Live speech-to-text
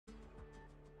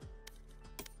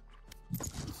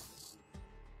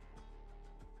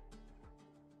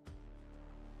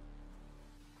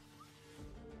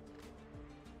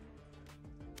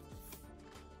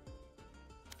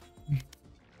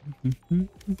तो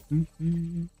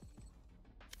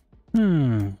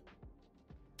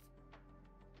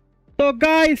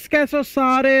गाइस कैसे हो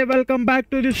सारे, welcome back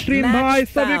to the stream. भाई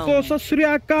सभी को सत श्री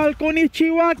अकाल,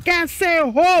 कोनिचिवा, कैसे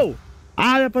हो?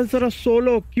 आज अपन जरा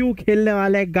सोलो क्यों खेलने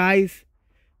वाले हैं गाइस,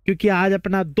 क्योंकि आज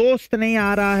अपना दोस्त नहीं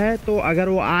आ रहा है। तो अगर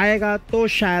वो आएगा तो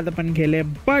शायद अपन खेले,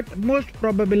 बट मोस्ट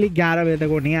प्रोबेबली 11 बजे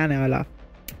तक वो नहीं आने वाला।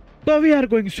 तो वी आर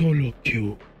गोइंग सोलो क्यों।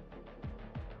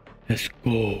 Let's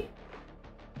go.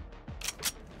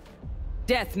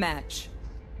 Death match.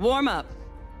 Warm up.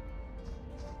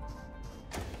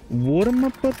 Warm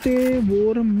up ते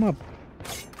warm up.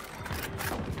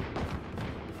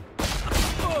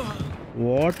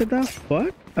 What the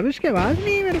fuck? अब इसके आवाज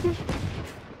नहीं है मेरे को।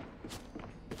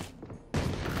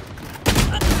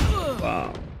 Wow.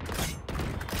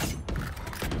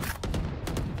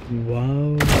 Wow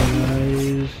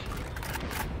guys.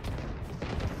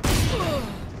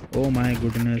 Oh my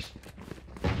goodness.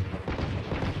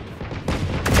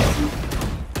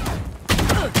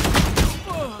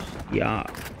 Yeah.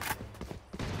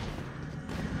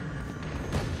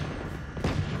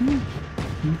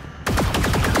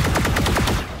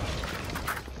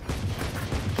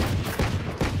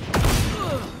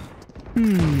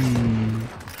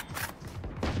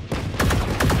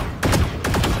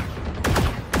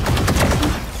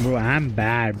 Bro, I'm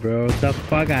bad, bro. The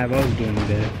fuck I was doing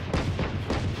this?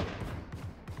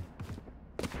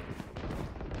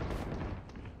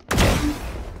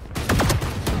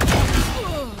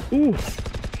 Ooh,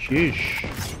 sheesh.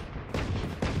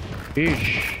 Sheesh.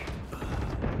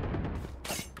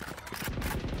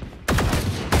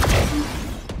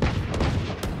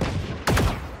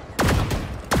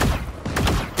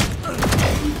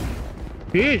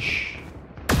 Sheesh.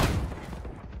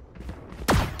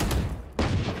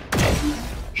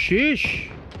 Sheesh.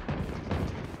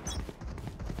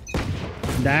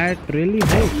 That really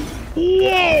hurt.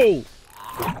 Whoa!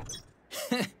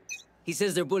 He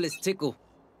says their bullets tickle.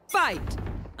 Fight!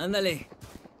 Andale.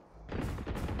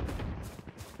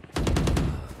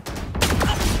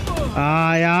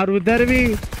 यार उधर भी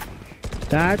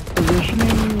that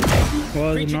positioning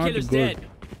was not good.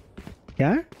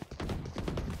 क्या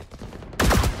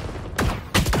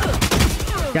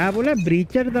क्या बोला?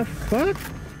 ब्रीचर the fuck?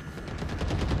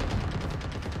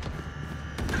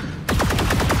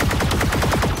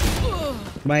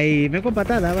 भाई मेरे को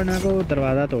पता था, वरना को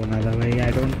दरवाजा तोड़ना था भाई।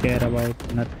 I don't care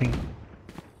about nothing.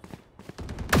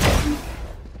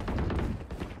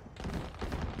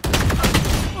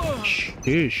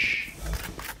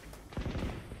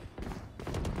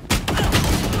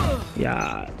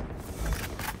 यार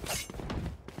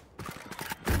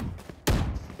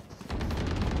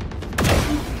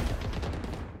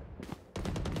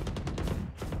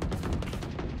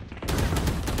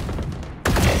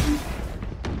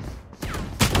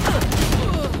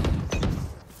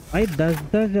भाई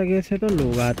 10-10 जगह से तो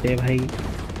लोग आते हैं भाई,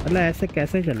 मतलब ऐसे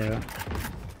कैसे चलेगा?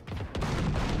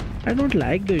 I don't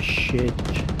like this shit.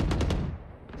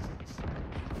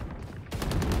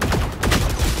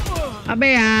 अबे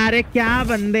यार ये क्या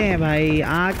बंदे हैं भाई,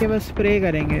 आके बस स्प्रे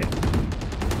करेंगे।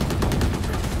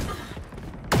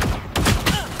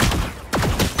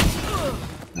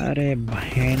 अरे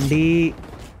भेंडी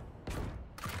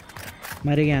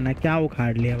मर गया ना? क्या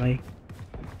उखाड़ लिया भाई?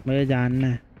 मुझे जानना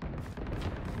है।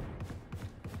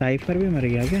 साइफर भी मर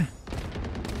गया क्या?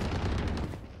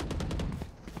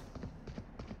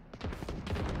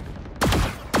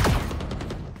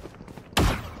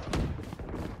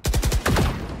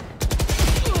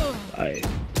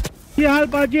 ये हाल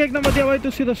पाजी एकदम बढ़िया भाई।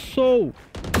 तुसी दसो।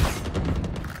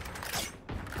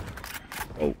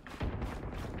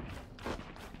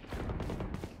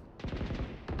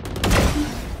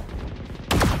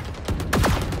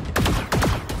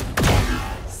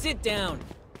 Sit down.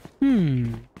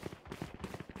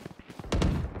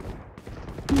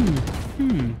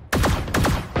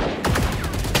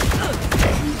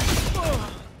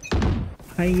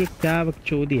 भाई ये क्या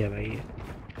बकचोदी है भाई ये।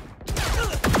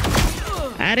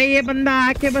 अरे ये बंदा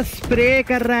आके बस स्प्रे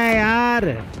कर रहा है यार।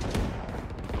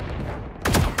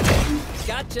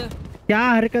 Gotcha. क्या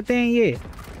हरकतें हैं ये?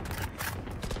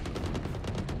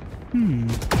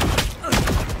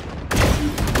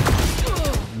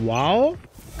 वाओ।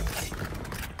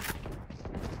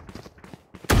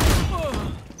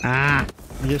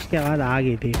 मुझे उसकी आवाज आ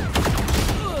गई थी।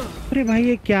 अरे भाई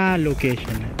ये क्या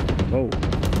लोकेशन है?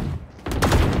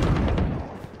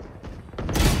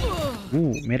 ओ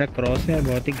मेरा क्रॉस है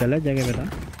बहुत ही गलत जगह पे था।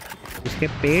 उसके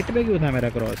पेट पे क्यों था मेरा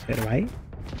क्रॉस है भाई?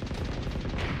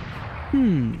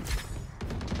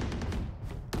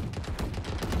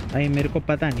 भाई मेरे को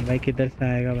पता नहीं भाई किधर से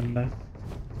आएगा बंदा।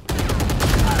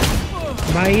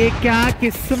 भाई ये क्या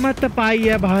किस्मत पाई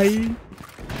है भाई।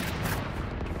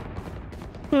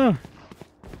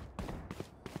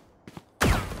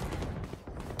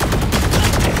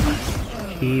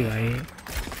 भाई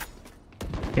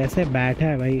कैसे बैठा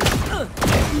है भाई,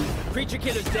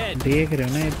 देख रहे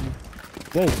हो ना।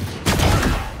 वो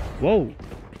वो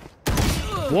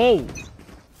वो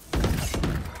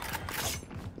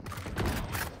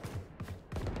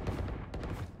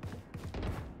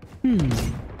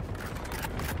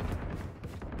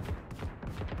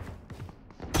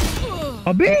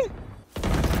अबे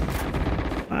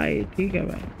भाई ठीक है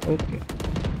भाई, ओके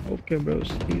ओके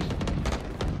ब्रोस प्लीज।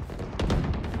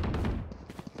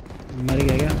 मर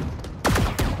गया क्या?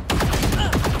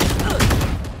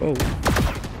 ओह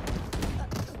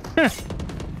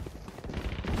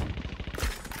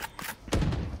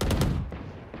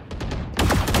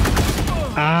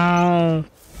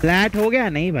फ्लैट हो गया?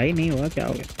 नहीं भाई नहीं हुआ, क्या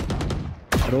हो गया?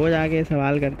 रोज आके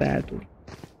सवाल करता है तू।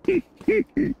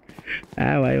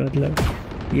 भाई मतलब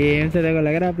ये एम से देखो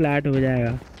लग रहा है फ्लैट हो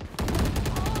जाएगा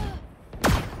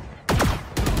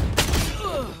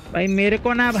भाई। मेरे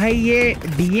को ना भाई ये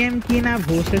डीएम की ना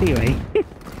भोसड़ी भाई।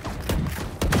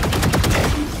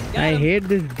 I hate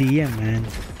this DM man.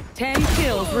 10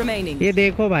 kills remaining. ये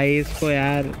देखो भाई इसको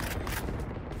यार,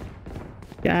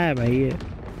 क्या है भाई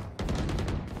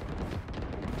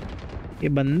ये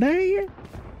बंदा है ये?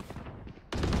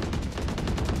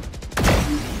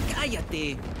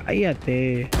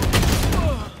 आते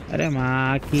अरे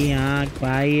माँ की आँख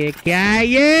भाई, ये क्या है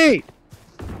ये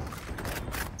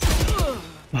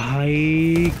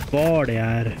भाई? गॉड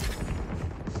यार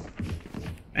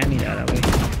मैं नहीं जा रहा भाई।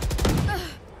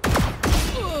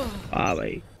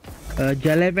 भाई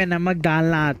जले पे नमक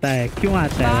डालना आता है, क्यों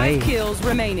आता है भाई?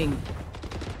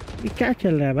 ये क्या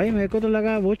चल रहा है भाई? मेरे को तो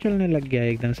लगा वो चलने लग गया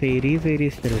एकदम से, एरीज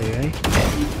चल रही है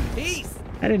भाई।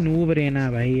 अरे नूब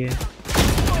रहना भाई ये,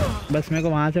 बस मेरे को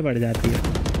वहां से पड़ जाती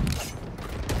है।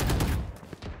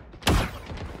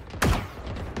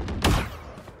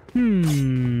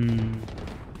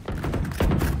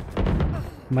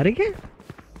 मर गए?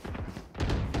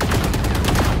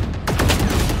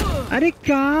 अरे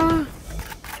क्या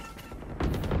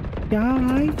क्या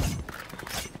भाई?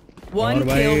 One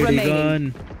kill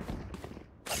remaining.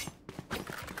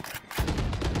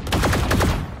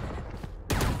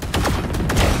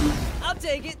 I'll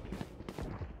take it.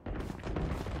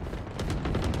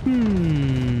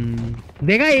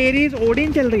 देखा एरीज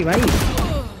ओडिन चल रही भाई,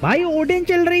 भाई ओडिन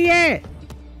चल रही है,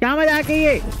 क्या मजाक है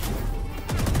ये?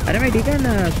 अरे मैं ठीक है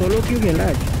ना, सोलो क्यों खेल रहा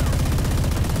है?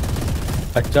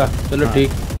 अच्छा चलो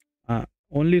ठीक। हाँ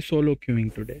only solo queuing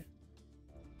today.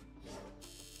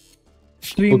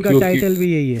 Stream का टाइटल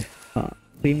भी यही है। हाँ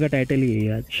स्ट्रीम का टाइटल ही यही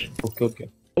है आज। Okay okay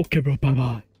okay bro, bye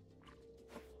bye.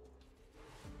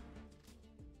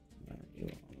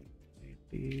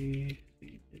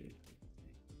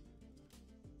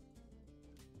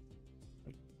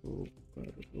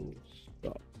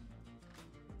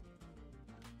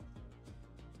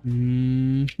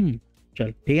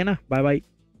 चल ठीक है ना, bye bye.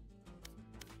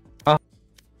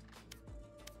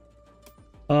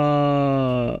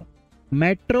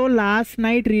 Metro last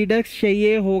night Redux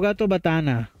चाहिए होगा तो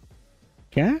बताना।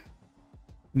 क्या?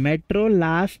 मेट्रो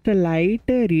लास्ट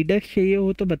लाइट रिडक्स चाहिए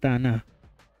हो तो बताना।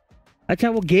 अच्छा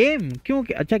वो गेम क्यों?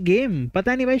 अच्छा गेम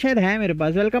पता नहीं भाई, शायद है मेरे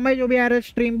पास। वेलकम भाई जो भी आ रहा है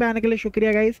स्ट्रीम पे आने के लिए,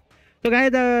 शुक्रिया गाइस। तो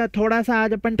गाइस थोड़ा सा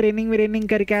आज अपन ट्रेनिंग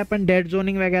करके अपन डेड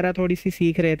जोनिंग वगैरह थोड़ी सी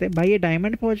सीख रहे थे भाई। ये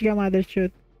डायमंड पहुंच गया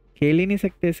मादरचोद, खेल ही नहीं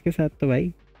सकते इसके साथ तो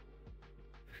भाई।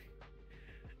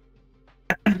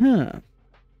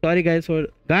 Sorry guys.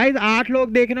 और गाइस 8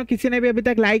 लोग देख रहे हो, किसी ने भी अभी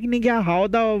तक लाइक नहीं किया। How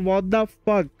the what the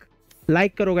fuck,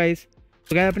 like करो गाइस।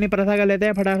 तो गाइस अपनी प्रथा कर लेते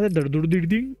हैं फटाफट से।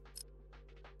 दड़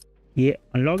ये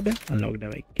अनलॉक्ड है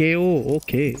भाई। केओ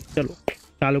ओके चलो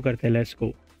चालू करते हैं, लेट्स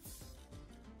गो।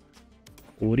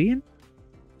 ओरियन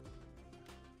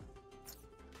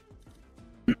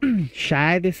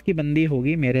शायद इसकी बंदी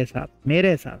होगी मेरे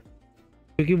साथ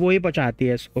क्योंकि वो ही पहुंचाती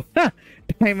है इसको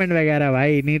डायमंड वगैरह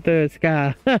भाई, नहीं तो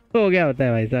इसका हो गया होता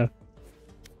है भाई साहब,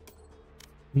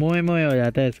 मोए हो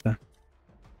जाता है इसका।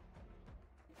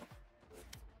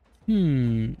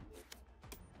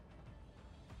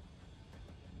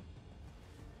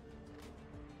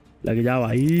 लग जा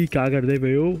भाई, क्या कर दे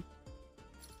पे हो।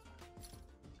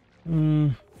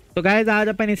 तो गाइस आज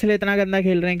अपन इसलिए इतना गंदा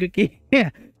खेल रहे हैं क्योंकि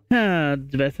हाँ,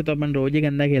 वैसे तो अपन रोज ही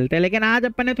गंदा खेलते हैं, लेकिन आज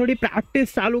अपन ने थोड़ी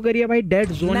प्रैक्टिस चालू करी है भाई। डेड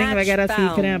जोनिंग वगैरह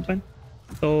सीख रहे हैं अपन,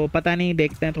 तो पता नहीं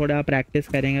देखते हैं, थोड़ा प्रैक्टिस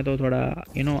करेंगे तो थोड़ा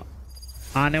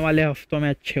आने वाले हफ्तों में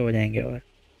अच्छे हो जाएंगे। और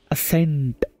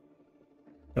असेंट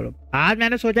चलो आज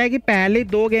मैंने सोचा है कि पहले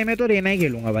 2 गेम में तो रेना ही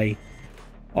खेलूंगा भाई।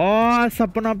 और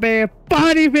सपनों पे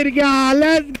पानी फिर गया।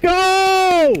 Let's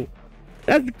go,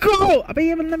 let's go. अबे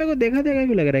ये बंदा मेरे को देखा देखा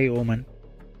क्यों लग रहा है? ये ओमन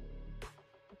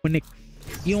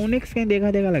ये ओनिक्स कहीं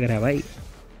देखा देखा लग रहा है भाई।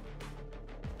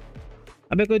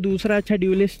 अबे कोई दूसरा अच्छा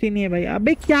ड्यूलिस्ट ही नहीं है भाई।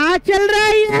 अबे क्या चल रहा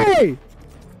है ये?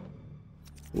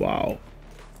 वाओ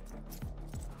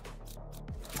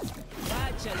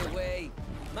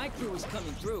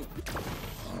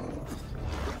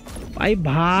भाई,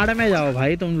 भाड़ में जाओ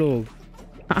भाई तुम लोग,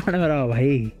 भाड़ में रहो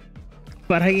भाई,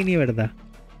 फर्क ही नहीं पड़ता।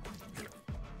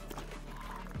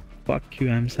 Fuck you,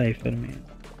 I'm Cypher man.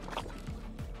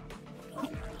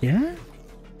 Yeah?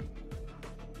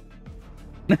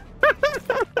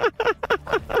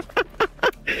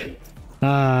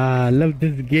 Love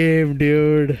this game,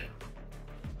 dude.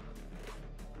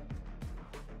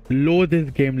 Low this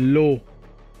game,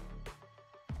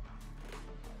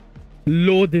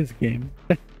 low this game.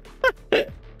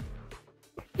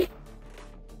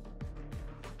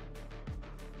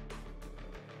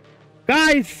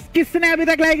 Guys, किसने अभी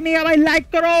तक लाइक नहीं किया भाई? लाइक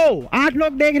करो। 8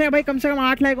 लोग देख रहे हैं भाई, कम से कम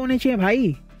 8 लाइक होने चाहिए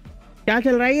भाई। क्या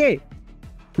चल रहा है ये?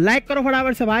 लाइक करो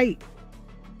फटाफट से भाई।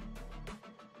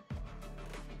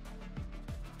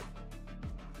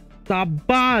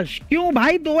 शाबाश। क्यों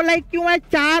भाई 2 लाइक क्यों है?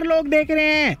 4 लोग देख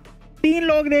रहे हैं, 3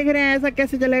 लोग देख रहे हैं, ऐसा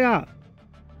कैसे चलेगा?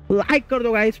 लाइक कर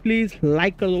दो गाइस, प्लीज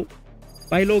लाइक कर दो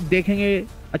भाई, लोग देखेंगे,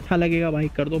 अच्छा लगेगा भाई।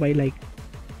 कर दो भाई लाइक।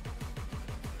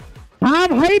 हाँ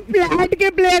भाई, प्लैट के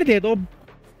प्लेयर थे तो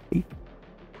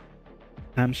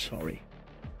आई एम सॉरी,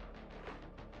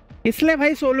 इसलिए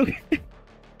भाई सोलो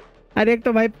अरे एक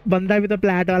तो भाई बंदा भी तो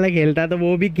प्लैट वाला खेलता है, तो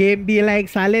वो भी गेम भी लाइक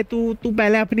साले तू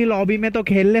पहले अपनी लॉबी में तो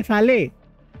खेल ले साले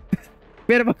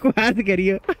फिर बकवास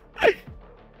करिए।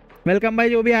 वेलकम भाई,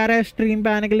 जो भी आ रहा है स्ट्रीम पे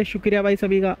आने के लिए शुक्रिया भाई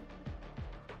सभी का।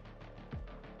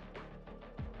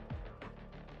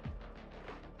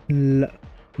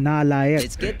 नालायक।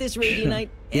 Let's get this radio night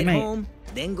at home,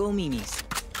 then go minis.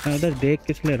 मैं उधर देख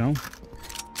किस ले रहा हूँ?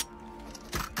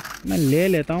 मैं ले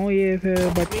लेता हूँ ये फिर,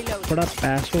 बट थोड़ा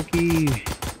पैसों की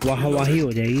वाहवाही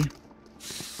हो जाएगी।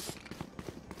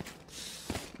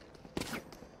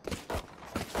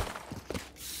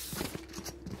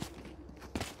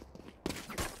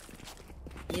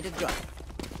 Need a drop.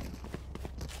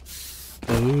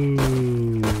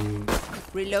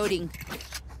 Reloading.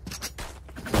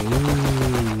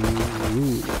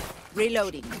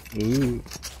 Reloading.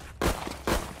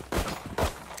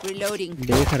 Reloading.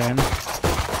 देख रहा है ना?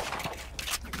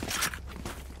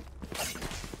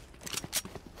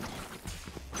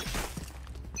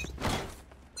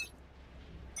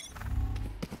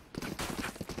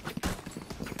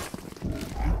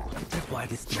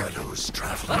 Shadows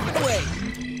traveling.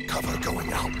 Cover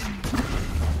going out.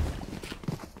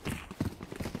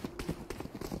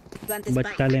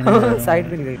 बच्चा लेने साइड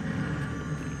पे नहीं गई।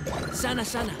 Sana.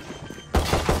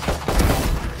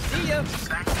 See ya.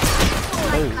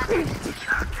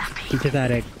 पीछे था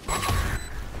रैक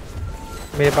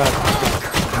मेरे पास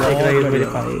एक रही मेरे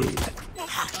पास।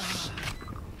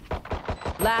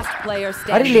 Last player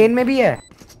standing. अरे लेन में भी है।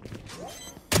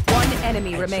 One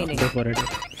enemy remaining. for it.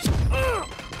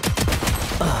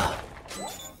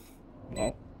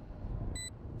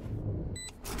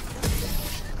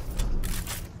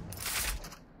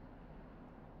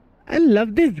 I love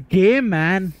this game,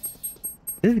 man.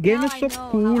 This game is so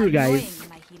cool, guys.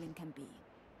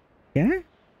 Yeah?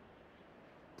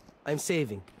 I'm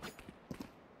saving.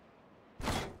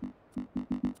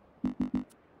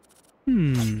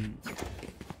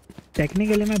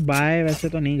 Technically मैं बाय वैसे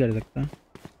तो नहीं कर सकता,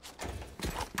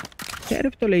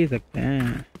 शेरिफ तो ले ही सकते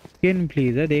हैं। स्किन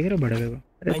प्लीज है, देख रहे हो बड़े को?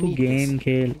 अरे तू गेम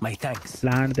खेल,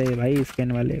 प्लांट दे भाई,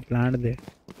 स्किन वाले प्लांट दे।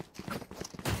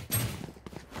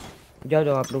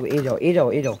 जाओ आप लोग, ए जाओ ए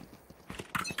जाओ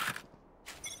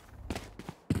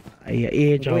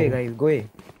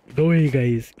गोए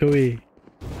guys गोए।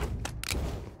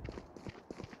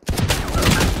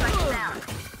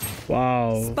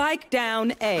 Wow, Spike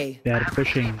down A. they are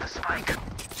pushing.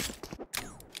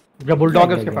 जो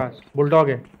बुलडॉग है उसके पास, बुलडॉग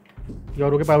है,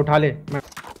 योरू के पास उठा ले।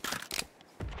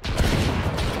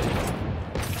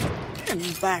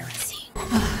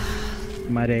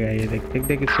 मारेगा ये,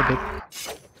 देख इसको देख।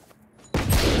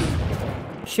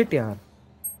 शिट यार,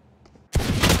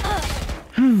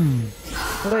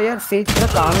 थोड़ा यार सेज थोड़ा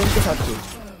काम है इनके साथ की।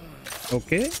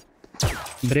 ओके,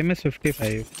 ब्रेम में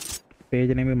 55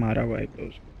 पेज ने भी मारा हुआ है तो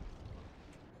उसको।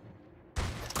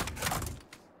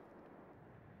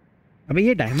 अबे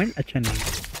ये डायमंड अच्छा नहीं है,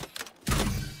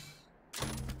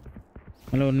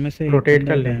 मतलब उनमें से रोटेट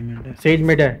कर ले। सेज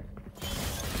मिड है,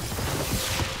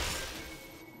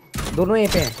 दोनों ए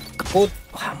पे हैं।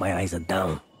 My eyes are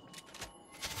down.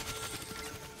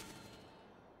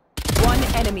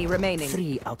 enemy remaining.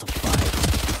 3 out of 5.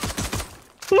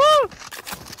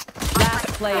 Last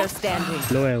player standing.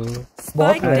 लो है वो।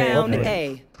 Spike low है, down बहुत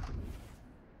A.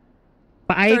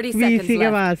 पाइप 30 भी seconds इसी के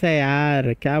left. पास है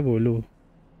यार, क्या बोलूं।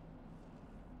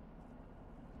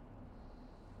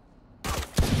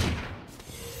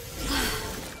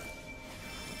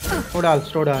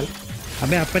 स्टो डाल।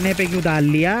 अबे अपने पे क्यों डाल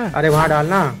लिया? अरे वहाँ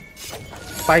डालना,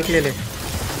 स्पाइक ले ले।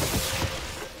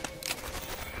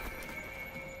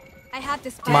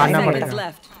 मारना 10 पड़ेगा। seconds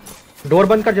left. डोर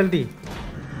बंद कर जल्दी,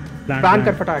 प्लांट प्लान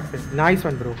कर फटाक से। Nice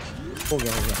one bro. हो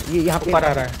गया हो गया। ये यहाँ पे ऊपर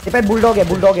आ रहा है। तेरे पास बुलडॉग है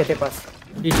तेरे पास।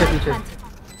 पीछे पीछे।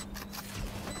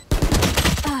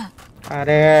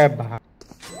 अरे भाई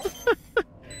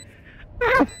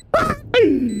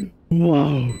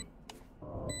wow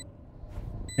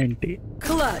anti.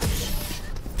 Clutch.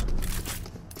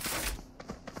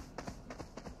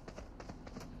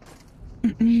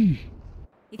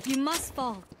 If you must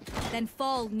fall, then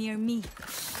fall near me.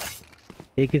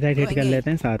 एक ही साइड हिट कर लेते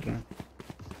हैं साथ में।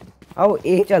 आओ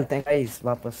ए चलते हैं गाइस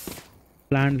वापस।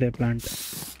 Plant they plant.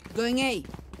 Going A.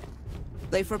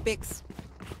 Play for picks.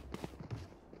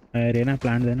 अरे ना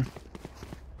प्लांट देना।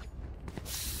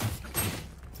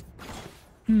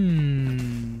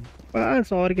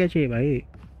 बस और क्या चाहिए भाई।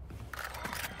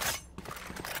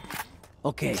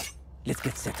 Okay, let's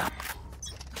get set up.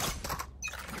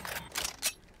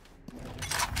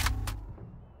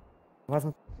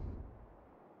 वापस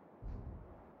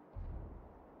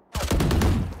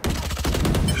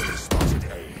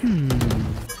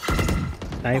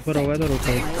साइफर होगा तो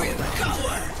रुको।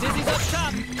 Dizzy's up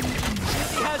top.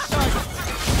 Dizzy has shot.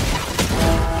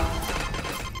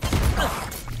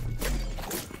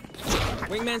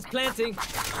 Wingman's planting.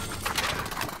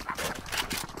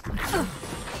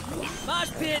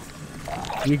 Mosh pit.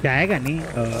 ये जाएगा नहीं।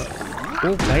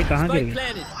 ओ भाई कहाँ गिर Spike गया?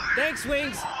 planted. Thanks,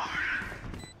 Wings.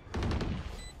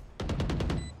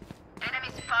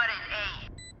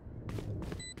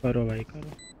 करो भाई करो।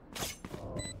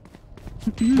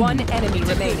 One enemy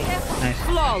remaining. Nice.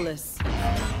 Flawless.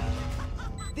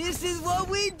 This is what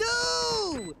we do.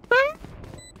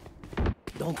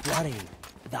 Don't worry,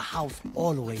 the house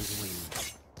always wins.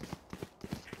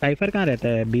 Cipher कहाँ रहता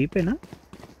है? बी पे ना?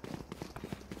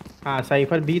 हाँ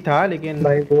साइफर बी था, लेकिन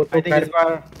भाई वो तो इस बार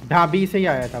ढाबी से ही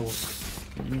आया था वो।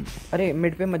 अरे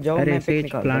मिड पे मत जाओ, अरे मैं पिक सेज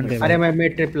निकाल प्लांट दे। अरे मैं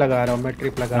मिड ट्रिप लगा रहा हूँ, मैं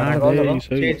ट्रिप लगा रहा हाँ, हूँ।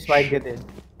 सही। सेज स्वाइप दे दे।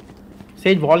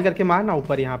 सेज वॉल करके मारना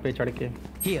ऊपर यहाँ पे चढ़ के।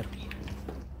 Here.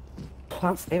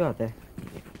 हाँ सही बात है।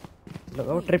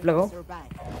 लगाओ ट्रिप लगाओ।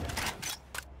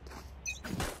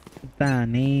 पता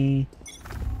नहीं।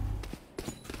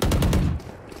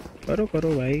 करो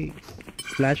करो भाई।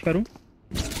 फ्लैश करूं?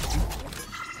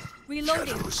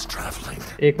 Reloading.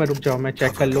 एक मिनट रुक जाओ, मैं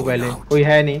चेक कर लूँ पहले। कोई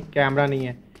है नहीं, कैमरा नहीं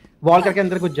है। वॉल करके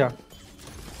अंदर घुस जा।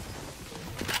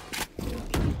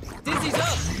 Dizzy's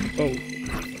up. O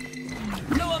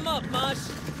Blow him up, Mosh.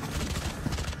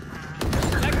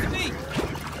 Back to me.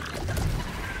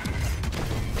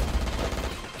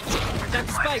 Got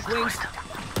the spike, Wings.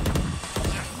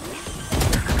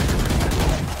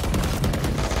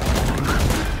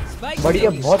 Spike. बढ़िया,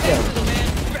 बहुत है। Little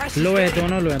man. लो है,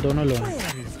 दोनों लो है, दोनों लो है।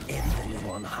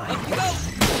 Up you go.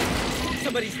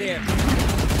 Somebody's there.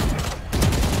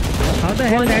 How the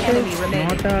hell One that enemy is remaining.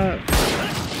 not a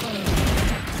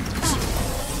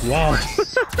wow।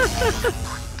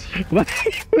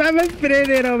 मैं spray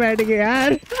दे रहा हूँ बैठ के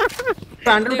यार।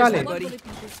 पैंडल उठा ले। One bullet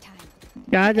this time.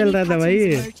 क्या चल रहा था भाई?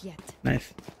 Patches hurt yet. नाइस,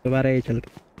 दोबारा ये चलता।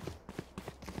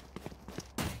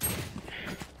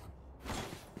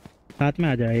 साथ में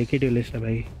आ जाए, एक ही ड्यूलिस्ट है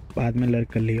भाई, बाद में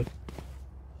लर्क कर लियो।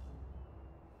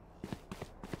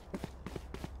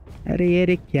 अरे ये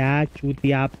रे क्या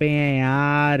चूतिया पे हैं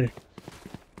यार।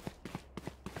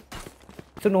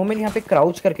 तो नोमैन यहाँ पे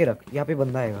क्राउच करके रख, यहाँ पे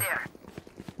बंदा आएगा।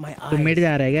 My तू मिट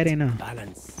जा रहा है क्या रेना?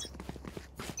 balance.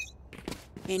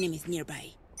 Enemies nearby.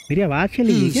 मेरी आवाज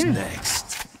चली गई क्या?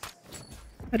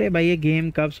 अरे भाई ये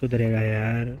गेम कब सुधरेगा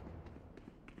यार?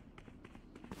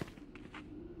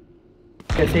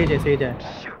 कैसे जैसे जाए।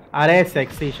 अरे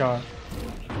सेक्सी शॉट।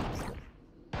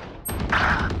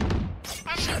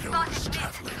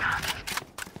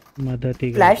 मदद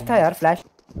ही फ्लैश था यार, flash.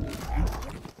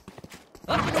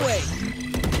 Up and away.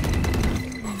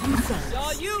 It's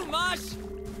all you, Mosh.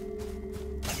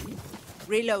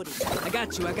 Reloading. I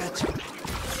got you. I got you.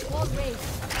 Wall raised.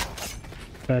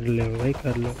 कर लो भाई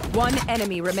कर लो। One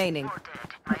enemy remaining.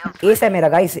 एस है मेरा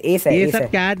गाइस, एस है, ये एस सब है।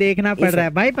 क्या देखना पड़ एस रहा है।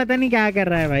 है भाई? पता नहीं क्या कर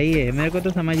रहा है भाई, ये मेरे को तो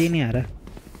समझ ही नहीं आ रहा।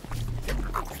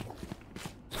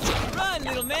 Run,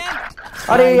 little man.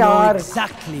 अरे I know यार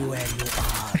exactly where you are.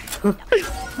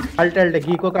 Alt alt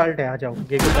गीको का अल्ट है, आ जाओ।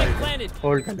 गीको का Spike अल्ट planted.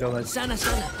 होल्ड कर लो बस। Sana,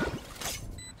 sana.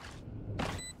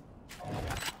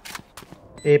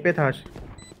 ए पे था।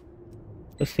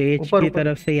 तो सेज की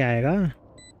तरफ से ही आएगा।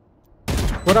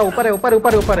 पूरा ऊपर है, ऊपर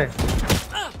ऊपर ऊपर है।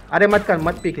 अरे मत कर,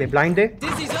 मत पीक ले, ब्लाइंड दे।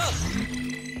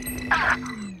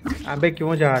 अबे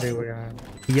क्यों जा रहे हो यार?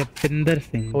 यपिंदर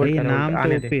सिंह भाई, नाम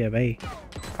तो ओपी है भाई।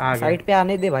 साइड पे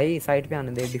आने दे भाई, साइड पे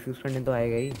आने दे, डिफ्यूज करने तो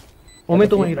आएगा ही। ओमे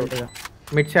तो वहीं रहेगा।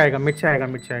 मिड से आएगा, मिड से आएगा,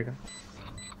 मिड से आएगा।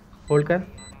 होल्ड कर।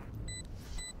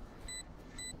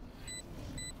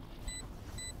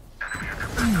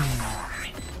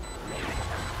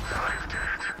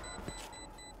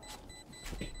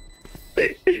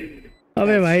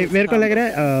 अबे भाई मेरे को लग रहा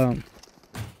है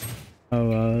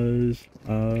आवाज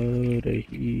आ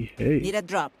रही है। Need a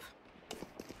drop.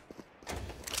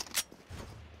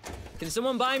 Can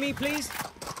someone buy me, please?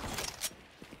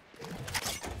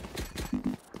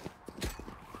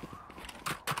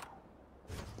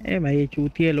 ए भाई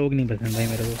चूतिए लोग नहीं पसंद भाई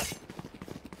मेरे को।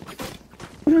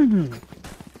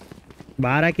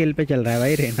 12 किल पे चल रहा है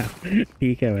भाई रेना।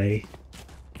 ठीक है भाई,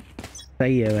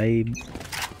 सही है भाई।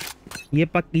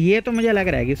 ये तो मुझे लग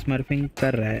रहा है कि स्मर्फिंग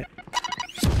कर रहा है।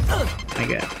 I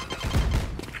guess.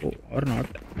 Oh, or not.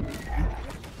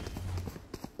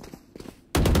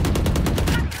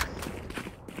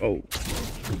 Oh.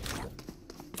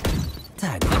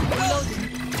 Tag.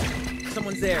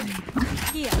 Someone's there.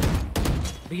 Here.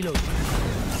 Reload.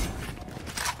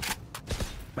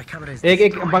 My camera is.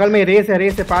 एक बगल में रेस है,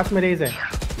 रेस है, पास में रेस है।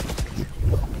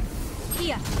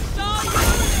 Here.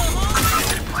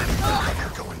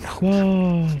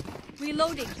 Wow.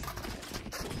 Reloading.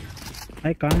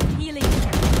 I can't. Healing.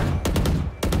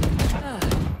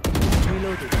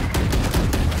 Reloading.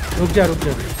 रुक जा,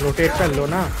 रोटेट कर लो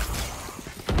ना।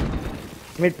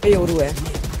 मिड पे योरू है।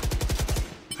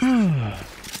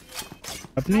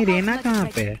 अपनी रेना कहाँ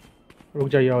पे है? रुक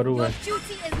जा, योरू Your है।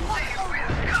 duty is not over.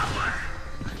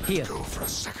 Here.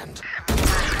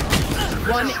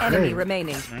 One enemy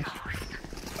remaining.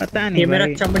 पता नहीं ये मेरा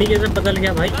भाई। चमड़ी कैसे बदल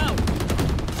गया भाई?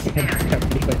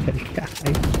 चमड़ी बदल गया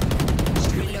भाई।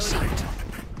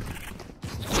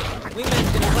 Wingman's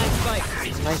gonna flank spike.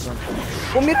 Nice one.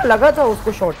 वो मेरे लगा था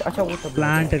उसको शॉट। अच्छा वो सब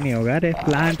प्लांट नहीं होगा, अरे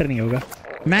प्लांट नहीं होगा।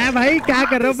 मैं भाई क्या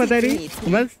कर रहा हूँ पता नहीं,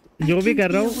 बस जो भी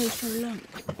कर रहा हूँ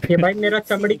ये भाई मेरा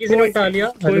चमड़ी किसी ने उठा लिया।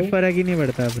 कोई फर्क ही नहीं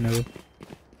पड़ता अपने को।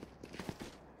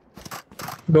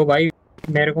 दो भाई,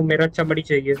 मेरे को मेरा चमड़ी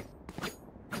चाहिए।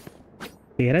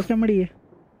 तेरा चमड़ी है?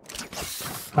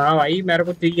 हाँ भाई मेरे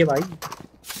को चाहिए भाई।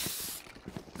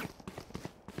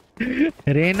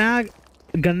 रेना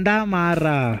गंदा मार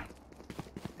रहा।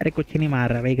 अरे कुछ नहीं मार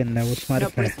रहा भाई, गंदा वो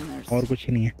स्मर्फ है और कुछ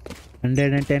नहीं है।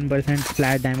 110%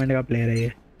 फ्लैट डायमंड का प्लेयर है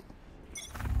ये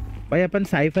भाई। अपन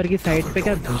साइफर की साइड पे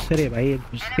क्या घुस रहे भाई,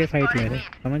 घुस के फाइट ले रहे,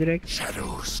 समझ रहे?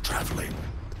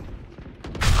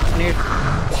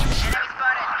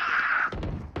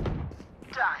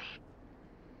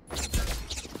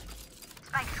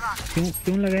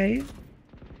 क्यों लगाया ये?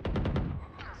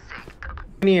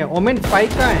 नहीं है। ओमेन स्पाइक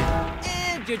कहाँ है?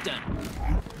 And you're done.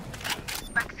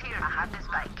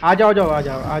 आ जाओ, आ जाओ, आ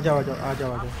जाओ, आ जाओ, आ जाओ, आ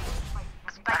जाओ, आ जाओ।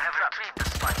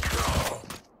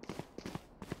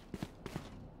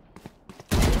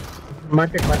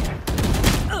 Market market.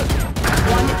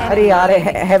 अरे यार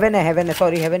हेवन है,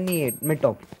 सॉरी हेवन नहीं है, मिड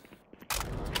टॉप।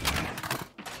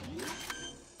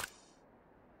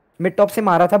 मिड टॉप से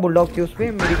मारा था बुलडॉग की, उस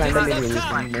पे मेरी कैंडल ले ली।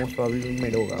 मोस्ट प्रोबब्ली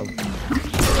मिड होगा अब।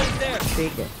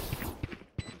 ठीक है,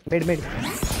 मिड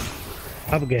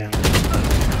अब गया।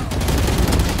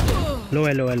 लो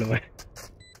है।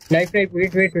 Nice wait.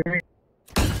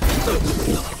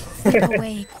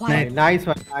 Away, quiet. Nice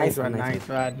one.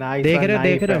 देख रहे हो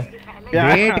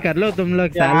वेट कर लो तुम लोग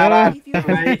सालो।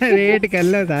 वेट कर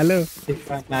लो सालो।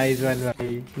 नाइस वन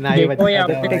भाई। नाइस बच्चा।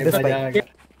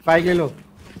 स्पाइक ले लो।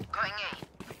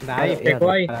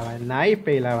 नाइस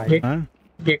पहला भाई।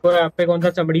 देखो आप पे कौन सा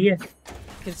चमड़ी है?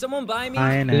 Can someone buy me?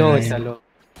 लो चलो।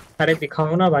 अरे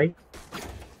दिखाओ ना भाई।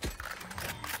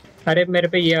 अरे मेरे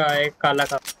पे ये आया काला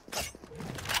का।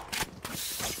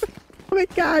 अबे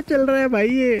क्या चल रहा है भाई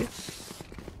ये?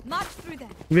 March through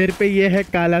them. मेरे पे ये है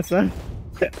काला सा।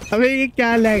 अबे ये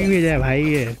क्या लैंग्वेज है भाई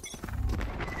ये? Up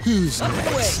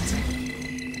the way.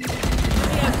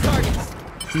 We have targets.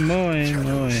 मोए।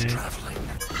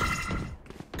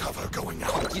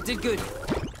 You did good.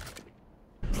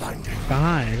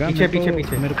 कहाँ आएगा?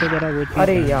 पीछे। मेरे को जरा वो चीज़।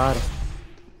 अरे यार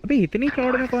अबे इतनी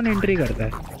चौड़ में कौन एंट्री करता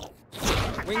है?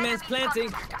 Wingman's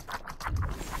planting.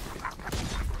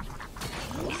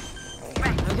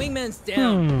 The wingman's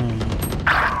down.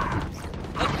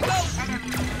 Up we go.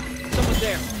 Someone's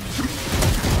there.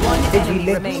 One enemy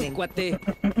remaining. Guate. ये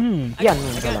I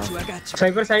अननोन got चला। you. I got you.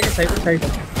 Cyber side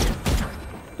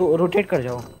तो रोटेट कर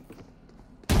जाओ।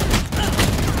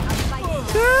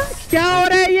 क्या हो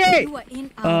रहा है ये? You are in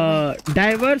our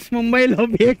diverse Mumbai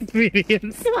lobby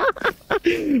experience.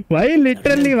 भाई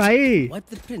लिटरली भाई Wipe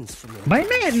the prints from your भाई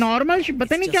मैं नॉर्मल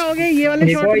पता नहीं क्या हो गया ये वाले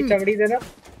देखो ये शॉट। चमड़ी देना।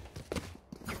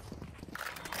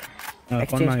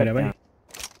 कौन मांग रहा है भाई?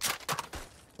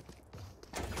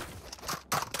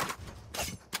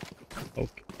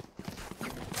 ओके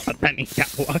पता नहीं क्या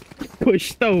हुआ,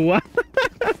 कुछ तो हुआ।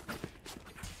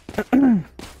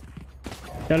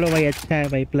 चलो भाई अच्छा है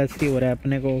भाई, प्लस ही हो रहा है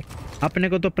अपने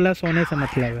को तो प्लस होने से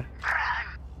मतलब है।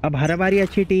 अब हर बारी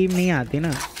अच्छी टीम नहीं आती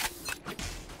ना।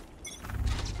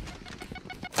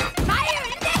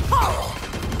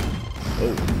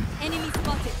 enemy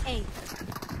spotted A.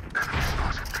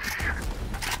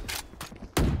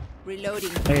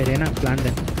 Reloading. भाई Raina plan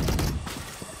they.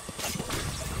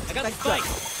 I got the spike.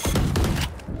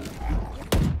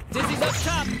 Dizzy's up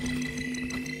top.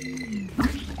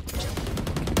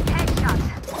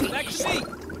 Back to me.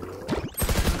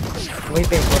 वहीं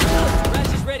पे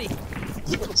Flash is ready.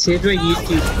 सेज में ये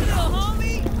चीज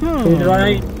हाँ, सेज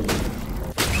भाई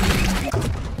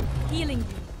Healing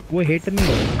you. वो हिट नहीं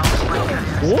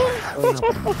हो।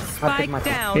 Spike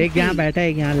down. एक यहाँ बैठा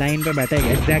है, यहाँ लाइन पे बैठा है,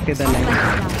 एग्जैक्ट इधर लाइन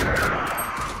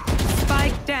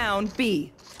Spike down B.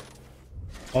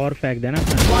 और फेंक देना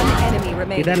One enemy इधर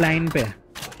remaining. लाइन पे,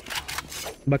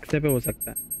 बक्से पे हो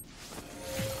सकता है।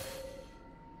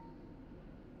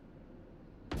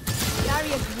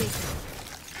 Barrier break.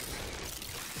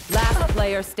 Last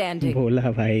player standing.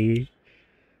 बोला भाई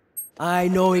I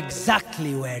know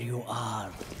exactly where you are.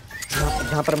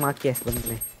 जहाँ पर मार्क किया इस बंदे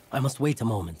ने। I must wait a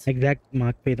moment. Exact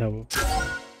mark पे था वो।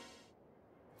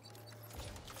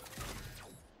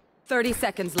 30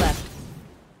 seconds left.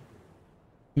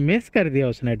 मिस कर दिया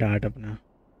उसने डार्ट अपना,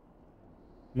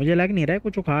 मुझे लग नहीं रहा है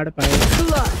कुछ उखाड़ पाए।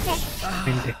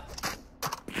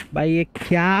 भाई ये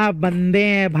क्या बंदे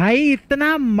हैं भाई,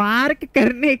 इतना मार्क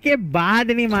करने के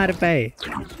बाद नहीं मार पाए,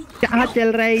 क्या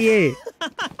चल रहा है ये?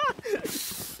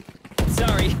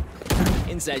 Sorry.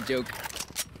 Inside joke.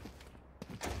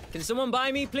 Can someone buy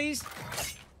me, please?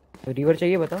 River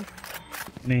चाहिए बताओ।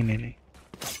 नहीं नहीं नहीं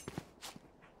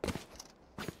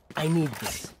I need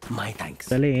this. My thanks.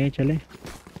 चले ये चले।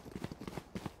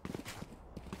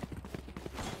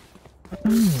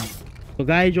 तो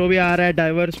गाइस जो भी आ रहा है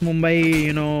diverse Mumbai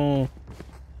you know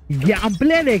game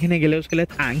play देखने के लिए, उसके लिए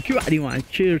thank you very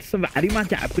much, it's very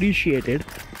much appreciated.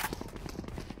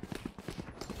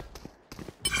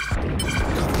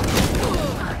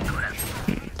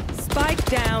 Spike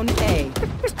down A.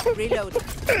 Reloading.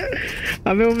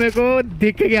 अबे वो मेरे को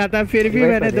दिख गया था, फिर भी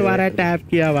मैंने दोबारा टैप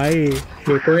किया भाई।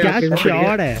 क्या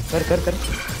शॉट है। कर कर कर।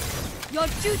 Your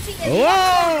duty is ओ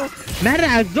मैं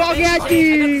रेज हो गया I got the ji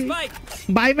spike.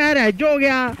 भाई, मैं रेज हो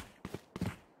गया।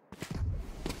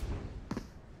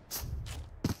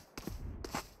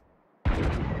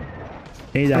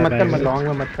 नहीं जा मत कर, पाएगा। मत लॉन्ग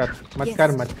में मत कर।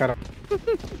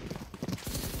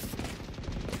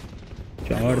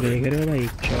 शॉट देख रहे हो भाई,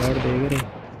 शॉट देख रहे हो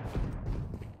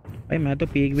भाई। मैं तो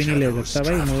पीक भी नहीं ले सकता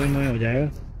भाई, मोए हो जाएगा।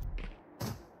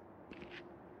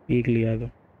 पीक लिया तो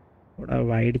थोड़ा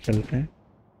वाइड चलते हैं।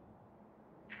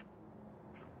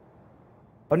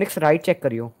 और नेक्स्ट राइट चेक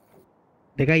करियो।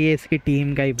 देखा ये इसकी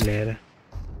टीम का ही प्लेयर है।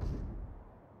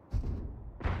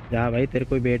 जा भाई तेरे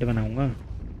कोई बेट बनाऊंगा।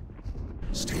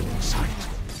 Dizzy's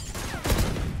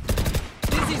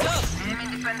up.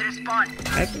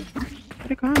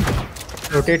 अरे कहाँ?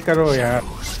 रोटेट करो यार।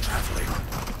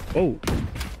 ओह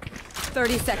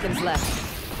 30 seconds left.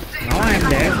 Now I am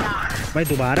dead. भाई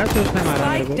दोबारा से उसने मारा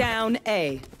मेरे Spike को। down A.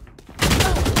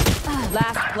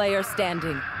 Last player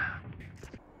standing.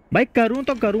 भाई करूं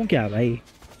तो करूं क्या भाई,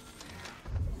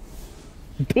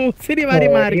 दूसरी बारी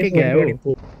मार के गया है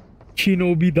वो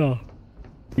शिनोबी दा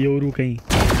योरू कहीं।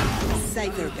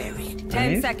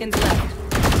 10 seconds left.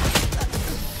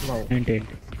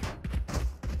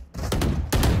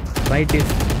 भाई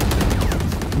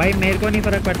भाई मेरे को नहीं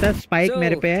फर्क पड़ता, स्पाइक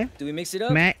मेरे पे है, Do we mix it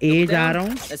up? मैं ए Double जा down? रहा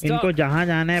हूँ, Let's इनको talk. जहाँ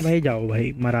जाना है भाई जाओ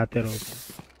भाई, मराते रहो।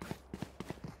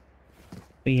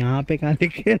 तो यहाँ पे कहाँ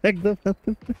लिखे रख दो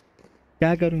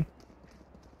क्या करूँ?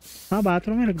 हाँ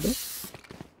बाथरूम में रख दो।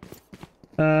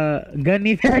 गन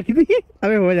ही फेंक दी।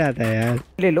 अबे हो जाता है यार।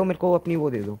 ले लो, मेरे को अपनी वो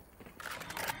दे दो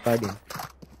गार्डियन।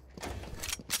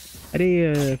 अरे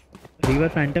रिवर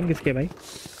फैंटम किसके भाई?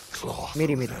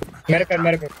 मेरी मेरे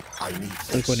पे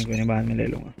कोई नहीं बाद में ले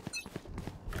लूंगा।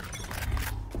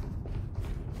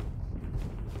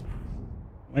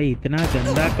 भाई इतना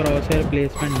गंदा क्रॉसहेयर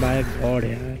प्लेसमेंट बाय गॉड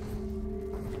यार।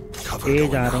 ए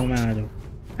जा रहा हूँ मैं, आ जाओ।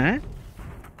 हैं?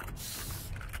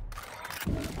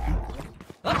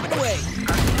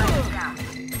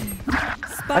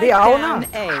 Spike अरे आओ ना।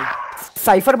 down A.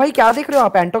 साइफर भाई क्या देख रहे हो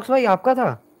आप? एंटॉक्स भाई आपका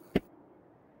था।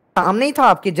 सामने ही था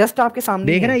आपके, जस्ट आपके सामने।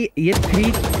 देख रहा है ये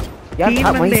 3 यार 3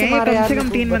 बंदे हैं, कम से कम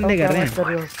 3 बंदे कर रहे हैं।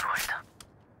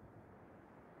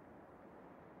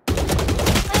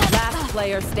 Last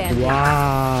player standing.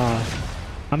 वाह,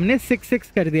 हमने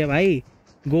 6-6 कर दिया भाई।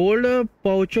 गोल्ड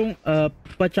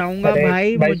पहुंचाऊंगा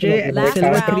भाई, मुझे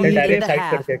सिल्वर 3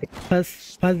 के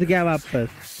फंस गया वापस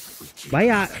भाई।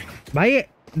 भाई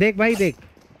देख भाई देख,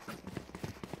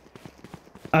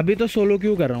 अभी तो सोलो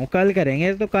क्यों कर रहा हूँ, कल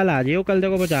करेंगे तो कल आ जाइयो, कल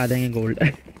देखो पहुंचा देंगे गोल्ड।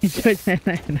 ये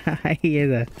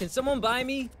sir Can someone buy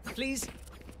me, please?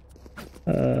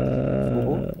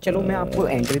 चलो मैं आपको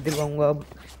एंट्री दिलवाऊंगा अब।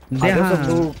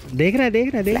 हाँ, देख रहा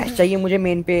है फ्लैश चाहिए मुझे,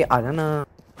 मेन पे आ जाना।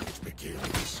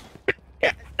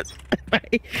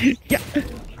 क्या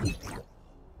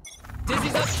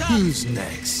Dizzy's up top. Who's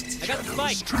next? I got the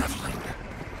spike.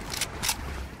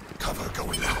 Cover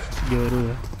going out. जोरू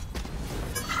है।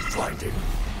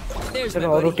 There's my चलो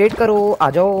buddy. रोटेट करो, आ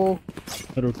जाओ।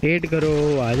 रोटेट करो,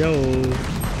 आ जाओ।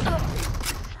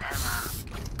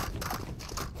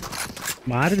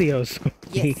 मार दिया उसको।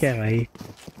 ठीक है भाई।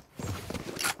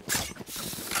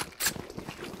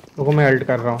 तो मैं अल्ट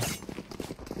कर रहा हूँ।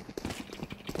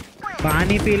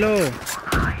 पानी पी लो।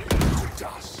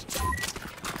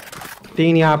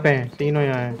 3 यहाँ पे हैं, तीनों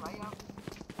यहाँ हैं।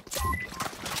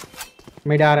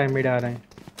 मिड आ रहे हैं।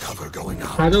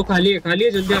 खा दो, खाली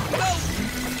है जल्दी आप।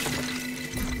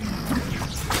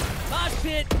 Mosh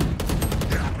pit.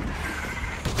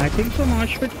 आई थिंक तो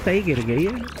मॉश पिट सही गिर गई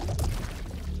है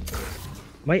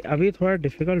भाई, अभी थोड़ा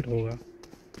डिफिकल्ट होगा।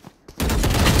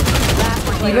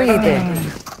 तीनों ही थे।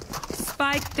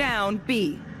 Spike down B.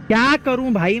 क्या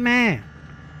करूं भाई मैं,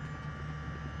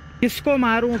 किसको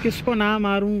मारूं किसको ना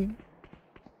मारूं।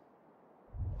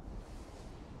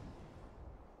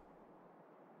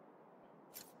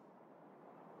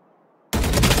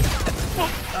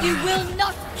 You will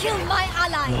not kill my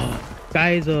ally.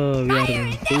 Guys, we are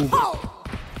going to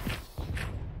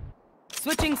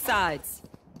Switching sides.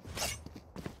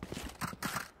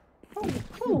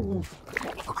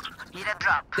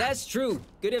 That's true.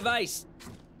 Good advice.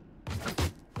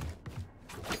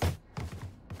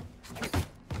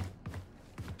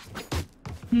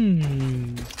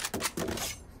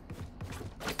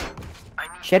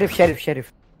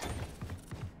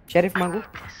 Sheriff मांगू।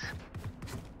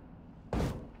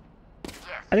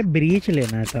 अरे ब्रीच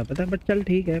लेना था पता, बट चल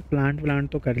ठीक है, प्लांट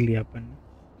तो कर लिया अपन।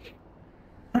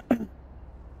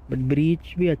 बट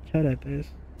ब्रीच भी अच्छा रहता है।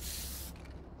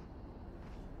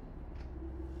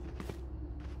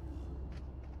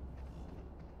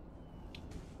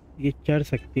 ये चढ़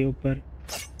सकती है ऊपर।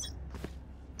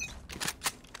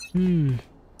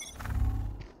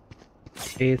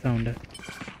 ए साउंड है।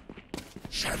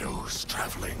 Shadows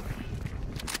traveling.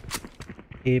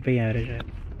 ए पे आ रहे शायद।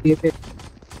 ये पे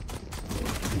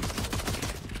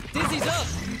Dizzy's up.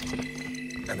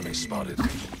 Enemy spotted.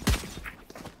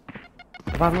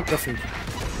 भागो कैसे?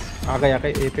 आ गए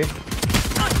ए पे।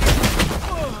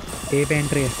 ए पे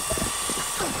एंट्री है।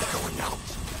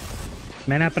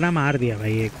 मैंने अपना मार दिया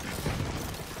भाई, एक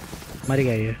मर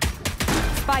गया ये।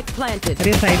 Spike planted.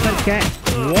 अरे साइफर क्या है?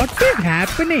 What is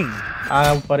happening?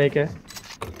 ऊपर एक है।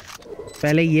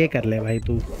 पहले ये कर ले भाई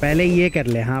तू, पहले ये कर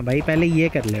ले। हाँ भाई पहले ये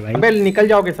कर ले भाई। अबे निकल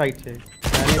जाओगे साइड से।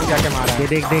 मैंने भी जाके मारा है। ये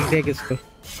देख इसको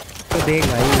तो देख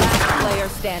भाई। Last player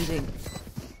standing.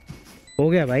 हो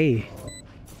गया भाई।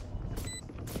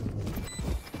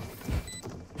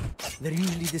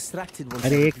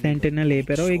 अरे एक सेंटिनल ए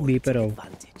पे रहो, एक बी पे रहो।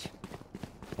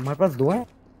 हमारे पास 2 है।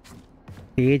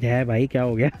 तेज है भाई, क्या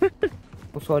हो गया?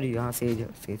 सॉरी, हाँ सेज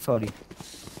सॉरी।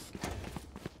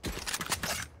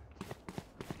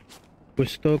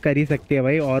 कुछ तो कर ही सकती है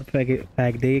भाई, और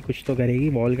फेंक देगी, कुछ तो करेगी,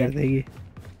 बॉल कर देगी।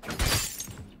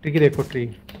 ट्री देखो, ट्री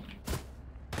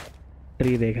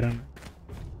देख रहा मैं।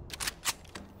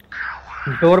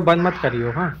 डोर बंद मत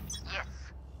करियो। हाँ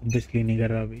ऑब्वियसली नहीं कर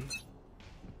रहा अभी,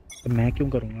 तो मैं क्यों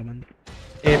करूंगा बंद।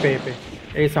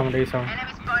 ए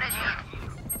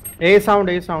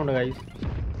sound guys.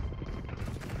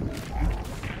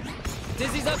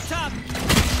 Dizzy's up top.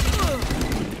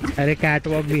 अरे कैट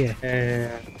वॉक भी है।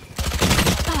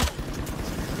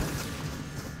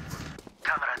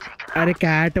 अरे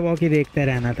कैट वॉक ही देखते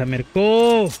रहना था मेरे को।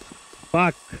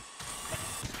 फक।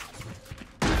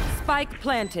 Spike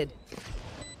planted.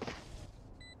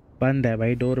 बंद है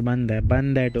भाई, डोर बंद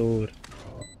है डोर।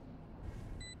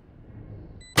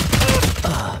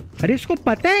 अरे इसको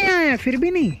पता है यहाँ है, फिर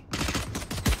भी नहीं।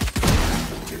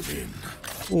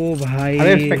 ओ भाई,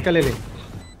 अरे स्पेक्टर ले ले,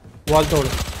 वॉल तोड़,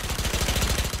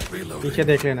 पीछे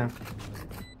देख लेना।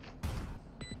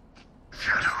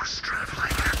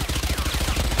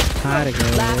 हार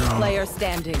गए। Last player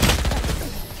standing.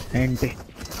 एंड पे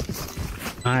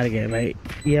हार गए भाई,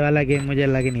 ये वाला गेम मुझे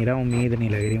लग नहीं रहा, उम्मीद नहीं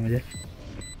लग रही मुझे।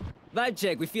 Vibe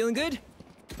check, we feeling good?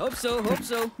 Hope so, hope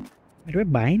so. मेरे पे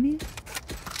बाई नहीं,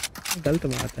 गलत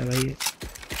बात है भाई, ये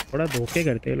थोड़ा धोखे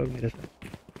करते हैं लोग मेरे साथ।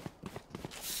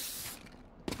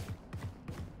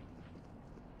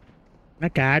 मैं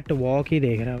कैट वॉक ही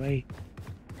देख रहा भाई।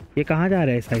 ये कहाँ जा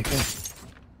रहा है साइकिल?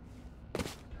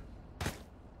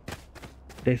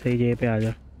 सही जे पे आ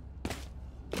जा।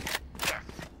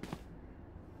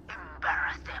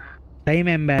 सही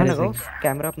में एम्बैरेसिंग।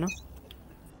 कैमरा अपना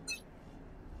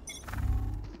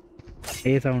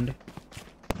ए साउंड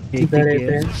इधर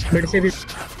है फिर से भी।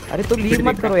 अरे तो लीव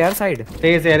मत करो यार साइड।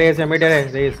 रेस है मिड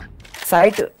है रेस।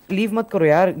 साइड लीव मत करो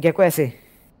यार गेको ऐसे।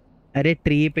 अरे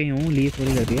ट्री पे हूँ, लीव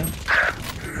थोड़ी कर दिया।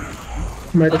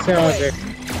 मेरे से आ गए।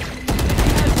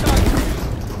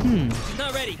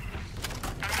 Not ready.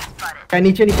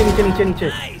 नीचे नीचे नीचे नीचे नीचे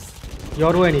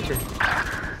योरो है नीचे।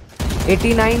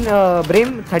 89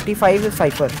 ब्रिम 35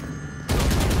 साइफर।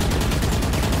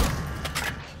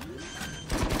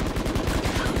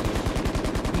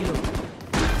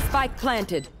 Spike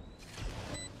planted.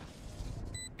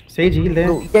 सही झील दे।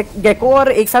 गेको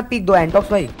और एक साथ पीक दो एंटॉक्स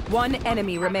भाई। One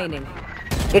enemy remaining.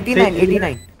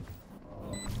 89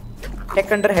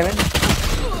 take under heaven.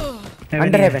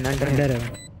 Under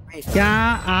heaven. क्या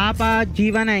आप आज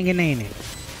जीवन आएंगे? नहीं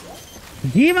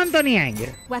जीवन तो नहीं आएंगे।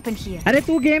 Weapon here. अरे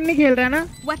तू गेम नहीं खेल रहा ना?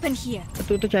 Weapon here.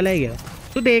 तू तो चला ही गया।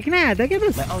 तू देखने आया था क्या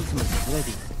बस? My ultimate is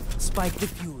ready. Spike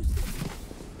defused.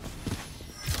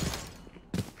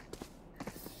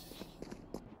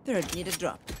 Third need a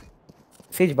drop.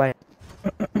 सिज बाय।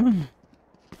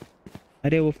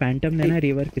 अरे वो फैंटम देना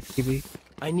रिवर किसकी भी।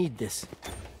 I need this.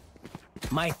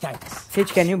 My thanks.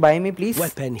 सिज can you bye me please?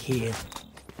 Weapon here.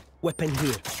 Weapon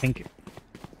here. Thank you.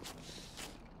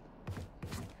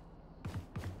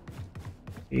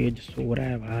 As सो रहा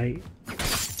है भाई।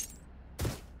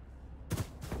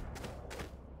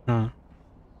 हाँ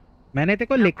मैंने तेरे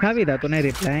को लिखा भी था, तूने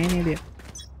रिप्लाई नहीं दिया।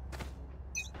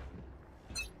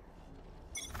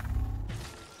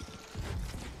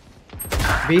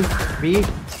 बी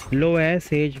लो है,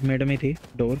 सेज मिड में थी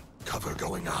डोर। Cover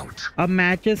going out. अब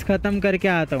मैचेस खत्म करके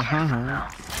आता हूँ। हाँ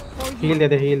हील दे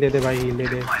दे भाई, हील दे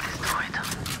दे।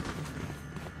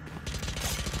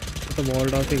 तो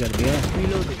वॉल्ड ऑफ ही कर दिया।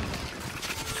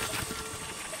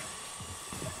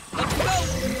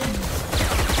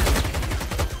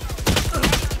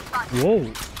 वो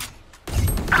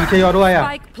पीछे योरो आया।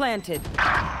 Spike planted.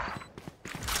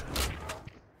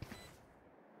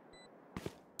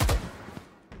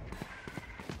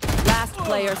 Last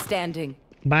player standing.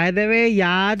 By the way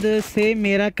याद से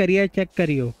मेरा करियर चेक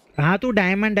करियो। हाँ तू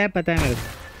डायमंड है पता है मेरे को।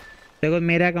 देखो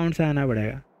मेरे अकाउंट से आना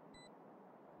पड़ेगा,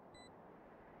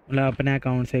 मतलब अपने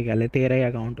अकाउंट से क्या ले, तेरा ही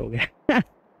अकाउंट हो गया।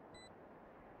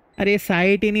 अरे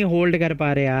साइट ही नहीं होल्ड कर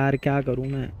पा रहे यार, क्या करूँ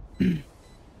मैं।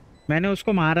 मैंने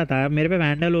उसको मारा था, मेरे पे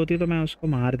वैंडल होती तो मैं उसको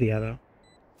मार दिया था।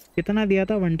 कितना दिया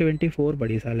था? 124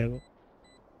 बड़ी साले को।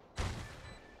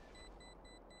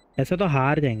 ऐसे तो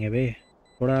हार जाएंगे बे,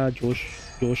 थोड़ा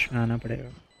जोश में आना पड़ेगा।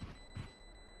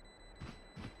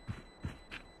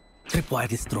 Tripwire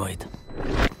destroyed.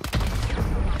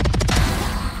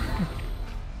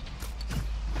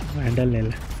 वैंडल ले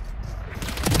ले।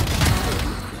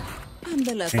 I'm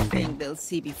the last thing they'll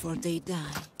see before they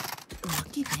die.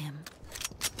 Lucky them.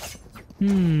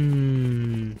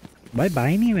 भाई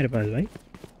बाई नहीं है मेरे पास भाई।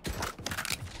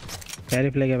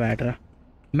 कैरिफ लेके बैठ रहा।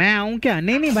 मैं आऊँ क्या?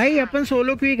 नहीं भाई अपन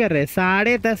सोलो क्यों कर रहे हैं?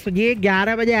 10:30 ये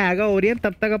 11 बजे आएगा ओरियन,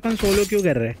 तब तक अपन सोलो क्यों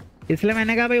कर रहे हैं? इसलिए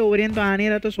मैंने कहा भाई ओरियन तो आ नहीं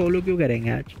रहा तो सोलो क्यों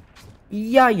करेंगे आज।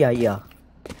 या क्या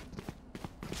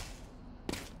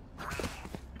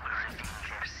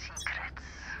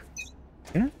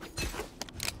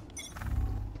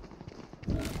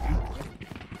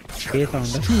ये साउंड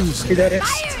है? इधर है।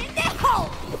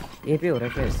 ए पे हो रहा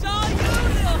है।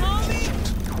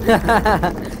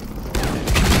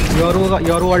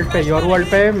 योरो वर्ल्ड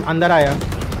पे अंदर आया।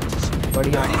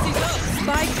 बढ़िया।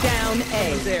 Spike down A.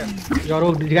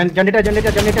 योरो जनरेटर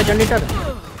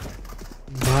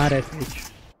बाहर है।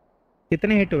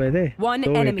 कितने हिट हुए थे? One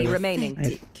enemy remaining.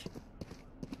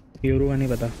 यूरो का नहीं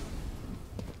पता,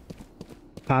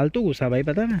 फालतू घुसा भाई,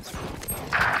 पता है।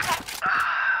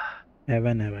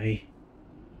 हेवन है भाई।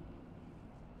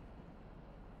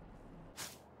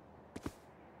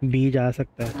 बी जा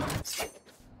सकता है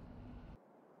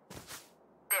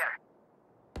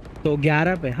तो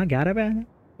 11 पे। हाँ 11 पे आया,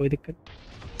 कोई दिक्कत।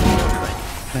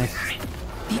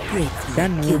 क्या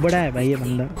नूबड़ा है भाई ये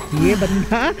बंदा। ये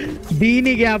बंदा बी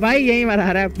नहीं गया भाई, यही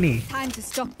मरा रहा है अपनी। Time to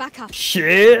stock back up.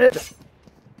 Shit.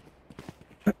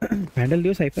 Handle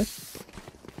दियो cipher.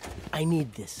 I need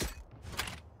this.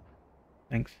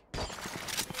 Thanks.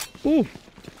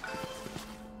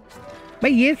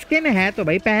 भाई ये स्किन है तो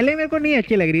भाई पहले मेरे को नहीं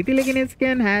अच्छी लग रही थी, लेकिन ये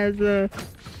skin has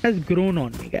grown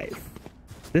on me guys,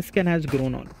 this skin has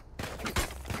grown on.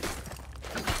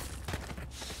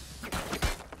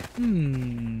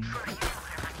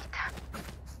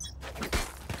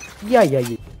 या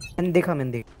मैंने देखा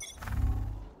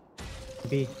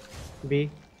बी बी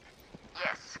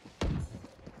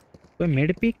कोई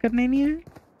मिड पीक करने नहीं है।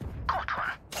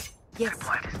 Yes.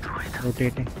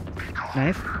 Rotating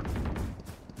nice.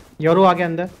 योरू आ गया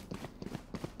अंदर।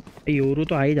 योरू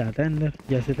तो आ ही जाता है अंदर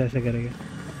जैसे तैसे करेगा।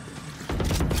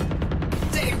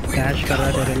 कैश कर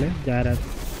रहा तेरे लिए जा रहा था।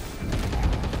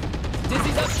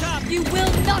 You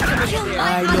will not kill my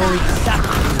I know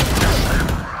exactly.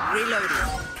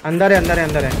 अंदर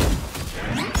है।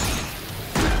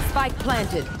 Spike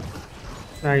planted.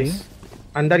 नाइस।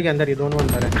 अंदर ही दोनों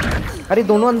अंदर है। अरे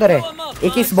दोनों अंदर है,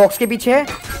 एक इस बॉक्स के पीछे है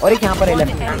और एक यहाँ पर है One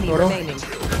लेफ्ट। enemy छोड़ो। remaining.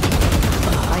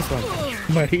 Nice one.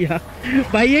 बढ़िया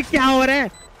भाई। ये क्या हो रहा है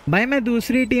भाई? मैं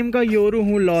दूसरी टीम का योरू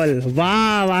हूँ लॉल।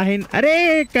 वाह वाहिन।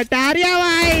 अरे कटारिया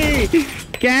भाई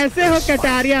कैसे हो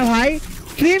कटारिया भाई?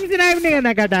 स्ट्रीम स्नाइप नहीं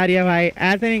करना कटारिया भाई,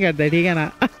 ऐसे नहीं करते ठीक है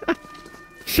ना।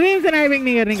 स्ट्रीम स्नाइपिंग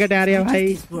नहीं करनी कटारिया भाई।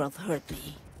 This world hurt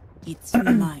me. It's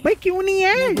mine. भाई क्यों नहीं I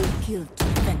है? will kill to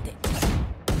defend it.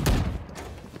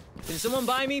 Can someone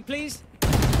buy me, please?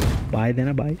 Bye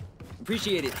देना बाय।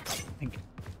 Appreciate it.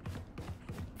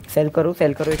 सेल करो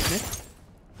इसमें।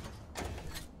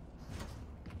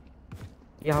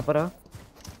 यहाँ पर आ।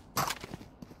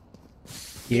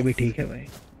 ये भी ठीक है भाई।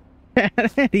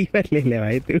 रिवर ले ले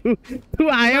भाई। तू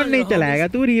आयन नहीं चलाएगा,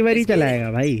 तू रिवर ही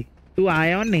चलाएगा भाई। तू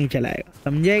आयन नहीं चलाएगा,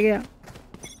 समझे क्या?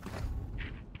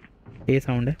 ये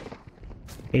साउंड है,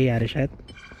 ये यार शायद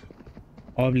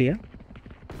ऑफ लिया।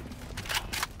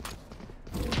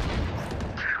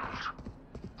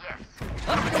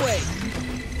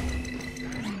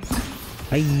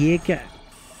 भाई ये क्या है?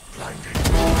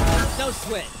 No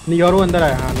sweat. नहीं योरू अंदर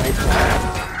आया। हाँ nice.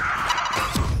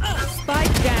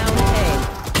 Spike down A.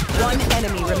 One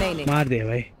enemy remaining. मार दे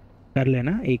भाई, कर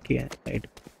लेना। एक ही है side.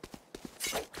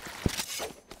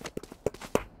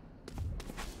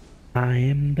 I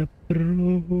am the pro।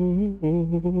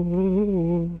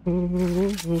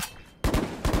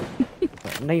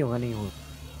 नहीं होगा।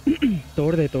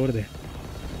 तोड़ दे।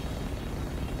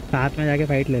 साथ में जाके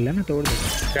फाइट ले लेना, तोड़ दे।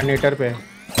 जनरेटर पे।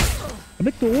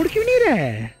 अबे तोड़ क्यों नहीं रहा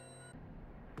है?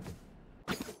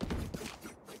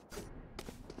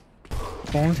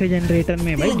 कौन से जनरेटर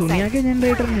में भाई? दुनिया के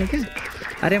जनरेटर में क्या?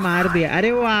 अरे मार दिया।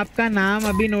 अरे वो आपका नाम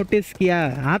अभी नोटिस किया।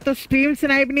 हाँ तो स्ट्रीम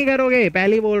स्नाइप नहीं करोगे,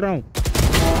 पहले ही बोल रहा हूँ।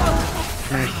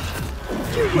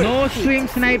 नो स्ट्रीम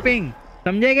स्नाइपिंग,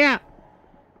 समझे क्या?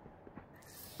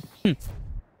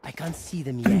 I can't see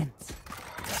them yet.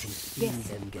 I can feel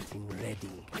them getting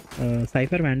ready.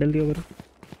 Cipher vandal दियो करो।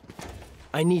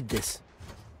 I need this.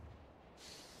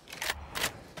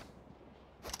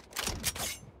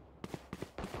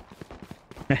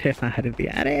 अरे मार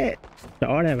दिया। अरे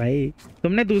चौड़ है भाई।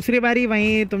 तुमने दूसरी बारी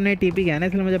वहीं तुमने टीपी किया ना,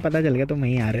 इसलिए मुझे पता चल गया तुम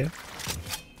वहीं आ रहे हो।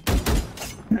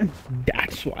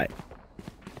 That's why.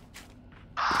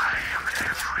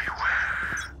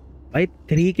 भाई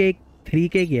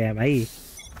 3K किया है भाई।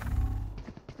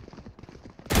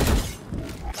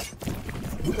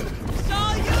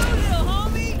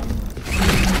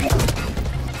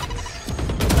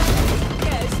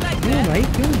 क्यों भाई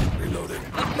क्यों?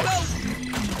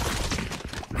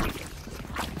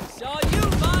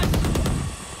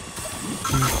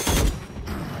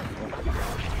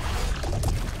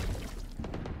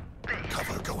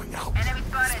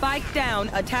 Spike down.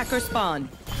 Attacker spawn.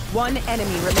 One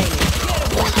enemy remaining.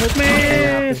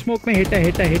 Smoke में हिट है।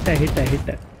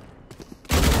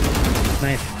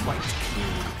 नाइस।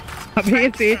 अबे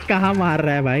तेज कहाँ मार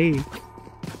रहा है भाई?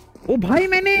 ओ भाई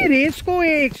मैंने रेस को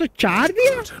 104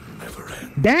 दिया।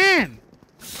 Dam.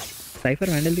 Cipher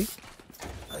vandal the.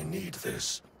 I need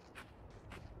this.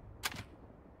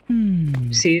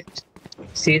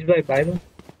 Siege by Bible.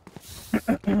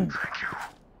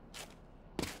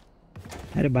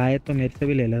 अरे भाई तो मेरे से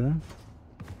भी ले लेना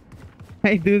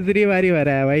भाई। दूसरी बारी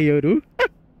भरा है भाई Yoru.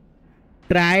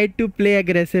 Try to play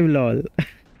aggressive lol.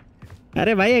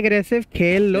 अरे भाई अग्रेसिव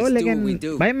खेल लो,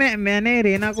 लेकिन भाई मैंने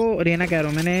रेना कह रहा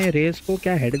हूँ, मैंने रेस को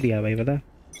क्या हेड दिया भाई पता?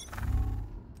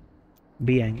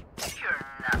 बी आएंगे।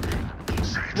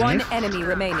 One enemy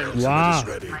remaining. वाह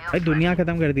भाई दुनिया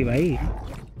खत्म कर दी भाई।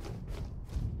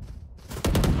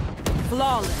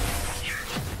 Flawless.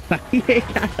 ये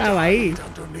क्या था भाई?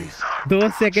 2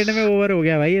 सेकंड में ओवर हो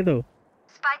गया भाई ये तो।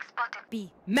 B.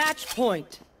 Match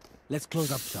point. Let's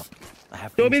close up shop. I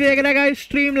have तो भी देख रहा है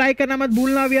स्ट्रीम लाइक करना मत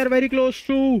भूलना। We are very close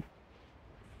to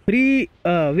we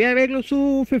are very close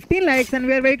to 15 likes and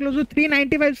we are very close to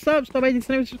 395 subs. तो भाई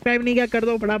जिसने भी सब्सक्राइब नहीं किया कर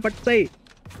दो फटाफट से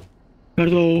कर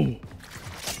दो।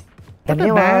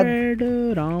 धन्यवाद।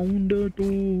 राउंड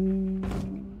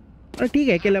 2 ठीक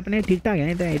है, किल अपने ठीक ठाक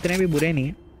हैं, इतने भी बुरे नहीं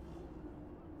है।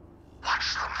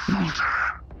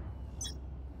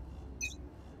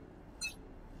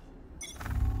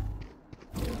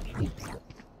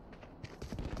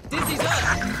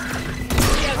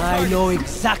 I know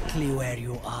exactly where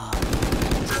you are.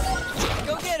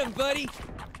 Go get him, buddy.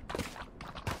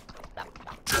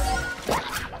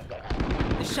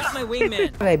 They shot my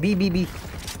wingman. B.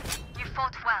 You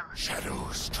fought well.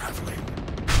 Shadows traveling.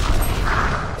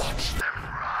 Watch them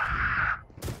run.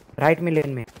 Right में लेन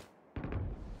में।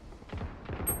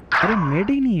 अरे मेड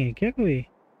ही नहीं है क्या कोई?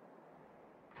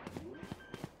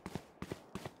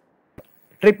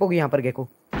 ट्रिप होगी यहाँ पर gecko.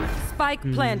 Spike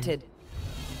planted.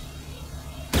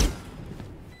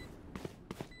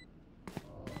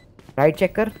 Right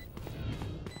check कर।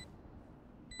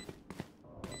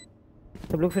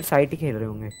 सब लोग फिर साइड ही खेल रहे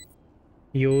होंगे।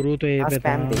 योरू तो ये पे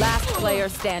था। Last player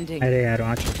standing. अरे यार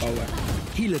वहाँ छुपा हुआ है।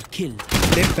 Killer kill.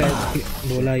 ट्रिप है,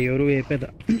 बोला योरू ये पे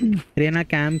था। रेना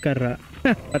कैम कर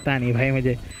रहा। पता नहीं भाई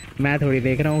मुझे, मैं थोड़ी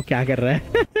देख रहा हूँ क्या कर रहा है।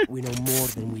 We know more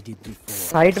than we did before.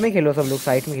 Side में खेलो सब लोग,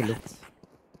 साइड में खेलो।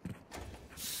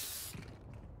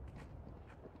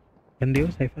 बंदी हो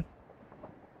साइफर।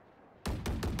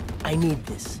 I need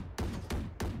this.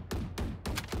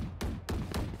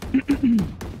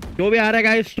 जो भी आ रहा है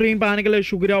गाइस स्ट्रीम पे आने के लिए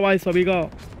शुक्रिया भाई सभी का।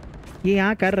 ये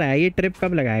यहाँ कर रहा है, ये ट्रिप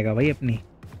कब लगाएगा भाई अपनी?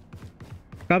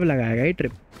 कब लगाएगा ये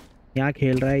ट्रिप? यहाँ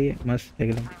खेल रहा है ये मस्त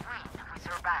एकदम।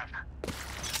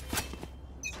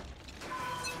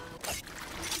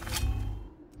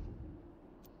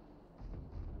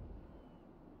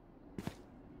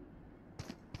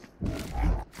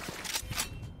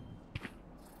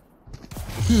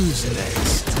 Who's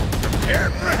next? Prepare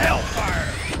for hellfire.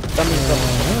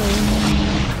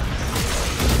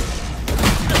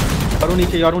 और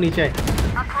नीचे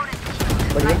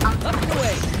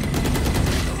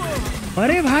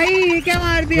अरे भाई ये क्या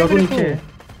मार दिया मेरे को?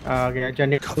 आ गया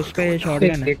जनरेट। उस पे शॉटगन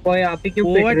है। देखो आप ही क्यों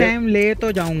ओवर टाइम ले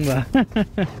तो जाऊंगा।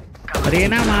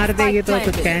 रेना मार देगी तो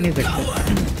कुछ कह नहीं सकते।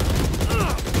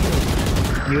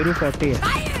 यूरो 40 है।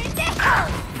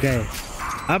 गए।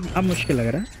 अब मुश्किल लग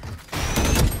रहा है।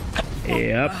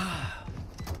 Yep.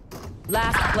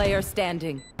 Last player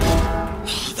standing.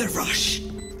 The rush.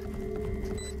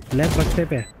 Left बक्से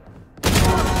पे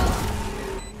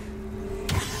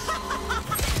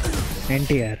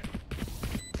NTR।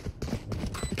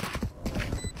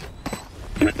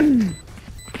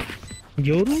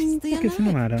 योरू को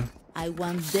किसने मारा? I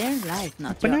want their life,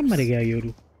 not अपना yours. मर गया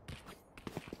योरू।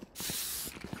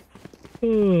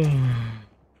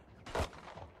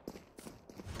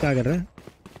 क्या कर रहा है?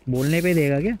 बोलने पे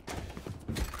देगा क्या?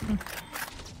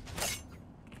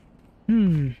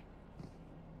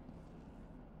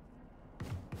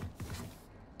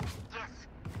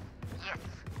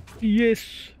 Yes.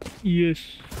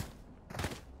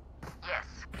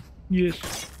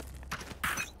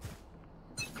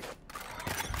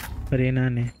 रेना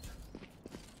ने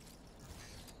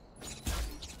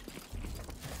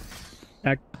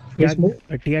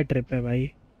अटिया ट्रिप है भाई,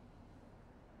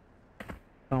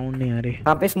 साउंड नहीं आ रही।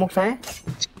 कहाँ पे स्मोक्स आए?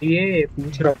 ये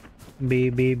पूछ रहा हूँ।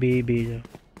 बी जा।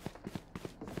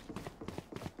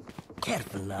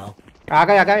 Careful now. आ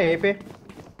गया यहीं पे।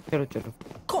 चलो।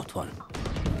 Caught one.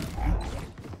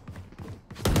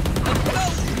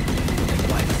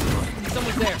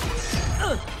 Someone's there.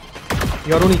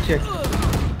 Yoru नीचे।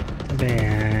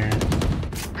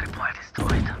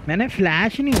 मैंने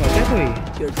फ्लैश नहीं हुआ क्या कोई?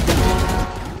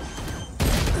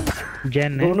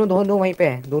 जेन है। दोनों वहीं पे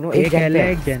है। दोनों एक जेन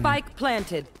है, एक जेन। Spike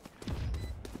planted.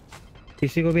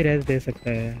 किसी को भी रेस दे सकता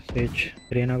है। सेज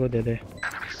रेना को दे दे।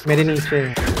 मेरे नीचे।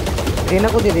 रेना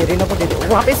को दे दे।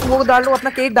 वहाँ पे स्मोक डालो, अपना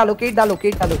केट डालो। केज डालो।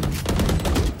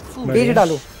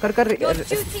 कर।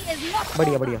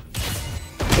 बढ़िया।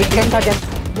 एक जेन था जेन।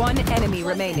 One enemy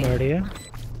remaining. बढ़िया।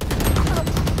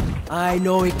 I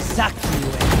know exactly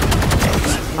where.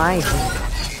 Nice.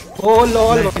 Oh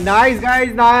lol. Nice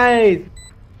guys, nice.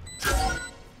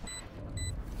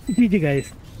 Ji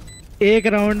guys, एक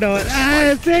राउंड और।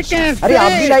 ऐसे कैसे? अरे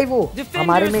आप भी लाइव हो?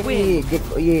 हमारे में भी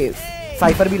ये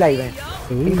साइफर भी लाइव है।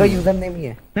 इनका यूजर नेम ही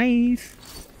है। नाइस।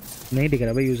 नहीं दिख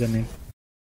रहा भाई यूजर नेम।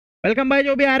 वेलकम भाई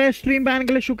जो भी आ रहे हैं स्ट्रीम पे आने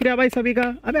के लिए शुक्रिया भाई सभी का।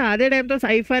 अबे आधे टाइम तो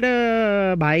साइफर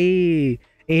भाई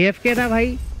AFK था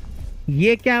भाई।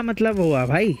 ये क्या मतलब हुआ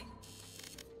भाई?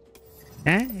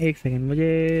 हैं? एक सेकंड,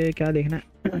 मुझे क्या देखना है?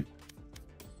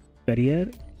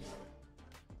 करियर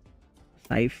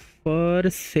साइफर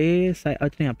से अच्छा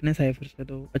नहीं, अपने साइफर से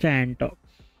तो अच्छा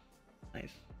एंटॉक्स नाइस,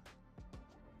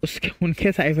 उसके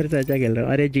उनके साइफर से अच्छा खेल रहा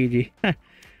हूँ। अरे जी जी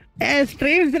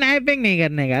स्ट्रीम स्नाइपिंग नहीं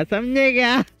करने का, समझे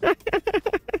क्या?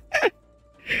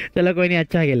 चलो कोई नहीं,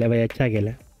 अच्छा खेला भाई, अच्छा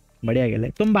खेला, बढ़िया खेला।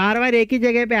 तुम बार बार एक ही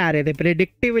जगह पे आ रहे थे,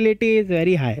 प्रेडिक्टिबिलिटी इज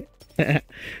वेरी हाई।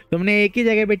 तुमने एक ही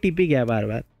जगह पे टीपी किया बार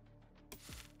बार।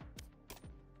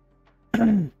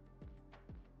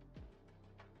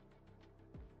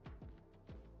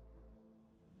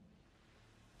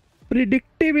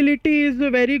 predictability is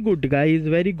very good guys,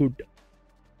 very good।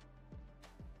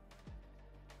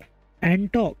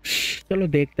 एंटॉक्स, चलो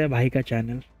देखते हैं भाई का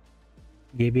चैनल,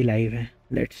 ये भी लाइव है,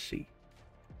 लेट्स सी।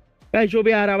 भाई जो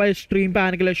भी आ रहा भाई स्ट्रीम पे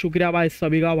आने के लिए शुक्रिया भाई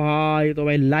सभी का भाई। तो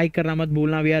भाई लाइक करना मत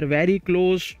भूलना, we are very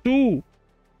close to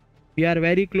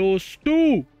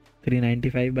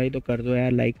 395 भाई। तो कर दो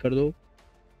यार, लाइक कर दो,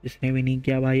 जिसने भी नहीं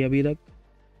किया भाई अभी तक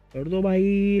कर दो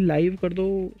भाई, लाइव कर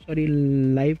दो, सॉरी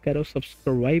लाइव करो,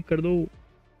 सब्सक्राइब कर दो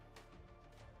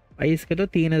भाई। इसके तो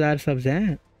 3000 सब्स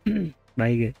हैं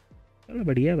भाई के, चलो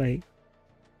बढ़िया भाई।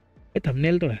 ये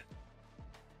थंबनेल तो है,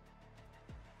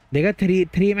 देखा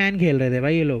थ्री मैन खेल रहे थे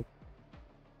भाई ये लोग,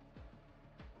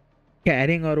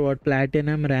 कैरिंग और व्हाट,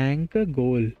 प्लैटिनम रैंक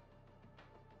गोल,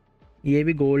 ये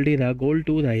भी गोल्ड ही था, गोल्ड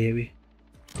 2 था ये भी।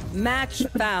 मैच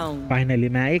फाउंड फाइनली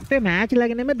मैं एक तो मैच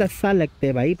लगने में 10 साल लगते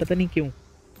हैं भाई, पता नहीं क्यों।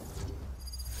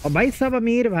 और भाई सब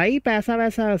अमीर भाई, पैसा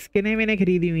वैसा स्किने मैंने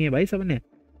खरीदी हुई है भाई सबने।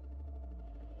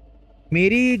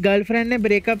 मेरी गर्लफ्रेंड ने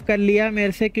ब्रेकअप कर लिया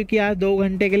मेरे से क्योंकि आज 2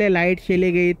 घंटे के लिए लाइट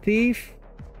चली गई थी,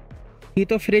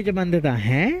 तो फ्रिज बंद था।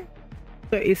 हैं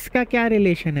तो इसका क्या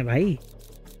रिलेशन है भाई?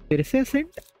 फिर से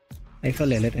सेंट ऐसा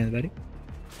ले लेते हैं इस बारी।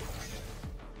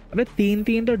 अबे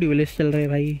 3-3 तो ड्यूलिस्ट चल रहे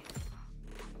भाई,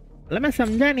 मतलब मैं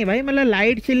समझा नहीं भाई, मतलब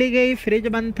लाइट चली गई फ्रिज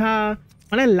बंद था,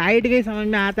 मतलब लाइट गई समझ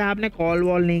में आता है, आपने कॉल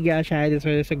वॉल नहीं किया शायद इस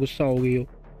वजह से गुस्सा हो गई हो,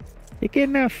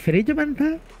 लेकिन फ्रिज बंद था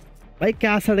भाई,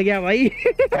 क्या सड़ गया भाई?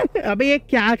 अबे ये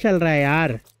क्या चल रहा है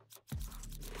यार?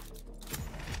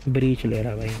 ब्रीच ले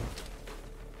रहा भाई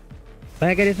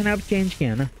अगर इसने अब चेंज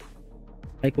किया ना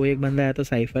भाई, कोई एक बंदा है तो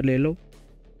साइफर ले लो,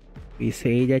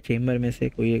 सेज या चेम्बर में से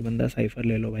कोई एक बंदा साइफर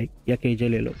ले लो भाई, या केजे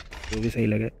ले लो, जो भी सही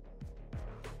लगे।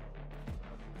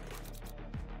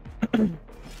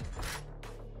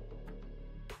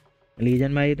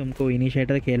 लीजन भाई तुमको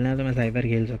इनिशिएटर खेलना है तो मैं साइफर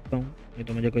खेल सकता हूँ, ये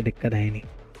तो मुझे कोई दिक्कत है नहीं,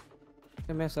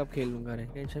 मैं सब खेल लूंगा रे,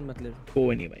 टेंशन मत ले।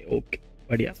 कोई नहीं भाई, ओके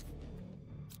बढ़िया।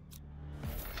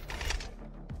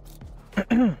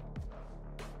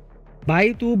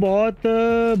 भाई तू बहुत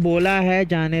बोला है,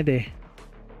 जाने दे।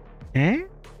 हैं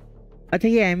अच्छा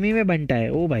ये एमी में बनता है,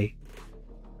 ओ भाई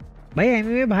भाई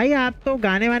एमी में भाई आप तो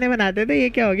गाने वाने बनाते थे, ये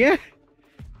क्या हो गया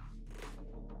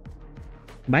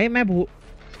भाई? मैं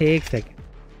एक सेकंड,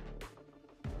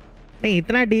 नहीं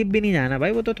इतना डीप भी नहीं जाना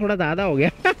भाई, वो तो थोड़ा ज्यादा हो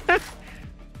गया।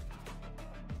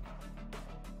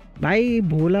 भाई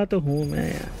भोला तो हूँ मैं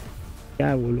यार,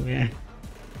 क्या बोलूँ यार।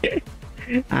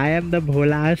 I am the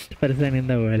भोलास्ट person in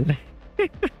the world.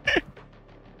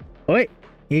 ओए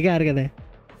ये क्या हरकत है?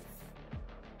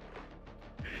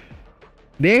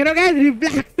 देख रहे हो गाइस,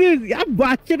 रिफ्लेक्सेस यार,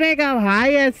 बचने का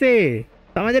भाई, ऐसे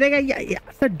समझ रहे का,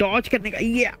 या डॉज करने का,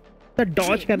 ये तो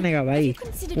डॉज करने का भाई,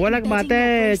 वो अलग बात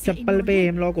है, चप्पल पे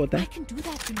एम लॉक होता है।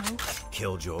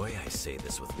 Killjoy, I say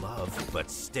this with love,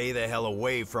 but stay the hell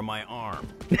away from my arm.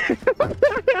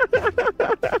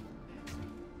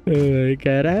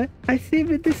 कह रहा है I say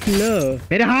with this love,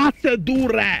 मेरे हाथ से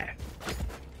दूर रह।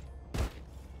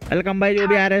 वेलकम भाई जो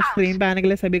भी आ रहे हैं स्ट्रीम पे आने के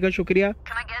लिए सभी का शुक्रिया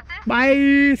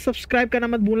भाई। सब्सक्राइब करना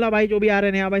मत भूलना भाई, जो भी आ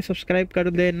रहे हैं भाई सब्सक्राइब कर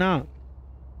देना,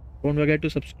 don't forget to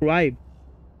subscribe.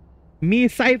 Me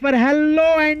cipher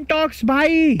hello एंटॉक्स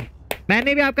भाई,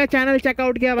 मैंने भी आपका चैनल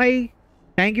चेकआउट किया भाई,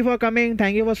 thank you for coming,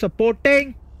 thank you for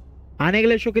supporting, आने के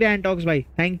लिए शुक्रिया एंटॉक्स भाई,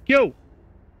 thank you,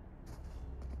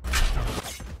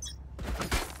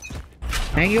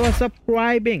 thank you for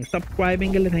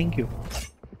subscribing के लिए थैंक यू।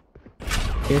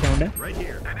 ये साउंड है Right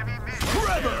here.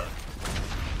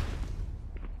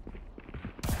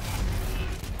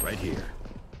 Right here.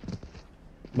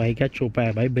 भाई, क्या छुपा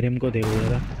है भाई, ब्रिम को देखो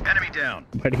जरा। Enemy down.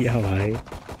 बढ़िया भाई,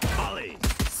 Ollie.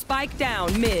 Spike down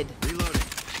mid.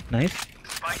 Reloading. Nice.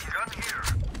 Spike gun here.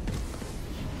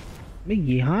 मैं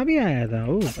यहाँ भी आया था,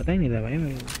 ओ पता ही नहीं था भाई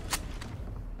मेरे को।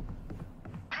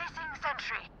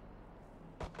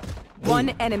 One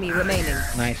enemy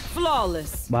remaining. Nice,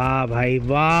 Flawless. वाह भाई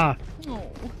वाह,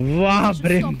 वाह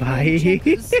ब्रिम भाई।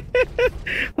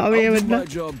 अब ये बंदा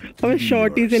हमें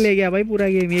शॉर्टी से ले गया भाई पूरा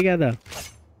गेम, ये क्या था?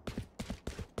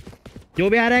 जो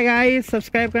भी आ रहा है गाइस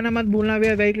सब्सक्राइब करना मत भूलना, we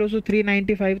are very close to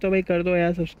 395, तो भाई कर दो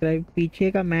यार सब्सक्राइब।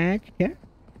 पीछे का मैच क्या,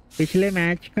 पिछले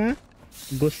मैच का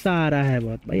गुस्सा आ रहा है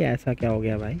बहुत भाई। ऐसा क्या हो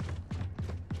गया भाई?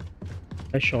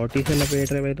 शॉर्टी से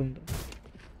लपेट रहे भाई तुम तो।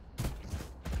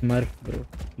 स्मर्फ ब्रो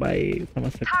भाई,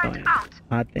 समझ सकता हूँ यार,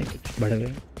 आते हैं कुछ बढ़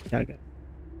गए, क्या कर।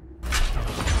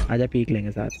 आजा पीक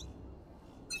लेंगे साथ।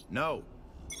 No.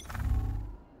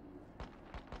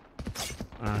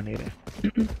 आ नहीं रहे।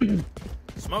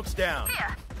 Smoke's down.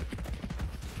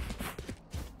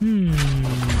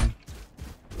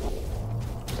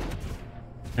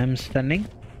 I'm stunning.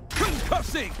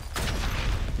 Concussing.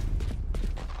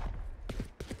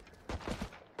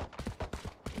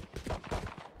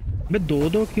 बे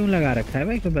दो क्यों लगा रखा है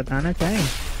भाई? कोई बताना चाहे?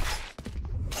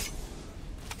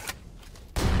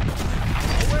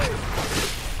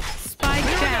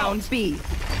 Spike down B.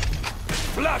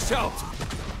 Flash out.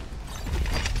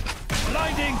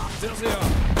 Blinding.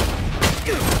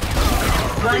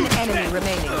 One enemy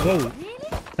remaining. वो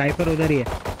साइफर उधर ही है।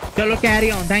 चलो carry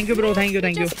on. Thank you bro, thank you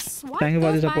thank you thank you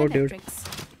for the support dude.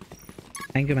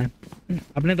 Thank you man.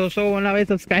 अपने दोस्तों को बोलना भाई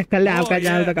सब्सक्राइब कर ले, आपका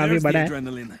चैनल तो काफी बड़ा है,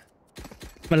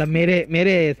 मतलब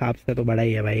मेरे हिसाब से तो बड़ा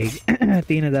ही है भाई।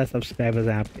 3000 सब्सक्राइबर्स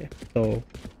हैं आपके, तो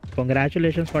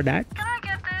कांग्रेचुलेशंस फॉर दैट।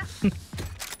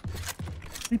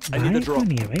 भाई क्यों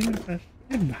नहीं है भाई मेरे पास?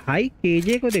 भाई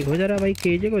केजे को देखो जरा भाई,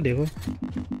 केजे को देखो।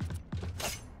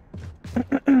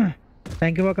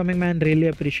 Thank you for coming man, really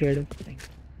appreciate it.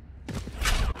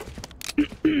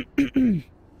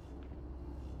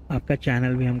 आपका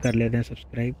चैनल भी हम कर लेते हैं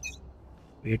सब्सक्राइब।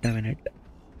 Wait a minute.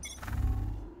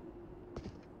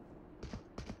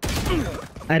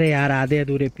 अरे यार आधे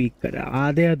अधूरे पीक कर,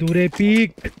 आधे अधूरे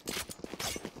peak.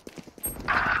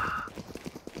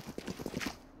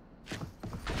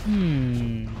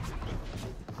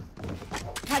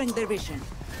 Cutting their vision.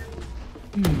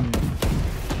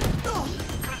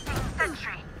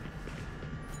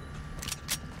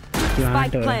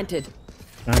 Spike planted.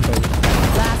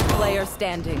 Last player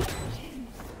standing.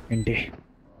 इंटे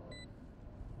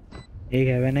एक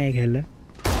है ना, एक हेल है।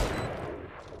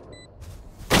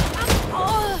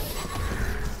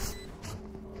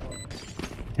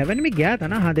 हेवन में गया था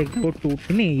ना? हाँ देखो वो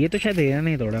टूट नहीं, ये तो शायद है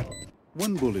नहीं थोड़ा।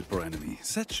 One bullet per enemy.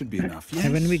 That should be enough. Yes.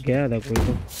 Haven भी गया था कोई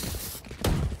तो।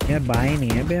 यार बाय नहीं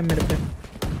है बे मेरे पे।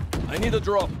 I need a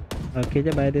drop. Okay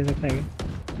जब बाय दे सकता है क्या?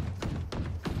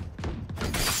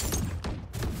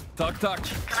 Tuck.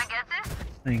 Can I get this?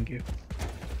 Thank you.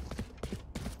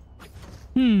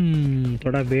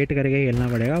 थोड़ा वेट करके खेलना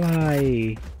पड़ेगा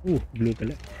भाई। ब्लू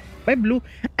कलर भाई, ब्लू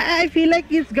आई फील लाइक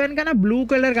इस गन का ना ब्लू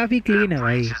कलर काफी क्लीन है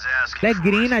भाई। लाइक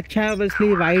ग्रीन अच्छा है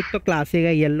ऑब्वियसली, वाइट तो क्लासिक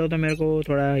है, येलो तो मेरे को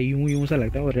थोड़ा यूं सा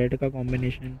लगता है, और रेड का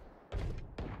कॉम्बिनेशन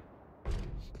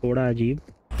थोड़ा अजीब।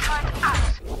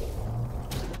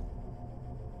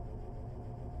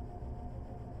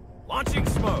 Launching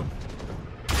smoke.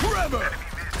 Forever.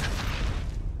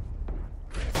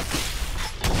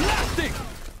 Blasting.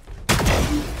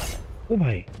 ओ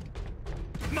भाई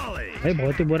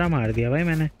बहुत ही बुरा मार दिया भाई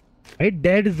मैंने भाई।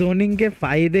 डेड जोनिंग के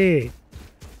फायदे,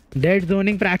 डेड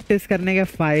जोनिंग प्रैक्टिस करने के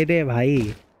फायदे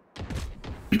भाई।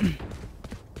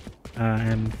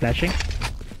 I am flashing.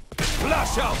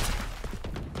 Flash out.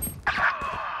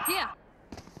 Here.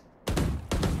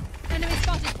 Enemy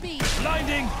spotted B.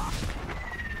 Blinding.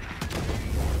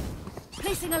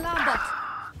 Placing alarm bot.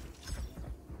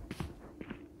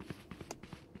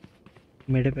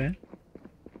 मेरे पे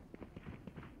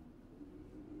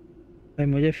भाई,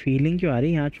 मुझे फीलिंग क्यों आ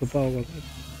रही है यहाँ छुपा होगा कोई।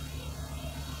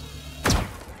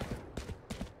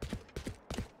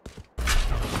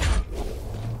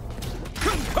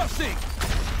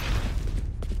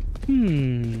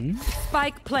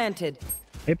 Spike planted.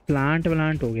 भाई प्लांट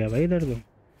हो गया भाई इधर तो।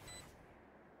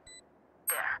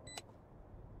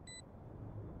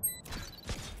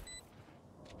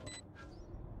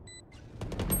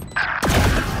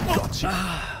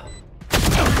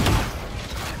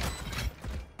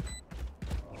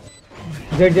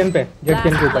 जेट जन पे, जेट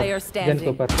जन के ऊपर, player जन standing. के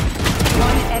ऊपर।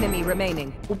 One enemy remaining.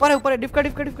 ऊपर है डिफका।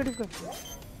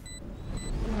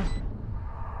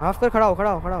 हाफ कर, खड़ा हो।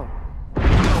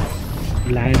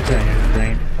 ब्लाइंड पे है,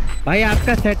 ब्लाइंड। भाई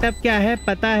आपका सेटअप क्या है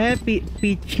पता है?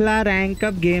 पिछला रैंक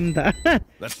अप गेम था।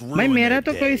 भाई मेरा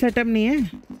तो कोई सेटअप नहीं है,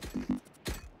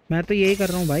 मैं तो यही कर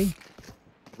रहा हूँ भाई।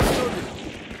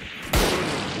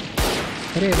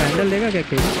 अरे वैंडल देगा क्या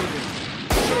कोई?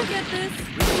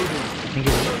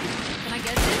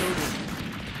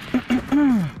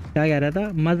 क्या कह रहा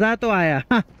था? मजा तो आया।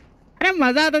 अरे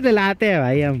मजा तो दिलाते हैं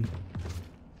भाई हम,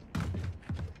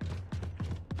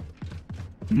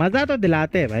 मजा तो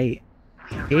दिलाते हैं भाई।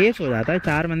 एस हो जाता है,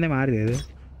 4 बंदे मार देते।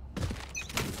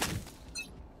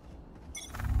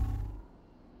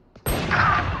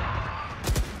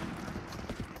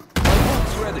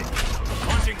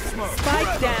 Launching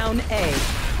Spike down A.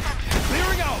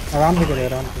 आराम से चले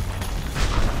आराम से।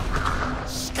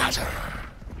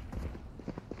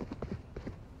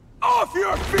 Off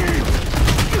your feet!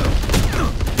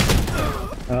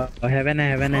 हेवन है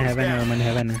ओमन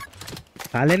हेवन है।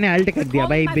 साले ने अल्ट कर दिया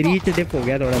भाई, ब्रीच डिप हो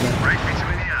गया थोड़ा सा।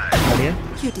 बढ़िया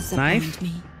nice.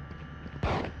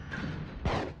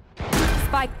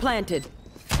 Spike planted.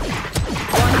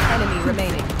 One enemy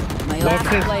remaining. My last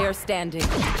player standing.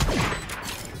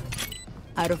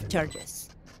 Out of charges.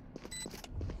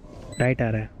 Right आ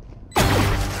रहा है।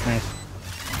 नाइस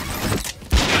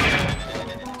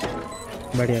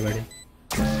बढ़िया बढ़िया।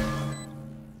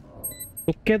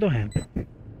 तुक्के तो हैं।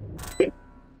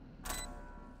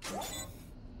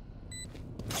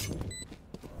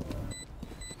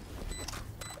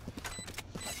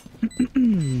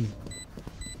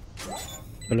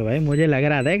 चलो भाई, मुझे लग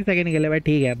रहा था एक सेकंड के लिए भाई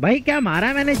ठीक है भाई। क्या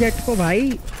मारा मैंने जेट को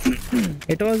भाई।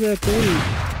 इट वाज कूल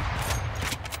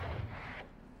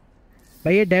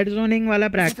भाई। ये डेड जोनिंग वाला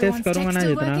प्रैक्टिस करूंगा ना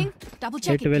जितना,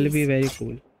 it will be very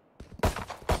cool.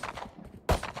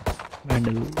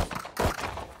 Handle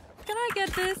Can I get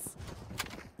this?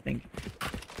 Thank you.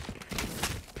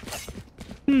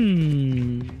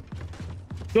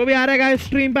 जो भी आ रहा है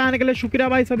स्ट्रीम पे आने के लिए शुक्रिया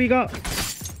भाई सभी का।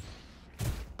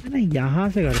 ना यहाँ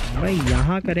से करते हैं भाई,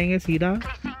 यहाँ करेंगे सीधा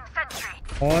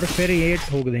और फिर ये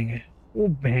ठोक देंगे। वो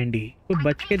भेंडी तो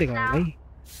बच के दिखाओ भाई।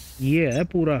 ये है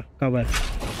पूरा कवर।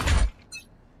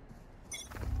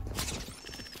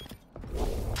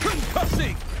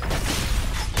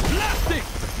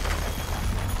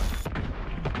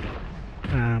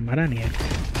 हाँ मरा नहीं है,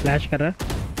 फ्लैश कर रहा।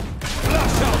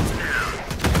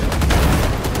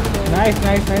 Nice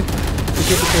nice nice.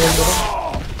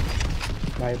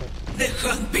 Bye bye.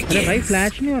 अरे भाई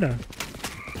फ्लैश नहीं हो रहा।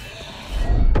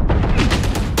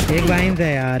 एक वाइन्स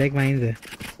है यार, एक वाइन्स है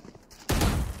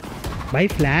भाई।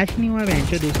 फ्लैश नहीं हुआ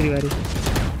बेंचो दूसरी बारी।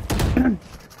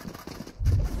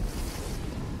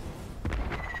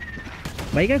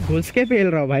 भाई क्या घुस के फेल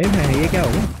रहा हूँ भाई मैं। ये क्या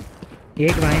होगा।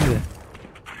 एक वाइन्स है,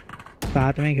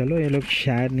 साथ में खेलो। ये लोग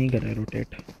शायद नहीं कर रहे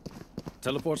रोटेट।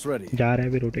 Teleport's ready. जा रहे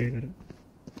हैं भी रोटेट कर।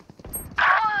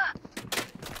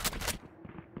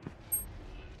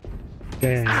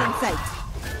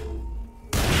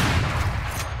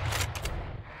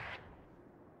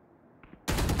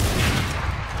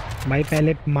 भाई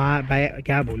पहले माँ भाई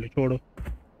क्या बोलो, छोड़ो।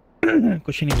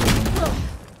 कुछ नहीं बोलूंगा।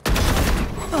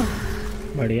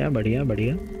 बढ़िया बढ़िया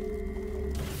बढ़िया।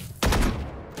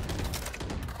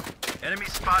 Enemy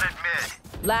spotted mid.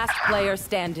 Last player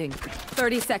standing.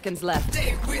 30 seconds left.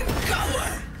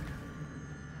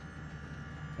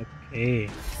 Okay.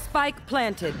 Spike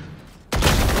planted.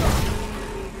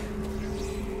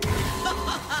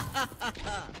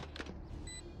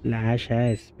 Flash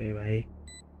है इस पे भाई।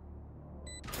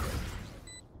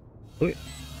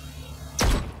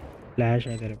 फ्लैश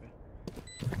है तेरे पे।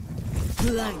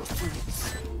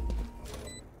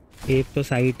 एक तो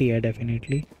साइट ही है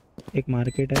डेफिनेटली, एक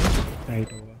मार्केट है,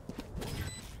 साइट होगा।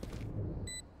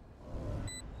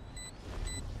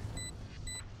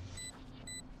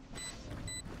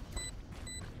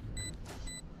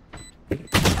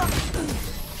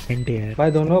 है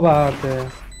भाई दोनों बाहर थे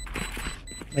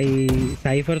भाई।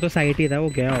 साइफर तो साइट ही था, वो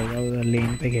गया होगा उधर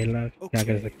लेन पे खेल रहा। क्या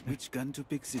कर सकते हैं।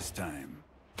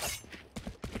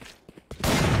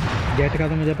 जेट का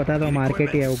तो मुझे पता था,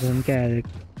 मार्केट ही है, वो घूम के आया।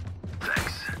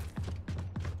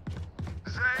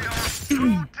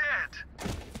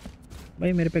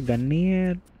 भाई मेरे पे गन नहीं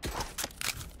है,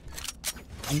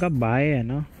 उनका बाय है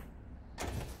ना।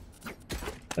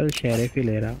 कल शेरिफ ही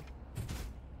ले रहा।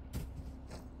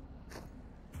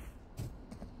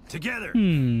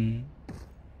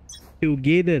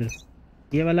 टुगेदर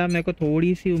ये वाला मेरे को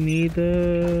थोड़ी सी उम्मीद।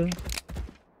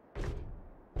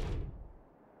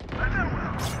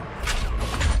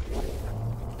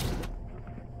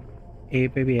 ए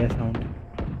पे भी है साउंड।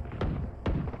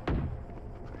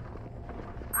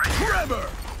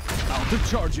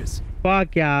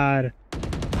 फक यार।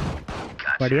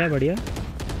 बढ़िया बढ़िया।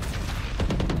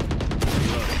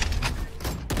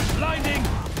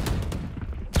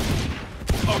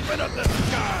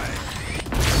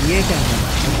 ये क्या है?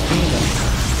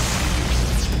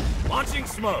 Launching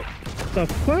smoke. The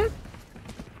fuck?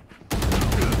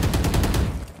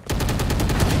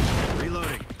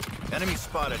 Reloading. Enemy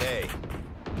spotted A.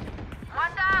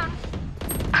 One down.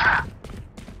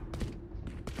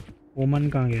 ओमन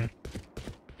कहाँ गया?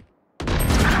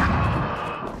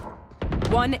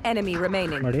 One enemy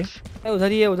remaining. बड़े?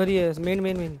 उधर ही है मेन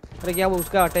मेन मेन। अरे क्या वो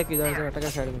उसका अटैक इधर से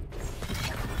अटैक साइड में।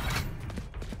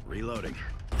 Reloading.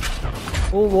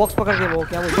 वो बॉक्स पकड़ के वो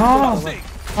क्या बोलते हैं।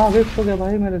 हाँ वेस्ट हो गया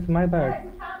भाई मेरे, माय बैड।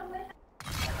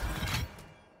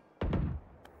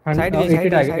 साइड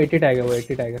 80 टैग है वो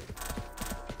 80 टैग है।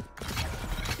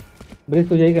 ब्रिज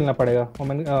तुझे ही करना पड़ेगा।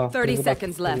 30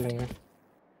 seconds left.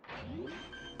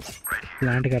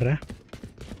 प्लांट कर रहा है।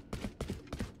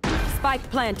 Spike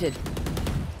planted.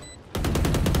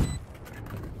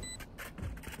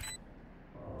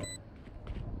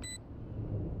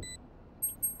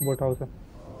 बोट हाउस है।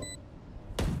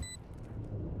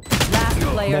 Last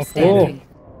player standing.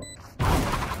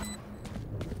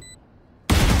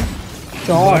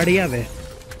 बढ़िया बे।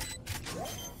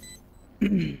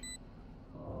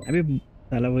 अभी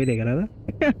साला वही देख रहा था।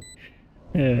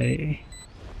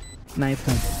 Nice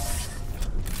one.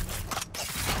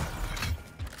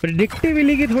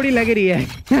 प्रेडिक्टिवली की थोड़ी लग रही है।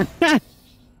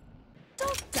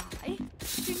 Don't die.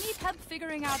 If you need help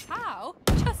figuring out how,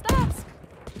 just ask.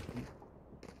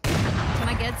 Can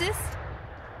I get this?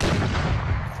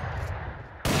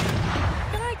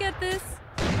 Can I get this?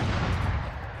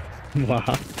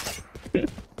 वाह।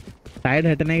 शायद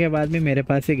हटने के बाद भी मेरे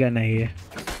पास ही गन आई है।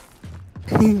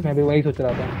 मैं भी वही सोच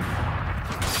रहा था।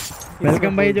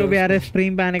 वेलकम भाई, जो भी आ रहे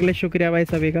स्ट्रीम पे आने के लिए शुक्रिया भाई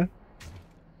सभी का।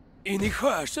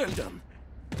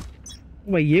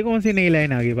 भाई ये कौन सी नई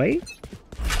लाइन आ गई भाई?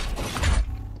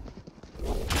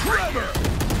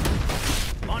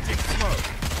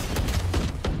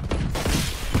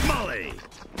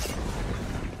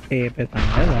 ए पे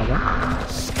है ज्यादा।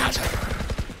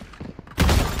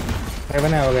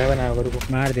 हेवन होगा रुको।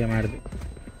 मार दिया।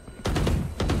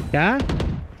 क्या?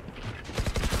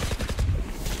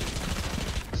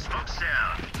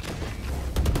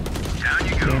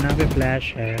 सेना पे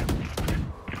फ्लैश है।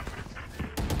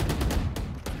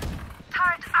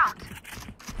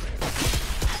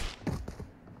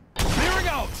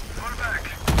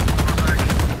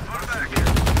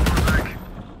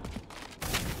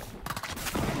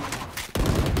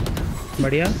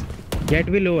 बढ़िया। जेट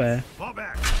भी लो है।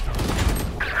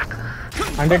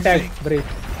 100 tag break.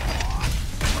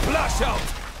 Flash out.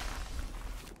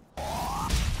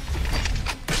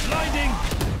 Blinding.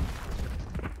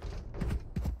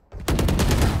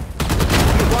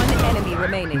 One enemy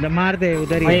remaining. मार दे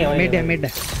उधर ही। मिड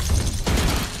है।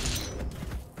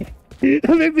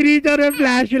 हमें ब्रीच और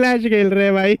फ्लैश खेल रहे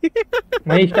हैं भाई।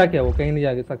 नहीं स्टक है वो, कहीं नहीं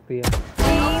जा सकती है।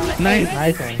 नाइस।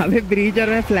 हमें ब्रीच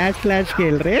और फ्लैश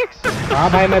खेल रहे हैं। हाँ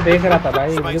भाई मैं देख रहा था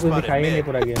भाई, मुझे कुछ दिखाई नहीं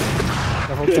पूरा गेम।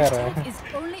 तो हो क्या रहा है?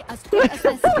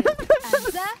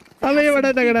 हमें ये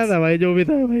बड़ा तगड़ा था भाई, जो भी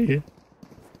था भाई।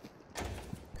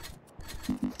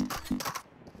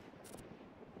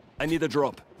 I need a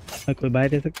drop. कोई बाय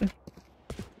दे सकता है?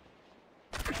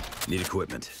 Need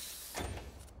equipment.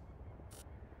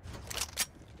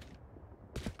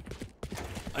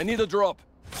 I need a drop.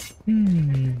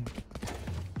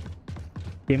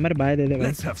 Gamer bye दे दे भाई।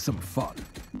 Let's have some fun.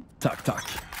 Tack.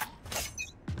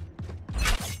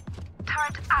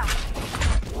 Turret out.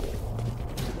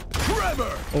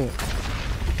 Trevor.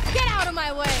 Get out of my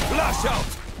way. Flash out.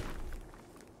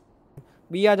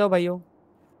 B आ जाओ भाइयों।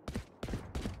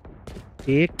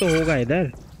 एक तो होगा इधर।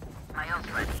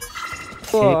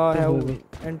 तो है वो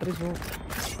एंट्री शो।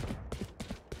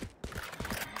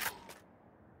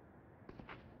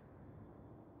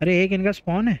 अरे एक इनका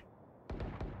स्पॉन है।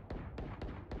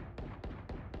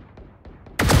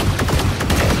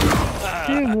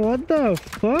 What the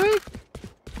fuck?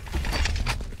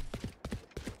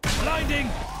 Blinding.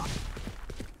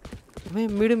 मैं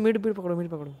मिड पकड़ो।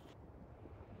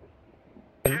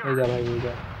 ए जा भाई ए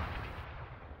जा।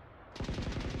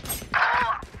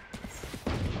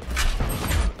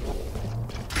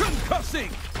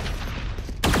 Concussing.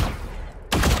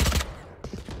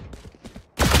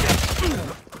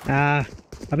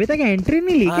 अभी तक एंट्री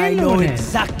नहीं ली क्या इन लोगों ने?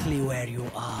 Exactly where you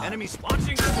are. Enemy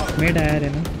launching smoke. Mid आया रे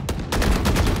ना।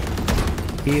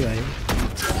 ये भाई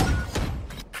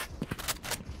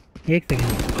एक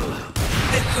second.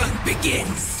 The hunt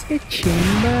begins.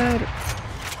 Chamber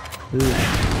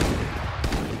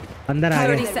अंदर आ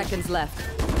 30 गए। seconds left.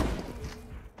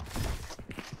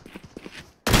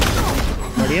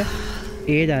 बढ़िया।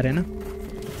 ए जा रहे ना।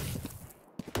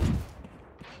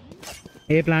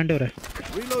 ए प्लांट हो रहा है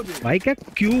भाई। क्या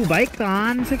क्यों भाई,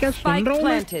 कान से क्या सुन Spike रहा हूँ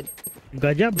मैं? planted.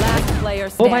 गजब। Last player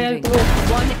standing.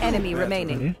 One enemy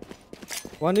remaining.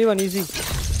 1v1 easy.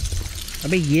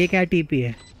 अबे ये क्या टीपी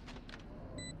है?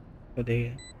 तो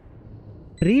देखिए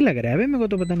फ्री लग रहा है अबे, मेरे को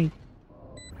तो पता नहीं।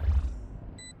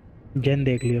 जन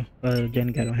देख लियो। जन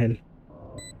कह रहा हूँ, हेल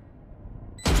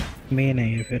मेन है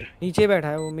ये। फिर नीचे बैठा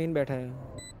है वो, मेन बैठा है।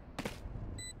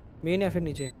 मेन है फिर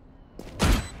नीचे।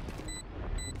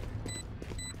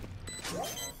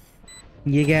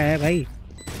 ये क्या है भाई?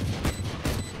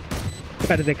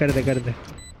 कर दे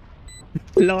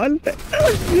लॉल।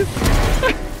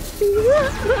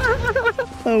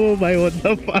 Oh भाई what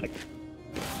the fuck?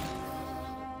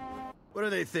 What do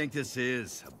they think this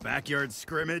is? A backyard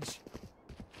scrimmage?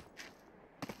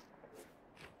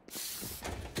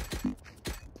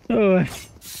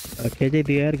 Okay जी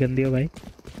दिया यार गंदी हो भाई.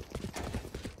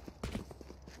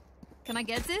 Can I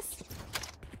get this?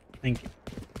 Thank you.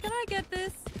 Can I get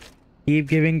this? Keep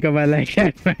giving cover like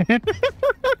that, man.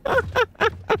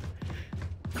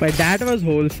 But that was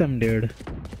wholesome, dude.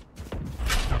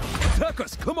 Attack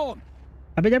us, come on.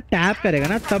 अबे जब tap करेगा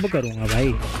ना तब करूँगा भाई.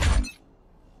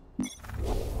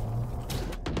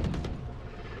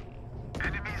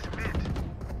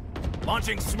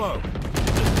 Launching smoke.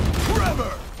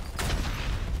 Trevor.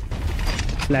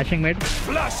 Flashing mid.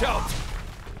 Flash out.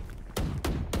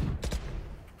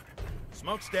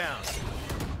 Smoke's down.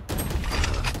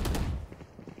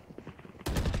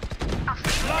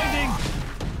 Blinding.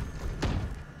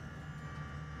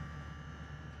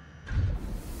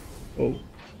 Oh.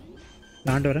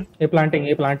 Plant हो रहा. ये planting.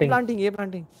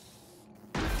 planting.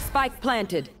 Spike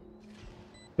planted.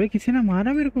 भाई किसी ने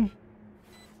मारा मेरे को.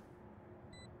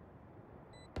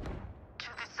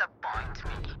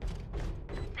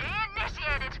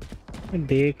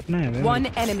 देखना है भाई. One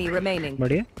enemy remaining.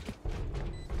 बढ़िया.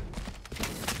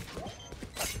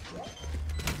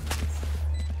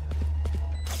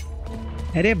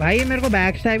 अरे भाई मेरे को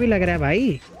बैक स्टैब ही लग रहा है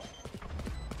भाई.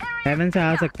 हेवन से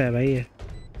आ सकता है भाई ये.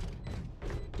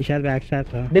 शायद बैक स्टैब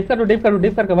था. डिप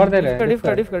कर कवर दे रहे हैं. डिफ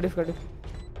कर.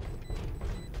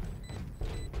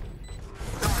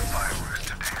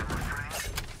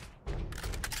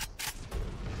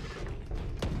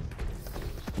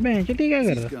 मैं ठीक क्या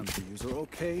कर रहा.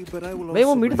 भाई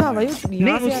वो मिड था भाई.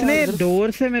 नहीं उसने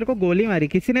डोर से मेरे को गोली मारी.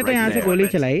 किसी ने तो यहाँ से गोली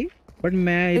चलाई बट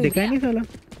मैं दिखा ही नहीं साला.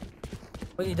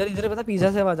 इधर पता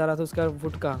पिज्जा से आवाज आ रहा था उसका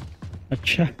फुट का.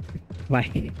 अच्छा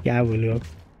भाई क्या बोलूं अब.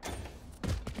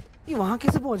 ये वहां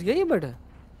कैसे पहुंच गया ये बट.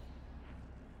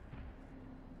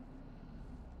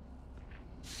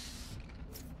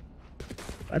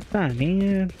 पता नहीं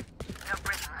है.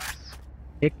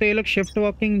 एक तो ये लोग शिफ्ट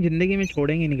वॉकिंग जिंदगी में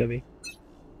छोड़ेंगे नहीं कभी.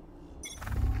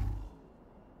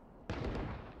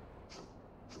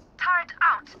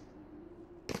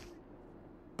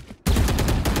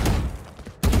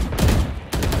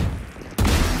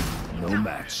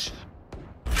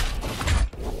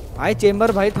 भाई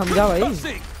चेंबर भाई थम जा भाई.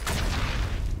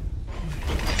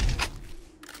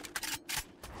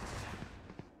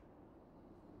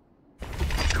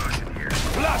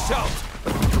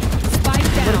 Spike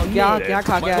down. क्या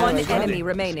खा गया. One enemy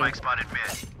remaining.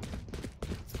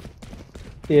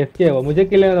 TFK है वो. मुझे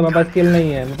किल है. मेरे पास किल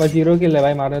नहीं है. मेरे पास 0 किल है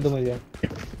भाई. मारने तो मुझे.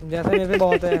 जैसा मेरे पे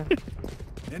बहुत है.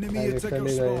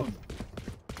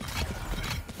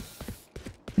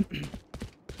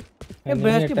 ये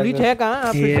ब्रेस्ट की ब्रीच है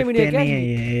कहां. फिर से मीडिया क्या नहीं है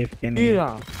ये. AFK नहीं है.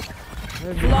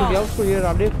 तो गया उसको ये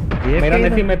राडे. मेरा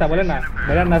नसीब में था. बोले ना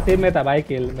मेरा नसीब में था भाई.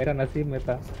 किल मेरा नसीब में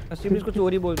था. नसीब इसको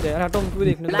चोरी बोलते हैं. हटो मुझको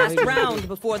देखने. Last round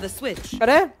before the switch.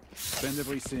 अरे Spend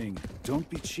everything. Don't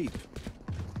be cheap.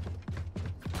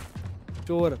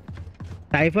 चोर.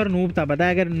 साइफर नूब था. पता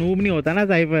है अगर नूब नहीं होता ना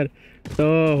साइफर तो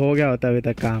हो गया होता अभी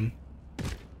तक काम.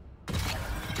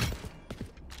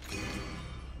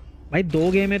 भाई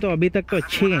 2 गेम है तो अभी तक तो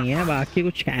अच्छी गई है. बाकी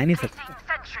कुछ कह नहीं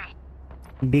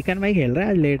सकते. बीकन भाई खेल रहा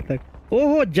है आज लेट तक.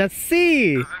 ओहो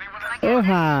जस्सी. ओ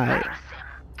हाय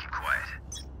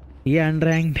ये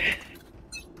अनरैंक्ड.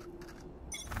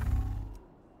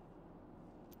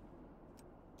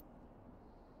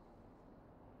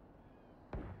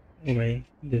 ओ भाई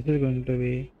this is going to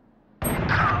be.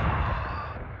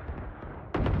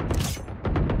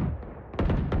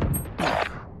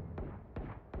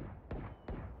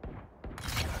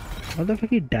 How the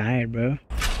fuck he died, bro?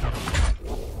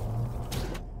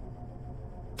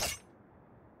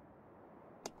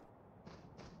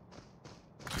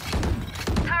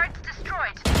 Turrets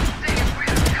destroyed.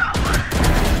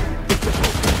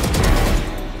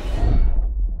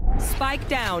 Spike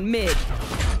down mid.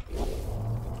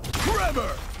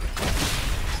 Trevor.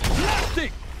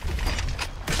 Blasting.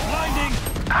 Blinding.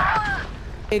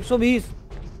 120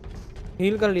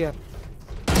 heal कर लिया.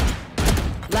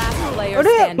 Last player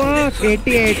standing.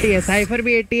 80 है. साइफर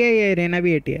भी 80 है. ये रेना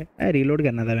भी 80 है. रीलोड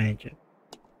करना था मैच.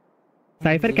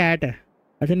 साइफर कैट है.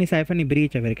 अच्छा नहीं साइफर नहीं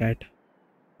ब्रीच है फिर कैट.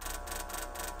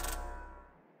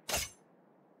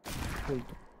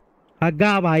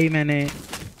 हगा भाई मैंने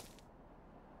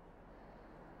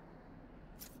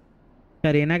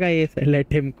रेना का ये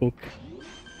let him cook.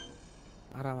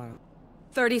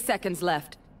 30 seconds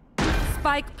left.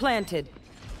 Spike planted.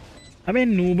 अबे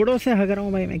नूबड़ों से हग रहा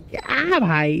हूँ भाई मैं. क्या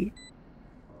भाई.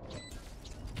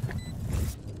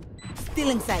 Still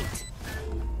in sight.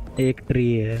 एक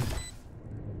ट्री है,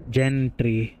 जेन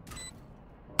ट्री।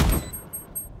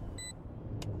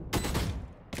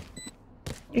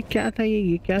 ये क्या था?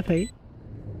 ये क्या था? ये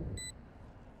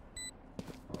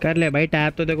कर ले भाई,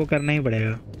 टैप तो देखो करना ही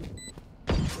पड़ेगा।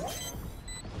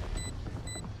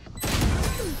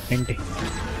 एंटी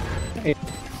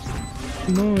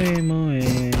मोए मोए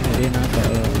अरे ना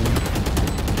करो।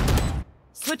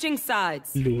 Switching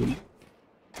sides. Lol.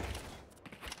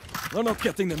 They're not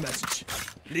getting the message.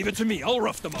 Leave it to me. I'll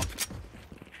rough them up.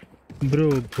 Bro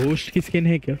ghost की स्किन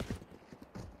है क्या?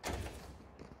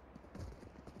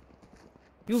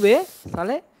 क्यों बे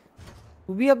साले,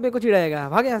 तू भी अब मेरे को चिढ़ाएगा?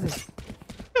 भाग यहाँ से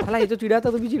साला। ये तो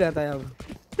चिढ़ाता, तू भी चिढ़ाता है अब।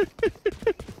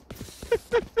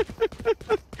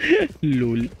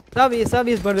 लूल। सब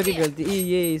इस बंदे की गलती।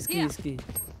 ये इसकी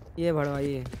ये भड़वा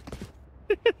ये।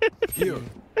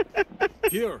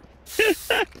 Here.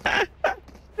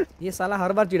 ये साला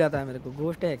हर बार चिढ़ाता है मेरे को।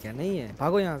 घोस्ट है क्या? नहीं है,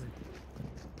 भागो यहाँ से।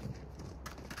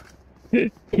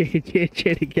 ये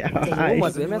चिढ़ गया भाई।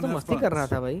 मत बे, मैं तो मस्ती कर रहा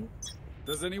था भाई।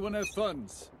 Does anyone have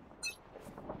funds?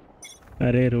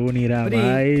 अरे रो नहीं रहा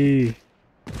भाई,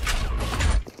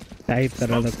 टाइप कर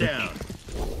रहा था।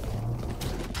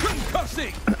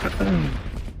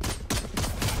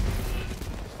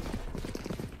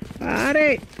 अरे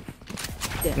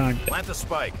Plant the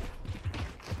spike.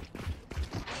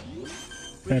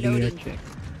 कर लिया check.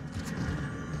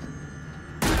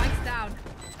 Spike's down.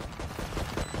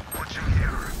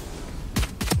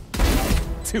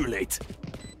 Too late.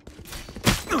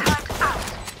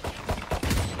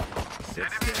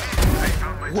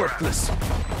 Worthless.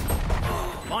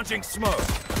 Launching smoke.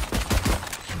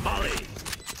 Molly.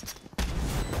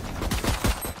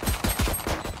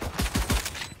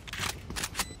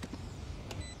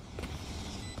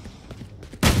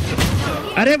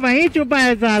 अरे वहीं छुपा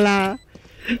है साला।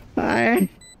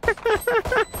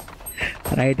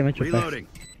 राइट में छुपा है।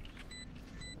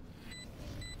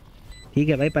 ठीक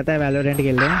है भाई, पता है वैलोरेंट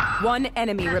खेल रहे हैं। One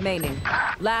enemy remaining.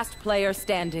 Last player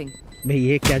standing. भाई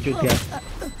ये क्या चुप गया?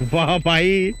 वाह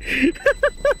भाई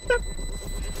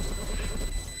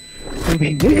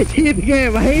जीत गए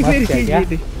भाई। फिर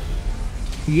जीत।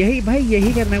 यही भाई,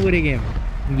 यही करना है पूरी गेम,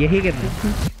 यही करना है।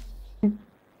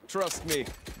 Trust me,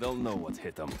 they'll know what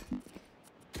hit them.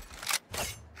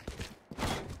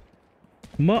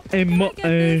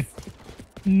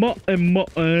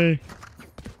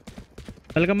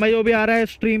 Welcome भाई, जो भी आ रहा है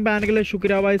स्ट्रीम पे आने के लिए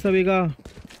शुक्रिया भाई सभी का।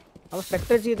 अब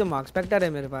स्पेक्टर चाहिए तो मार्क स्पेक्टर है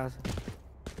मेरे पास।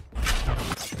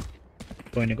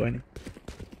 कोई नहीं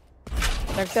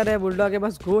स्पेक्टर है, बुलडॉग के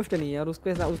पास घोस्ट नहीं है। और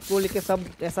उसको लेके सब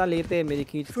ऐसा लेते हैं, मेरी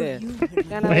खींचते हैं।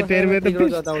 भाई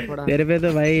तेरे पे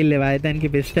तो भाई लेवायतन की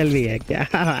पिस्टल भी है क्या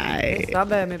भाई?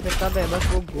 सब है मेरे पे, सब है, बस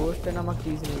वो घोस्ट नामक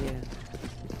चीज नहीं है।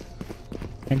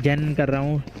 जन कर रहा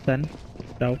हूँ सन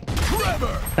राउ।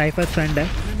 साइफर स्टंड है।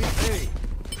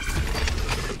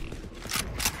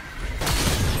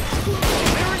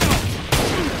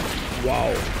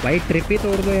 वाओ भाई, ट्रिप ही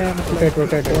तोड़ दो यार, मतलब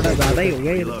थोड़ा ज्यादा ही हो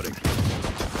गया ये।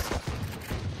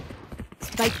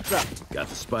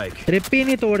 ट्रिप ही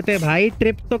नहीं तोड़ते भाई,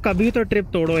 ट्रिप तो कभी तो ट्रिप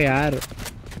तोड़ो यार।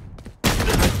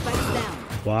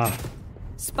 वाह।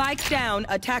 Spike down,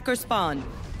 attacker spawn.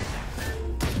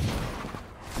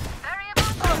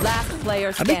 Last player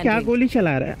standing. अबे क्या गोली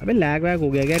चला रहा है? अबे लैग वैग हो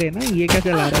गया क्या रे ना? ये क्या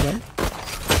चला रहा है भाई?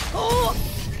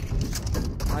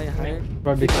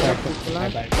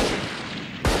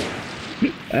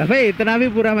 अबे इतना भी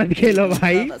पूरा मत खेलो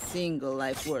भाई। Not a single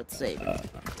life worth saving.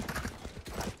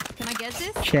 Can I get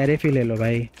this? Sheriff ही ले लो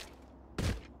भाई।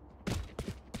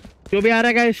 जो भी आ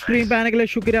रहा है स्ट्रीम पे आने के लिए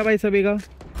शुक्रिया भाई सभी का।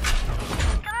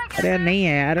 अरे यार नहीं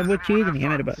है यार, वो चीज नहीं है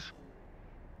मेरे पास।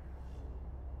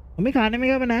 मम्मी खाने में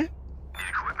क्या बना है?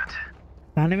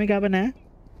 खाने में क्या बना है?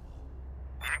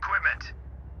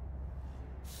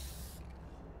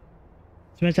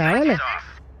 इसमें चावल है।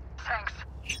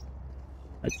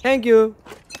 Thank you.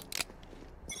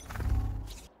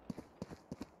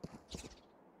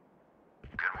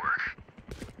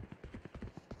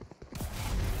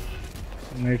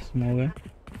 मिड स्मोक है।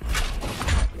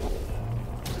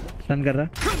 सन कर रहा।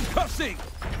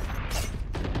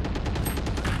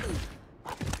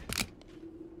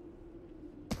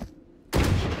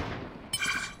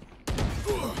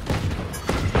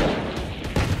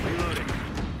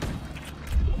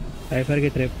 साइफर की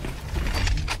trip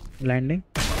landing.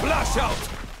 Flash out.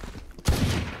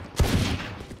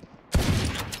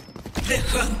 The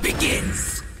hunt begins.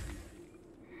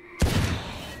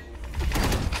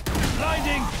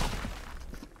 Blinding.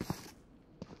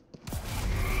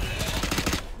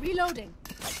 Reloading.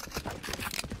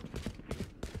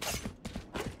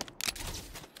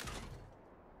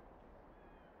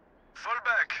 Fall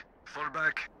back.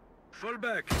 Fall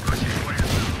back.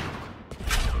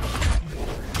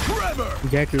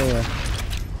 Jet लो है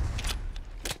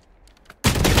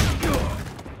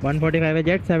 145 है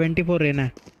जेट 74 रेना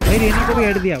है भाई रेना को भी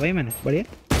हेड दिया भाई मैंने बढ़िया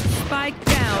Spike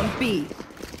down B.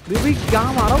 बीबी क्या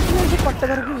मारा उसने ऐसे पट्टे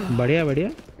करके बढ़िया बढ़िया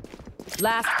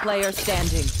Last player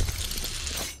standing.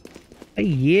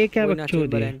 ये क्या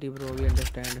बकचोदी है NT bro we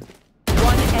understand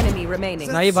One enemy remaining.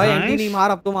 नहीं भाई एंटी नहीं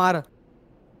मार अब तो मार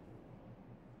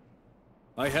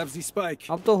I have the spike.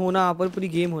 अब तो होना पर पूरी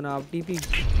गेम होना अब टीपी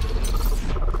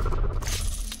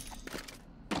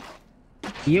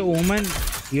ये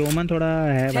ओमन थोड़ा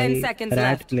है 10 भाई seconds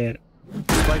rat left. Player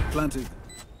Spike planted.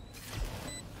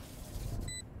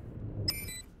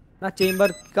 ना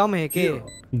चेंबर कम है के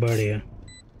बढ़िया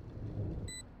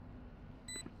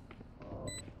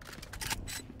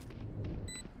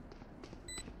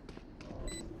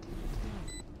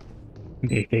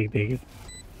देख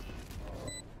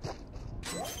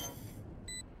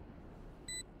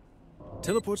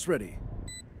Teleport's ready.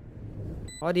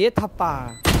 और ये थप्पा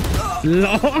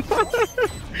लो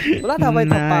बोला था भाई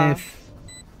थप्पा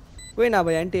कोई ना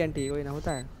भाई एंटी कोई ना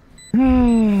होता है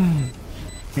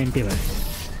एंटी भाई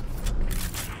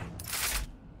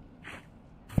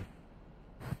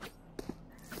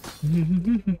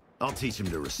I'll teach them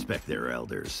to respect their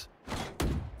elders.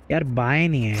 यार बाय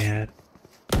नहीं है यार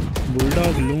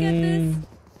बुलडॉग लूं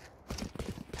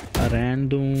रैन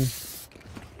दूं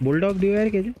बुलडॉग दियो यार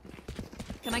कैसे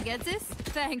Can I get this?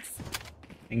 Thanks.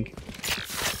 Thank you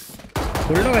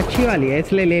bulldog अच्छी वाली है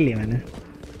इसलिए ले ली मैंने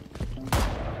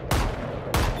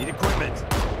Need equipment.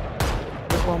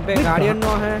 देखो हम पे गार्डियन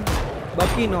नो है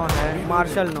बकी नो है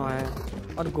मार्शल नो है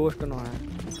और गोस्ट नो है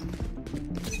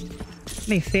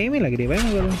नहीं सेम ही लग रही है भाई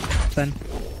मुझे सन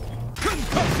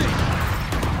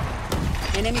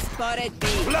Enemy spotted B.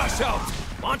 Flash out!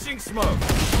 Launching smoke.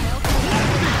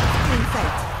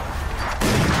 Inside.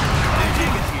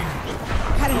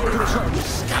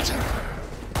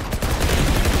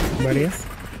 बढ़िया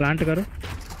प्लांट करो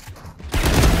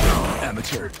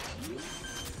Amateur.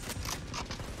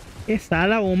 ये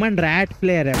साला ओमन रैट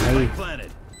प्लेयर है भाई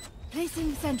Planted. Placing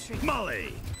sentry. Molly.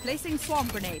 Placing swarm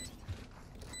grenade.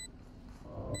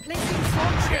 Placing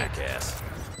swarm grenade. Jackass.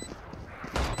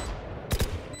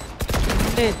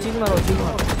 ए चिल मारो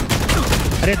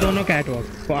अरे दोनों cat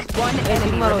walk One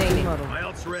enemy remaining. My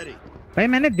ult's ready. भाई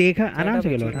मैंने देखा आराम से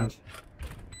खेलो आराम से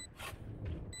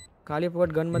खाली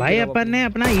पॉट गन मत भाई अपन ने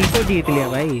अपना ईको जीत लिया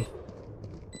भाई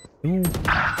क्यों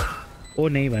ओ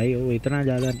नहीं भाई वो इतना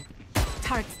ज्यादा नहीं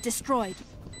Turrets destroyed.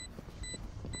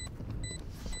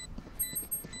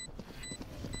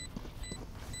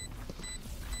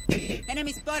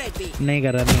 Enemy spotted B. नहीं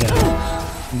कर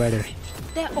रहा बड़े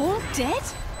They're all dead?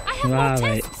 I have Wow, more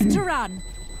mate. tests to run.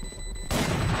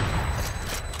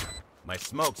 My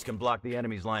smokes can block the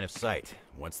enemy's line of sight.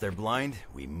 Once they're blind,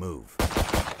 we move.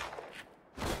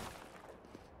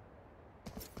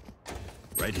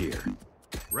 Right here.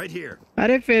 Right here.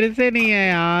 अरे फिर से नहीं है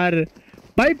यार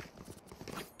भाई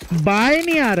बाय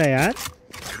नहीं आ रहा यार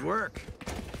Good work.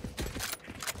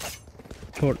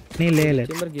 छोड़ नहीं ले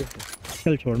चेंबर गिफ्ट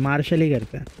चल छोड़ मार्शल ही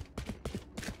करते हैं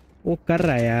वो कर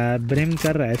रहा है यार ब्रिम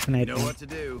कर रहा है You know sniping what to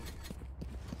do.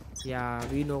 या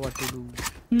we know what to do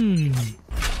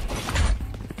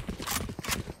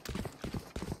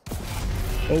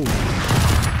Oh.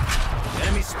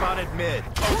 Enemy spotted mid.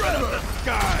 Oh, right up the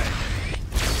sky.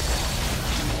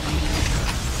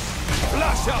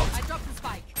 Flash out. I dropped the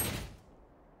spike.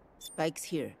 Spike's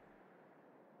here.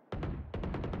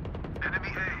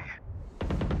 Enemy A.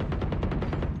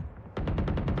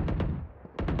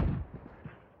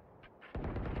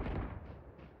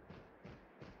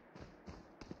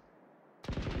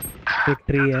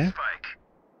 Victory है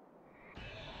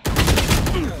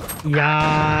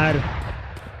यार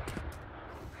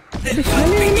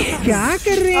क्या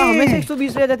कर रहे हैं हमें से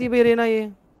 120 रह जाती है भाई रेना ये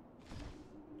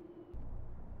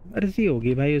मर्जी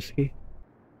होगी भाई उसकी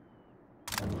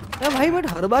भाई बट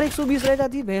हर बार 120 रह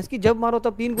जाती है भैंस की जब मारो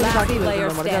तब 3 गोली काटी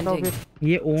मर जाता हूं फिर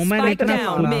ये ओमन इतना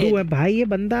फुद्दू है भाई ये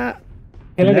बंदा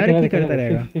लड़ की करता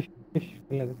रहेगा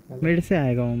मिड से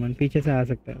आएगा ओमन पीछे से आ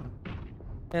सकता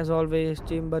है as always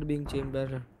chamber being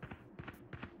chamber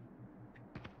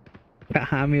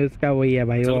काम ही उसका वही है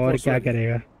भाई वो और क्या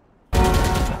करेगा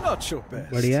Not your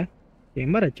best. बढ़िया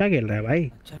चेंबर अच्छा खेल रहा है भाई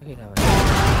अच्छा खेल रहा है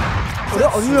अरे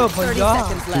अरे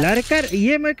भैया लड़कर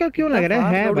ये मेरे को क्यों लग रहा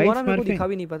है भाई मेरे को दिखा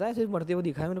भी नहीं पता है सिर्फ मरते हुए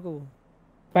दिखा है मेरे को वो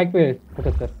स्पाइक पे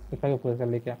फोकस कर स्पाइक पे फोकस कर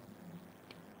लेके आ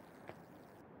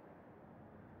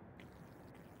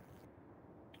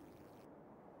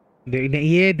देख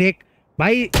ये देख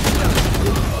भाई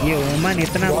ये ओमन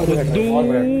इतना फुद्दू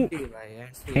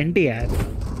एंटी यार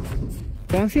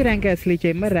कौन सी रैंक है असली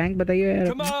चेम्बर? रैंक बताइए यार।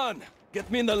 Come on,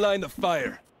 get me in the line of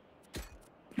fire.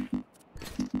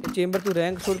 Chamber तू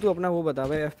रैंक छोड़, तू अपना वो बता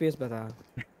भाई, एफपीएस बता।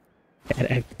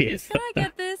 FPS Can I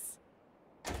get this?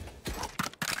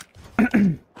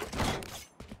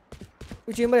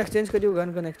 तू चेम्बर एक्सचेंज करियो,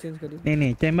 गन एक्सचेंज करियो।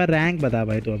 नहीं चेम्बर रैंक बता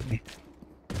भाई तू अपनी।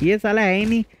 ये साला है ही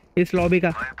नहीं इस लॉबी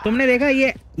का। तुमने देखा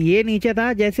ये नीचे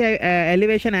था, जैसे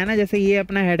एलिवेशन है ना, जैसे ये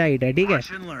अपना हेड हाइट है, ठीक है,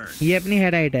 ये अपनी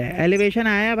हेड हाइट है। एलिवेशन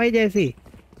आया भाई जैसे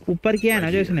ऊपर किया है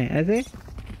ना जो इसने, ऐसे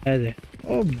ऐसे।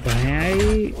 ओ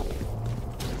भाई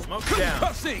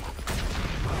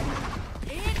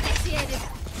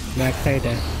बैक साइड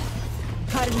है।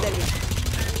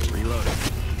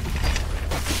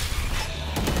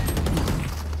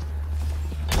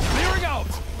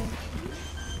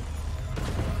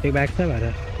 एक बैक से बाहर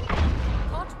है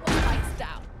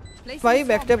भाई,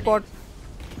 back step cot.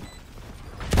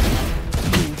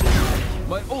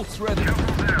 My ult's ready.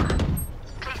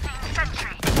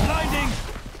 Blinding.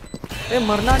 ए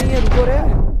मरना नहीं है, रुको रे।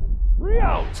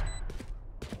 Re-out.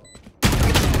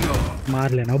 मार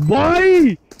लेना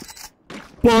भाई।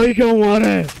 भाई क्यों मार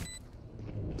है?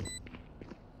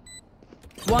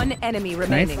 One enemy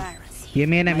remaining. ये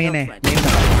मेन है।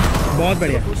 बहुत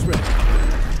बढ़िया।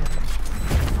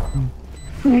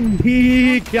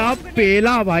 क्या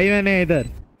पेला भाई मैंने इधर,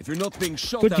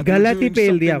 कुछ गलत ही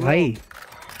पेल दिया भाई।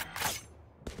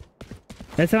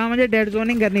 वैसे वहाँ मुझे डेड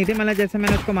जोनिंग करनी थी, मतलब जैसे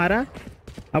मैंने उसको मारा।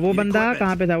 अब वो बंदा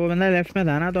कहाँ पे था? वो बंदा लेफ्ट में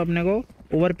था ना, तो अपने को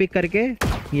ओवर पिक करके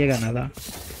ये करना था।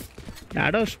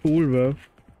 That was cool bro.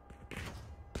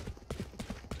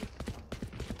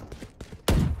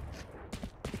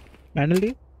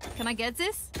 Penalty. Can I get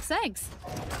this? Thanks.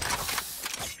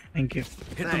 Thank you.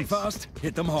 Hit them fast,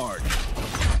 hit them hard.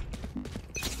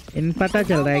 इन पता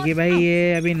चल रहा है कि भाई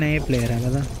ये अभी नए प्लेयर है,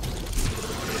 पता।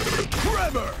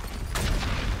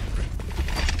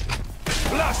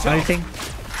 Ulting.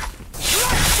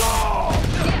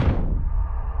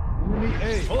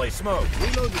 Fully smoked.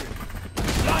 Reloading.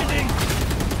 Blinding.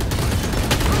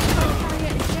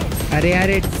 अरे यार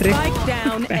trick Spike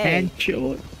down A.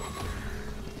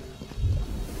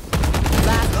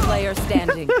 Last player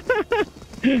standing.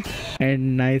 And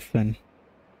nice one.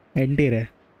 Anti रहे।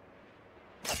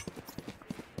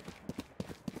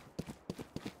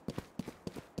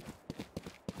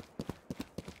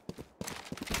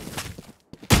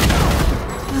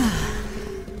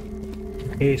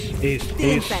 Ace.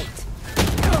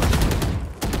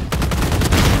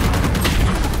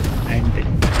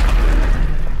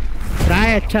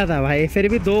 ट्राई अच्छा था भाई, फिर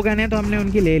भी 2 गन है तो हमने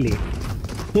उनकी ले ली।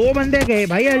 2 बंदे गए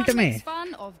भाई अल्ट में।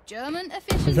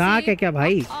 मजाक है क्या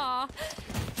भाई?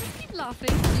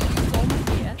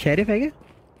 शेरिफ है क्या?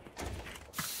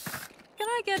 Can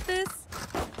I get this?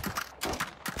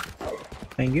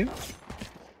 Thank you.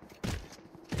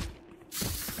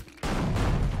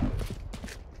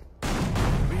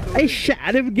 I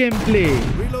sheriff game play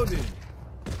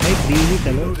भाई क्रेजी।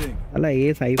 चलो अला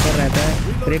ये साइफर रहता है,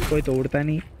 ट्रिप कोई तोड़ता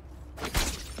नहीं।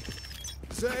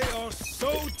 They are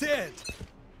so dead.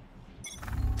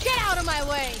 Get out of my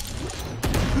way.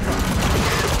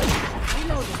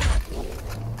 Reloading.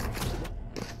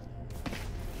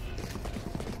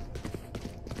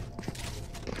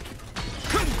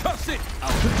 Concuss it.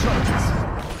 Out the charges.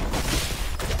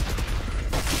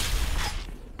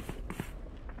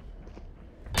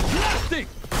 Blasting.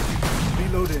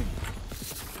 Reloading.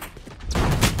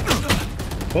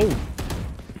 Oh.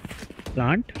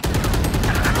 Plant.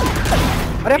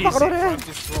 अरे पकड़ो रे।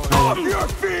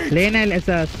 लेन है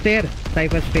ऐसा stair,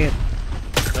 cipher stair.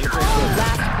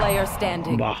 Last player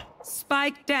standing. वाह।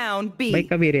 Spike down B. भाई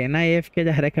कभी रेना एफ के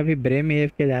जा रहा है, कभी ब्रेम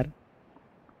एफ के जा रहा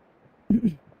है।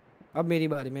 अब मेरी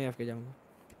बारी, मैं एफ के जाऊंगा।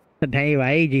 नहीं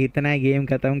भाई जीतना है, गेम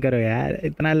खत्म करो यार,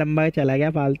 इतना लंबा चला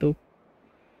गया फालतू।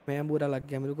 मैं बुरा लग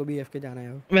गया, मेरे को भी एफ के जाना है।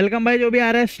 वेलकम भाई, जो भी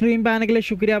आ रहा है स्ट्रीम पे आने के लिए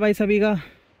शुक्रिया भाई सभी का।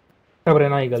 सब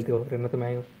रहना ही गलती हो, रहना तो मैं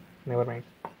ही, नेवर माइंड।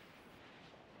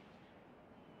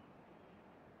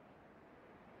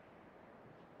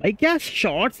 भाई क्या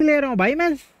शॉट्स ले रहा हूँ भाई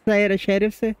मैं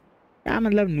शेरिफ से, क्या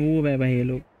मतलब नूब है भाई ये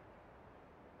लोग।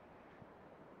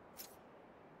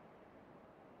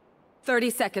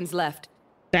 30 seconds left.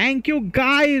 Thank you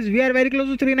guys, we are very close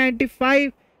to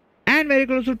 395 and very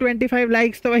close to 25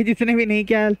 likes। तो भाई जिसने भी नहीं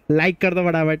किया लाइक कर दो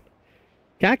फटाफट।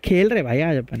 क्या खेल रहे भाई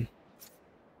आज अपन?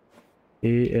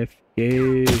 AFK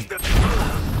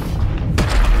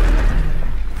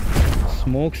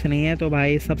स्मोक्स नहीं है तो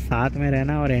भाई सब साथ में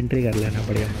रहना और एंट्री कर लेना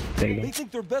बढ़िया। They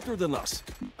think they're better than us.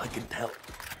 I can tell.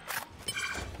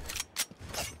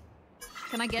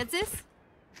 Can I get this?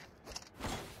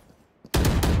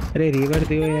 अरे रिवर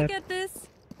दियो Can I यार। get this?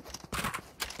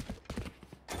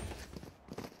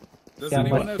 क्या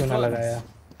मत क्यों ना लगाया?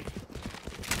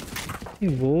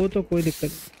 वो तो कोई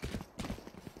दिक्कत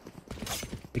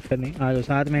नहीं। आ जाओ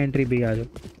साथ में एंट्री भी आ जाओ।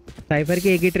 साइफर की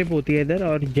एक ही ट्रिप होती है इधर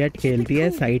और जेट खेलती है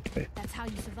साइट पे।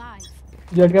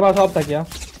 जेट के पास ऑफ था क्या?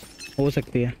 हो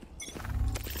सकती है।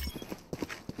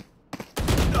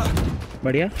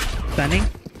 बढ़िया stunning.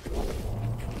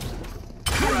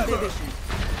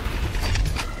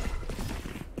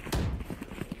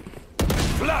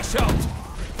 Flash out.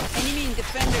 Enemy in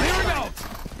defender. Clearing out.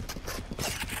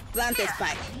 Plant a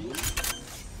spike.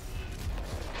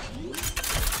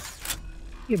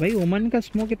 ये भाई ओमन का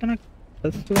स्मोक इतना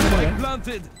Spike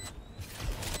planted.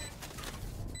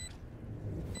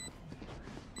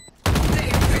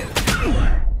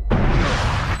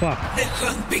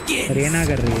 रेना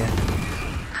कर रही है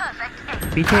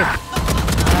पीछे।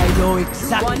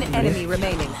 One enemy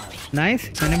remaining. Nice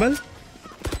Hannibal.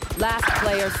 Last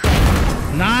player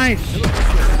standing. Nice.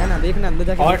 है ना देखना अंदर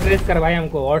जाके और ट्रेस कर भाई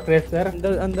हमको और ट्रेस कर।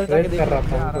 अंदर ट्रेस जाके कर रहा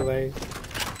था हमको भाई।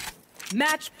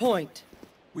 Match point.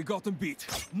 We got them beat.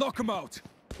 Knock them out.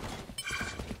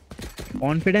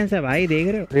 Confidence है भाई देख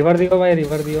रहे हो। रिवर दियो भाई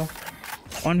रिवर दियो।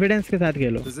 कॉन्फिडेंस के साथ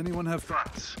खेलो। Does anyone have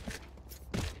thoughts?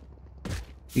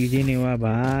 Easy नहीं हुआ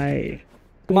भाई।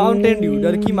 माउंटेन ड्यू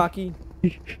डर की माँ की।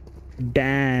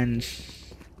 डांस।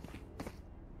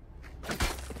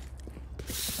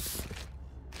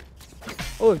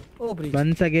 ओए ओ ब्रीच।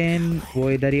 वंस अगेन वो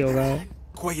इधर ही होगा।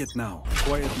 Quiet now.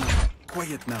 Quiet now.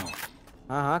 Quiet now.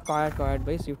 हाँ क्वाइट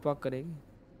भाई शिफ्ट वॉक करेगी।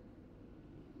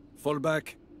 Fall back.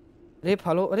 अरे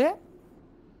फॉलो अरे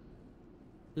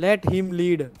let him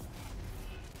lead.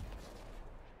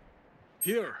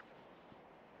 Here.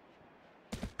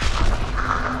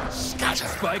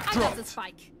 Spike I got the dropped.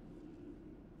 spike.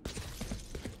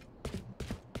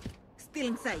 Still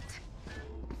in sight.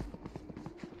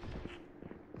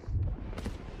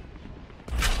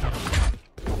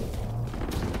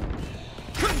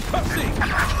 Concussing.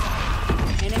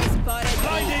 Enemy spotted.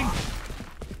 Blinding.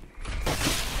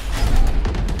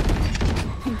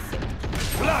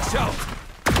 Flash out.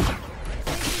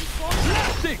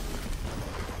 Blasting.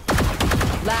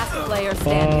 Last player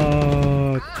standing.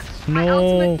 No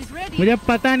मुझे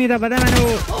पता नहीं था। पता मैंने वो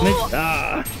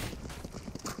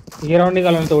ये राउंड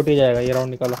निकालो तो उठ ही जाएगा। ये राउंड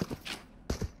निकालो।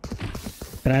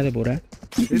 ट्राई दे पूरा।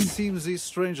 It seems these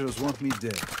strangers want me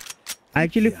dead. I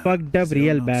actually fucked up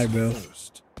real bad bro.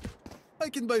 I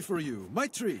can buy for you. My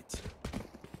treat.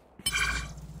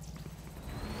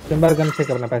 सिंबर gun से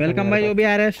करना पैसा। वेलकम भाई जो भी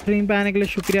आ रहा है स्ट्रीम पे आने के लिए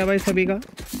शुक्रिया भाई सभी का।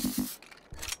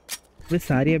 मैं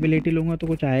सारी एबिलिटी लूंगा तो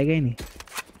कुछ आएगा ही नहीं।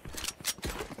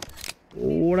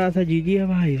 थोड़ा सा जीजी है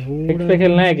भाई। पिक्स पे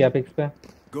खेलना है क्या? पिक्स पे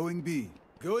Going B.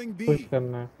 Going B. Push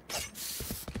करना है।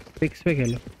 पिक्स पे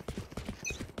खेलो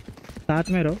साथ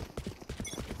में रहो।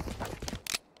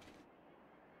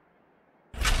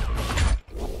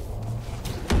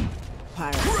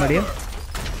 बढ़िया।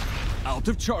 Out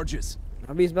of charges.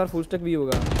 अभी इस बार फुल स्टैक भी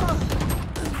होगा।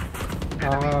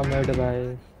 हाँ मेड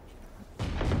भाई।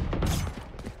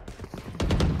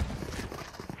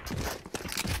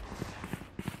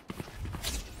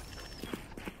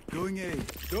 Going A.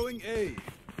 Going A.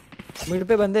 Mid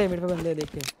पे बंदे देख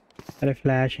के। अरे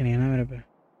फ्लैश नहीं है ना मेरे पे।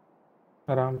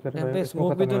 आराम से यहाँ पे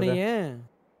स्मोक भी तो नहीं है।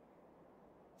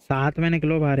 साथ में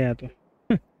निकलो बाहर या तो।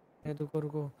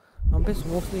 रुको हम पे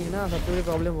स्मोक नहीं है ना। सबसे बड़ी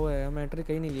प्रॉब्लम वो है हम एंट्री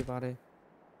कहीं नहीं ले पा रहे।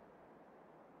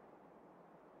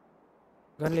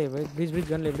 गन ले भाई। ब्रिज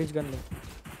गन ले।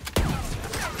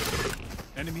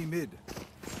 Enemy mid.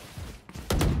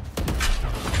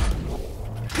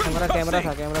 कैमरा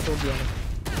तोड़ दिया मैंने।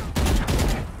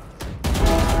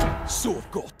 So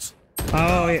got.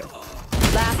 आओ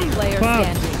Last player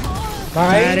standing.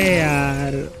 अरे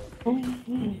यार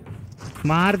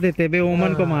मार देते बे।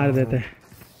 ओमन को मार देते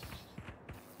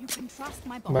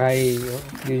भाई।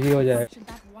 जीजी हो जाए।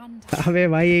 अबे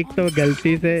भाई एक तो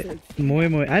गलती से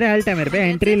मोए अरे अल्ट है मेरे पे।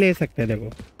 एंट्री ले सकते हैं देखो।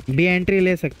 बी एंट्री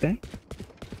ले सकते हैं।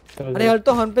 अरे अल्ट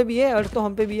तो हम पे भी है।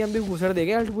 हम भी घुसड़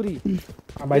देंगे अल्ट पूरी।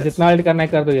 भाई जितना अल्ट करना है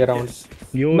कर दो ये राउंड।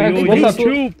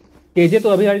 यो केजे तो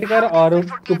अभी अल्ट कर और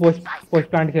तू पोस्ट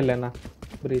प्लांट खेल लेना।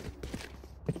 ब्रीच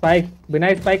स्पाइक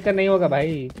बिना स्पाइक का नहीं होगा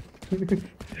भाई।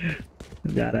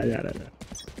 जा रहा।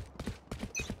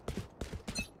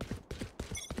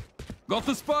 Got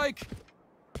the spike.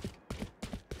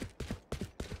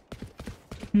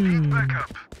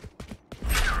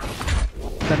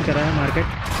 टर्न करा है मार्केट।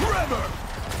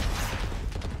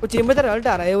 वो चेंबर तरह अल्ट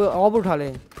आ रहा है। वो ऑफ उठा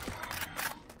ले।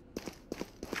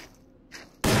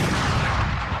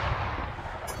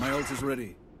 My ult is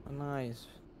ready. Nice.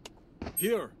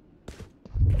 Here.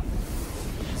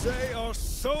 They are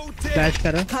so dead. Flash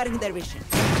करा। Cutting their vision.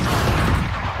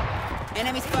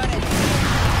 Enemy spotted.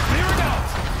 Clearing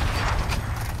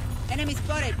Enemy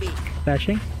spotted B.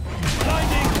 Flashing.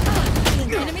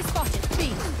 Enemy spotted. B.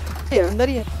 ये अंदर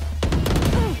ही है।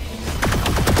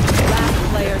 Last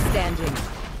player standing.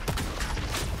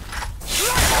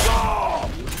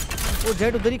 वो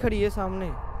जेट उधर ही खड़ी है सामने।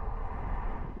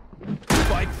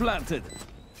 Spike planted.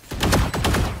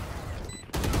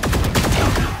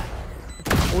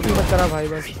 ओटी मत करा भाई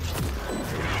बस।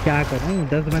 क्या करूं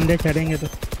 10 बंदे चढ़ेंगे तो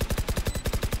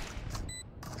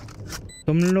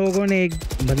तुम लोगों ने एक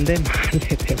बंदे मार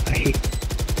लेते भाई।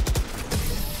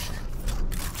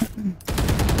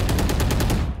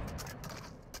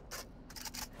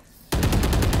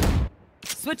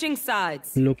 Switching sides.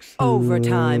 Looks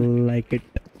overtime. Like it.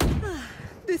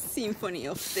 The symphony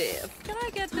of death. Can I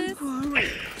get this?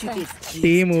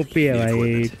 Team OP है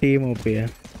भाई, टीम ओपी है।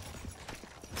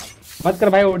 मत कर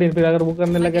भाई ओडिन, फिर अगर वो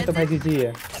करने लगे तो भाई जीजी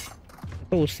है।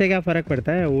 तो उससे क्या फर्क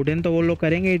पड़ता है? ओडिन तो वो लोग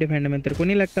करेंगे ही डिफेंड में, तेरे को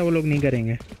नहीं लगता वो लोग नहीं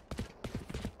करेंगे?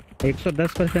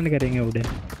 110% करेंगे ओडिन।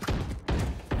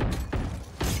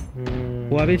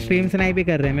 वो अभी स्ट्रीम स्नाइप भी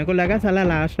कर रहे हैं, मेरे को लगा साला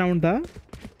लास्ट राउंड था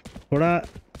थोड़ा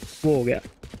वो हो गया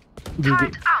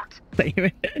जीजी, सही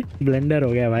में ब्लेंडर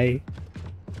हो गया भाई।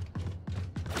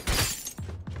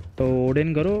 तो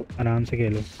ओडिन करो, आराम से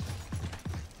खेलो,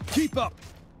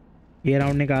 ये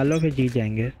राउंड निकाल लो, फिर जीत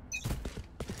जाएंगे।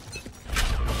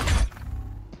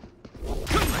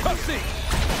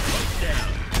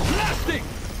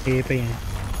 ए पे हैं।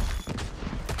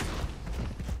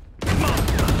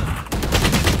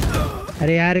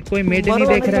 अरे यार कोई मिड नहीं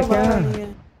देख रहा क्या?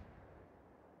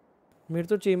 मेरे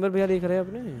तो चेंबर भैया देख रहे हैं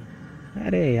अपने।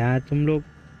 अरे यार तुम लोग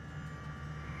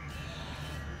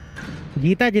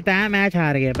जीता जिताया मैच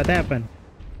हार गए, पता है अपन।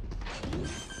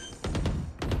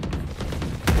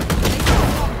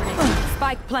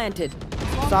 Spike planted.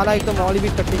 साला एक तो मॉली भी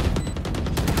कटी।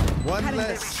 One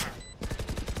less.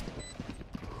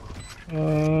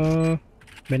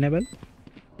 विनेबल।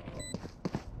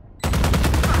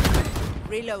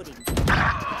 Reloading.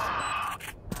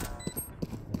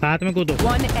 साथ में कूदो।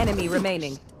 One enemy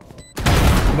remaining.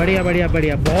 बढ़िया बढ़िया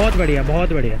बढ़िया, बहुत बढ़िया बहुत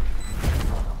बढ़िया।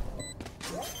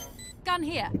 Gun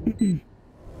here.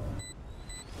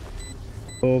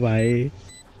 ओ भाई।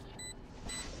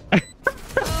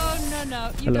 Oh no no,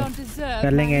 you don't deserve.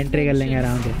 कर लेंगे, एंट्री कर लेंगे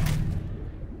आराम से।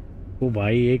 ओ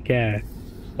भाई ये क्या है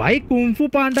भाई? कुंफू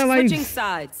पांडा भाई, Switching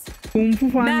sides. कुंफू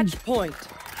पांडा, Match point.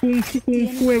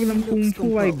 कुंफू एकदम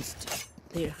kung fu vibes.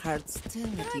 Their hearts tell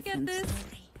a different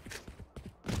story.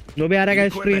 जो भी आ रहा है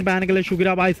स्क्रीन पे आने के लिए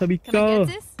शुक्रिया भाई सभी का।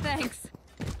 Thanks.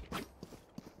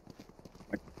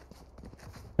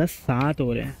 10-7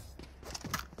 हो रहे हैं।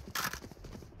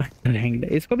 रैंक्ड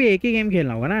इसको भी एक ही गेम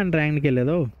खेलना होगा ना, अनरैंक्ड खेले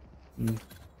तो।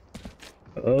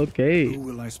 Okay Who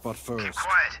will I spot first?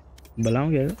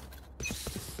 बुलाऊंगे।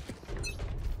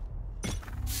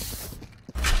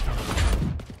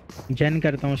 जन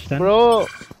करता हूँ स्टन। ब्रो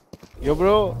यो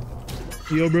ब्रो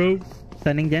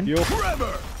स्टनिंग जन।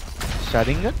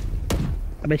 शारिंगन?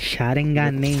 अबे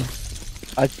शारिंगन नहीं।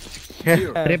 अच्छा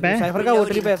ट्रिप है, साइफर का वो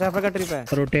ट्रिप है, साइफर का ट्रिप है।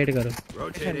 रोटेट करो।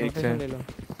 ले लो।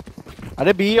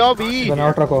 अरे बी आओ बी। गन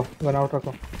आउट रखो, गन आउट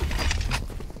रखो।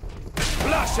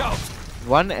 Flash out.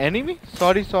 One enemy?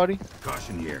 Sorry.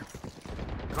 Caution here.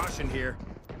 Caution here.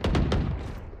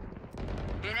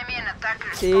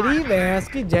 तेरी भैंस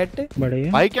की जेट।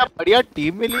 बढ़िया भाई, क्या बढ़िया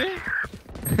टीम मिली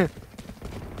है।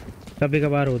 कभी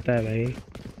कभार होता है भाई,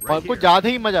 और कुछ ज्यादा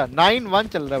ही मजा। 9-1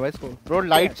 चल रहा है भाई इसको। ब्रो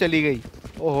लाइट चली गई।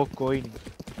 ओहो कोई नहीं।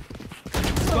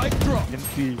 Spike drop.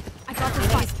 I got the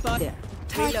spike.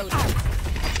 Reloading.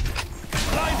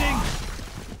 Blinding.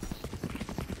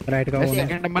 Right का मैं होना।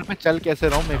 सेकंड नंबर पे चल कैसे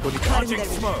रहा हूँ मेरे को नहीं पता। Launching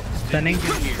smoke. स्टनिंग।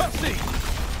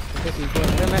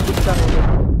 मैं कुछ कर रहा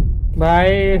हूँ भाई,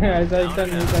 ऐसा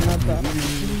नहीं करना था।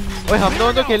 ओए हम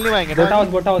दोनों तो खेल नहीं पाएंगे ना।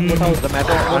 बोटा हाउस मैं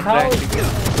तो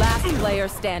Last player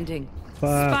standing.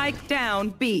 Spike down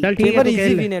B. चल ठीक है,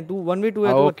 इजी विन है। 1v2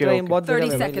 है तो टाइम बहुत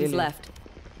 30 seconds left.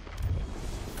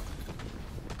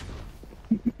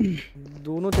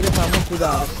 दोनों तेरे सामने खुद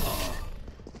आ रहे।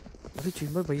 अरे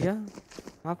चिंबर भैया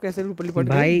आप कैसे ऊपर लिपट गए?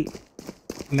 भाई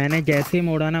मैंने जैसे ही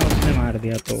मोड़ा ना उसने मार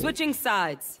दिया तो। Switching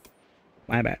sides.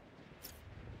 My bad.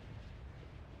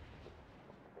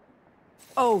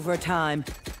 Overtime.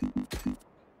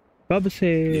 कब से?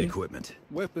 Equipment.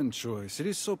 Weapon choice. It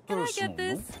is so personal. Can I get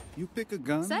this? No? You pick a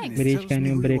gun. Thanks. And it Breach, tells can me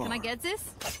you who break? Can I are. get this?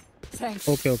 Thanks.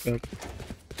 Okay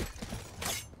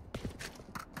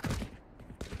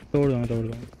तोड़ दो।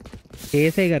 ए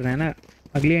से ही करना है ना,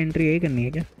 अगली entry यही करनी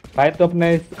है क्या? भाई तो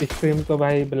अपने स्ट्रीम को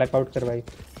भाई ब्लैकआउट कर भाई।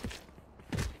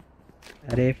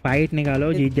 अरे फाइट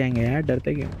निकालो, जीत जाएंगे यार,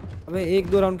 डरते क्यों? अबे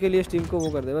 1-2 राउंड के लिए स्टीम को वो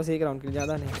कर दे, बस 1 राउंड के लिए,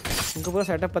 ज्यादा नहीं। उनको पूरा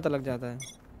सेटअप पता लग जाता है।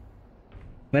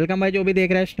 वेलकम भाई जो भी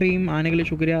देख रहा है स्ट्रीम आने के लिए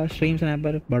शुक्रिया। स्ट्रीम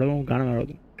स्नैपर बड़ो गाना मारो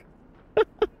तुम।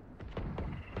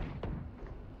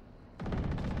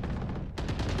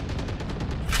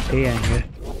 ये आएंगे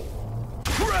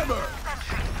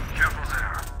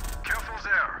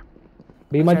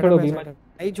बी मत छोड़ो, बी मत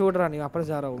नहीं छोड़ रहा, नहीं वापस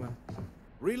जा रहा हूँ मैं।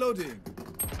 Reloading.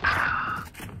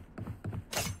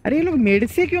 अरे ये लोग मेड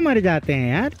से क्यों मर जाते हैं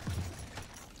यार,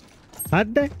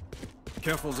 हद है।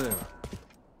 Careful there.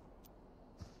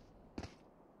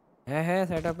 है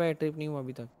सेटअप है, ट्रिप नहीं हुआ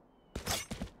अभी तक।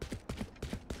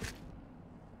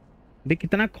 देख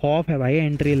कितना खौफ है भाई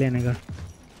एंट्री लेने का।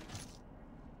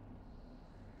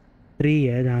 ट्री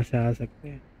है जहाँ से आ सकते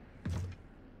हैं।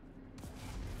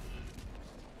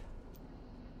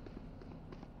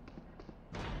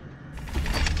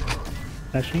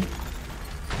 Flashing.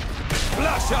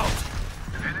 Flash out.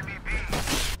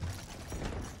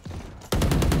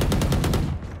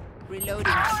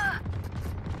 Reloading.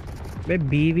 बे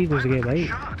बी भी घुस गए भाई।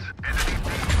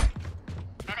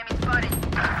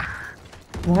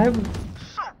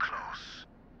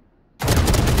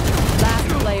 Last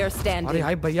player standing. अरे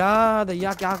हाय भैया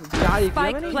दैया क्या क्या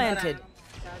Spike planted.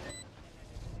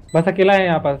 बस अकेला है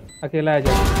यहाँ पास, अकेला है।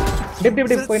 डिप डिप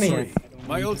डिप कोई नहीं है।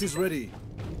 My ult is ready.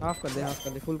 Half कर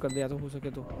दे, फुल कर दे या तो हो सके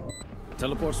तो।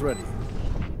 Teleport's ready.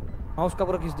 माउस का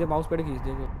पूरा खींच दे, माउस पैड खींच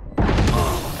दे।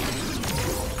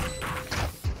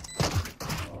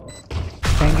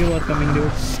 Thank you for coming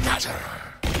dude.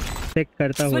 Check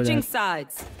करता हो Switching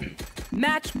sides.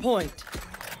 Match point.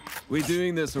 We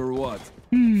doing this or what?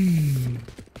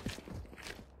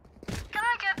 Can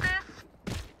I get this?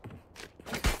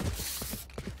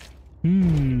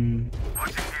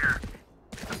 Watching here.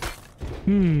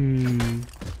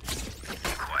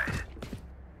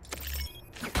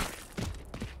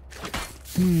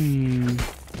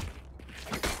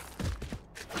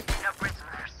 No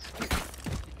prisoners.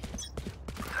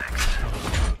 Thanks.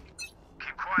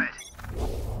 Keep quiet.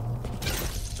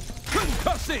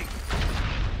 Concussing.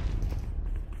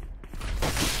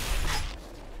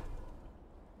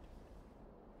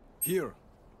 Here.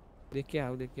 देख के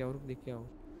आओ, देख के आओ, देख के आओ।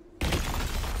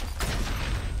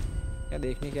 क्या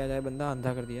देखने क्या जाए, बंदा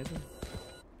अंधा कर दिया तो।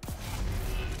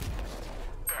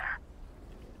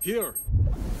 Here.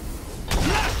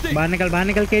 बाहर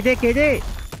निकल केजे केजे।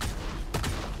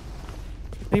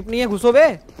 ट्रिप नहीं है, घुसो बे।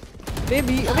 बे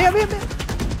अबे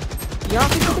यहाँ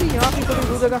से पड़ रही,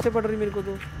 दो जगह से पड़ रही मेरे को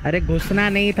तो। अरे घुसना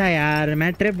नहीं था यार,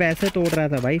 मैं ट्रिप वैसे तोड़ रहा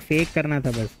था भाई, फेक करना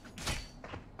था बस।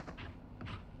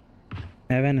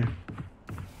 हेवन है,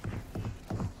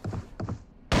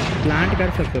 प्लांट कर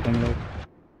सकते हो तुम लोग,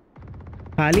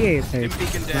 खाली है ये साइड,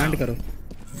 प्लांट करो।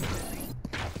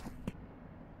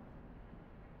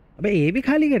 अबे ये भी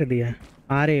खाली कर दिया,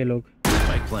 आ रहे ये लोग।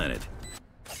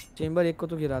 चेंबर एक को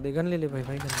तो गिरा दे, गन ले ले भाई,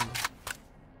 गन ले ले।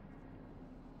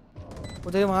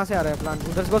 उधर वहां से आ रहा है प्लांट,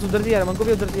 उधर से, बस उधर से आ रहा है, मन को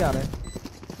भी उधर से आ रहा है।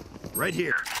 Right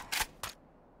here.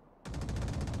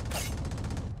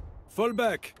 Fall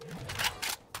back.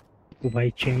 ओ भाई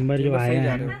चेंबर जो आया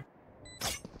है,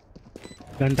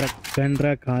 गन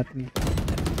रख हाथ में।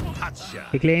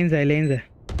 एक लेंस है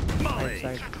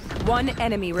One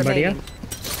enemy बढ़िया। remaining.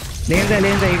 लेंस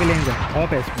है एक लेंस है ऑफ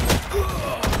है।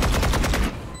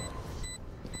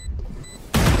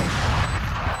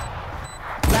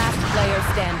 Last player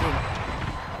standing.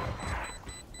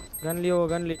 गन लियो,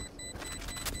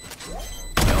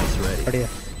 बढ़िया।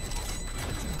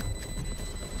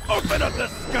 Open up the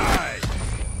sky.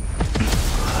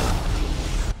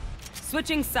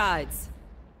 Switching sides.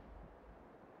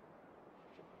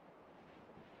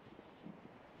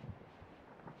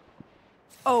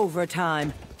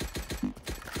 Overtime.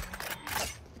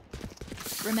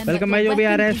 Welcome भाई, जो भी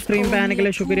आ रहा है स्ट्रीम पे आने के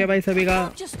लिए शुक्रिया भाई सभी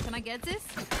का।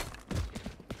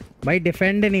 भाई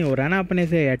डिफेंड नहीं हो रहा ना अपने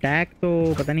से, अटैक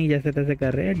तो पता नहीं जैसे तैसे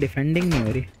कर रहे हैं, डिफेंडिंग नहीं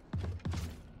हो रही।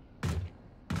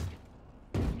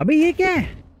 अबे ये क्या है,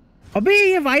 अबे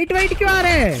ये वाइट क्यों आ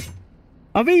रहा है,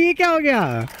 अबे ये क्या हो गया,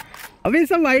 अबे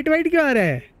सब वाइट क्यों आ रहा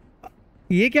है,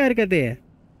 ये क्या हरकतें है।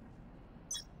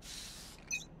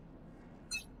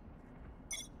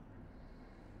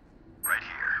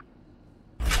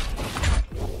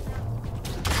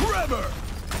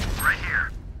 Right here.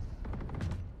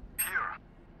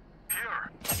 Here.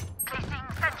 Placing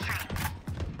sentry.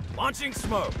 Launching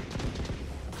smoke.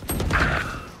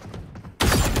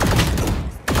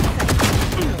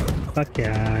 Fuck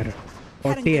यार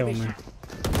 40 है वो, मैं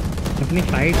अपनी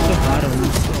फाइट तो हार हूँ।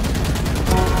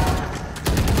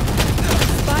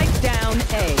 Spike down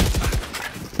A.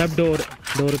 सब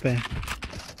डोर पे।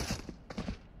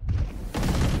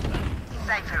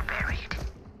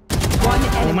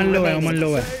 ओमन लो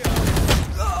है,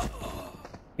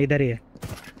 इधर ही है।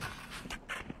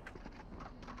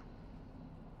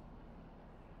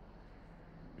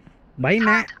 भाई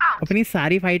मैं अपनी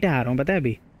सारी फाइटें हार रहा हूँ पता है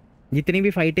अभी, जितनी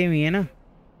भी फाइटें हुई है ना।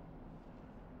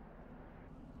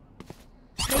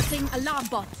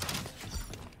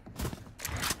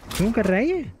 क्यों कर रहा है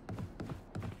ये?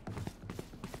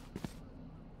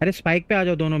 अरे स्पाइक पे आ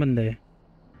जाओ दोनों बंदे।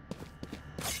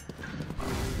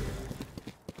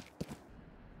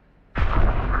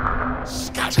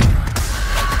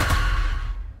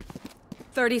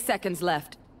 30 seconds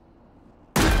left.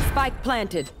 Spike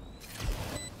planted.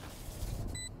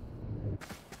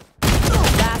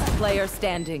 Last player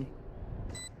standing.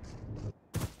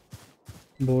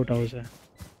 Boat house है।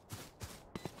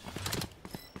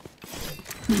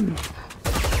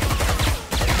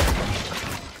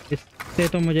 इससे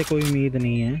तो मुझे कोई उम्मीद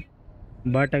नहीं है,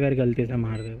 बट अगर गलती से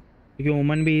मार दे, क्योंकि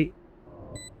ओमन भी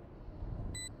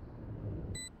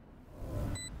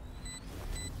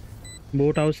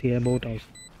बोट हाउस ही है, बोट हाउस।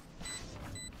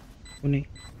 वो नहीं,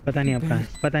 पता नहीं अब कहाँ है,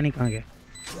 पता नहीं कहाँ गया।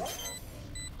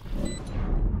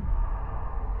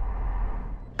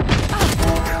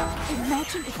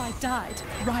 Imagine if I died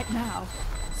right now.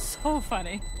 So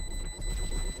funny.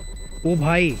 ओ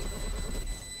भाई,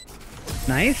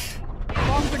 नाइस।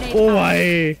 ओ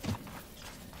भाई,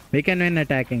 we can win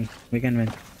attacking. We can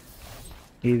win.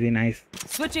 Easy, nice.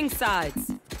 Switching sides.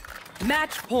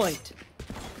 Match point.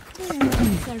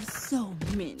 These are so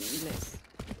meaningless.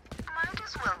 Might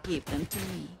as well give them to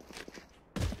me.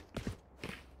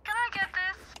 Can I get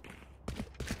this?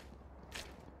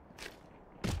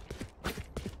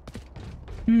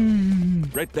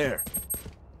 Right there.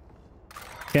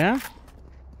 क्या?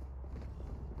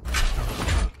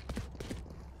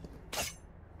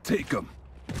 Take him.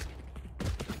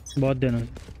 बहुत दिनों।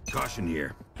 Caution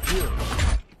here.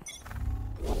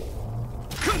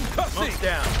 Concussing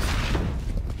down.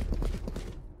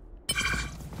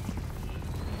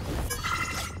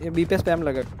 ये B पे spam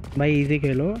लगा। भाई easy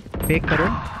खेलो, fake करो।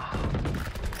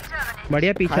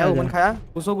 बढ़िया पीछे खाया, आ ओमन जाओ। खाया,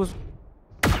 घुसो।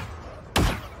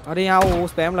 अरे यहाँ वो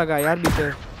स्पैम लगा यार बी पे।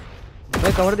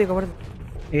 भाई कवर दे।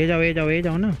 ए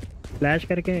जाओ ना, फ्लैश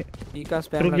करके। बी का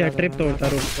स्पैम रुक लगा। जा, ट्रिप तोड़ता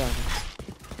रुक।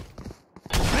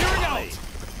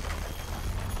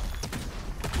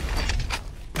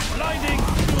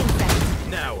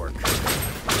 Now we're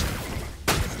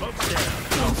smoke's down.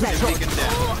 Taken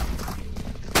down.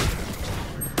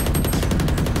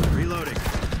 Reloading.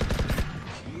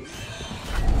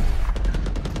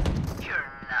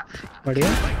 बढ़िया।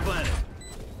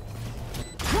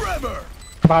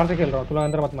 बाहर से खेल रहा हूँ, तुम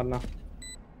अंदर मत मरना।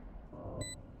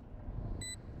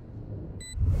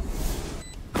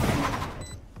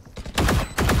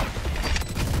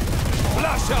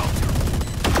 Flash out.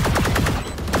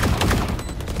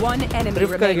 One enemy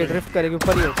remaining. Drift करेगी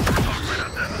ऊपर ही।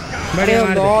 बढ़िया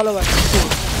मार दे।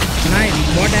 नाइस,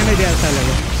 बहुत डैमेज दिया था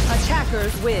लगे।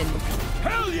 Attackers win.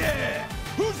 Hell yeah!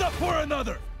 Who's up for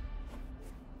another?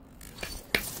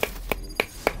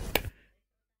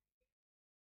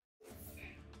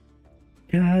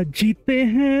 क्या जीते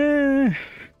हैं।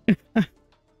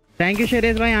 थैंक यू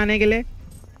शेरेश भाई आने के लिए।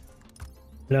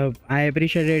 मतलब I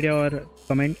appreciate your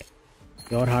comment,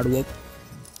 your hard work.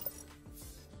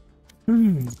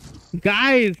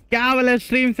 Guys क्या बोले,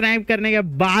 स्ट्रीम स्नाइप करने के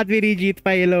बाद भी नहीं जीत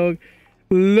पाए ये लोग।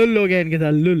 लुल हो गया इनके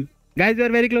साथ, लुल। Guys we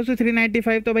are very close to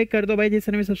 395, तो भाई कर दो भाई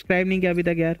जिसने भी सब्सक्राइब नहीं किया अभी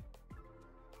तक यार।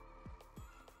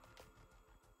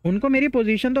 उनको मेरी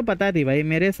पोजीशन तो पता थी भाई,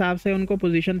 मेरे हिसाब से उनको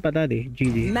पोजीशन पता थी।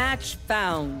 जी मैच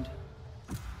फाउंड।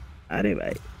 अरे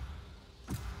भाई,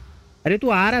 अरे तू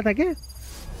आ रहा था क्या?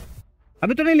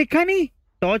 अभी तूने लिखा नहीं,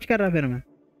 टॉर्च कर रहा फिर मैं।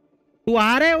 तू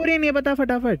आ रहा है और ये नहीं बता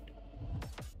फटाफट।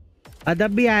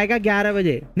 अदब भी आएगा 11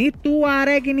 बजे। नहीं तू आ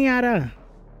रहा है कि नहीं आ रहा?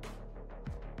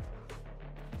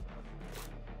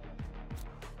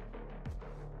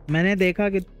 मैंने देखा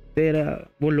कि तेरा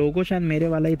वो लोगो शायद मेरे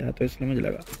वाला ही था, तो इसलिए मुझे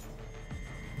लगा।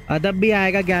 अदब भी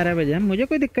आएगा 11 बजे, मुझे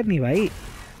कोई दिक्कत नहीं भाई।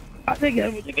 आते क्या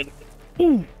मुझे कोई दिक्कत।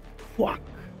 फक।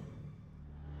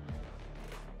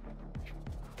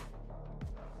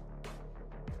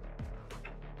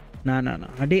 ना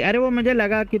अरे वो मुझे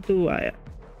लगा कि तू आया।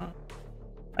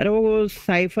 अरे वो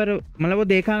साइफर, मतलब वो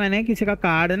देखा मैंने किसी का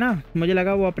कार्ड ना, मुझे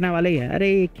लगा वो अपने वाला ही है। अरे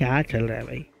ये क्या चल रहा है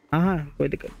भाई। हाँ कोई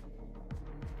दिक्कत।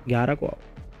 11 को आओ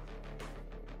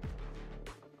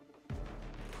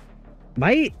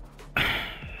भाई।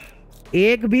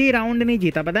 एक भी राउंड नहीं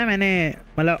जीता पता है मैंने,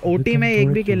 मतलब ओटी में एक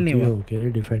भी किल नहीं हुआ।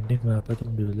 ओके डिफेंडिंग में आता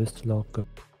तुम ड्यूलिस्ट लॉक कर।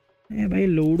 ए भाई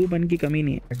लोडू बन की कमी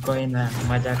नहीं है। कोई ना,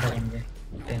 मजा करेंगे,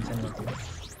 टेंशन मत लो।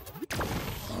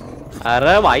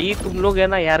 अरे भाई तुम लोग है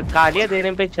ना यार, गालियां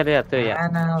देने पे चले जाते हो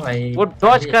यार। ना भाई, वो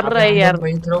डॉज कर रहा है यार।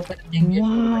 वही थ्रो कर देंगे।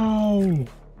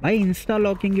 भाई इंस्टा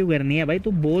लॉकिंग क्यों करनी है भाई?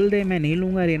 तू बोल दे, मैं नहीं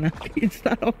लूंगा रेना।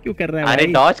 इंस्टा लॉक क्यों कर रहा है अरे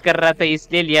भाई? डॉज कर रहा था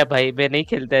इसलिए लिया भाई, मैं नहीं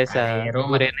खेलता ऐसा। अरे रो मत।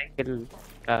 पूरे नहीं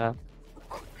खेलता।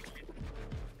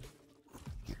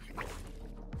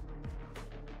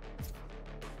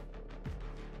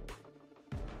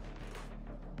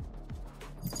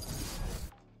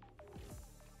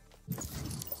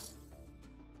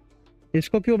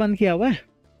 इसको क्यों बंद किया हुआ है?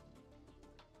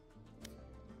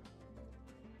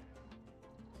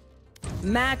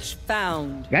 Match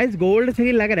found. गाइस गोल्ड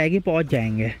 3 लग रहा है कि पहुंच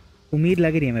जाएंगे, उम्मीद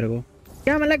लग रही है मेरे को।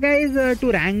 क्या मतलब guys,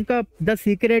 to rank up the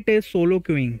secret is solo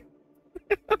queuing.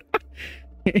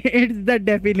 It's the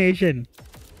definition.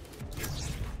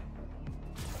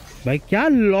 भाई क्या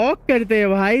लॉक करते हैं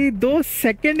भाई, 2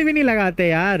 सेकंड भी नहीं लगाते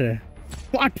यार।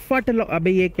 फट फट लॉक।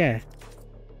 अबे ये क्या है?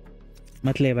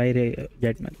 मत ले भाई रे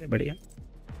जेट, मत ले। बढ़िया।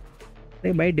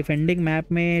 अरे भाई डिफेंडिंग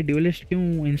मैप में ड्यूलिस्ट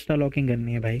क्यों इंस्टा लॉकिंग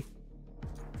करनी है भाई?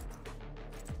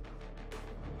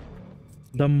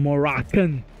 द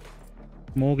मोराकन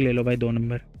मोग ले लो भाई, 2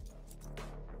 नंबर।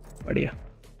 बढ़िया।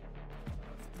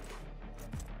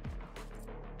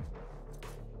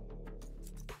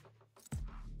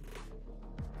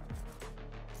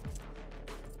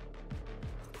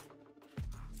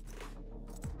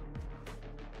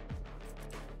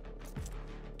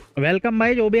 वेलकम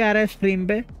भाई जो भी आ रहा है स्ट्रीम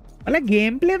पे। मतलब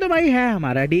गेम प्ले तो भाई है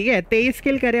हमारा, ठीक है। 23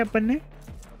 किल करे अपन ने।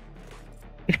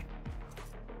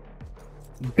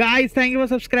 Guys thank you for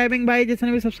subscribing भाई,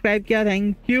 जिसने भी सब्सक्राइब किया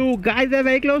thank you. Guys are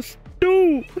very close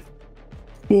to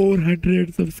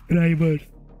 400 subscribers.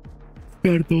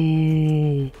 कर दो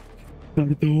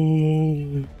कर दो।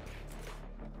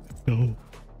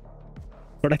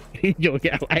 थोड़ा क्रिंज हो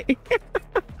गया भाई।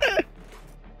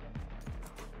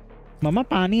 मामा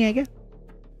पानी है क्या?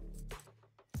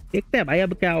 देखते हैं भाई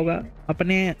अब क्या होगा। अपन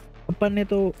ने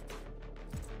तो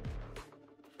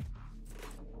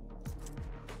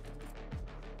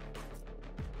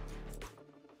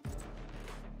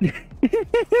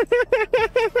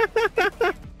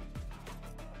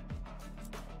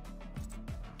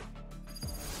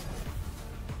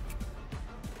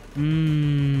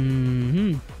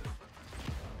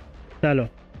चलो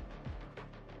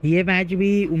ये मैच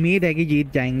भी उम्मीद है कि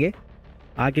जीत जाएंगे,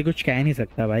 आगे कुछ कह नहीं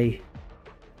सकता भाई।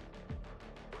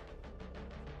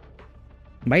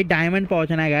 भाई डायमंड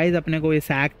पहुंचना है गाइस अपने को इस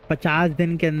 50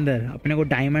 दिन के अंदर। अपने को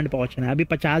डायमंड पहुंचना है। अभी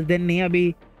 50 दिन नहीं,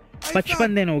 अभी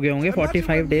 55 दिन हो गए होंगे।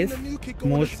 45 डेज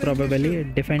मोस्ट प्रोबेबली।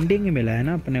 डिफेंडिंग ही मिला है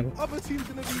ना अपने को।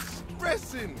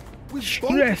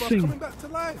 स्ट्रेसिंग।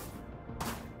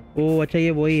 ओ अच्छा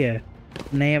ये वही है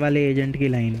नए वाले एजेंट की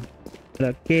लाइन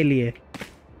के लिए।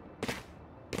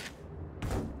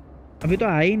 अभी तो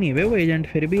आ ही नहीं वे वो एजेंट,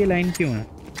 फिर भी ये लाइन क्यों है?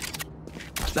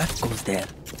 That goes there.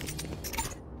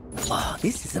 Wow,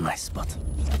 this is a nice spot.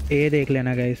 ए देख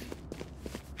लेना गाइस।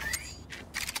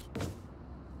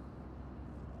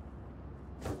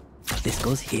 This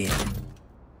goes here.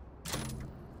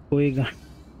 कोई गा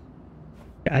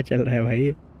क्या चल रहा है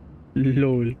भाई?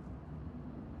 लोल।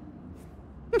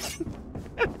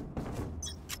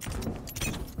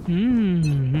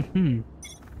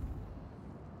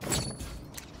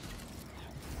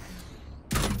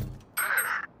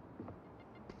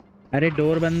 अरे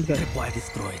डोर बंद कर।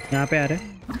 यहाँ पे आ रहे।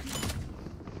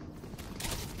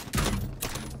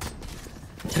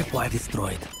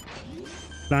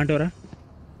 प्लांट हो रहा।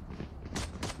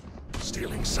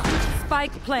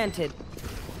 Spike planted.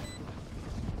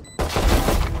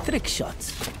 Trick shots.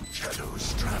 Shadows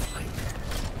traveling.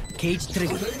 Cage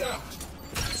trigger.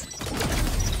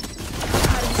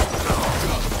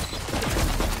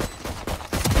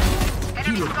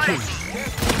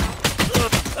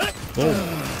 Oh.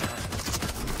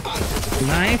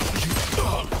 Nice.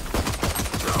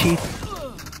 Jeez.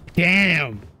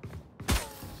 Damn.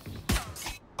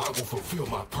 I will fulfill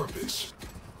my purpose.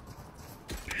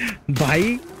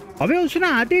 भाई अबे उसने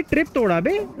आती ट्रिप तोड़ा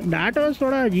बे। दैट वाज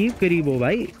थोड़ा अजीब करीब हो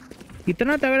भाई।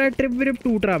 इतना तगड़ा ट्रिप विप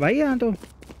टूट रहा भाई यहाँ तो।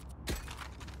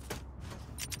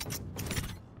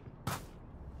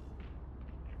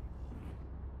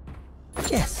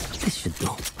 Yes, this should do.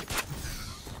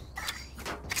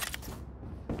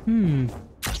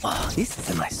 Wow, this is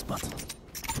a nice spot.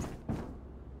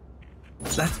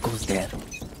 That goes there.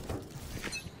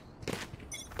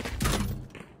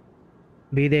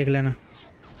 भी देख लेना।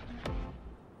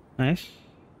 नाइस।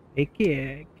 एक ही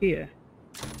है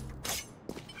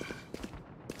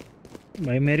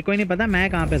भाई। मेरे को ही नहीं पता मैं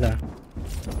कहाँ पे था,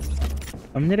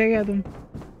 समझ रहे क्या तुम?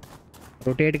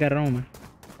 रोटेट कर रहा हूँ मैं।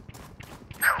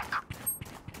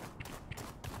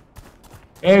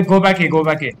 Hey, go back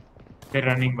A. They're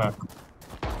running back.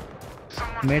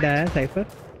 Mid आया साइफर।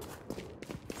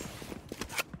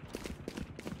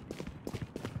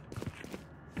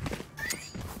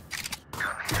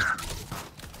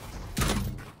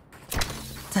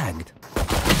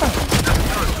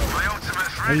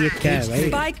 भाई ये क्या है भाई?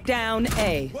 Spike down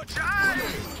A.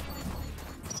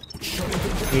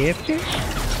 AFK?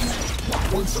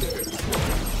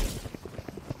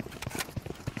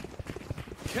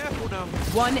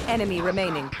 One enemy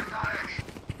remaining.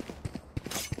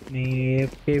 नहीं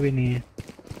AFK भी नहीं है।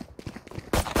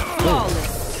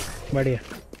 बढ़िया।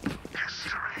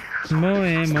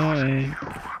 मोए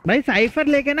भाई साइफर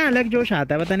लेके ना अलग जोश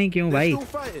आता है, पता नहीं क्यों भाई।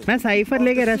 मैं साइफर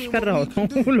लेके रश कर रहा होता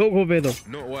हूँ लोगों पे, तो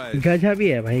गजब भी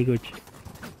है भाई कुछ।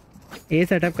 ए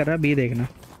सेटअप कर रहा, बी देखना।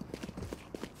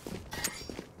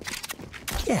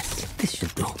 Yes, this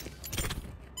should do.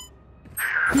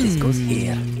 This goes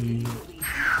here.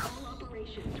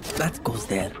 That goes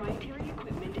there.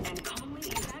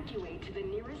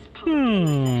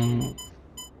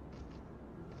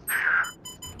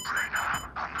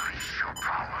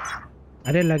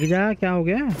 अरे लग जा, क्या हो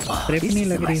गया? ट्रिप नहीं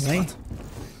लग रही भाई।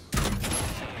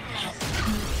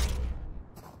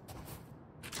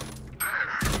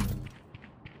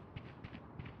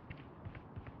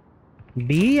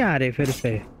 बी आ रहे फिर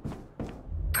से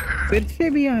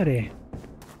भी आ रहे।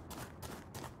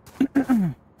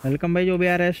 वेलकम भाई, जो भी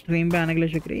आ रहा है स्ट्रीम पे आने के लिए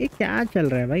शुक्रिया। ये क्या चल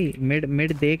रहा है भाई?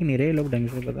 मिड देख नहीं रहे लोग ढंग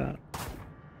से, बता।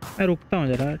 मैं रुकता हूँ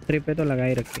जरा, ट्रिप पे तो लगा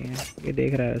ही रखी है। ये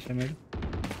देख रहा है वैसे मिड।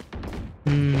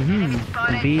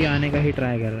 बी आने का ही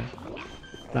ट्राई कर रहा है।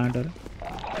 Planter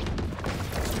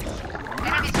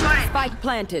Spike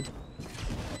planted.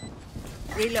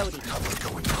 Reloading.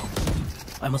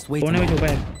 I must wait. कोने में छुपा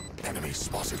है। Enemy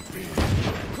spotted B.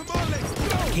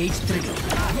 Cage trigger.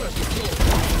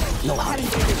 No hurry.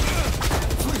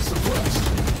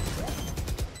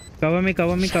 cover me.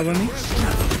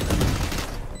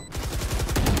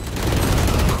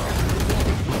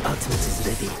 Ultimate is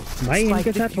ready. भाई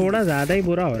इनके साथ थोड़ा ज्यादा ही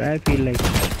बुरा हो रहा है, feel like.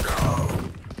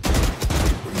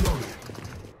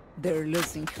 They're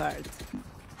losing heart.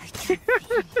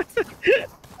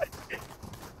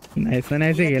 Nice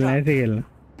खेलना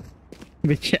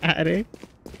बेचारे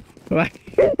भाई।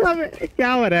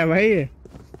 क्या हो रहा है भाई? ये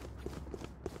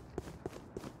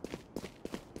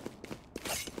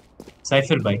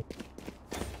साइफर भाई।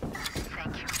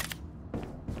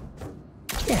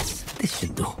 Yes, this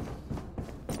should do.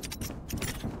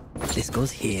 This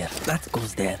goes here. That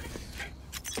goes there.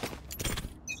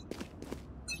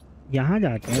 यहाँ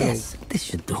जाते हैं Yes, this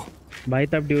should do. भाई।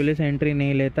 तब ड्यूलिस एंट्री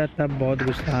नहीं लेता, तब बहुत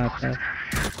गुस्सा आता है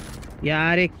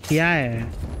यार। ये क्या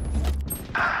है?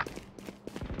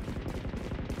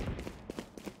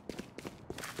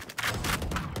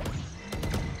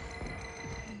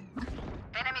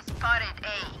 Enemy spotted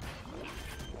A.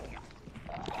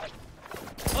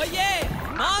 Oh yeah!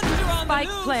 Monster on the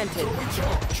loose! Spike planted.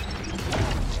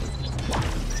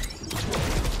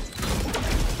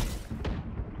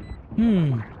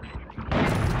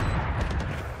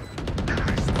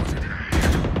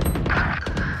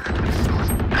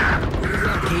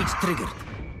 Cage triggered.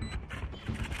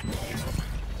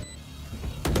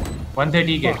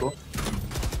 130 के को।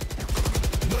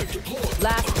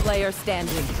 Last player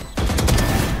standing.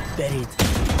 Buried.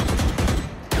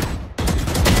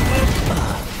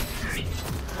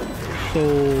 So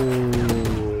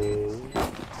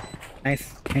nice.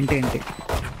 Ente.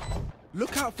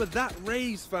 Look out for that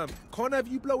raise, fam. Can't have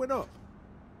you blowing up.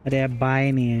 अरे अब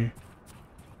bye नहीं है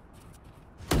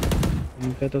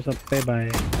इनपे, तो सब पे बाय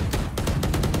है।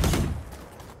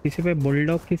 किसी पे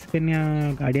बुलडॉग की स्किन या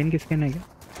गार्डियन की स्किन है क्या?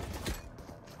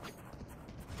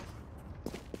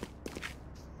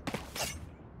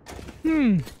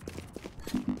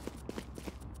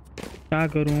 क्या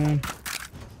करूं?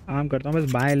 काम करता हूँ,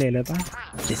 बस बाय ले लेता हूँ।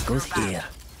 This goes here.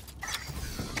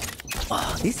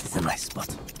 Oh, this is a nice spot.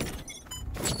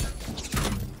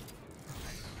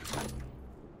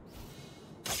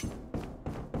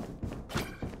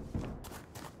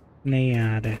 नहीं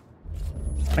आ रहे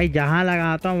भाई, जहाँ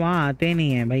लगाता हूँ वहाँ आते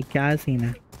नहीं है भाई। क्या सीन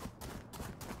है?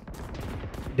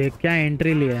 देख क्या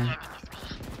एंट्री लिया है।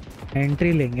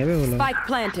 एंट्री लेंगे भाई वो लोग। Spike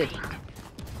planted.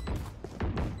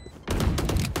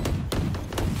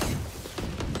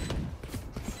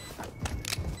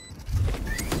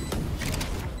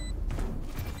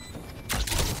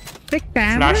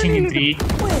 Flashing in 3,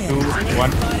 2,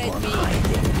 1.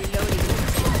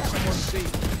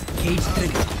 Cage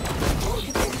trigger.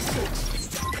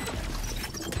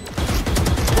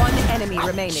 One enemy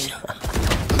remaining.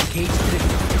 Cage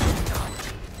trigger.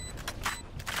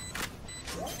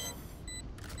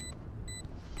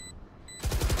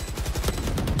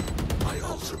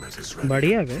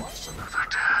 बढ़िया गए।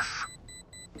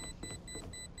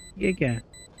 ये क्या है?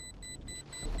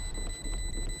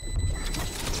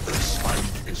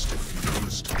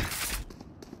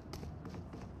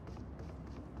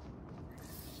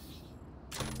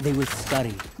 They will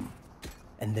scurry,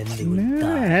 and then they will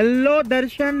die. Hello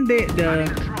Darshan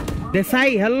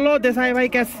Desai, hello Desai भाई,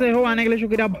 कैसे हो? आने के लिए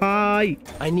शुक्रिया भाई।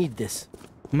 I need this.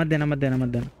 मत देना मत देना मत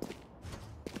देना।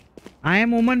 I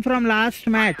am woman from last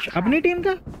match। अपनी टीम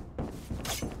का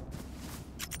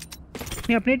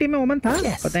नहीं, अपनी टीम में वुमन था?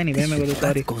 पता ही नहीं भाई मेरे को,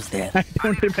 sorry I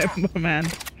don't remember man।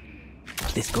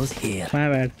 This goes here। My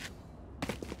bad।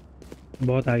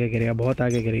 बहुत आगे गिरेगा, बहुत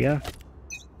आगे गिरेगा।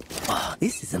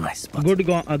 This is a nice spot। Good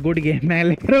game मैं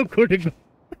ले रहा हूँ, good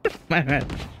my bad।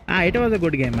 it was a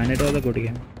good game man, it was a good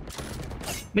game।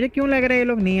 मुझे क्यों लग रहा है ये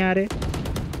लोग नहीं आ रहे?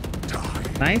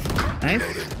 Nice nice।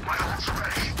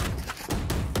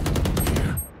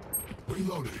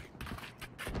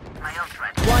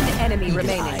 One enemy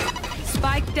remaining।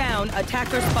 Spike down,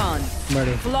 attacker spawn।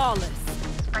 Flawless।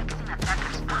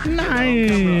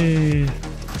 Nice।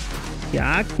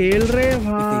 क्या खेल रहे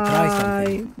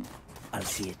भाई? I'll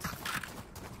see it।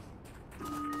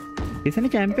 इसने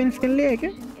चैंपियन स्किन लिया है क्या?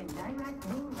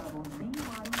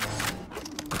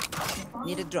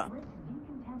 Need a drop।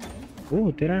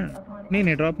 ओह तेरा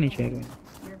नहीं ड्रॉप नहीं चाहिए।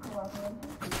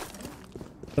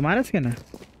 तुम्हारा स्किन है?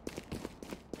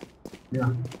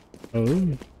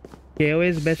 ओह KO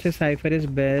is best, cipher is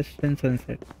best in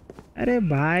sunset। अरे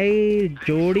भाई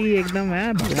जोड़ी एकदम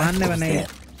है, भगवान ने बनाई।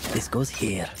 This goes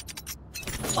here।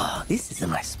 This is a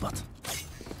nice spot।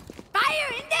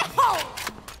 Fire in the hole!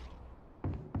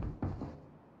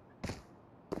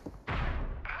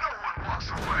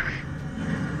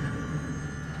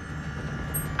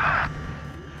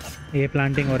 ये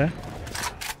प्लांटिंग हो रहा है।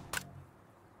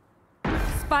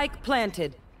 Spike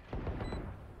planted।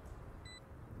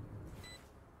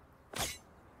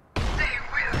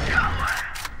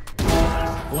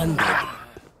 One dead।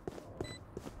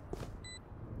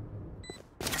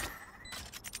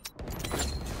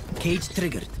 Cage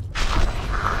triggered।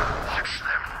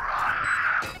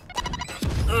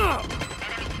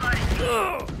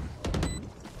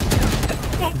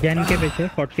 Jain के पीछे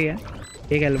 40 है,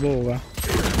 एक एल्बो होगा।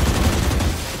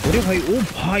 अरे भाई, ओ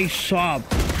भाई साहब,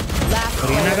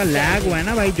 रीना का लैग हुआ है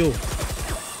ना भाई, जो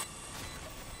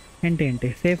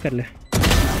हिंटे सेव कर ले।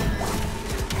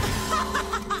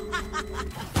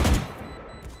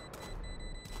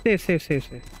 सेव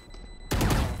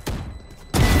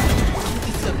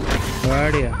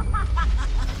बढ़िया,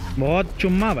 बहुत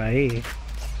चुम्मा भाई।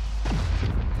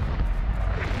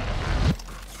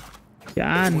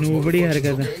 क्या नूबड़ी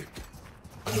हरकत है।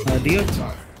 दियो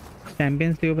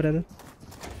चैंपियंस दियो brother.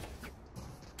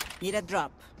 Need a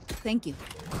drop। Thank you।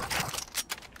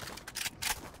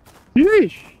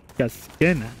 क्या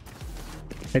स्किन है।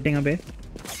 सेटिंग अबे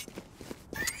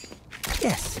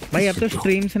भाई, अब तो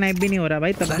स्ट्रीम स्नाइप भी नहीं हो रहा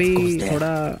भाई, तब भी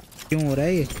थोड़ा क्यों हो रहा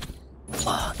है ये?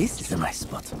 This is a nice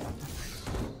spot।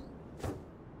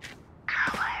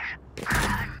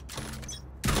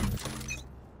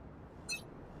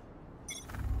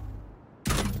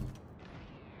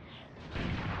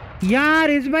 यार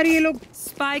इस बार ये लोग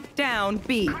Spike down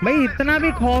B। भाई इतना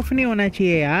भी खौफ नहीं होना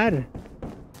चाहिए यार।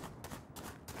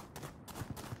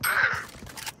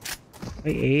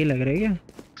 भाई ए लग रहा है क्या?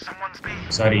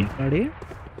 सॉरी। अरे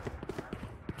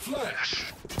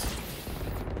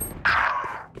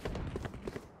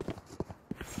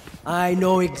I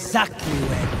know exactly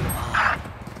where you are।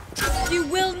 You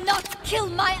will not kill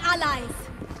my allies।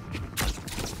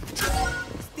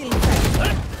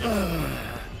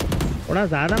 थोड़ा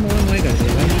ज्यादा मोए कर दे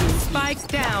भाई। Spike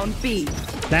down B।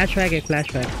 फ्लैशबैक है,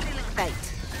 फ्लैशबैक।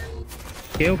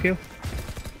 क्यों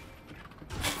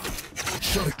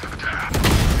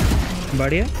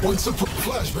बढ़िया। Last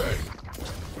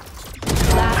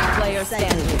player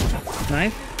standing।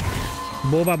 Nice.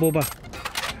 Boba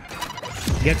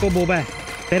gecko Boba है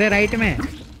तेरे राइट में।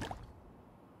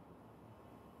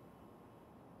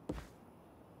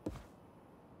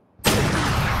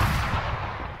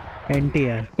 एंटी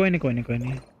यार, कोई नहीं।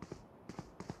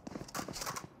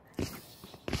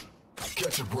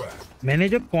 मैंने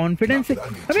जो कॉन्फिडेंस से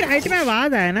अबे राइट में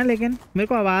आवाज आया ना, लेकिन मेरे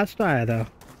को आवाज तो आया था।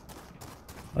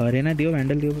 अरे ना दियो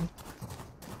हैंडल दियो bro.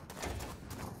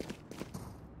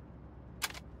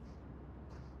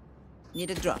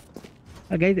 Need a drop।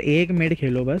 Guys एक मिड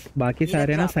खेलो बस, बाकी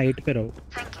सारे ना साइड पे रहो।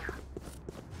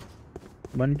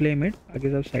 वन प्ले मिड, बाकी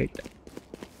सब साइड।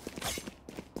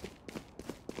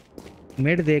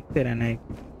 मिड देखते रहना एक।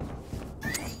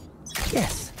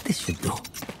 Yes, this should do।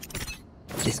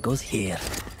 This goes here।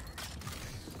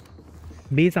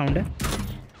 B sound है।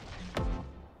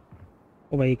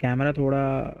 ओ भाई कैमरा थोड़ा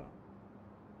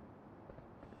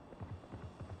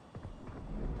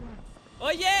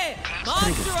Oh yeah,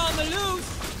 monster on the loose।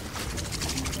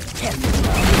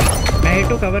 मैं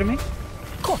हिटो कवर में।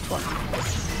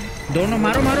 दोनों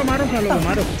मारो मारो मारो सालों को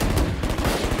मारो।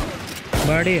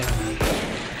 बढ़िया।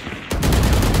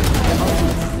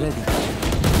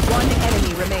 One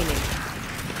enemy remaining.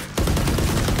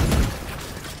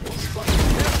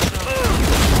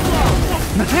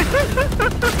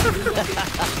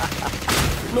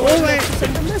 No one left to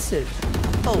send a message.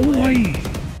 Oh,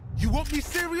 You want me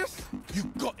serious? You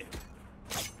got it.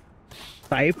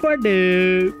 Cypher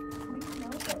dude.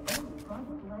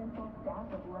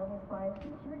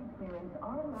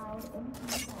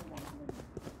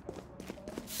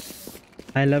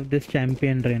 I love this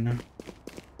champion Reina.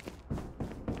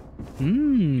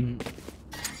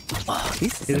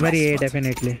 This is very A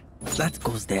definitely. That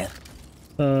goes there.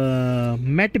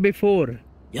 Met before.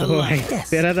 Yes,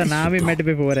 तेरा तो नाम ही met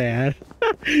before है यार।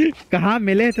 कहाँ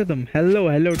मिले थे तुम? Hello,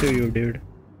 hello to you, dude.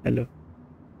 Hello.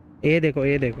 ये देखो,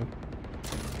 ये देखो।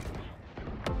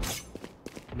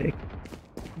 देख।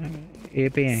 A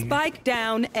पे आएंगे। Spike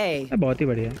down A. बहुत ही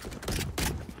बढ़िया।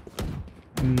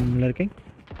 लड़के।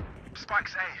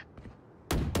 Spike's A.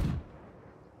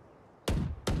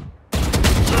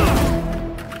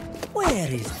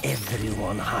 Where is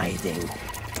everyone hiding?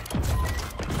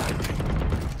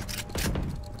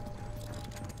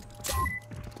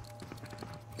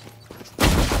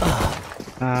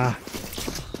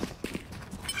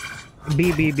 B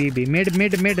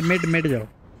mid जाओ।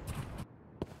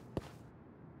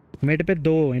 मिड पे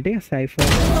दो हैं ठीक है साइफर।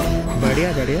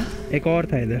 बढ़िया बढ़िया। एक और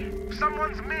था इधर।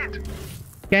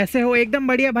 कैसे हो? एकदम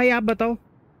बढ़िया भाई, आप बताओ।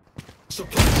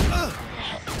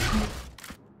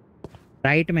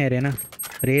 राइट में ना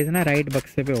रेज ना राइट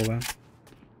बक्से पे होगा।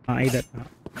 हाँ इधर। हाँ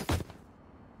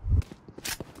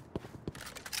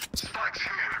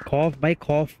खौफ भाई,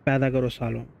 खौफ पैदा करो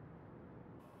सालों।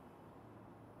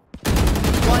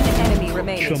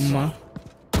 शुम्मा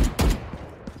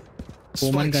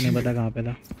ओमन का नहीं पता कहाँ पे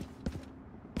था।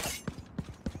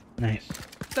 नाइस।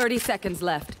 30 seconds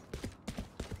left.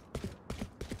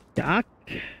 क्या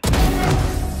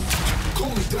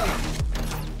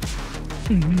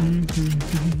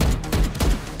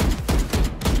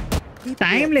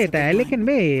टाइम लेता है लेकिन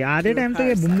भाई आधे टाइम तो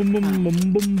ये बुम बुम बुम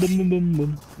बुम बुम बुम बुम बुम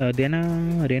बुम देना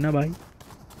रेना भाई।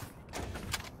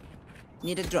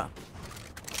 Need a drop.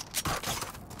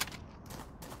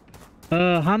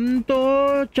 हम तो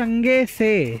चंगे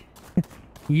से।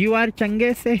 यू आर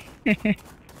चंगे से।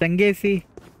 चंगे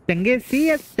सी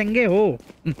या चंगे हो।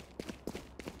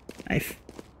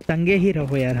 चंगे ही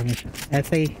रहो यार, हमेशा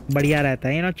ऐसा ही बढ़िया रहता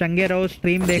है। ना चंगे रहो,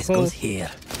 स्ट्रीम देखो,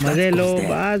 मजे लो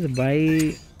बस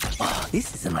भाई। This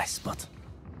is a nice spot.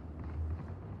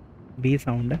 B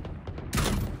sound है।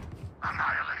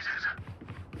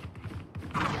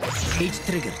 Cage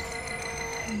trigger.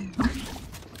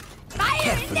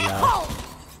 Careful now.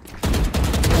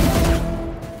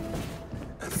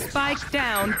 Spike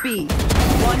down B.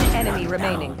 One enemy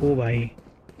remaining. ओ भाई।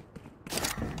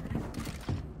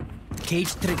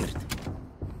 Cage triggered.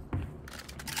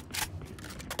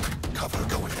 Cover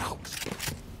going out.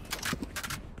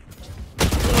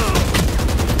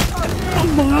 Oh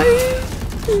my!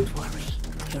 Don't worry.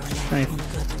 You're Nice.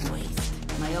 good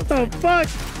waste. The fuck?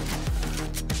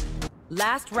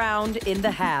 Last round in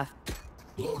the half.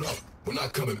 Load up. We're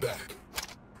not coming back.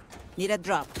 Need a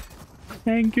drop.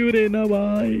 Thank you Raina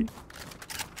भाई।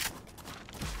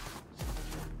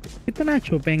 कितना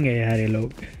छुपेंगे यार ये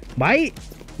लोग। भाई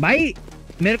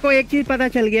मेरे को एक चीज पता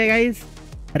चल गया गाइस,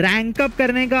 रैंक अप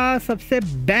करने का सबसे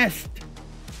बेस्ट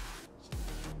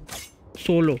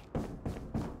सोलो।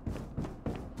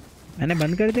 मैंने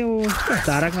बंद कर दिया वो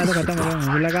तारक में तो खत्म हो गया।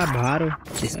 मुझे लगा बाहर हो।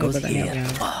 पता नहीं क्या।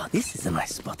 This is a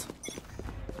nice spot.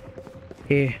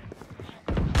 A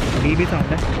B sound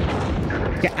है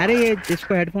क्या? अरे ये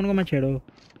इसको हेडफोन को मत छेड़ो,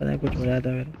 पता नहीं कुछ हो जाता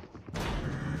है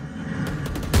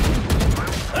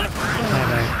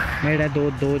मेरा। दो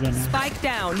जना। Spike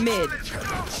down mid.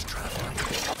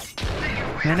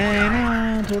 मैंने ना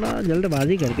थोड़ा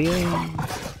जल्दबाजी कर दी है।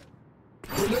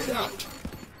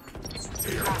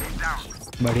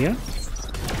 बढ़िया।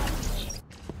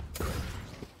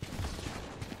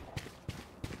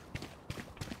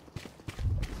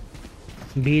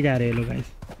 भी जा रहे लोग गाइस।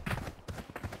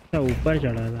 ऊपर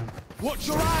चढ़ा था।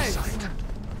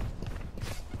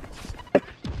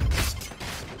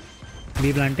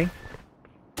 B planting.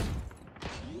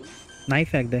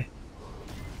 नाइफ फेंक दे।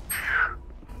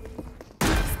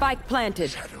 Spike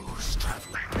planted.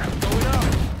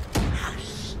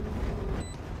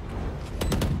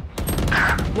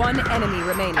 One enemy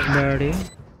remaining. Dirty.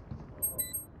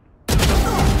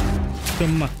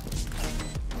 Tumma.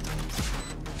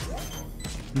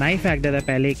 Knife फेंक देता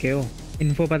पहले ही क्यों?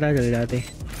 इन्फो पता चल जाते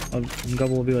और उनका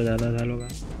वो भी हो जाता था लोग।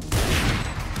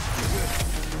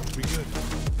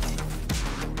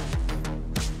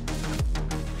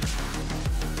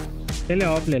 ले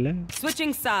ऑफ ले ले।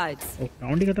 Switching sides.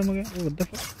 राउंड ही खत्म हो गया। व्हाट द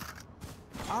फक,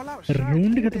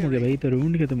 राउंड ही खत्म हो गया भाई। तो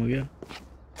राउंड ही खत्म हो गया।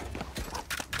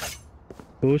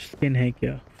 दोस्त स्किन है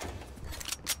क्या?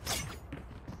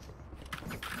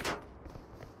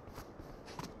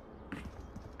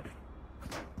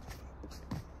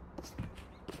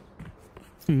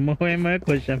 मोए मैं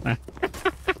खुश है मैं।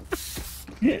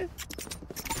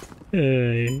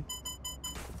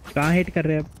 कहाँ हिट कर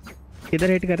रहे हैं अब?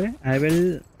 किधर हिट कर रहे हैं? I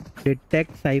will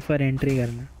detect cipher entry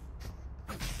करना।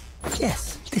 Yes,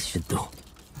 this should do.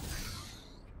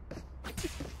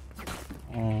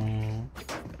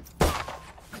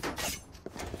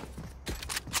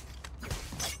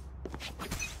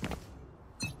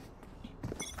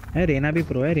 है रेना भी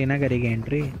प्रो है। रेना करेगी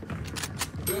entry.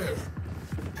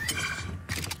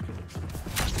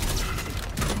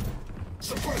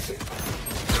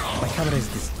 My camera is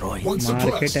destroyed.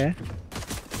 Market है।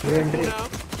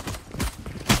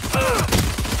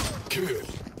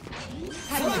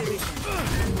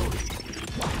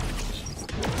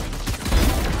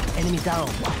 Enemy down.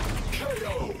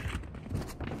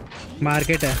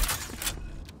 मार्केट है।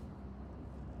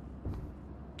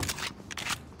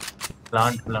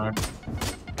 Plant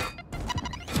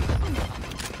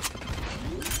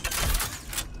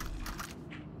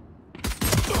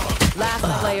Last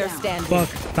player standing.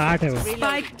 Fuck, 60 है वो।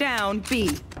 Spike down B.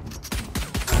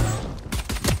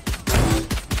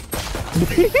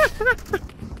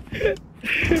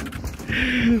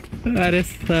 अरे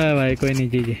सब भाई कोई नहीं।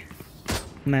 जी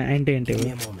मैं anti Give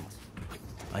me a moment.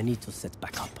 I need to set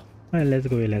back up. Let's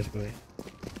go.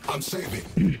 I'm saving.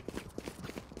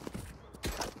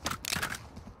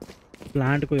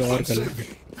 Plant कोई और कर ले।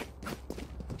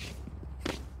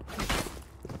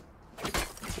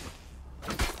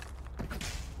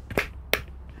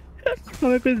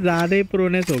 हमें कुछ ज्यादा ही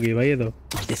प्रोनेस होगी भाई ये तो।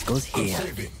 This goes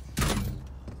here.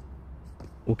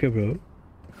 Okay bro.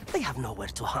 They have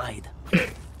nowhere to hide.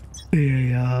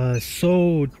 यार सो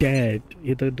डेड।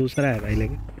 ये तो दूसरा है भाई।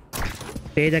 लेकिन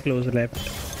तेज है close left.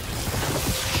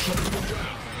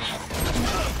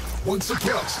 One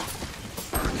suppressed.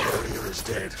 Barrier is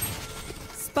dead.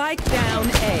 Spike down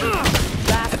A.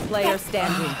 Last player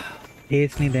standing.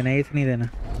 S नहीं देना।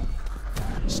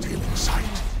 Stealing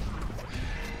sight.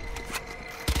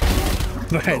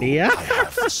 बढ़िया।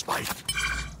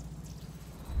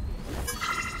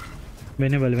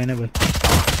 विनेबल।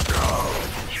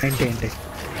 एंटे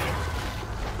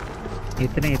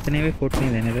इतने भी फुट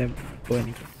नहीं देने थे। कोई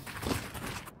नहीं।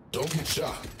 Don't get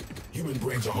shot. Human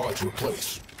brains are hard to replace.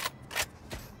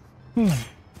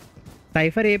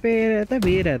 Cipher ए पे रहता है,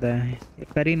 बी रहता है।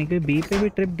 कर ही नहीं क्योंकि बी पे भी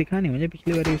ट्रिप दिखा नहीं मुझे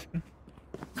पिछली बार इसका।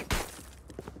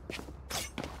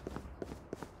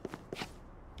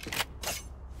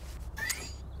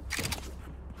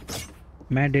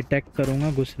 मैं डिटेक्ट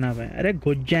करूंगा घुसना भाई। अरे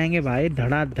घुस जाएंगे भाई,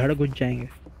 धड़ घुस जाएंगे।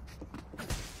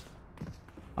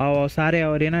 आओ सारे।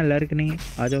 और ये ना लर्क नहीं,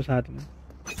 आ जाओ साथ में।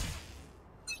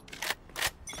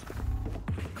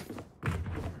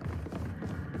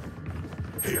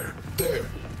 Here, there.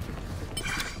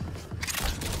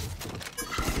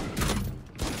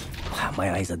 My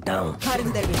eyes are down.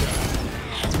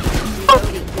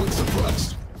 One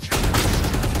suppressed.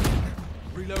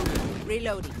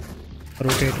 Reloading.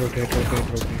 Rotate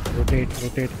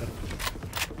करो।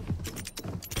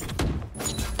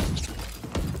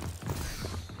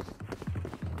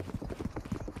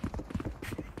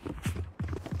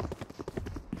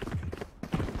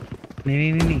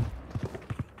 नहीं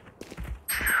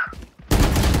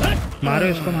मारो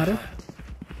इसको, मारो।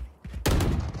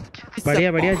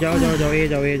 बढ़िया जाओ ये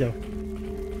जाओ।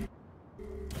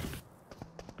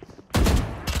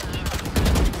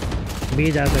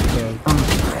 भी जा सकते हो।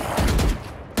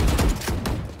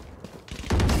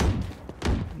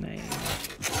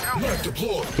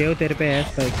 क्यों तेरे पे है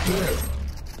स्पाइक?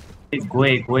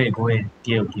 गोए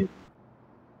क्यों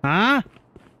हाँ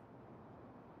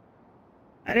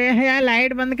अरे यार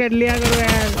लाइट बंद कर लिया करो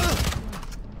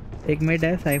यार। एक मिनट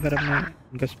है साइफर अपना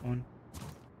उनका spawn.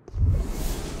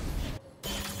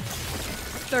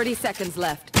 30 seconds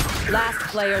left. Last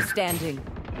player standing.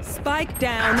 Spike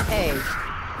down A.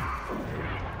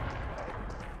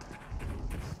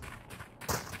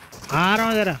 आ रहा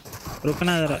हूँ जरा,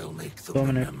 रुकना जरा 2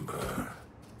 minute.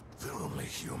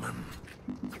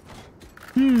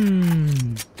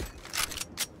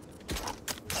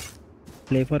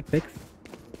 Play for pics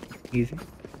easy.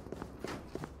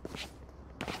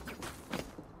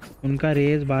 उनका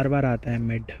रेस बार बार आता है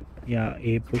मिड या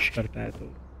ए पुश करता है,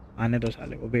 तो आने दो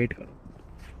साले को, वेट करो।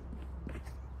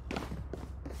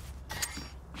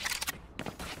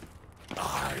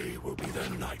 I will be the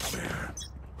nightmare.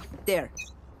 There.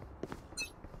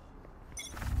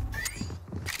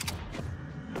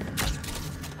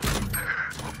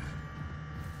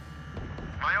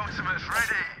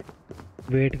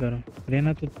 Wait करो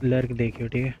लेना तो लर्क देखियो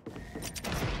ठीक है।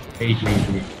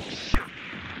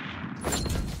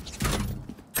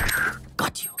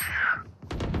 Got you.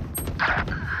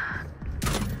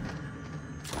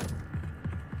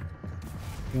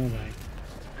 क्यों भाई?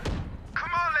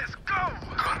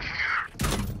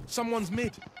 Someone's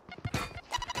mid.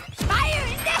 Fire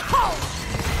in the hole!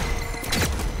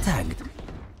 Tagged.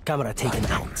 Camera taken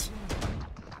out.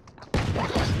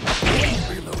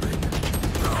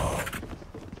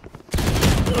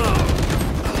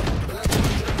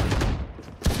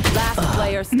 Last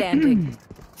player standing.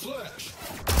 Flash.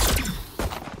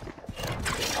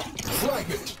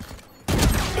 Fragment.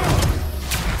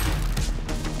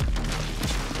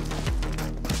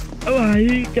 अब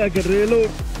भाई क्या कर रहे हैं लोग?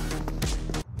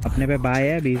 अपने पे बाय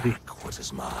है बीजी। What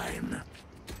is mine?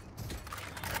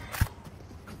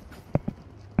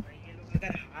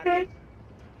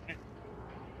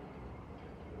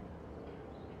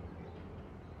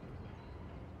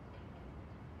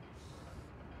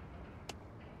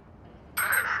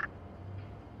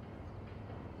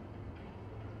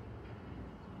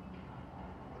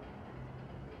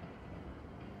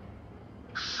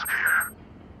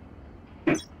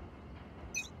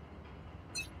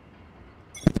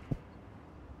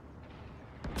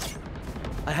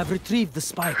 I have retrieved the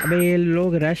spike. अबे ये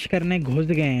लोग रश करने घुस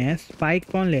गए हैं, स्पाइक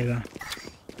कौन लेगा?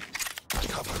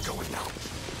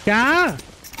 क्या?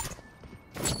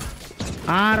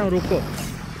 आ रहा हूँ रुको,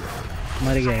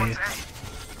 मर गया ये।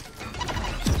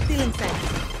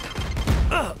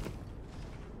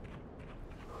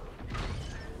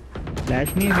 फ्लैश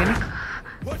नहीं है मेरी।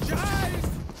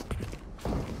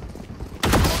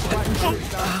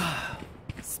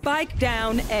 Spike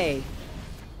down A.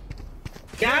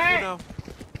 क्या है?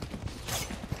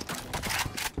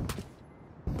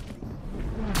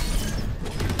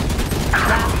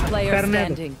 Last player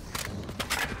standing.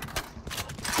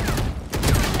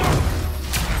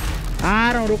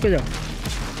 आ रहा हूँ रुक जाओ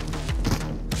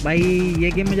भाई,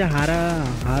 ये गेम मुझे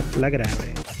हाथ लग रहा है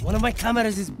भाई। One of my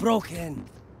cameras is broken.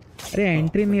 अरे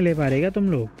एंट्री नहीं ले पा रहे क्या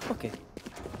तुम लोग? Okay,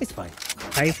 it's fine.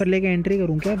 साइफर लेके एंट्री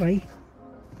करूँ क्या भाई?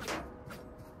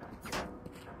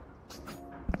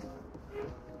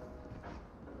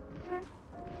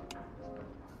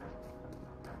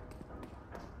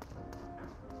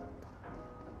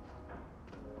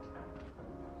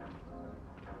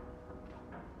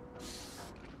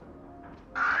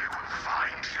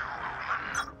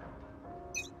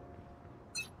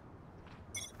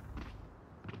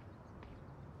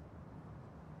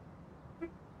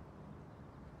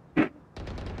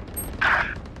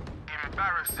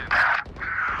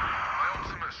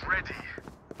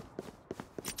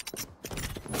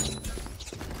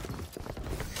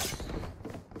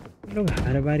 लोग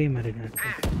हर बार ही मर जाते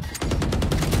हैं।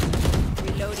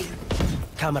 Reloading.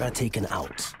 Camera taken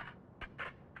out.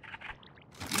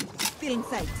 Feeling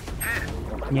sight.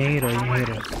 यही रहो।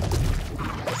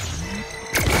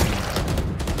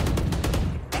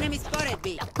 Enemy spotted B.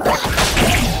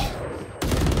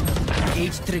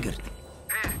 Cage triggered.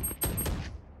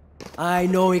 I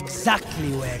know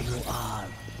exactly where you are.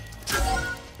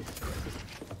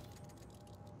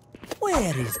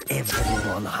 Where is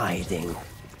everyone hiding?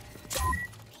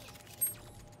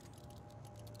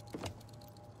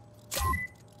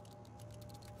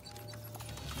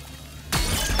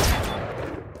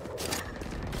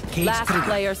 Cage Last triggered.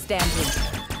 player standing.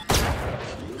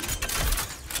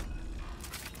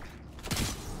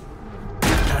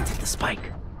 Planted the spike.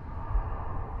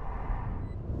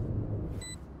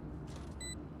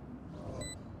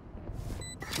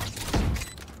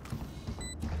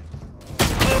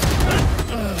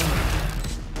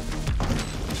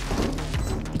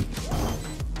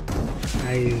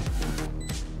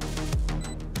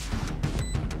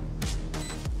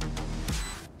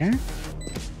 क्या?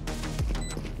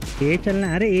 ये चलना?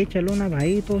 अरे ये चलो ना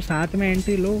भाई, तो साथ में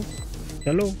एंट्री लो।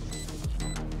 चलो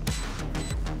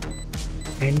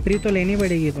एंट्री तो लेनी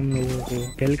पड़ेगी, तुम लोगों को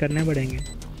किल करने पड़ेंगे।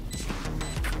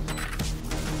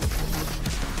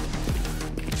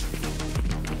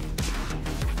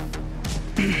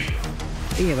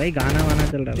 ये भाई गाना वाना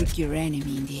चल रहा है। Look your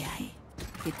enemy in the eye.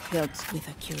 It helps with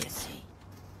accuracy.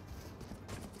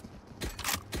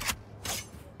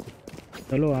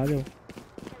 चलो आ जाओ।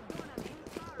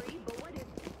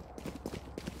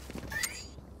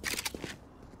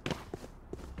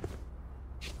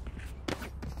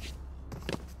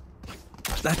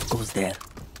 That goes there.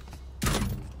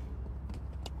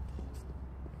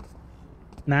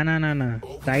 ना ना ना ना,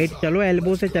 राइट चलो,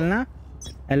 एल्बो से चलना,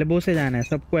 एल्बो से जाना है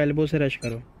सबको, एल्बो से रश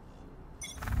करो।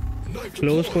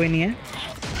 क्लोज कोई नहीं है,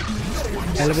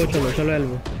 एल्बो चलो, चलो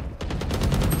एल्बो।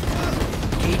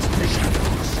 Cage triggered.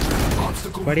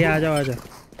 बढ़िया, आ जाओ आ जाओ।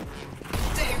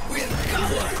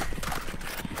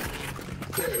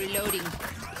 Reloading.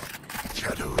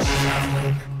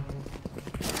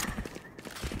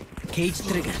 Cage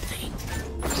trigger.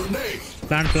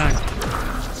 Plant.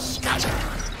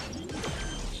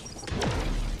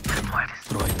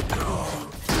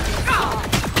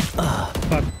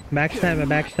 Fuck, backstab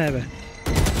है।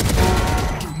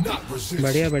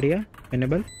 बढ़िया,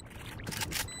 विनेबल।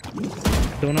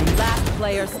 दोनों में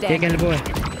एक एल्बो है।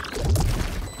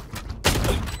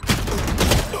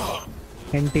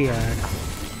 एंटी यार।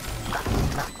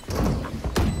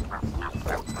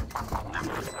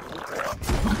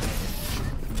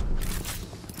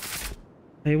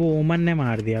 भाई वो ओमन ने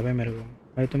मार दिया भाई मेरे को।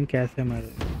 भाई तुम कैसे मार?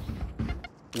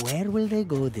 Where will they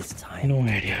go this time? No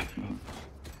idea bro।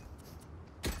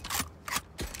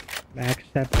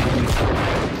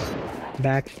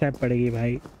 Backstab पड़ेगी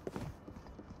भाई।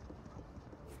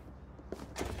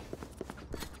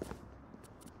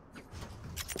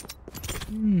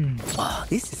 Wow,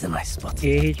 this is a nice spot।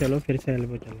 ये ही चलो, फिर से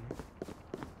एल्बो चलो।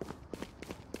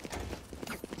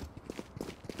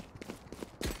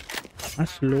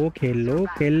 स्लो खेल लो,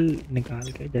 किल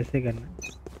निकाल के जैसे करना।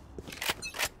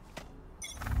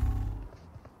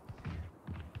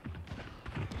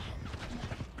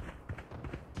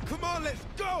 Come on, let's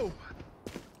go.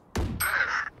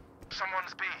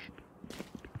 Someone's B.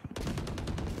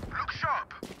 Look sharp.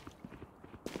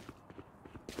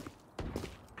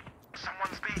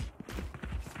 Someone's B.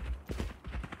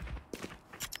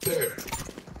 There.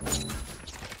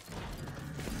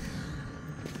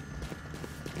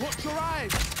 Watch your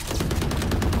eyes.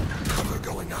 Cover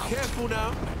going out. Careful now.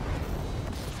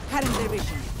 Cutting their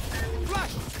vision.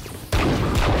 Flash.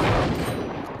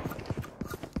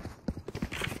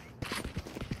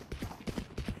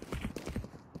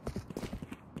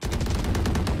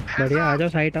 बढ़िया, आ जाओ,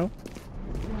 साइट आओ।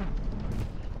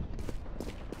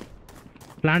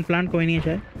 प्लांट कोई नहीं है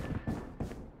शायद।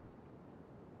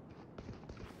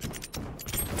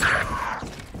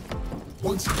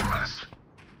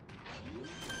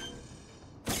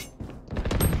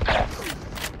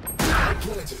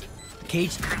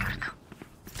 Cage.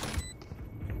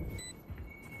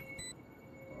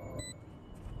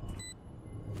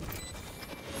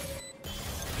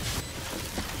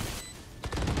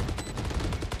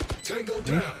 Tango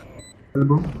down.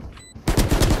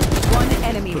 One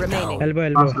enemy remaining. Elbow.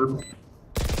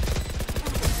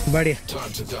 बढ़िया।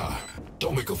 Time to die.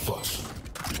 Don't make a fuss.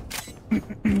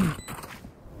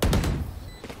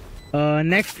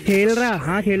 Next खेल रहा?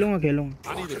 हाँ खेलूंगा। I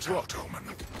need a drop.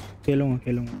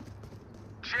 खेलूंगा।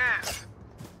 Cheers.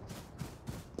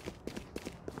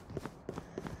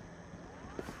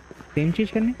 सेम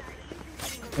चीज करनी,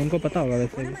 उनको पता होगा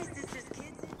वैसे भी।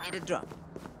 Need a drop.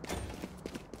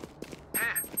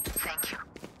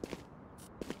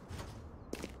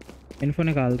 इन्फो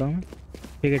निकालता हूँ।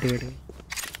 ठीक है।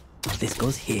 This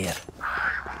goes here.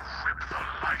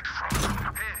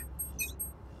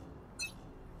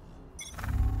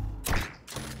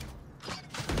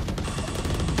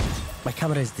 My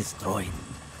camera is destroyed.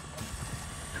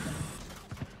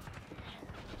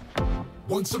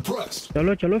 One suppressed.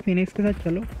 चलो फिनिक्स के साथ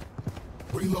चलो।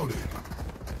 Reloaded.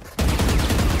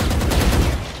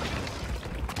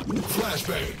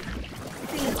 Flashbang.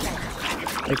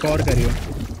 एक और करियो।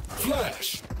 Flash.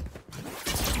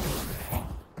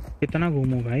 कितना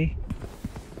घूमूं भाई?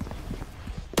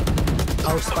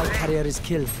 Our spike carrier is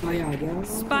killed.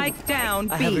 Spike down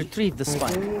I B. have retrieved the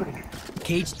spike.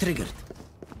 Cage triggered.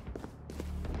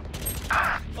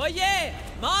 Oh yeah!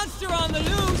 Monster on the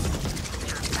loose!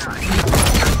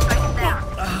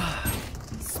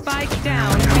 Spike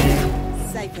down B.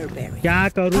 Cypher berry. क्या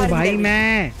करूं भाई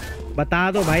मैं? बता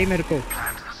दो भाई मेरे को।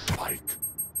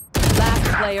 Last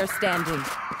player standing.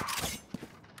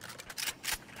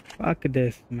 Fuck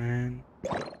this man।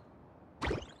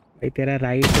 भाई तेरा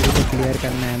राइट को क्लियर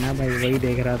करना है ना भाई, वही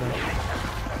देख रहा था।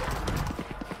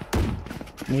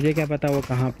 मुझे क्या पता वो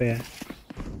कहाँ पे है।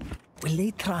 Will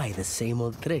they try the same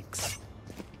old tricks?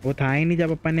 वो था ही नहीं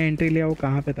जब अपन ने एंट्री लिया। वो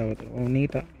कहाँ पे था? वो नहीं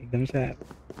था, एकदम से आया।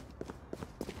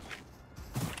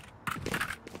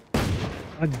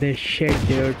 Fuck this shit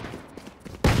dude।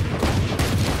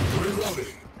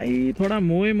 भाई थोड़ा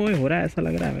मोए हो रहा है, ऐसा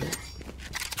लग रहा है मेरे को।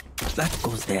 That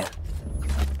goes there.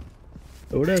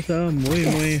 थोड़ा सा मोए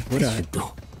हो रहा है।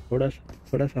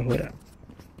 थोड़ा सा हो रहा है।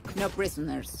 No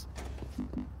prisoners.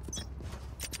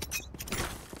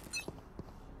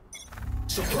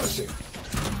 Suppressing.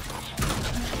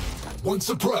 One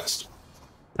suppressed.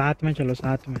 साथ में चलो,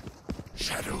 साथ में।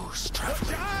 Shadows Watch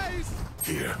traveling. your eyes.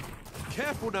 Here.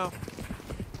 Careful now.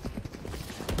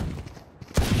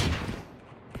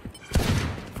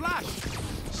 Flash.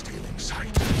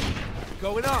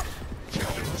 Going up.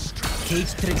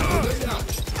 Cage trick.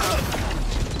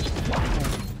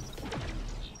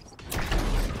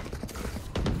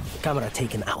 Camera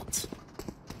taken out.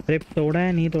 Trip तोड़ा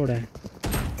है नहीं तोड़ा है?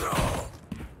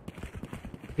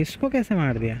 इसको कैसे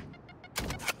मार दिया?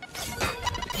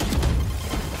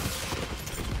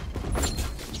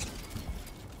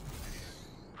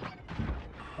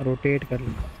 रोटेट कर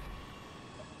लो।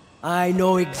 I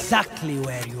know exactly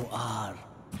where you are.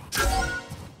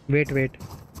 Wait wait.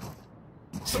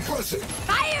 Suppress it.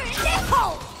 Fire in the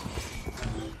hole!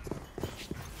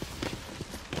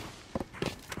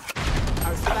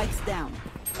 Our spike's down.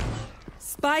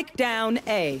 Spike down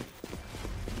A.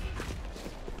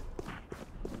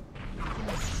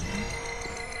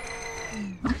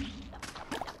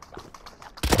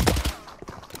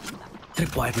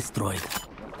 Tripwire destroyed.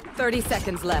 30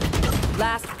 seconds left.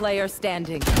 Last player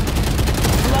standing.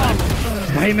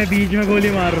 भाई मैं बीच में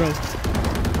गोली मार रहा हूँ।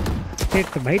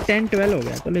 एक भाई 10-12 हो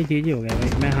गया तो ले जीजी हो गया भाई।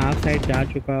 मैं हाफ साइड जा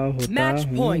चुका होता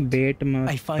हूँ। बेट मत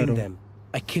I find them.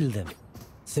 I kill them.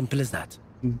 Simple as that.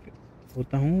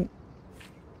 होता हूँ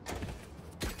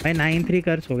भाई। 9-3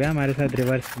 कर्स हो गया हमारे साथ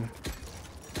रिवर्स में,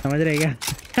 समझ रहे क्या?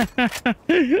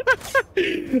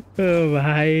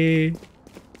 भाई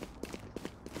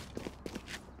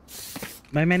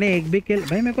भाई मैंने एक भी किल,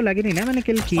 भाई मेरे को लग नहीं ना मैंने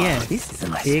किल किया है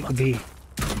एक भी।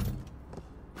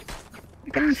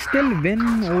 लेकिन स्टिल विन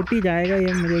ओटी जाएगा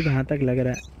ये मुझे जहाँ तक लग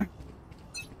रहा है।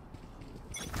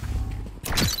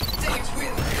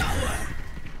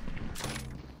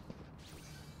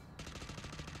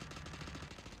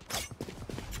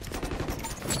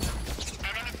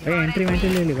 भाई एंट्री वेंट्री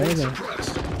ले ली भाई।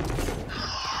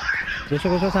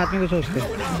 घुसो साथ में घुसो उसके।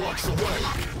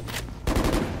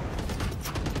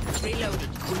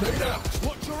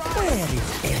 Where is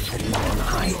everyone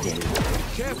hiding?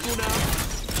 Careful now.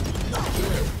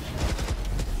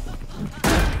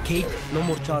 Kate, no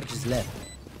more charges left.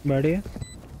 बढ़िया।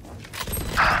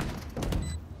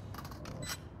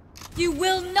 You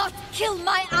will not kill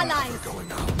my allies!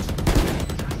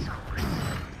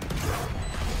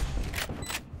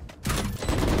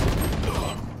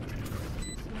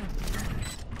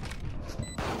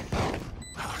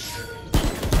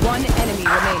 One enemy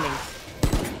remaining.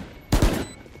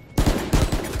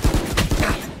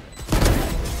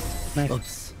 Nice.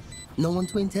 Oops. No one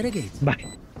to interrogate. Bye.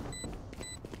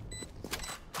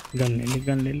 Gun ले ली,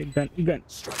 गन ले ली, गन।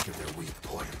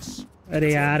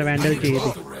 अरे यार वैंडल चाहिए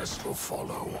थी।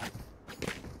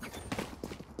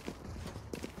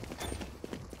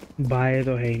 Bye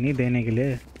तो है ही नहीं देने के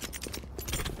लिए।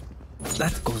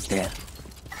 That goes there.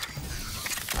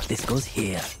 This goes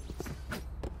here.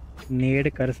 नेड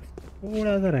कर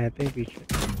थोड़ा सा रहते हैं पीछे।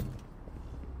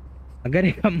 अगर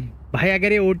हम भाई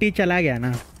अगर ये ओटी चला गया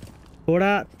ना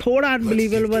थोड़ा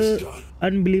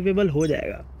अनबिलीवेबल हो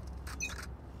जाएगा।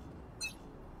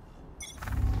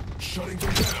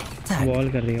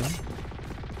 वॉल कर रही हो।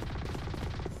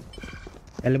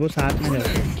 एल्बो साथ में जाओ।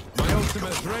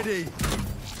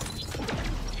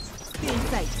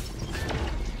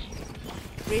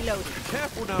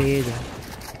 तेज है।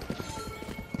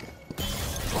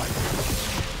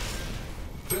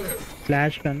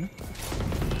 फ्लैश करना।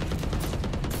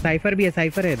 साइफर भी है,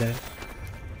 साइफर है इधर।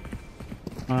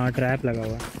 हाँ ट्रैप लगा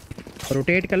हुआ।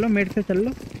 रोटेट कर लो, मिड से चल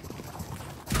लो।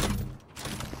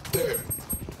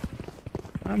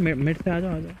 हाँ मिड से आ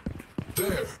जाओ।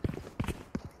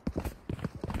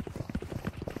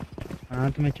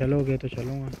 हाथ में चलोगे तो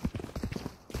चलूँगा।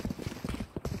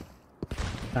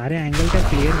 सारे एंगल का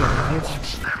क्लियर कर।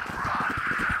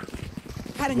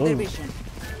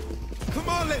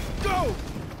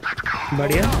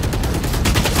 बढ़िया।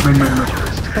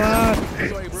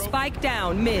 Spike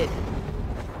down mid.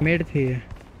 मिड थी।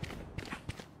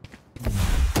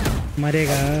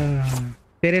 मरेगा।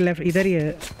 तेरे लेफ्ट इधर ही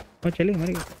है। ओ चलिए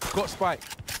मरेगा।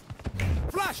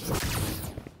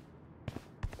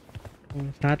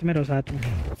 साथ में रहो, साथ में।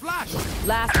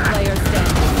 Last player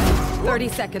standing.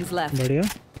 30 seconds left. बढ़िया।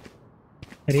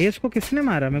 रेस को किसने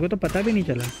मारा मेरे को तो पता भी नहीं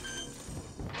चला।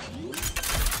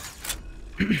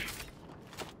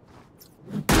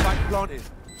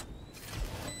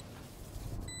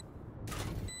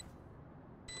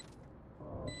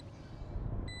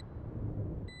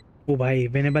 ओ भाई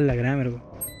विनेबल लग रहा है मेरे को।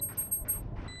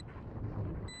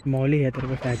 मॉली है तेरे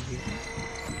को टैग भी।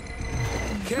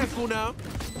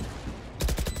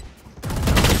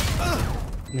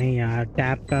 नहीं यार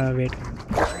टैप का वेट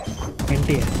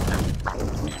एंटी है।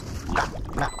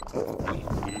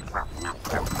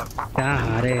 क्या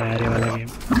हारे यार वाला गेम।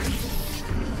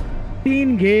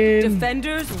 3 गेम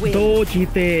 2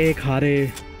 जीते 1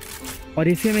 हारे। और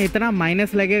इसी में इतना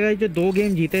माइनस लगेगा जो 2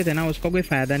 गेम जीते थे ना उसका कोई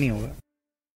फायदा नहीं होगा।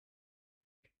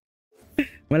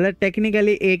 मतलब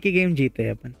टेक्निकली एक ही गेम जीते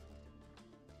हैं अपन,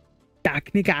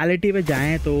 टेक्निकलिटी पे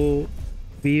जाएं तो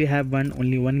we have one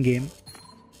only one game.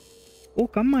 वो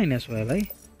कम माइनस हुआ है भाई।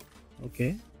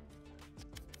 Okay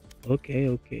okay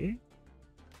okay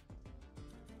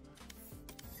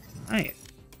nice.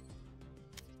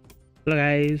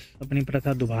 Guys अपनी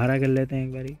प्रथा दोबारा कर लेते हैं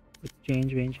एक बारी, कुछ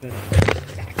चेंज वेंज कर।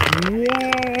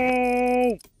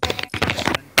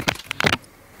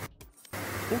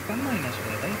 वो कम माइनस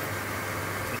हुआ है भाई।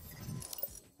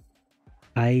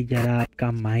 भाई जरा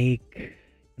आपका माइक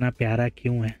इतना प्यारा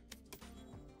क्यों है?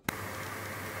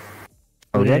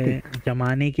 हो गया ठीक?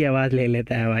 जमाने की आवाज ले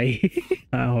लेता है भाई।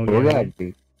 हाँ हो गया गया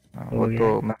ठीक। वो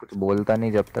तो मैं कुछ बोलता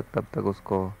नहीं जब तक, तब तक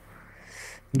उसको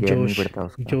जोश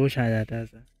जोश आ जाता है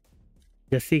सर।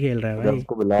 जस्सी खेल रहा है भाई,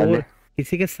 उसको बुला ले।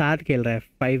 किसी के साथ खेल रहा है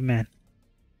 5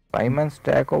 मैन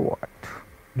स्टैक और व्हाट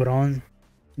ब्रॉन्ज।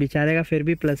 बेचारे का फिर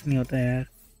भी प्लस नहीं होता यार।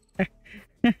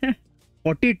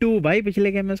 42 भाई,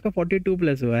 पिछले गेम में उसका 42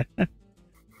 प्लस हुआ है।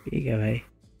 ठीक है भाई,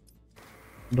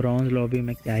 ब्रॉन्ज लॉबी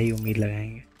में क्या ही उम्मीद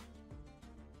लगाएंगे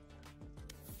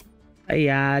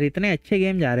यार। इतने अच्छे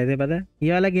गेम जा रहे थे, पता है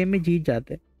ये वाला गेम में जीत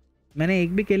जाते। मैंने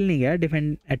एक भी किल नहीं किया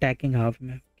डिफेंड अटैकिंग हाफ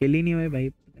में, किल ही नहीं हुए भाई,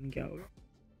 पता नहीं क्या होगा।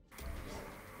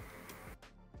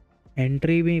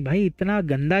 एंट्री भी भाई इतना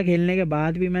गंदा खेलने के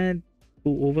बाद भी मैं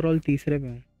ओवरऑल तीसरे पे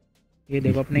हूँ। ये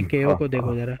देखो अपने केओ को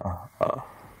देखो जरा,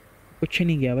 कुछ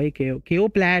नहीं किया भाई। केओ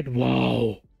प्लैट,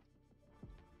 वाओ।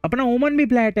 अपना ओमन भी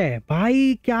प्लैट है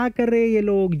भाई। क्या कर रहे हैं ये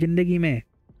लोग जिंदगी में?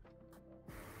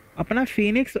 अपना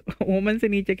फिनिक्स ओमन से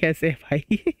नीचे कैसे है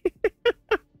भाई?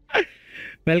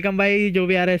 वेलकम भाई, जो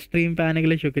भी आ रहा है स्ट्रीम पे आने के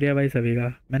लिए शुक्रिया भाई सभी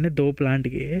का। मैंने 2 प्लांट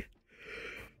किए,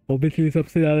 ओबियसली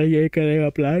सबसे ज्यादा यही करेगा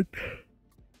प्लांट।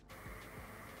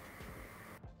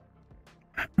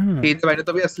 मैंने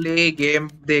तो भी असली गेम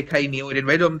देखा ही नहीं ओरियन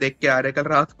भाई, जो हम देख के आ रहे कल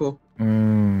रात को।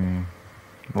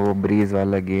 वो ब्रीज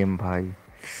वाला गेम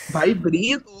भाई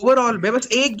ब्रीज ओवरऑल में बस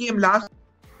एक गेम लास्ट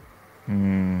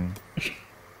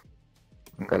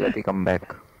गलती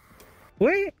कमबैक।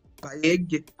 ओए भाई एक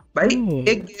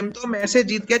गेम तो मैं से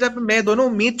जीत गया जब मैं दोनों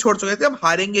उम्मीद छोड़ चुके थे हम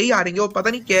हारेंगे ही हारेंगे। वो पता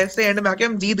नहीं कैसे एंड में आके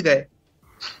हम जीत गए।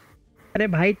 अरे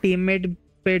भाई टीममेट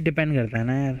पे डिपेंड करता है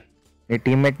ना यार। ये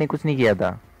टीममेट ने कुछ नहीं किया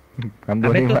था, हम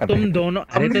अबे तो तुम दोनों,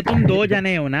 अरे तो तुम 2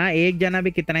 जने हो ना, एक जना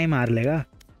भी कितना ही मार लेगा।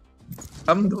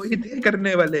 हम 2 ही थे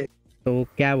करने वाले। तो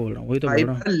क्या बोल रहा हूँ, वही तो बोल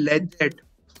रहा हूँ। लेजेंड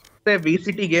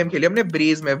वीसीटी गेम खेली हमने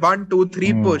ब्रीज में, 1 2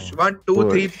 3 पुश 1 2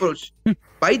 3 पुश।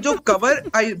 भाई जो कवर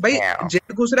भाई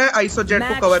जेट घुस रहा है, आइसो जेट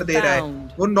को कवर दे रहा है।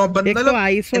 वो 9 बंदा लोग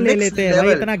आइसो ले लेते हैं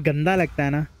भाई, इतना गंदा लगता है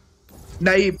ना।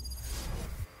 नहीं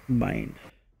बाइंड,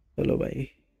 चलो भाई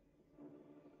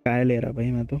स्काई ले रहा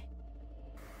भाई मैं तो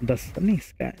 10 नहीं,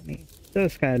 स्काई नहीं तो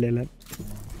स्काई ले ला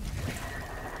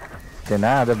ना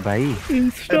आदब भाई।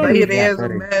 भाई रेस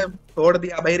मैं छोड़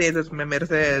दिया भाई, रेस में मेरे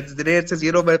से रेस से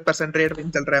 0% रेट विन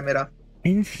चल रहा है मेरा।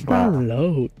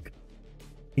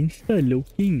 इंस्टा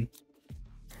लुकिंग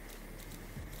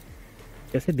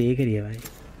कैसे देख रही है भाई?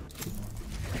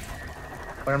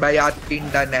 और भाई आज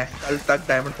 3 डन है, कल तक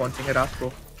डायमंड पहुंचेंगे रात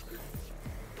को।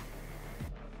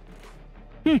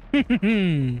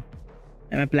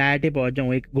 मैं प्लैट ही पहुंच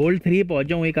जाऊं, एक गोल्ड 3 पहुंच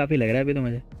जाऊं, वही काफी लग रहा है अभी तो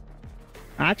मुझे।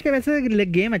 आज के वैसे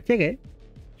गेम अच्छे गए,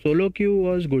 solo Q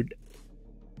was good.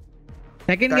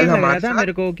 Second game लग रहा था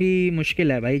मेरे को कि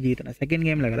मुश्किल है भाई जीतना, सेकंड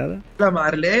गेम लग रहा था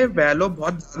हमारे लिए। वैलो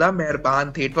बहुत ज्यादा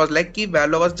मेहरबान थी। इट वाज लाइक कि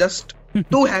वैलो was just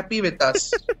to happy with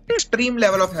us, extreme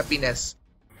level of happiness.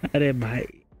 अरे भाई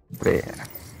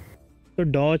तो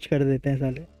डॉज कर देते हैं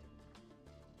साले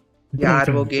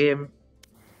यार। वो गेम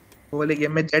वो वाले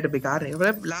गेम में जेट बेकार है,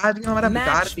 मतलब लास्ट गेम हमारा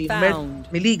बेकार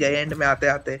टीममेट मिल ही गए एंड में आते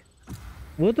आते।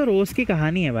 वो तो रोज की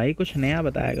कहानी है भाई, कुछ नया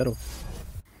बताया करो।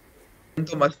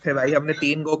 तो मस्त थे भाई, हमने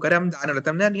 3 गो करे, हम जाने रहते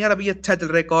हमने यार अभी अच्छा चल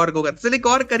रहा है, एक और गो करते, चल एक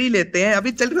और कर ही लेते हैं,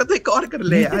 अभी चल रहा तो एक और कर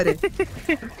ले यार।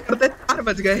 करते 4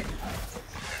 बज गए,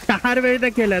 4 बजे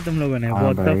तक खेला तुम लोगों ने।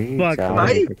 व्हाट द फक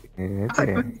भाई,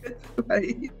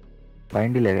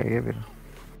 फाइंड ही लगेगा फिर।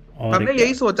 हमने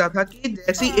यही सोचा था कि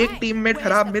जैसी एक टीममेट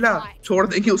खराब मिला छोड़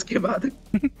देंगे उसके बाद।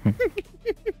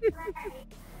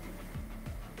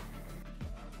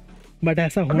 बट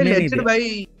ऐसा होने नहीं दिया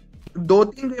भाई। 2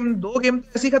 गेम तो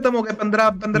ऐसे ही खत्म हो गए 15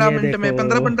 मिनट में।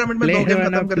 15 मिनट में 2 गेम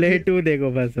खत्म कर दिए। प्ले 2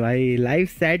 देखो बस भाई, लाइव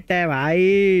सेट है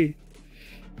भाई।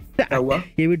 क्या हुआ?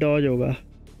 ये भी डॉज होगा,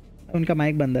 उनका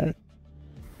माइक बंद है।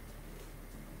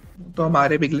 तो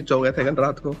हमारे भी ग्लिच हो गए थे कल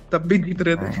रात को, तब भी जीत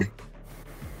रहे थे।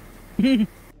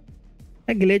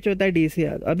 ग्लिच होता है डीसी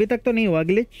यार, अभी तक तो नहीं हुआ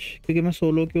ग्लिच क्योंकि मैं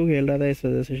सोलो क्यों खेल रहा था इस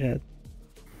वजह से शायद।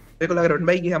 देखो लग रहा है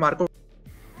भाई कि हमारे को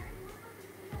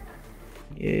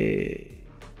ये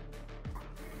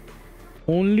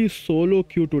only solo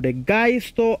Q today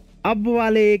guys. तो अब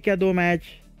वाले 1 या 2 मैच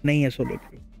नहीं है सोलो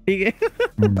क्यू, ठीक है।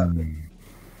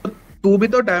 तू भी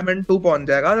तो डायमंड 2 पहुंच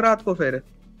जाएगा आज रात को फिर।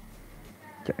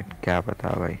 क्या पता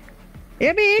भाई।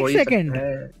 ये भी एक सेकंड।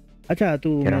 अच्छा तू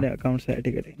मेरे अकाउंट से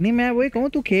ठीक है। नहीं मैं वही कहूँ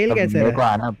तू खेल कैसे रहा है? मेरे को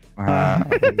आना। हाँ,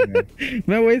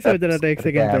 मैं वही सोच रहा था एक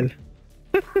सेकंड पहले।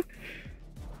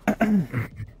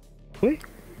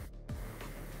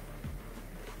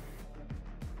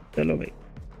 चलो भाई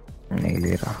नहीं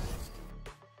ले रहा।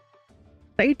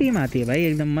 सही टीम आती है भाई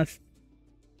एकदम मस्त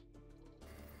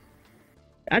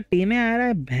यार। टीमें आ रहा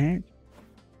है भैंस।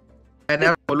 मैंने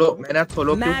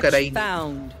सोलो क्यों करा ही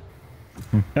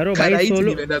करो भाई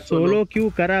सोलो क्यों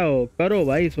कराओ करो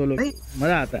भाई सोलो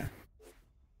मजा आता है।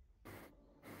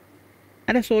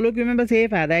 अरे सोलो क्यों में बस ये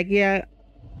फायदा है कि यार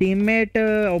टीममेट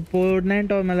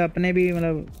ओपोनेंट और मतलब अपने भी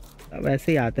मतलब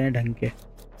वैसे ही आते हैं ढंग के,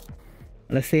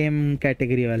 मतलब सेम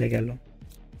कैटेगरी वाले कह लो।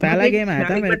 पहला गेम आया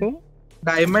था मेरे को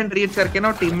डायमंड रीच करके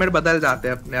ना टीममेट बदल जाते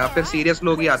हैं अपने आप, फिर सीरियस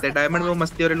लोग ही आते हैं। डायमंड में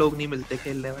मस्ती वाले लोग नहीं मिलते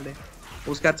खेलने वाले,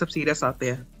 उसके बाद सब सीरियस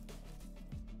आते हैं।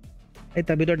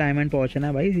 तभी तो डायमंड पहुंचना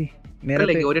है भाई। मेरा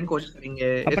तो ओरियन कोशिश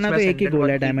करेंगे, अपना तो एक ही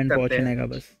गोल है डायमंड पहुंचने का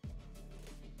बस।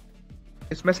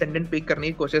 इसमें सेंडेंट पिक करने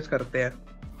की कोशिश करते हैं।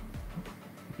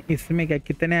 इसमें क्या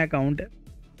कितने अकाउंट है?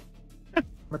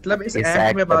 मतलब इस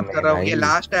एक्ट में बात कर रहा हूँ, ये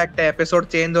लास्ट एक्ट है, एपिसोड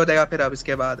चेंज हो जाएगा फिर अब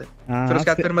इसके बाद। फिर उसके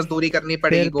बाद फिर मजदूरी करनी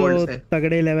पड़ेगी गोल्ड से।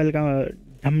 तगड़े लेवल का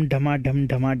ढम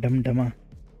ढमा।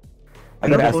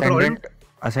 अगर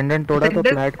असेंडेंट तोड़ा तो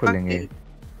प्लैट खोलेंगे।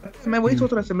 मैं वही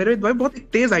सोच रहा था, मेरे भाई बहुत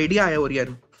तेज आइडिया है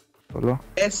ओरियन। बोलो।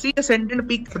 ऐसी असेंडेंट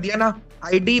पिक कर दिया ना,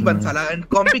 आईडी बन साला, एंड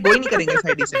कॉम्पी गो ही नहीं करेंगे इस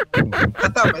आईडी से।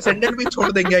 खत्म, असेंडेंट पिक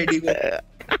छोड़ देंगे आईडी को।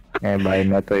 ए भाई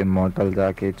मैं तो इमॉर्टल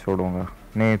जाके छोड़ूंगा।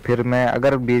 नहीं फिर मैं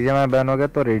अगर बीजेएमआई बैन हो गया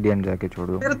तो रेडिएंट जाके छोड़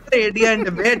दूंगा। फिर तो रेडिएंट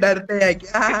वे डरते हैं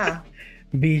क्या?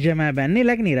 बीजेएमआई बैन नहीं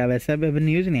लग नहीं रहा वैसे, अब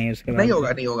न्यूज़ नहीं है उसके बारे में।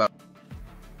 नहीं होगा।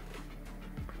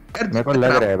 मेरे को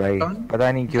लग रहा है भाई,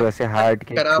 पता नहीं क्यों ऐसे हार्ट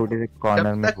के छोटे से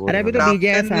कॉर्नर में। अरे अभी तो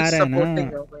बीजेएस आ रहा है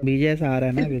ना, बीजेएस आ रहा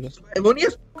है ना अभी तो। वो नहीं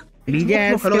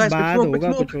बीजेएस के बाद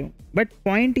होगा कुछ, बट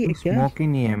पॉइंट ये क्या स्मोक ही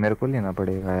नहीं है, मेरे को लेना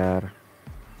पड़ेगा यार।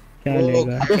 क्या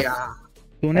लेगा?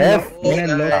 तूने लॉक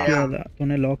किया था,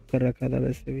 तूने लॉक कर रखा था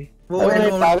वैसे भी।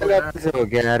 पागल कैसे हो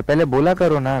गया यार? पहले बोला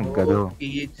करो ना गधो।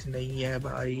 कुछ नहीं है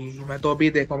भाई, मैं तो अभी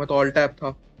देखो, मैं तो ऑल टैप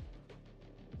था।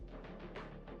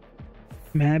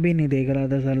 मैं भी नहीं देख रहा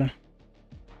था साला।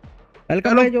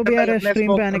 वेलकम भाई जो भी यार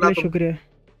स्ट्रीम पे आने के लिए शुक्रिया।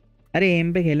 अरे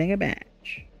एम पे खेलेंगे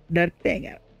मैच, डरते हैं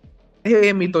क्या?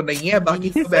 एम ही तो नहीं है, बाकी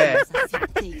सब है।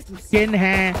 स्किन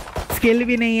है, स्किल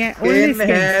भी नहीं है,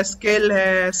 स्किल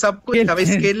है, सब कुछ है।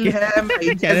 स्किल है,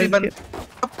 मैं जैसे बन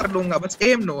सब कर लूंगा, बस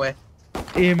एम नो है।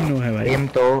 एम नो है भाई, एम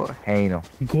तो है ही नो।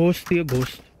 घोस्ट ये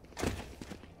घोस्ट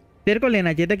तेरे को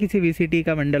लेना चाहिए था, किसी वीसीटी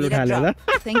का बंडल उठा लेगा।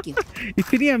 Thank you.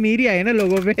 इतनी अमीरी आई ना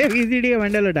लोगों पे, वीसीटी का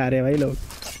बंडल उठा रहे हैं भाई लोग।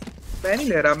 मैं नहीं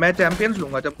ले रहा, मैं चैंपियंस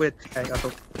लूंगा जब कोई अच्छा आएगा तो।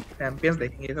 चैंपियंस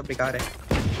देखेंगे, सब बेकार है।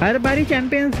 हर बारी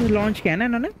चैंपियंस लॉन्च किया ना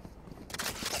इन्होंने।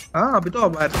 हाँ अभी तो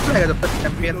अब आएगा, जब तक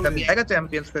चैंपियंस तभी आएगा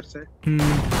चैंपियंस फिर से।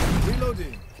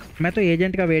 मैं तो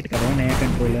एजेंट का वेट कर रहा हूँ, नया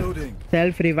कंट्रोलर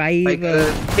सेल्फ रिवाइव। एक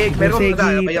मेरे को मजा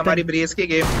आया भाई, हमारी ब्रेस की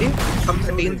गेम थी, हम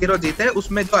 13-0 जीते।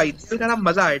 उसमें जो आईपीएल का ना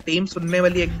मजा है, टीम सुनने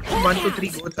वाली, एक 1 2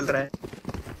 3 गो चल रहा है।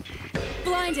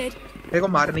 मेरे को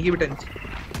मारने की भी टेंशन।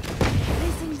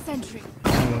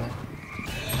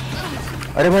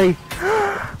 अरे भाई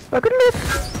पकड़ ले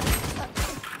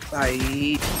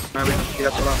भाई, मैं भी तेरा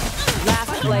थोड़ा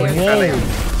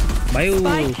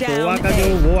भाई सोवा का जो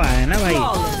वो आया है ना भाई।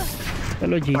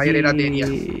 चलो जी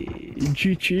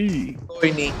जी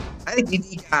कोई नहीं। अरे जी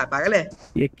क्या पागल है?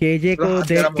 ये केजे को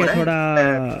देख के थोड़ा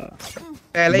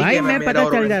भाई मैं पता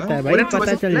चल जाता है भाई,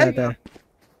 पता चल जाता है।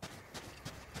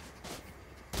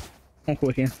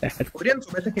 ओरियन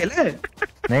सुबह से खेला है?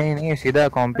 नहीं सीधा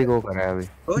कॉम्पी को करा है अभी।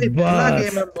 ओए पहला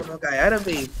गेम है दोनों का यार,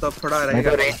 अभी तो थोड़ा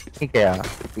रहेगा। नहीं क्या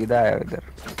सीधा है इधर।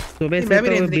 सुबह से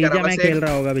तो बीजेएमआई खेल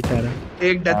रहा होगा बेचारा।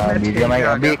 एक डेथ मैच बीजेएमआई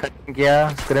अभी खत्म किया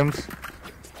स्क्रिम्स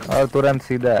और तुरंत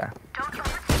सीधा।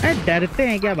 अरे डरते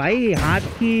हैं क्या भाई? हाथ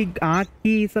की आंख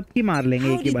की सबकी मार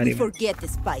लेंगे एक ही बारी में।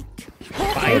 स्पाइक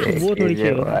वो थोड़ी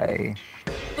चाहिए भाई।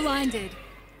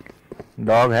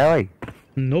 डॉग है भाई?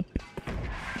 नोप।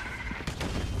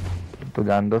 तो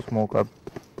जान दो स्मोक अब।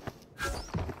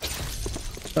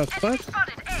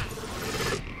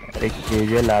 अरे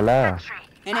केजे लाला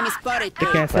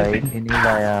कैसे नहीं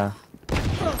लाया?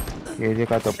 केजे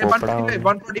का तो पोपड़ा हो।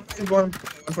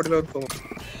 145 तो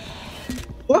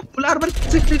वो फुल आर्मर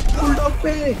से फुल डॉग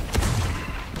पे।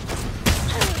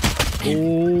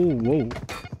 वो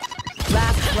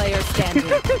लास्ट प्लेयर स्टैंडिंग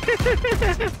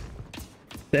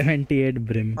 78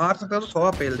 ब्रिम मार सकता तो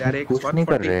 100 पेल दे यार। एक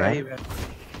 145 है।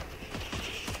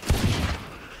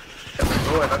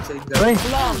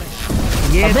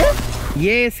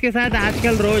 ये इसके साथ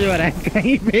आजकल रोज हो रहा है,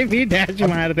 कहीं पे भी डैश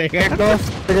मार देगा।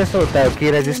 जैसे होता है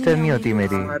कि रजिस्टर नहीं होती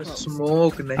मेरी।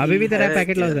 स्मोक नहीं अभी भी तेरा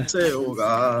पैकेट लॉस है। कैसे होगा?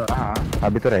 हाँ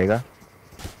अभी तो रहेगा।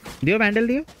 दियो बैंडल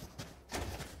दियो।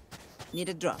 Need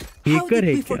a drop. हैकर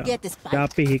है क्या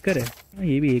पे हैकर है?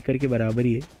 ये भी हैकर के बराबर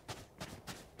ही है।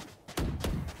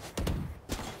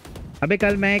 अबे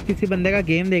कल मैं किसी बंदे का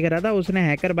गेम देख रहा था, उसने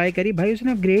हैकर बाय करी भाई,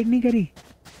 उसने अपग्रेड नहीं करी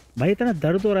भाई। इतना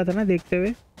दर्द हो रहा था ना देखते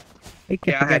हुए।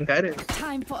 क्या हैकर?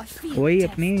 वही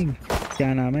अपनी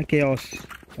क्या नाम है, केओस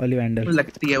वाली वैंडल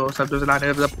लगती है वो सब जो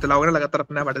चलाने जब चलाओगे ना लगातार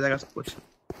अपने बढ़ जाएगा सब कुछ।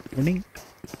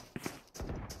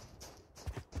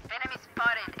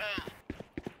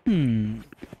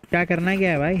 क्या करना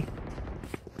क्या है भाई?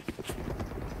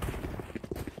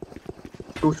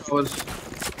 टू शॉट्स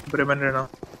ब्रेमन रहना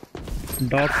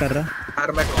डॉग कर रहा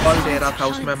यार। मैं कॉल दे रहा था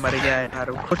उसमें मर गया है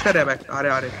यार। कुछ कर रहा है बैक। आ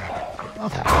रहे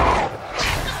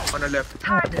ऑन लेफ्ट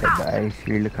भाई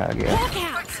शील्ड खा गया।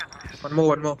 वन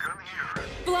मोर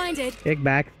एक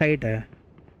बैक साइड है।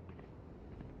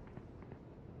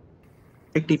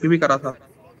 एक टीपी भी करा था।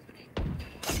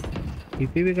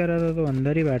 टीपी भी करा था तो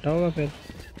अंदर ही बैठा होगा फिर।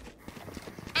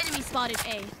 Enemy spotted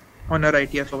A. On your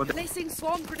right, yes, over there. Placing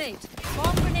swarm grenade.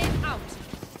 Swarm grenade out.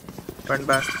 Turn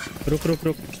back. रुक।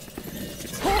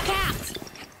 Hawk out.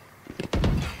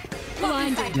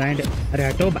 Blind.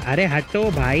 अरे हटो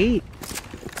भाई।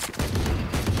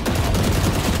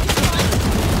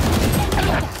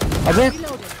 अबे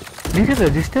नीचे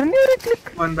रजिस्टर नहीं हो रहा click.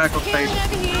 One back of side.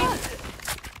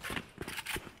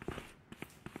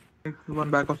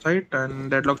 One back of side and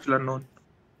deadlock still unknown.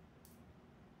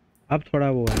 अब थोड़ा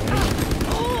वो है।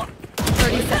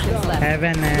 30 seconds left.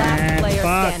 Heaven है। Last player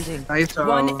Fuck. standing. Nice.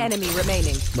 One enemy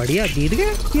remaining. बढ़िया जीत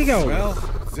गए। ये क्या होगा? Well,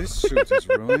 this shoot is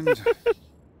ruined.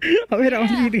 अबे राउंड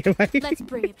जीत गए भाई। Let's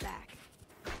bring it back.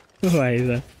 भाई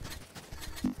साहब।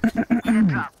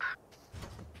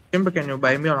 Kimber, can you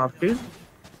buy me on half field?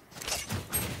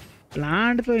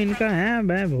 Plant तो इनका है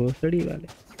भाई, भोसड़ी वाले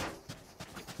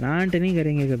प्लांट नहीं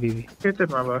करेंगे कभी भी। कितने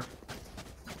बाबा?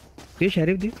 ये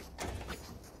शरीफ दी।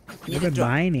 ये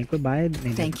बाय नहीं, कोई बाय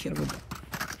नहीं। Thank you.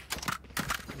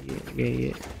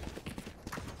 ये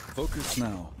Focus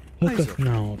now.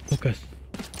 फोकस।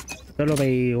 चलो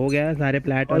भाई हो गया, सारे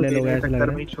प्लेट वाले लोग ऐसे लग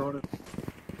रहे हैं।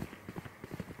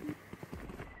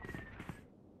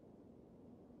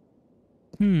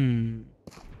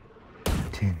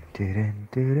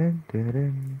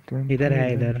 इधर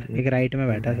है, इधर एक राइट में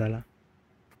बैठा साला।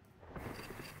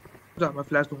 मैं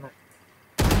फ्लैश दूंगा।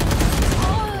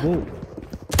 वो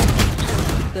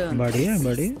बढ़िया।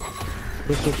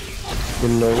 रुक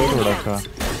लोगो थोड़ा सा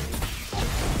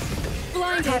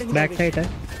बैक साइड है।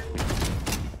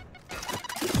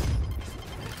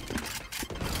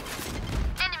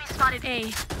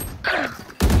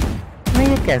 मैं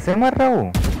ये कैसे मर रहा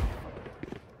हूँ?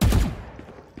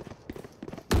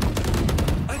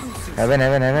 Heaven.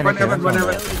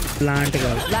 प्लांट का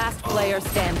Last player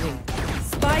standing.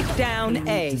 Spike down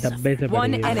A. डब्बे से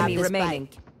One बढ़िया। enemy remaining.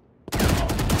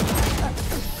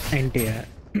 एंटी है।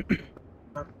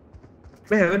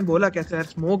 मैं हेवन बोला कैसे यार?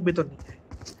 स्मोक भी तो नहीं है।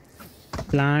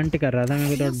 प्लांट कर रहा था,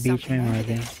 मेरे को तो बीच में मार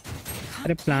दिया।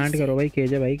 अरे प्लांट करो भाई,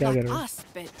 केजे भाई क्या कर रहे हो?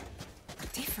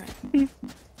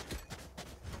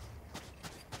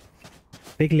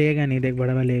 देख लेगा नहीं, देख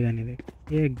बड़ा लेगा नहीं। देख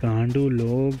ये गांडू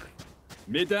लोग।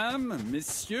 Mesdames,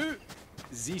 messieurs,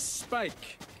 the spike.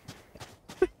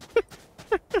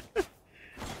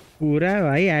 पूरा है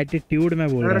भाई एटीट्यूड में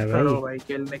बोल रहा है भाई।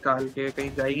 किल निकाल के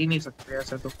कहीं जा ही नहीं सकते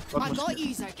ऐसे तो।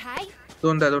 okay?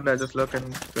 Don't die, just look and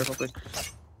go quick.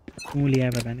 क्यों लिया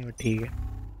है पता नहीं, बट ठीक है।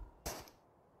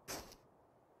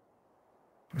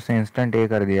 उसे इंस्टेंट ए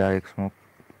कर दिया एक स्मोक।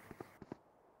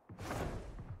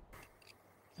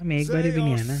 हम एक बार भी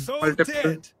नहीं है ना।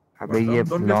 अबे ये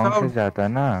लॉन्ग से जाता है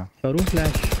ना। करूं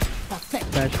फ्लैश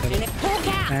करो।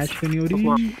 मैच क्यों नहीं हो रही?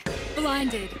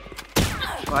 Blinded.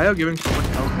 Why are you giving so much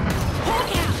down?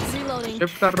 Reloading.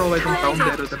 Shift कर रहा हूँ भाई, तुम डाउन दे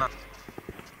रहे हो इतना।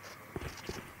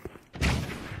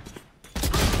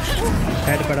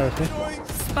 हेड पड़ा उसे।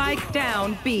 Spike down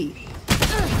B.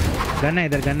 गन है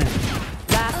इधर, गन है।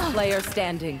 Last player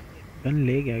standing. गन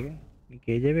ले गया क्या?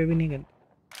 केजे पे भी नहीं गन।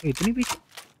 इतनी पीछे।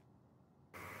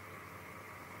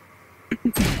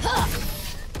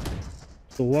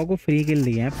 सोवा को फ्री किल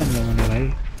दिया है अपन लोगों ने भाई।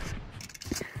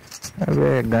 अबे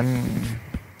गन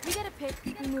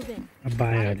अब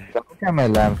आया क्या मैं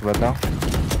लैंप बताओ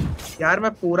यार।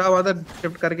 मैं पूरा वादा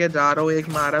शिफ्ट करके जा रहा हूँ, एक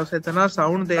मारा है उसे, इतना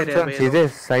साउंड दे रहे हैं। सीधे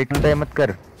साइड पे मत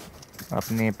कर,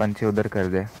 अपने पंचे उधर कर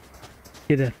दे।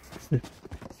 किधर?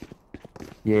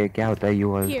 ये क्या होता है, यू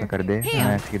हॉल में कर दे।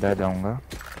 मैं सीधा जाऊंगा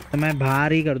तो मैं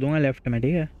बाहर ही कर दूंगा लेफ्ट में,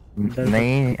 ठीक है?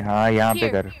 नहीं हाँ यहाँ पे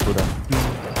कर पूरा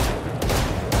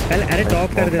पहले अरे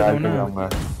डॉग कर देता हूँ ना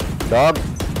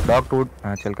डॉग टूट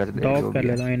हाँ चल कर दे डॉग कर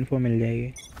लेता हूँ इन्फो मिल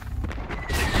जाएगी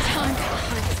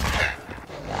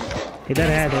इधर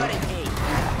है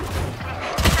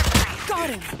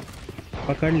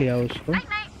पकड़ लिया उसको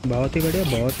बहुत ही बढ़िया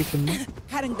बहुत ही सुंदर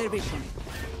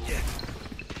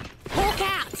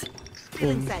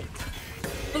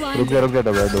रुक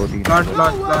जा दो तीन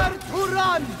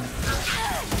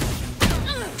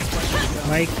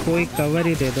भाई कोई कवर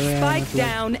ही दे दो यार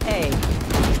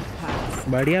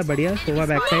बढ़िया बढ़िया सोवा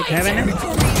बैक साइड है ना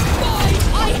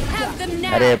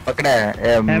अरे पकड़ा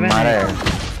है मारा है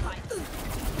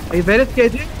वेयर इज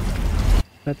केजे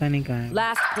पता नहीं कहां है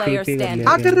लास्ट प्लेयर स्टैंडिंग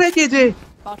क्या कर रहा है केजे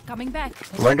Bot coming back.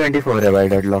 124 है भाई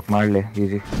डेडलॉक मार ले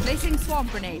इजी Placing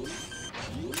swamp grenade.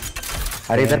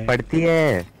 अरे इधर पड़ती है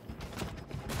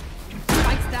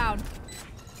Spikes down.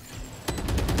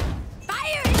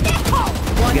 Fire in the hole.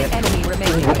 One enemy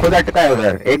remaining. वो खुद अटका है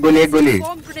उधर एक गोली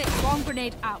Swamp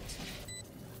grenade out.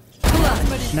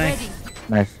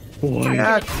 नाइस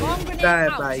क्या है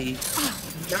भाई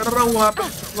कर रहा हूँ वहाँ पे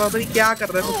भाई क्या कर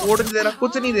रहा है सपोर्ट नहीं दे रहा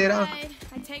कुछ नहीं दे रहा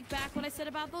I take back what I said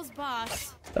about those bots.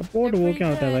 Support वो क्या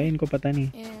होता है भाई इनको पता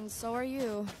नहीं And so are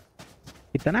you.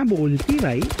 इतना बोलती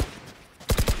भाई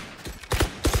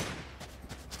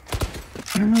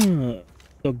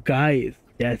तो गाइस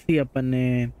जैसे ही अपन ने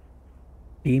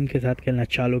टीम के साथ खेलना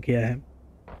चालू किया है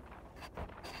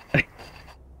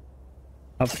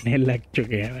अपने लग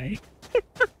चुके हैं भाई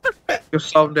give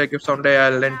sound है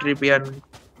I'll entry P and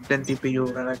then TP you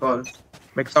when I call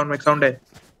make sound है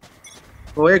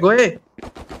go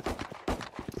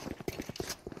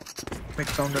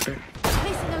make sound है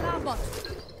Placing alarm bot.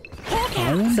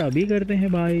 साउंड अभी करते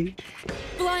हैं भाई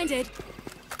Blinded.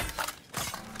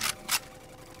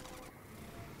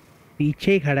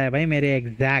 पीछे ही खड़ा है भाई मेरे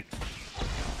एग्जैक्ट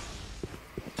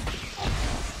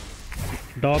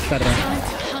डॉग कर रहा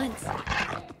है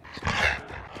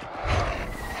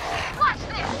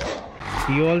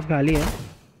यूल खाली है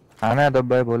आना है दब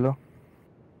भाई बोलो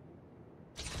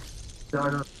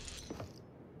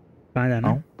कहाँ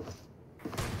जाना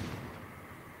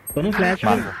दोनों फ्लैश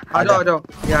में आ जाओ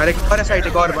यार एक और साइड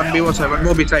एक और 1v7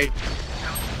 वो भी साइड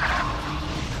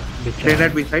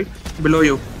ग्रेनेड भी साइड बिलो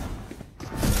यू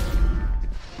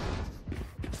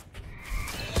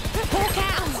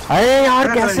अरे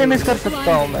यार कैसे मिस कर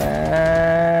सकता हूँ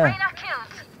मैं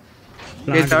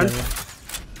ये चल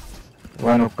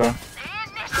वन का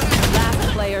Last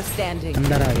player standing.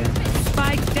 अंदर आ गया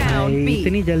Spike down B.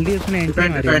 इतनी जल्दी उसने एंट्री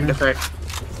मारी है ना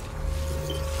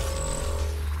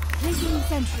Placing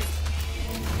sentry.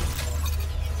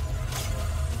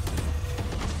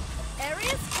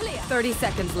 Area's clear. 30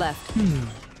 seconds left.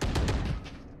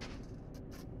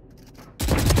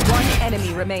 One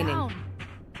enemy remaining.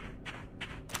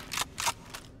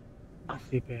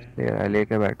 ये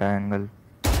लेके बैठा है एंगल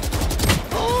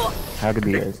हक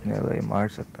दिया इसने भाई मार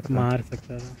सकता था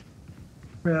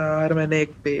यार मैंने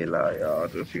एक पेला यार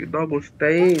जो सीधा घुसता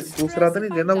है दूसरा तो नहीं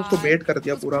देना उसको बेट कर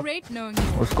दिया पूरा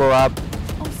उसको आप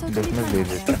डिसमिस दे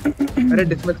देते अरे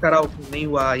डिसमिस कराओ नहीं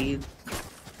हुआ ये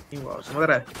नहीं हुआ समझ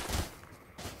रहा है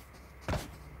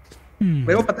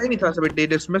मेरे को पता ही नहीं था सब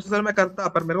डिसमिस सर मैं करता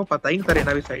पर मेरे को पता ही नहीं था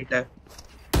रेना भी साइड है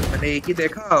मैंने एक ही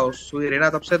देखा उसको रेना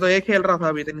तब से तो एक खेल रहा था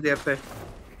अभी इतनी देर से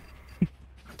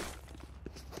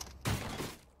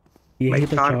यही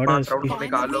तो 4-5 राउंड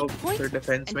निकालो फिर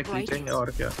डिफेंस में खींचेंगे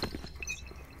और क्या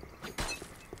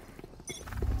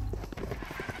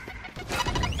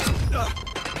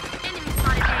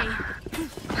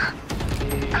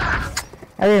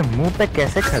अरे मुंह पे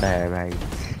कैसे खड़ा है भाई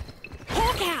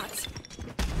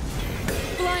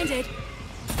Blinded.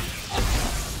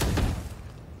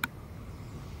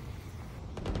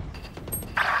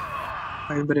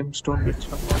 ब्रिमस्टोन भी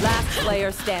अच्छा Last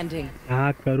player standing.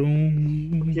 क्या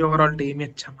करूं ये ओवरऑल टीम ही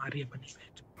अच्छा मारी है बनी है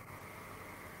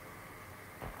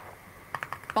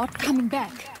Bot coming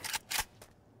back.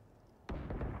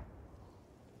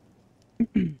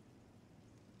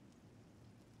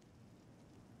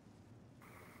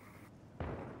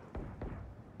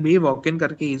 भी वॉक इन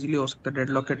करके इजीली हो सकता है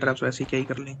डेडलॉक के ट्रैप्स वैसे ही क्या ही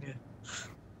कर लेंगे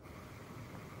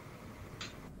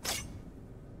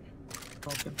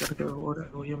वॉक इन करके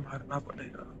वो ये मारना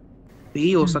पड़ेगा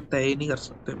भी हो सकता है ये नहीं कर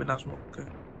सकते बिना स्मोक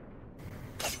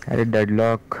के अरे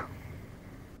डेडलॉक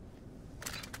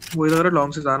वो इधर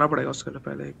लॉन्ग से जाना पड़ेगा उसके लिए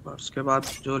पहले एक बार उसके बाद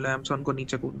जो लैम्प्स उनको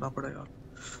नीचे कूदना पड़ेगा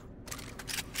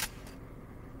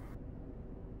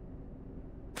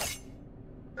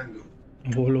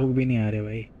वो लोग भी नहीं आ रहे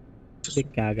भाई देख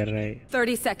क्या कर रहा है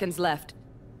 30 seconds left.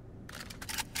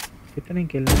 कितने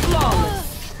किल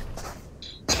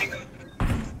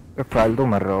फालतू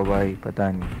मर रहा हो भाई,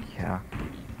 पता नहीं क्या।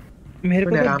 मेरे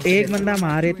को तो एक बंदा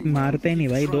मारते ही नहीं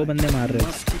भाई, दो बंदे मार रहे हो।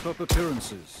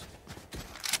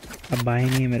 अब भाई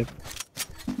नहीं है मेरे को।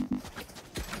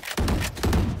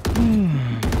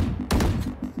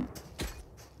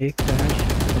 एक क्रैश,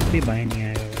 अब भी भाई नहीं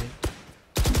आएगा भाई।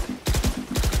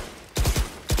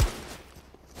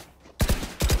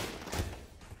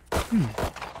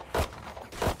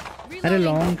 अरे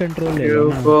लॉन्ग कंट्रोल ले लो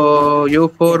ना। You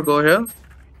four go here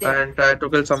and try to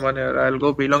kill someone here. I'll go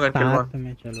belong and kill one. साथ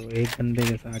में चलो, एक बंदे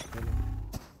के साथ चलो।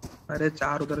 अरे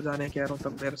चार उधर जाने कह रहा हूँ,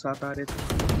 तब मेरे साथ आ रहे थे।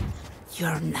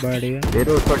 बढ़िया। ले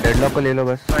लो उसको, डेडलॉक को ले लो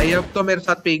बस। भाई अब तो मेरे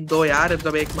साथ पीक दो यार,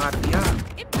 जब एक मार दिया।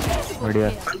 बढ़िया।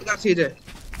 हल्का सीधे।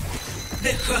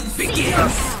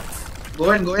 Go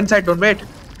inside, don't wait.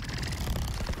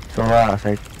 Sowa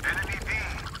side.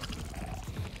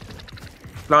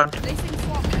 Plant.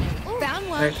 Found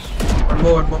one. Nice.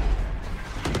 One more.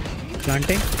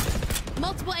 Planting.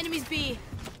 Multiple enemies B.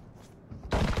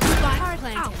 Spike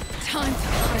planted. Time to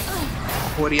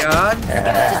Korean.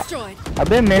 destroyed.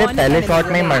 अबे मेरे पहले शॉट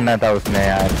में ही मरना था उसने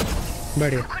यार।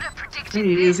 बढ़िया।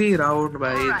 इजी राउंड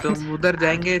भाई, तुम उधर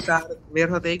जाएंगे चार, मेरे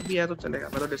साथ एक भी है तो चलेगा,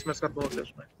 मैं तो डिसमिस कर दूंगा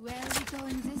उसमें।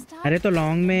 अरे तो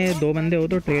लॉन्ग में दो बंदे हो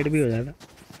तो ट्रेड भी हो जाता।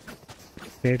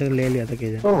 ट्रेड तो ले लिया था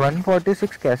केजे। तो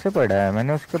 146 कैसे पड़ा है?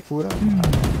 मैंने उसका पूरा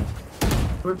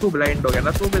तू ब्लाइंड हो गया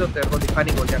ना, तू भी तो तेरे को दिखा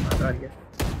नहीं बोलिया ना यार। ये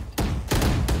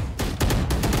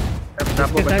अपना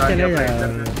आपको बता दिया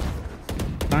ब्लाइंड।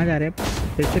 कहां जा रहे हैं?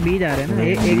 फिर से बी जा रहे हैं ना।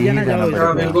 एक जना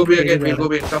जाओ। मेरे को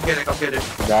भी कम के रे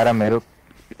जा रहा मेरे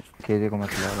केजे को मत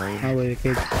ला भाई। हां वो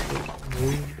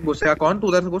केजे घुसेगा कौन? तू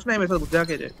उधर से घुसना है, मेरे साथ घुस जा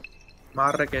केजे।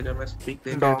 मार रहा केजे, मैं स्पीक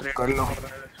दे कर लो।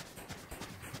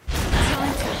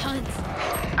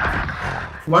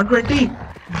 120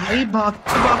 भाई, भाग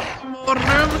मार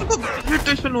रहा है, मेरे को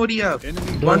इरिटेशन हो रही है।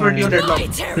 120 और डेडलॉक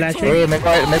फ्लैश। ए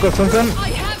मेरे को सुन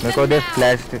मेरे को दे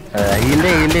फ्लैश। हील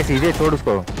दे सीधे छोड़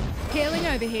उसको। Healing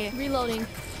over here. Reloading.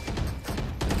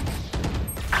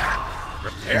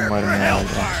 मरने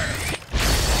वाला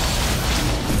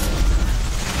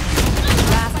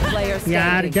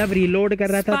यार, जब रीलोड कर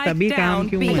रहा था तभी काम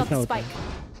क्यों ऐसा होता है?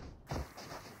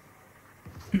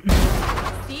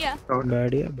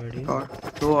 बढ़िया। और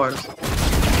दो और।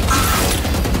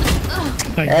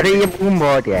 अरे ये बूम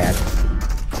बहुत यार।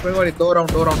 कोई बात नहीं, दो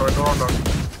राउंड।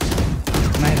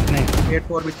 नाइस।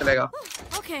 8-4 भी चलेगा।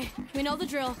 Okay, we know the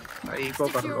drill. भाई को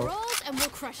कर लो। And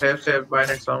we'll crush Save by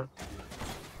next round.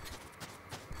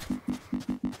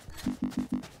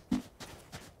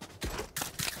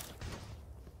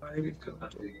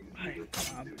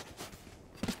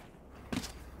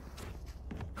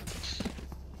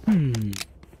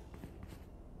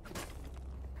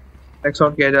 Next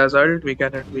round किया जाए result, we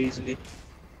can hit easily.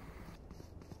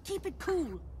 Keep it cool.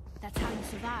 That's how you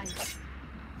survive.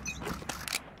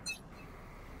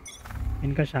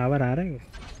 इनका शावर आ रहा है।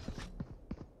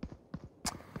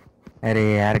 अरे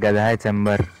यार गधा है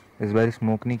चंबर, इस बार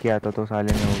स्मोक नहीं किया था तो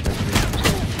साले ने होगा।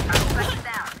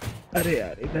 अरे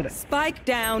यार इधर स्पाइक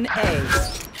डाउन ए।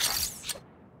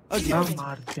 अब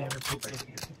मारते हैं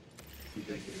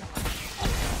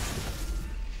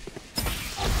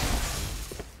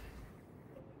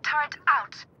Turret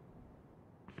out.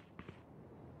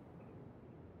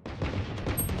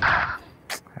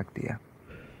 हक दिया।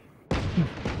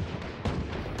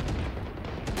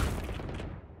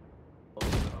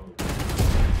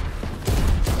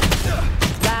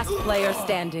 Last player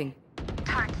standing.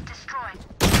 Turret destroyed.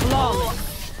 Flawless.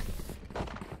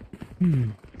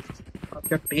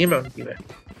 क्या टीम है उनकी भाई?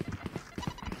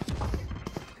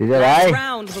 Last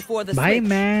round before the भाई switch.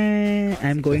 मैं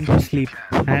I'm going to sleep.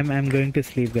 I'm going to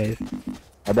sleep guys.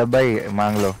 अदब भाई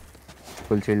मांग लो,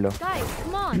 full chill low. Guys,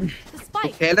 come on. The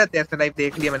spike. खेल रहा तेरे से लाइव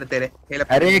देख लिया मैंने तेरे।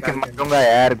 अरे मांगूंगा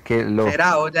यार, खेल लो। मेरा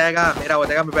हो जाएगा,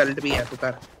 मेरे बेल्ट भी है, तू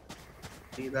कर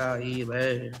सीधा ही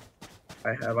भाई।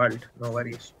 I have ult, no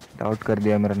worries. Doubt कर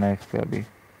दिया मेरा नाइफ पे, अभी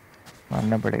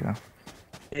मानना पड़ेगा।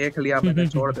 देख लिया मैंने,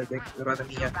 छोड़ दे, देख जरूरत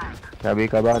नहीं है। कभी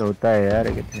कभार होता है यार,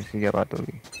 कितनी सी क्या बात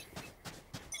होगी।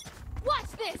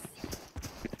 Watch this.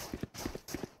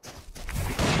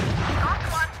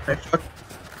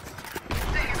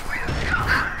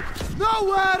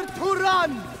 Nowhere to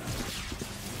run.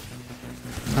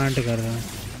 Can't कर रहा है।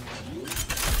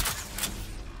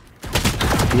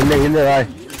 हिल ले भाई।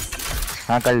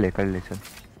 हाँ कर ले चल।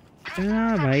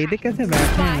 हाँ भाई देख कैसे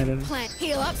बैठे हैं मेरे। Plant.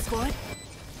 Heal up, squad.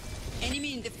 Enemy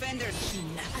in defender.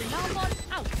 Alarm on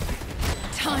out.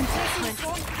 Time to hunt.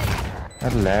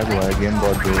 यार लैग हुआ है गेम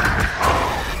बहुत देर।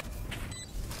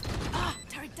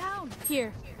 Turret down.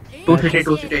 Here.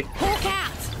 2CT. Hawk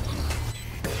out.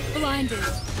 Blinded.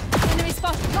 Enemy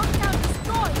spot. Lockdown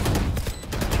destroyed.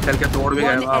 चल के तोड़ भी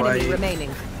गया One भाई। enemy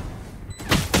remaining.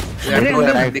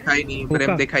 दिखाई नहीं,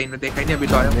 प्रेम दिखाई नहीं अभी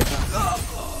तो आया।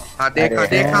 हाँ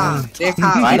देखा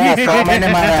मारा 100 मैंने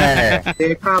मारा है।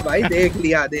 देखा भाई, देख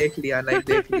लिया नहीं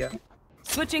देख लिया।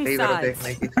 Switching सही तरह sides.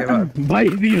 देखने की थी बात। भाई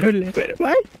जीरो ले मेरे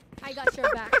भाई। I got your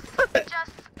back.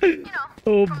 Just,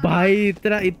 ओ भाई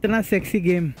इतना सेक्सी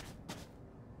गेम।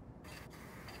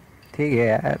 ठीक है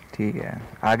यार, ठीक है।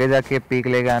 आगे जाके पीक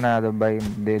लेके आना तो भाई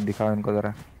दिखाओ इनको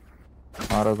जरा,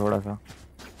 मारो थोड़ा सा।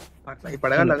 मारना ही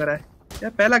पड़ेगा लग रहा है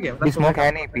यार, पहला गेम ना। स्मोक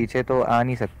है नहीं पीछे तो आ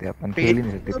नहीं सकते अपन, खेल ही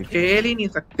नहीं सकते पीछे। खेल ही नहीं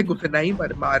सकते, घुसना ही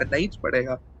मारना ही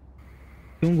पड़ेगा।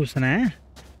 क्यों घुसना है?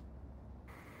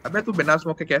 अबे तू बिना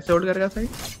स्मोक के कैसे होल्ड करेगा? सही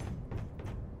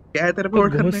क्या है तेरे पे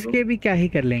होल्ड करने को? घुस के भी क्या ही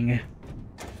कर लेंगे,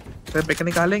 फिर पिक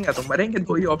निकालेंगे तो मरेंगे।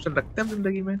 दो ही ऑप्शन रखते हैं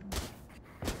जिंदगी में।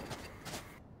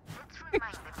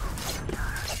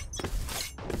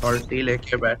 शॉर्टी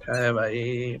लेके बैठा है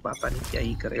भाई, पता नहीं क्या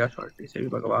ही करेगा शॉर्टी से भी,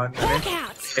 भगवान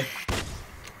करे।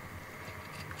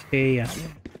 यार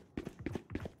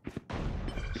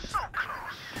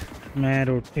मैं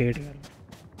रोटेट कर,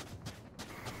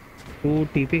 तू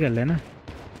टीपी कर लेना।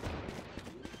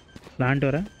 प्लांट हो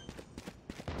रहा है।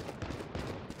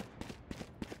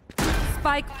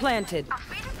 Spike planted.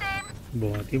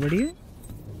 बहुत ही बढ़िया।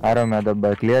 आ रहा हूँ मैं तो,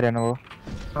 क्लियर है ना वो?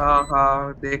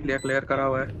 हाँ देख लिया, क्लियर करा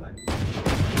हुआ है।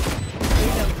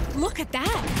 Look at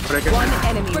that. One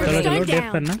enemy चलो remaining.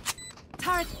 डेफ करना।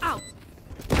 Turret out.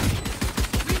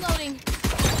 Reloading.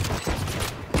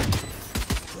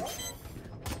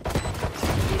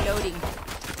 Reloading.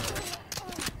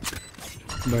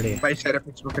 बढ़िया भाई शेरिफ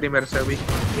ने छुकरी मेरे से अभी।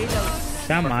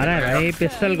 क्या मारा है भाई?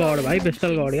 पिस्टल गॉड भाई,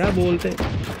 पिस्टल गॉड यार बोलते।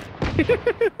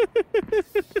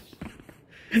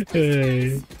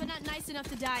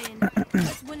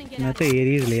 मैं तो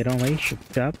एरीज ले रहा हूँ भाई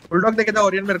चुपचाप। बुलडॉग देखे था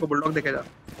ओरियन, मेरे को बुलडॉग देखे था।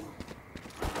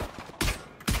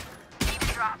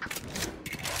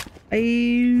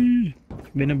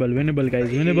 Winnable guys,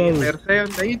 winnable. मेरे से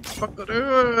नहीं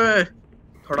पकड़े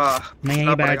थोड़ा। मैं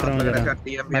यहीं बैठ रहा हूँ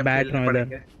इधर, मैं बैठ रहा हूँ इधर।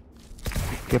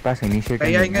 के पास इनिशिएटिव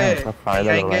नहीं है, उसका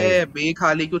फायदा होगा। बी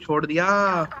खाली क्यों छोड़ दिया?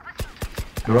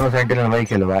 दोनों सेंटिनल भाई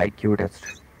खेलो भाई, क्यू टेस्ट।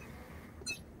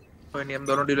 कोई नहीं, हम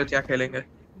दोनों डीलर क्या खेलेंगे?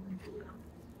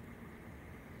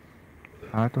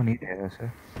 हाँ तो नहीं है वैसे।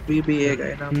 बी ए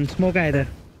गए ना। स्मोक है इधर।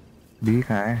 बी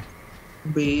कहाँ है?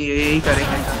 बी यही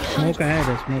करेंगे। स्मोक है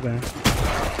इधर, स्मोक है।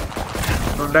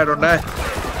 रोंडा है।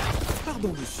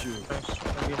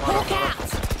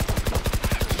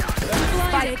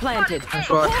 Spike planted.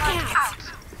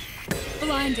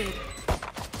 Blinded.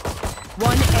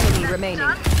 One enemy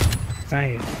remaining.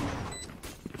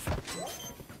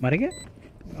 मर गया?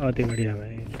 बहुत ही बढ़िया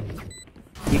भाई।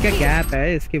 ये क्या गैप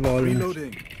है इसकी वॉल में?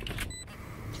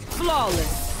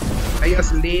 Flawless. भाई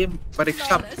असली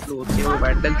परीक्षा होती है, वो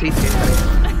वैंडल थी खेल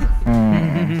रहे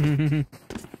हैं।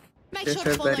 This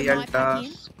is the real task.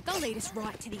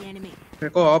 मेरे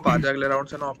को ऑफ आ जाए अगले राउंड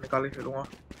से ना, ऑफ निकाल के खेलूंगा।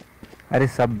 अरे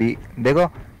सब भी देखो,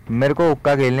 मेरे को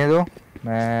उक्का खेलने दो,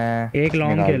 मैं एक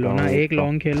लॉन्ग खेलो ना, एक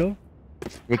लॉन्ग खेलो।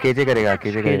 ये केजे करेगा,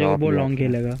 केजे करेगा, वो लॉन्ग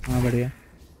खेलेगा। हाँ बढ़िया,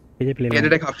 केजे प्ले। केजे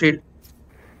देख हाफ शील्ड।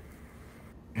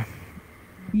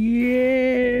 ये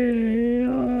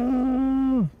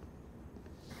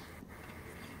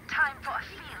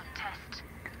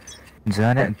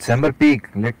जाने chamber peak,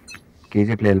 late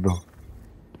KJ play elbow.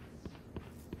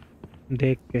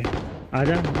 देख के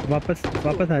आजा,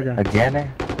 वापस आजा। अगेन है।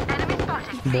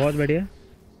 बहुत बढ़िया,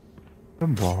 तो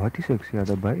बहुत ही सेक्सी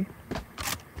आता भाई।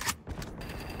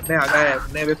 ने आ गया है,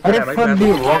 ने भी अरे fuck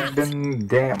the walked in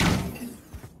dam.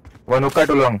 One हुक्का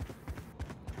टू लॉन्ग।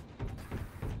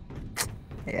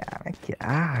 यार मैं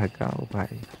क्या हगाऊं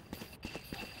भाई।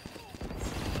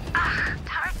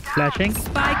 Flashing.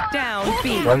 Spike down B.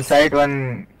 One side, one.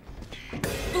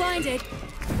 Blinded.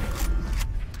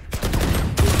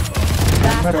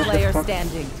 Last player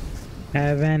standing.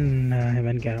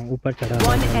 Haven कह रहा हूँ, ऊपर चढ़ा।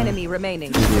 One enemy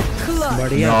remaining.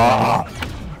 बढ़िया।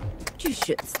 You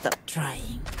should stop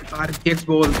trying. आरकेक्स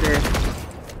बोलते हैं।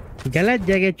 गलत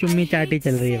जगह चुम्मी चाटी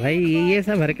चल रही है भाई, ये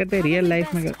सब हरकतें रियल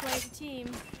लाइफ में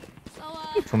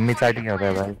चुम्मी चाटी क्या होता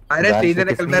है भाई? अरे सीजन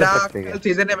है कल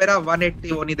सीजन है मेरा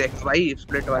 180, वो नहीं देखा भाई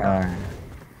स्प्लिट वाला।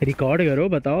 रिकॉर्ड करो,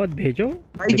 बताओ, भेजो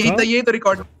भाई। यही तो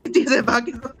रिकॉर्ड चीजें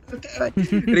बाकी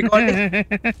रिकॉर्ड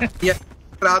ये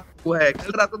रात को है,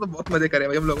 कल रात को तो बहुत मजे करे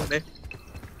भाई हम लोगों ने।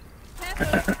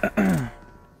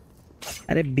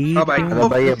 अरे बी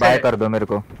भाई ये बाय कर दो मेरे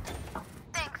को।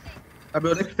 अबे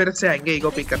वो फिर से आएंगे ईगो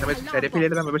पिक करने में। शेरिफ ही ले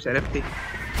लेना, मैं शेरिफ थी।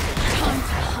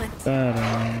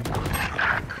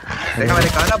 देखा मैंने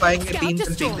कहा ना आएंगे 3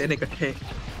 पिक देने इकट्ठे।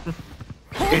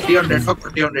 80 on dead,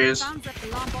 40 on raise.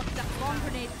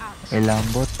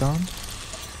 Elambo down.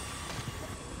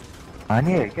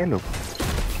 आने है क्या लोग?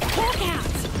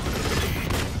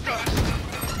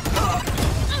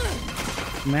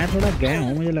 मैं थोड़ा गया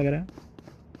हूँ मुझे लग रहा है।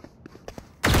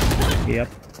 यप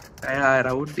यार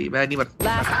राउंड दी मैं नहीं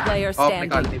मरता। ऑफ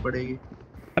निकालनी पड़ेगी।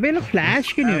 अबे ये लोग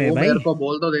फ्लैश क्यों नहीं हुए भाई? मेरे को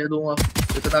बोल तो दे दूंगा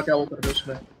इतना क्या वो कर रहे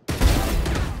उसमें।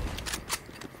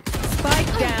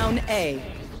 Spike down A.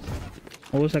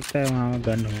 हो सकता है वहाँ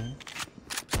गन हो।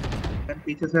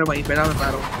 पीछे से वहीं पे ना मैं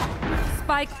मार रहा हूँ।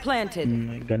 Spike planted.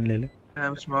 गन ले ले।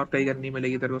 उसमें और कई गन नहीं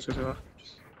मिलेगी तेरे को उससे सिवा।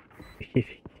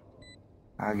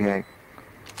 आ गया है।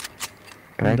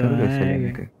 ट्राई करो कैसे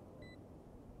लेने के।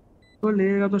 तो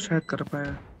लेगा तो शायद कर पाए।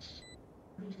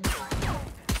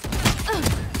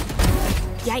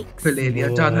 फिर ले लिया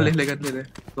ज्यादा ले लेगा मेरे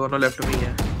दोनों लेफ्ट में ही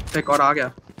है। एक और आ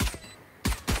गया।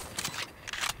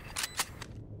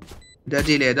 जज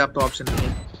ही ले जा अब तो ऑप्शन नहीं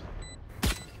है।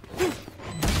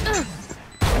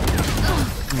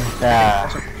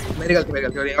 मेरी गलती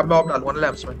हो रही है। अब मैं ऑफ डालूंगा ना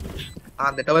लैंप्स में।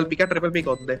 हाँ दे डबल पिक है ट्रिपल पिक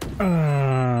होते हैं।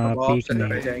 पिक में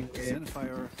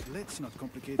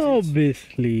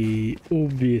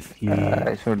obviously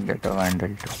I should get a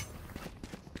vandal too.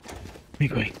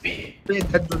 तो ये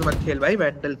जज मत खेल भाई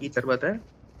वैंडल की जरूरत है।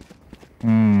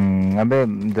 अबे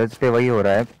जज पे वही हो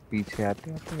रहा है पीछे आते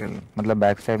मतलब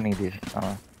बैक स्टैब नहीं दे सकता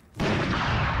मैं।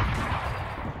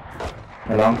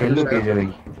 लॉन्ग खेल लो केजे भाई।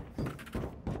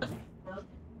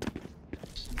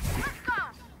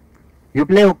 You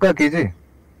play hookah KJ?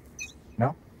 No?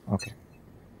 Okay.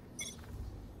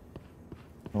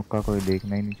 होक्का कोई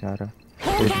देखना ही नहीं चाह रहा।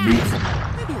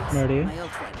 बढ़िया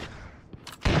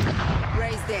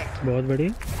बहुत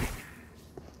बढ़िया।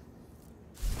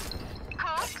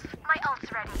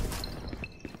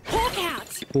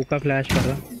 होक्का फ्लैश कर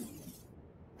रहा।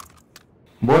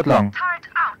 बहुत long.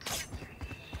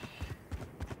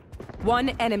 One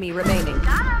enemy remaining.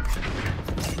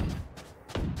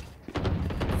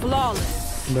 Flawless.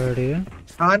 बढ़िया।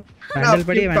 वैंडल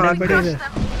पड़ी है।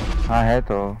 हाँ है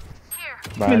तो।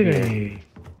 मिल गए।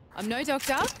 I'm no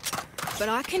doctor, but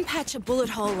I can patch a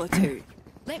bullet hole or two.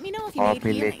 Let me know if you need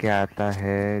healing. लेके आता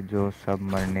है जो सब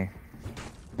मरने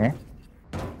हैं।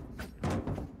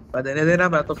 देने देना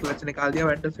मैं तो फ्लैश निकाल दिया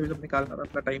वैंडल से भी जब निकालना था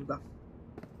अपना टाइम था।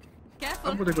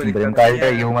 अब मुझे कोई दिक्कत नहीं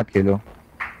है। यूं मत खेलो।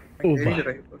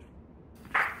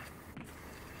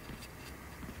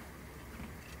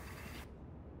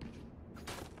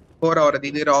 और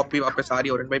दीदी रॉप भी वापस आ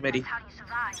रही है भाई मेरी।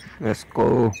 Let's go.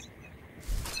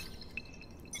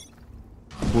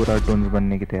 पूरा टून्स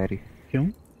बनने की तैयारी। क्यों?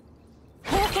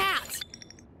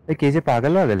 ये केजे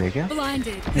पागल है क्या?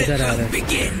 इधर आ रहा है।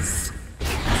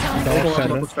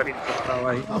 कुछ कर ही नहीं सकता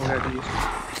भाई।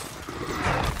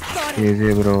 KJ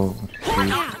bro.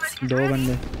 दो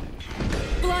बंदे।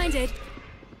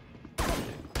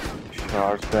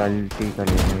 शॉर्ट्स पे अल्टी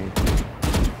करेंगे।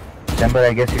 Chamber,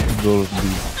 I guess you should go B.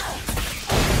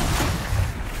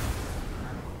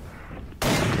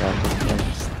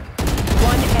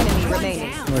 One enemy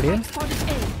remaining. बढ़िया।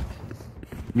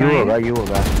 यू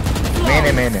होगा।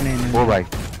 मैंने वो भाई।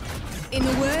 In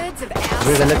the words of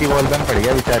वे गलती वॉल गन पड़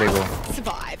गया बेचारे को।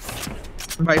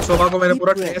 भाई सोबा को मैंने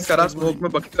पूरा टेस्ट करा स्मोक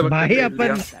में बकते भाई अपन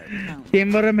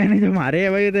चेंबर में मैंने जो मारे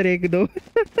हैं भाई उधर एक दो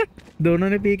दोनों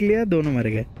ने पीक लिया दोनों मर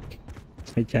गए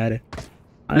बेचारे।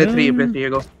 प्ले 3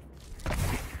 गो।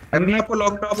 मैं आपको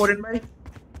लॉक टॉप ओरेंट भाई।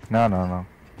 No.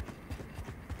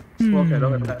 वो कह रहा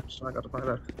है मैं करता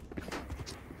हूं।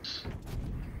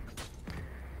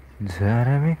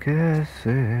 जरा मैं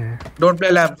कैसे Don't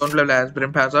play lamps.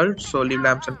 Brim has ult, so leave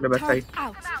lamps and play back side.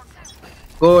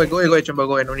 Go, Chamber,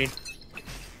 go. No need.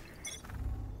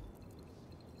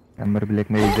 Number black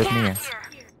में इज्जत नहीं है।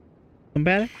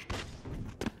 कंपेयर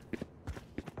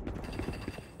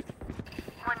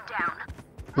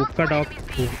हुक्का dog.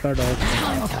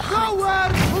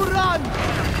 Nowhere to run.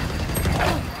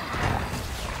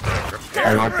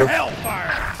 I want to.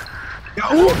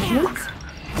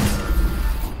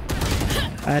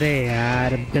 अरे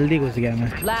यार जल्दी घुस गया मैं।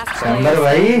 चैम्बर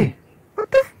भाई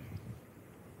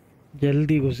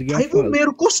जल्दी घुस गया भाई वो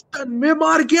मेरे को स्टन में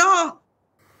मार गया।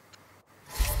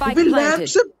 Spike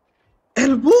planted.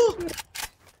 एल्बो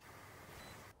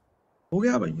हो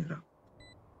गया भाई मेरा।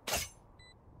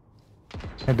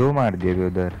 मैं दो मार दिए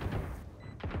उधर।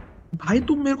 भाई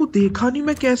तुम मेरे को देखा नहीं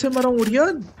मैं कैसे मरा हूं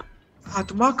ओरियन।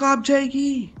 आत्मा कांप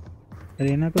जाएगी।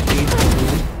 रेना को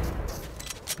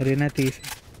 30।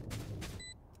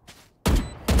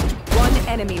 One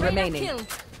enemy remaining.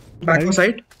 Back to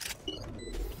side.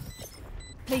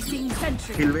 Placing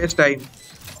sentry. Kill waste time.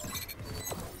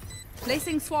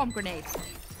 Placing swarm grenade.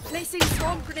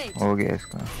 हो गया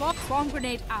इसका। Swarm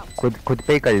grenade out. खुद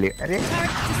पे ही कर लिया। अरे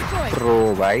प्रो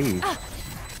भाई।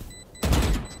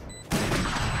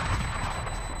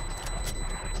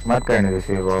 मत करने दे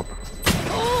सेव ऑफ।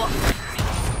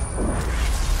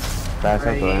 पैसा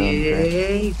तो है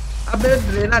उनपे। अबे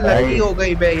रेना लकी हो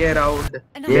गई बे ये राउंड।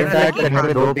 ये स्टार्ट करने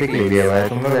पे 2 पिक ले लिया भाई,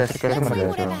 तुम लोग ऐसे कैसे मर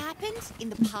जाते हो?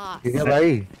 ठीक है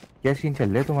भाई, क्या सीन चल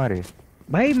रहे तुम्हारे?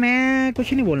 भाई मैं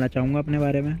कुछ नहीं बोलना चाहूंगा अपने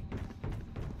बारे में।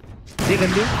 ये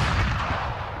गंदी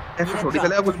ऐसे थोड़ी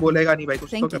चलेगा, कुछ बोलेगा नहीं भाई, कुछ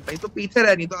तो करता ही तो पीछे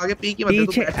रह, नहीं तो आगे पी की मत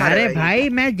पीछे। अरे भाई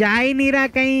मैं जा ही नहीं रहा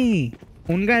कहीं,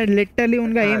 उनका लिटरली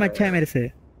उनका एम अच्छा है मेरे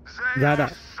से ज्यादा।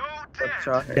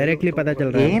 अच्छा है, डायरेक्टली पता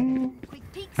चल रहा है।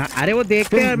 हाँ, अरे वो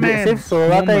देखते हैं मैं सिर्फ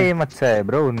सोवा का एम अच्छा है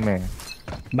ब्रो उनमें।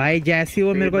 भाई जैसी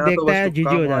वो मेरे को देखता है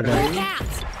जीजी हो जाता है।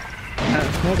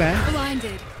 हो गया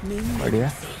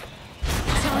बढ़िया।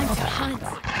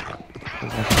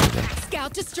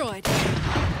 Scout destroyed.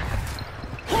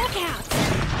 Hawk out.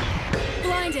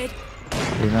 Blinded.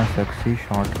 बिना सेक्सी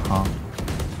शॉट। हाँ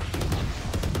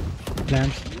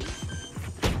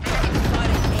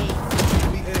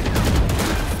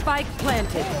Spike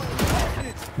planted.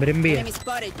 ब्रिम भी है।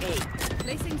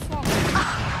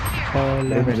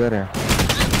 इधर है।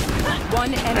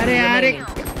 अरे यार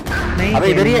नहीं, अबे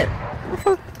इधर ही है।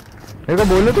 मेरे को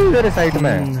बोलो तो इधर है साइड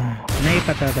में। नहीं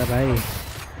पता था भाई।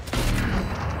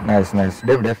 Nice nice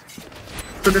dip dip.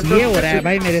 ये हो रहा है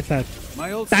भाई मेरे साथ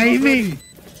टाइमिंग।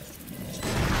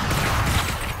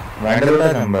 वैंडल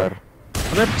का नंबर।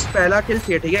 अबे पहला किल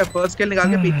चाहिए, ठीक है? फर्स्ट किल निकाल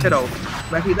के पीछे रहो।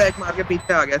 मैं सीधा एक मार के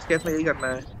पीछे आ गया, इस केस में यही करना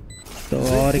है। तो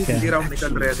और क्या, ये राउंड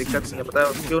निकल रहे हैं, दिक्कत नहीं है, पता है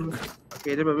उसके उन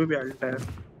केजे पे भी अल्ट है।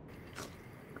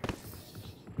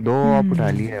 2 ऑफ उठा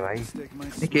ली है भाई।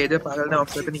 ये केजे पागल ने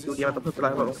ऑफ पे नहीं क्यों दिया, मैं तब से चला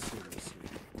करूं।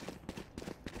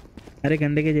 अरे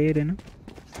गंदे के जाइए ना,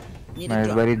 मैं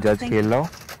इस बार जज खेल रहा हूं,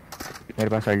 मेरे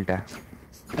पास अल्ट है।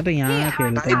 तो यहाँ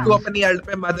खेलता भाई तू अपनी अल्ट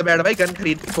पे मत बैठ भाई, गन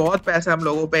खरीद, बहुत पैसा हम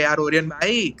लोगों पे यार ओरियन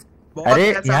भाई। अरे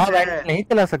यहाँ बैठ नहीं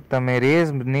चला सकता मैं, रेज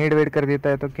नेड वेट कर देता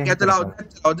है तो क्या चलाओ।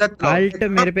 अल्ट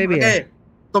मेरे पे भी है,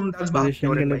 तुम 10 बार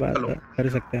के लिए बात कर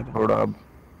सकते हैं थोड़ा। अब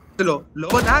चलो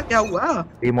लो ना, क्या हुआ?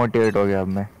 डिमोटिवेट हो गया अब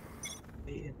मैं।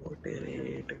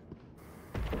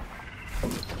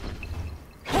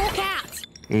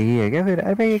 यही है क्या फिर?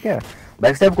 अरे भाई ये क्या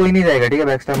बैक स्टैब? कोई नहीं जाएगा, ठीक है?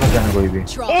 बैक स्टैब मत जाना कोई भी।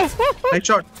 Head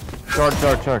shot shot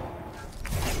shot shot.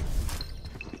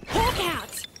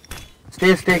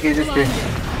 Stay stay KJ stay.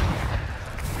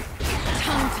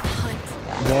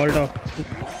 Walled of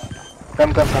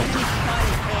come come come.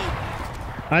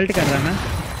 Alt कर रहा ना।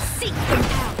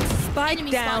 Spike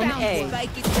down A.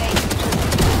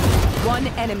 1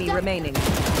 enemy remaining.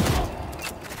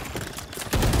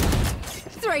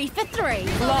 3 for 3.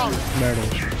 Long.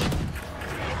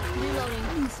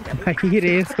 भाई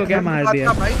रेस को क्या मार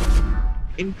दिया भाई?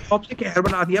 इन टॉप से कहर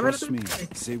बना दिया मैंने तो।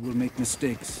 They will make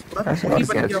mistakes.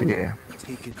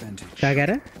 क्या कह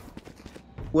रहा है?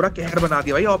 पूरा कहर बना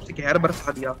दिया भाई, ऑप से कहर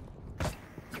बरसा दिया।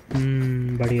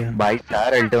 बढ़िया भाई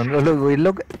 4 अल्ट उन लोग, वो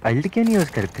लोग अल्ट क्यों नहीं यूज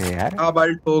करते यार? अब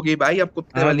अल्ट होगी भाई, अब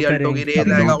कुत्ते वाली अल्ट होगी।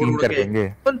 रेज आएगा उड़ के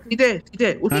सीधे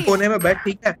सीधे उस कोने में बैठ,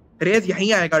 ठीक है? रेज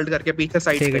यहीं आएगा अल्ट करके पीछे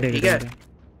साइड पे, ठीक है?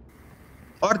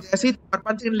 और जैसे ही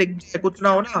 4-5 सेकंड लग जाए, कुछ ना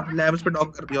हो ना, लैम्स पे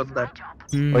डॉग कर दियो अंदर।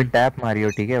 ओए टैप मारियो,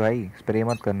 ठीक है भाई? स्प्रे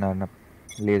मत करना वरना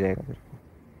ले जाएगा फिर।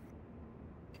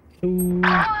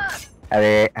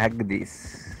 अरे हैक दिस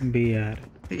बी यार।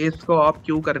 इसको ऑफ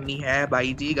क्यों करनी है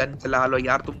भाई जी? गन चला लो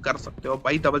यार, तुम कर सकते हो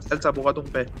भाई। डबल सेल सब होगा तुम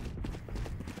पे।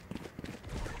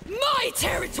 My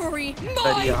territory,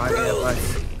 my rules.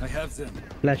 I have them.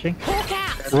 Flashing.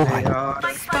 ओ भाई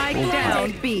Spike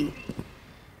down B.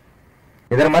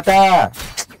 इधर मत आ।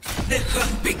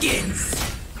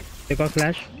 एक और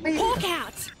फ्लैश। Hawk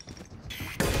out.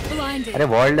 Blinded. अरे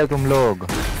वॉल्ड है तुम लोग।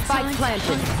 Spike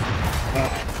planted.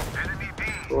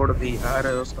 छोड़ दी यार,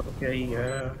 उसका तो क्या ही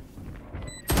है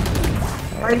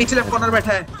भाई। नीचे लेफ्ट कॉर्नर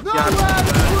बैठा है यार,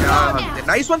 क्या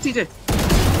नाइस वन सीजे।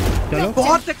 चलो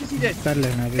बहुत से किसी से कर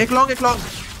लेना अभी। एक लॉन्ग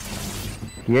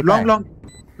ये लॉन्ग लॉन्ग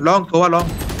लॉन्ग थोड़ा लॉन्ग।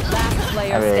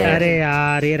 अरे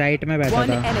यार ये राइट में बैठा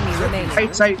था।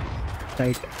 साइड साइड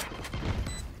साइड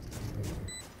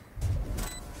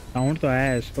साउंड तो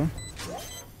आया है इसको।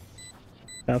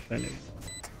 टफ है लेकिन।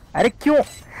 अरे क्यों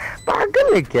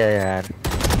पागल है क्या यार?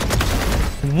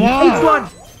 वाह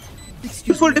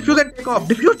full diffuse and take off.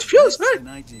 Diffuse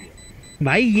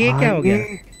भाई ये क्या हो गया?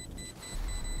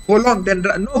 Go long, then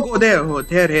no go there. Oh,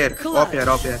 here. Off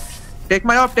here. Take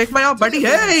my off, buddy.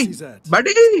 Hey,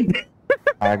 buddy.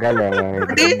 पागल है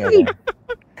भाई।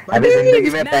 अभी जिंदगी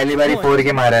में पहली बारी 4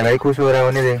 के मारा है भाई, खुश हो रहा है,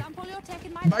 होने दे।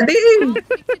 buddy.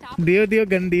 दियो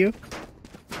गन दियो।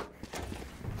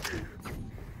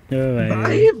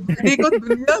 भाई बड़ी को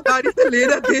दुनियादारी से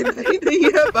लेना देना ही नहीं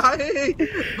है भाई।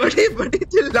 बड़ी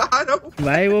चिल्ला रहा हूँ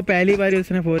भाई। वो पहली बार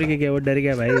उसने 4 किया, वो डर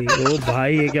गया भाई। ओ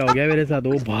भाई ये क्या हो गया मेरे साथ?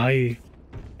 ओ भाई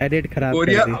एडिट खराब कर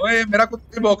गोरिया दी। ओए मेरा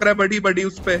कुत्ते भौंक रहा है बड़ी बड़ी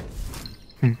उस पे।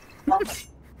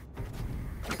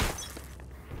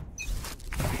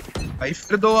 भाई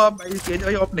फिर दो आप भाई केज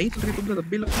भाई ऑफ नहीं चल रही तुमसे तब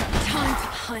भी लगा।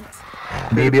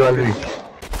 बेबी ऑलरेडी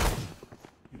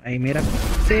भाई मेरा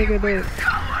कुत्ते को दो।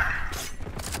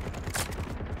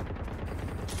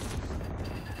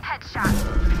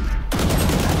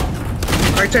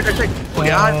 राइट साइड ओ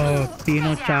यार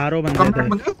तीनों चारों बंदे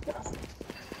थे।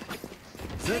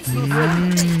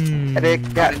 अरे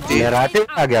क्या लहराते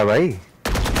आ गया भाई,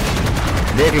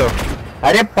 देख लो।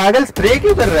 अरे पागल स्प्रे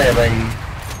क्यों कर रहा है भाई?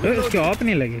 उसके ऑफ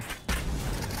नहीं लगी,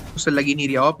 उससे लगी नहीं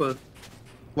रही ऑफ।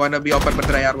 वन अभी ऑफर बन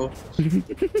रहा है यार वो।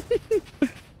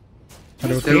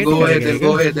 दिल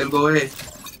गो है।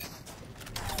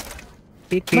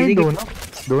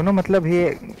 दोनों मतलब ये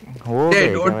हो गए।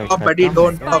 Don't top buddy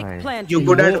don't top. You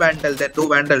good at vandal that do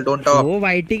vandal don't top. वो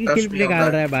वाईटी की क्लिप निकाल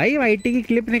रहा है भाई, वाईटी की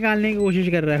क्लिप निकालने की कोशिश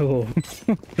कर रहा है वो।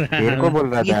 तेरे को बोल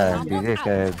रहा था डीजे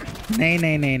शायद।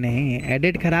 नहीं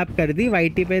एडिट खराब कर दी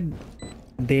वाईटी पे।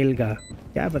 देल का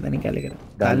क्या पता नहीं क्या लिख रहा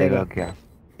डालेगा क्या।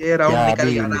 ये राउंड निकल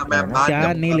गया ना, मैं मान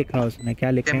क्या नहीं लिखा उसने, क्या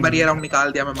लिखा चैम्बर ये राउंड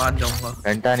निकाल दिया, मैं मान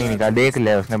जाऊंगा। घंटा नहीं निकाल, देख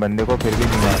ले उसने बंदे को फिर भी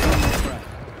नहीं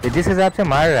मारा। जिस हिसाब से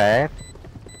मार रहा है।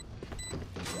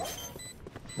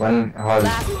 One hall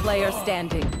Last player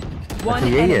standing. One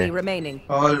enemy remaining.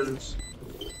 Halls.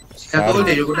 I told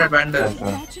you, you could have vandal.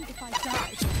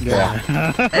 Yeah.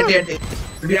 Andy.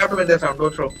 We have to win this round.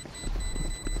 Don't throw.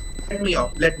 Let me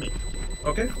off. Let me.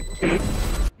 Okay.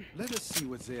 Let us see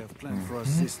what they have planned for us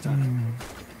this time.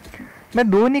 मैं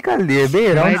दो निकाल दिए बे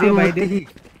round से होते ही।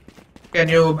 Can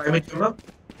you buy me two?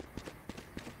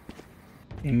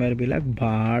 मेरे भी लग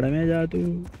भाड़ में जा तू।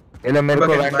 ये लो मेरे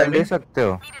को वैंडल दे सकते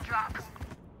हो?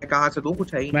 कहाँ से दूँ,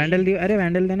 कुछ है ही नहीं। वैंडल दियो, अरे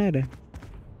वैंडल देना। अरे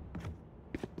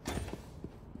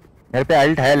मेरे पे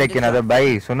अल्ट है लेकिन अदब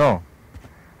भाई सुनो,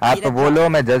 आप तो बोलो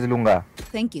मैं जज लूंगा।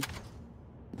 Thank you.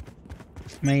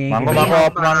 मैं यही मांगो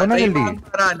आप मांगो ना जल्दी।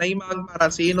 नहीं मांग पा रहा,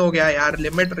 सीन हो गया यार,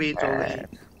 लिमिट रीच हो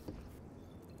गई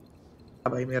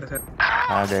भाई मेरे से।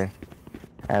 आ गए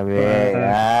अबे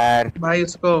यार भाई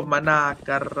इसको मना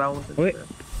कर रहा हूँ। ओए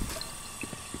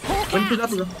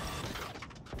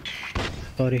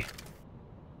सॉरी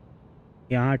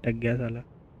यहाँ अटक गया साला।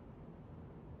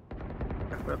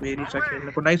 वेरी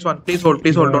सेकंड को nice one. Please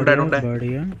hold don't die.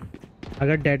 बढ़िया।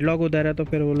 अगर डेडलॉक उधर है तो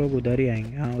फिर वो लोग उधर ही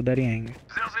आएंगे। हाँ उधर ही आएंगे।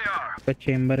 तो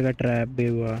चेंबर का ट्रैप भी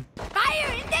हुआ।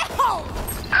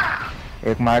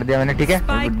 एक मार दिया मैंने, ठीक है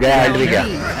गया अल्ट भी गया।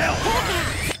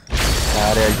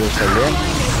 सारे अल्ट यूज कर लिए।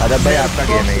 अदब भाई आपका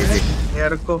गेम है ये।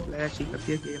 मेरे को फ्लैश ही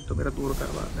करती है गेम तो मेरा दूर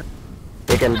करवा है।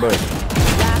 एक एल्बो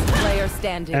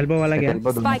एल्बो वाला गया।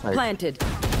 Spike planted.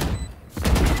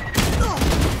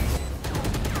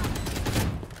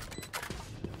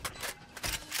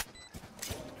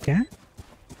 क्या?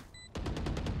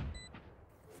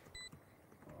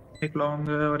 एक लॉन्ग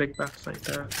है और एक बैक साइड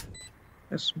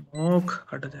है। स्मोक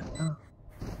हट जाएगा।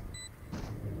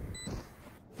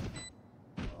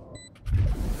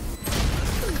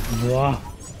 वाह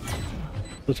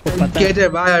उसको पता है।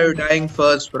 Why are you dying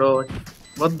first, bro?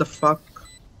 What the fuck?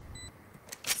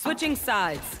 Switching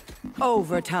sides.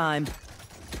 Overtime.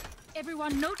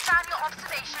 Everyone note down your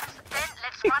observations, then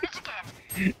let's run it again.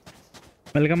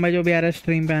 Welcome भाई, जो भी आ रहा है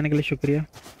स्ट्रीम पे आने के लिए शुक्रिया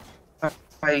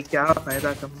भाई। क्या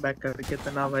फायदा कम बैक करके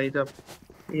इतना भाई, जब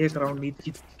एक राउंड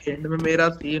नीचे एंड में मेरा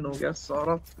सीन हो गया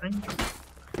सारा।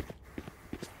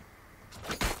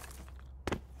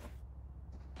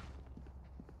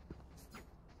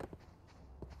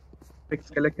 फिक्स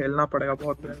के लिए खेलना पड़ेगा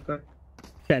बहुत भयंकर।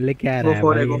 चले क्या रहा है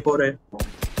भाई? गो फोर है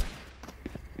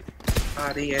आ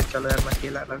रही है। चलो यार मैं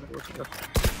अकेला लग रहा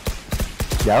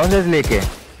हूं। जाओ जज लेके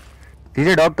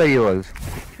सीधे डॉग का ये वॉल्स।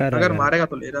 अगर मारेगा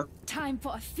तो ले रहा। Time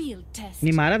for a field test.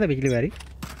 नहीं मारा था पिछली बारी।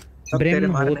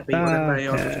 ब्रेम होता है।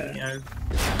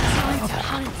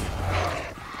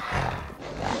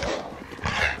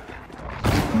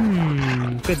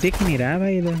 तो दिख नहीं रहा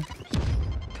भाई इधर।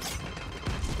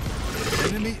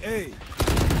 Enemy A.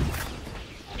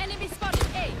 Enemy spotted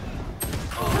A.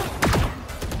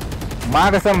 मार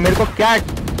कसम मेरे को क्या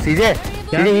सीजे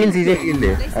हील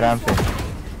दे आराम से।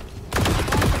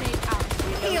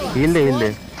 Heal they.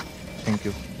 Thank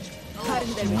you.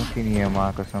 मुमकिन नहीं है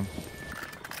माँ कसम।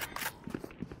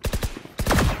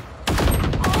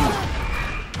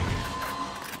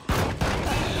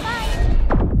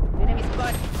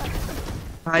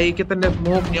 भाई कितने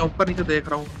स्मोक नहीं, ऊपर नीचे देख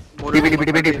रहा हूँ।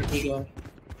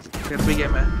 फिर भी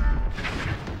गेम है।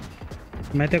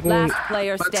 मैं तो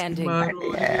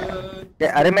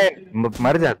अरे मैं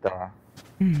मर जाता हूँ।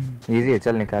 इजी है,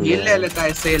 चल निकाल। हील ले लेता है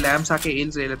इससे, लैम्स आके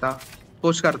हील ले लेता।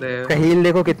 पुश कर दे। हील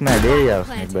देखो कितना है, दे यार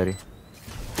उसने एक बारी।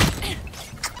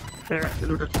 One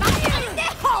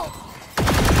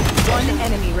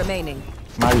enemy remaining.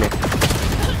 मार ले।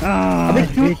 अबे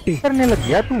क्यों करने लग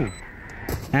गया तू?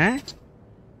 हैं?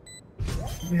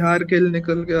 यार किल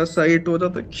निकल गया, साइट हो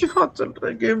जाता। क्या चल रहा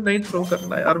है? गेम नहीं थ्रो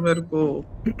करना यार मेरे को।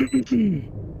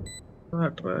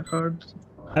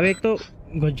 अब एक तो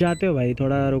घुस जाते हो भाई,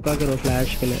 थोड़ा रुका करो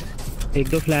फ्लैश के लिए। एक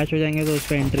दो फ्लैश हो जाएंगे तो उस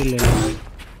पे एंट्री ले लो।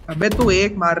 अबे तू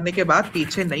एक मारने के बाद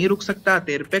पीछे नहीं रुक सकता,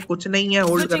 तेरे पे कुछ नहीं है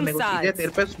होल्ड करने को चीजें,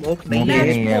 तेरे पे स्मोक नहीं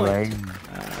है भाई।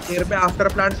 तेरे पे आफ्टर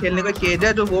प्लांट खेलने को केज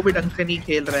है जो वो भी ढंग से नहीं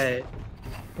खेल रहा है।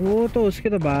 वो तो उसके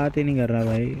तो बात ही नहीं कर रहा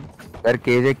भाई। अगर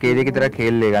केजे की तरह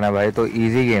खेल लेगा ना भाई तो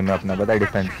इजी गेम है अपना, पता है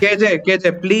defence.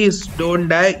 KJ please don't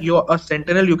die, you are a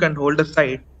sentinel, you can hold the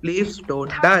side, please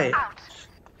don't die,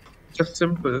 just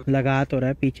simple. लगा तो रहा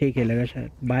है, पीछे ही खेलेगा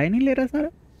शायद। बाय नहीं ले रहा सारा।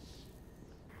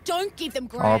 Don't give them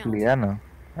of ground. लिया ना?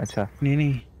 अच्छा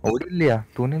नहीं ओडिन लिया,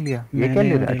 तूने लिया। ये क्या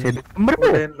ले रहा? अच्छा नंबर पे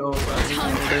ओडिन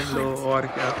लो और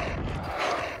क्या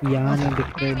यहाँ नहीं दिख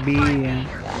रहे। बी है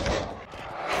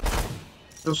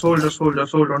तो सोल्ड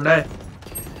होंडा है।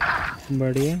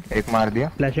 बढ़िया, एक मार दिया।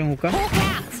 फ्लैशिंग हुक्का।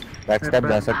 बैक स्टेप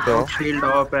जा सकते हो। शील्ड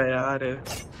ऑफ है यार।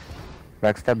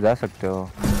 बैक स्टेप जा सकते हो।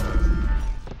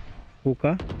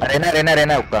 हुक्का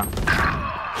रेना हुक्का।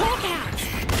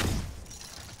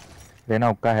 रेना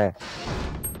हुक्का है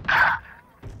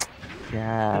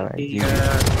क्या भाई?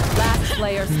 Last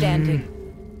player standing.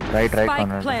 Right Spike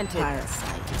corner. planted.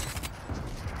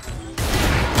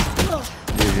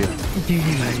 जी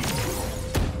भाई।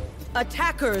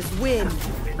 Attackers win.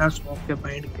 बिना स्मोक के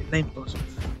माइंड खेलना इम्पॉसिबल।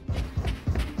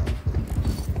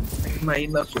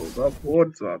 माइनस होगा बहुत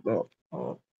ज्यादा।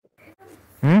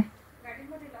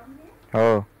 ओ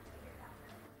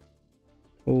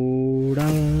थोड़ा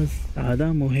ज्यादा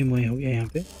मोहे हो गया यहाँ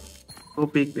पे। वो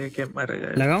पिक देके मर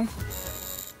जाए। लगाऊं?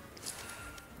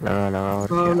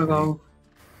 लगाओ।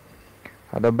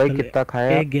 अदब भाई कितना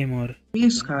खाया? एक गेम और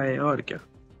 20 खाए और क्या।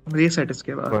 रीसेट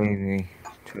इसके बाद।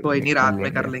 कोई नहीं रात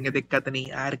में कर लेंगे, दिक्कत नहीं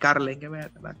यार, कर लेंगे। मैं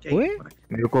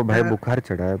मेरे को भाई बुखार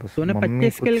चढ़ा है बस। तूने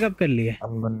 25 किल कब कर लिए?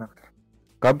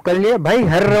 कब कर लिया भाई?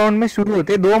 हर राउंड में शुरू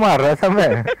होते 2 मार रहा था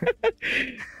मैं।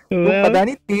 तो पता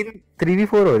नहीं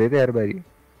 3v4 हो रहे थे हर बारी।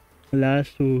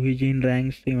 Last हीजिन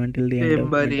ranks until the end of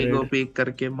बरी को पिक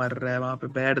करके मर रहा है वहां पे।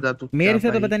 बैठ जा तू। मेरे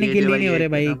से तो पता नहीं किल ही नहीं हो रहे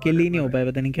भाई, किल ही नहीं हो पाया,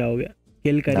 पता नहीं क्या हो गया।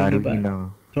 किल कर ही नहीं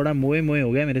पाया, थोड़ा मोए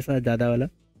हो गया मेरे साथ ज्यादा वाला।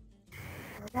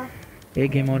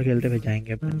 एक गेम और खेलते फिर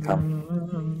जाएंगे।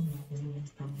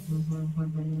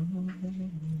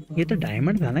 ये तो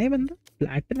डायमंड था ना ये बंदा?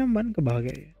 प्लैटिनम 1 का भाग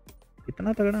है।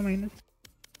 इतना तगड़ा माइनस।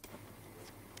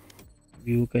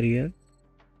 View career.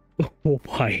 ओ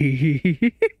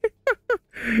भाई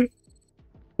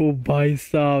ओ भाई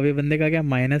साहब, ये बंदे का क्या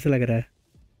माइनस लग रहा है।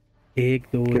 1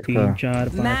 2 3 4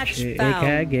 5 6 एक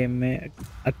है गेम में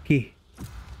अक्की,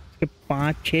 इसके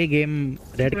 5-6 game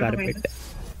red carpet.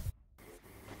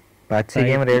 5-6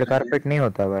 game red carpet नहीं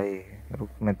होता भाई। रुक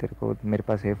मैं तेरे को, मेरे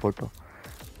पास है फोटो।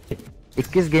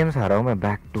 21 गेम्स हारा हूं मैं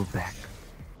back to back.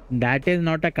 That is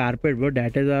not a carpet bro,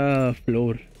 that is a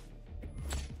floor.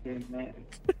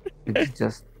 It's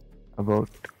just about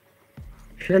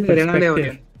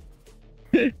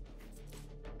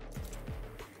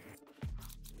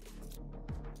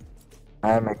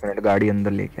मैं एक मिनट गाड़ी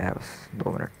अंदर लेके आया, बस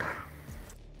 2 मिनट।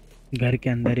 घर के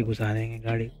अंदर ही घुसा देंगे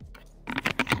गाड़ी।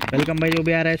 वेलकम भाई जो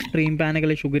भी आ रहा है स्ट्रीम पे आने के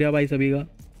लिए, शुक्रिया भाई सभी का।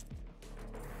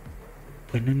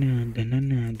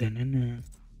 धनना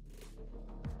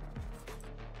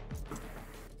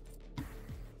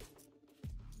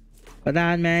पता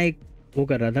आज मैं एक वो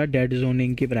कर रहा था, डेड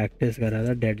जोनिंग की प्रैक्टिस कर रहा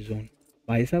था। डेड जोन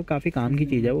भाई साहब काफ़ी काम की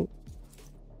चीज़ है वो।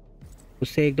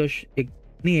 उससे एक दो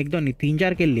नहीं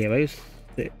 3-4 किल लिए भाई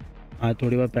उससे। हाँ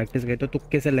थोड़ी बहुत प्रैक्टिस करी तो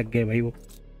तुक्के से लग गए भाई वो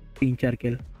 3-4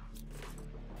 किल।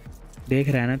 देख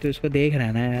रहा है ना तो इसको देख रहा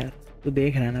है ना यार, तो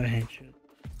देख रहा है ना भैंस।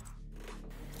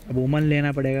 अब उमन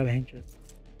लेना पड़ेगा भैंस।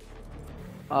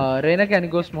 Raina can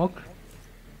go smoke.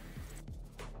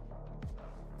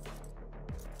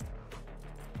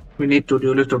 We need to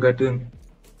duelist to get in.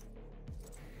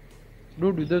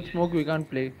 Dude, without smoke we can't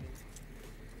play.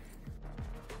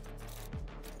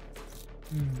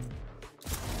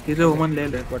 इधर वुमन ले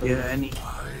ले ये है नहीं।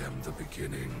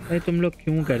 भाई तुम लोग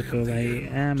क्यों करते हो भाई?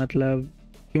 मतलब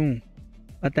क्यों?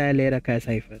 पता है ले रखा है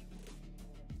साइफर।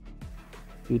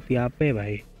 चूतिया पे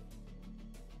भाई।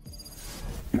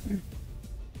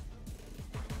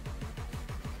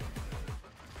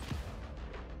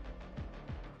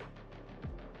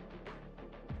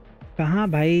 कहाँ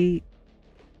भाई?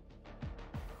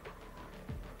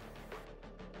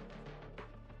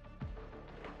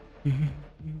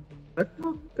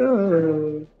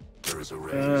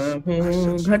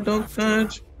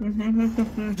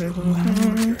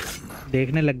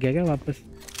 देखने लग गया क्या वापस?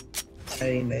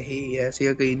 नहीं ऐसे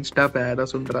ही इंस्टा पे आया था,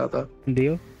 सुन रहा था।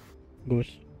 दियो गोश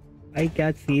भाई,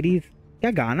 क्या सीरीज,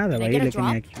 क्या गाना था भाई, लेकिन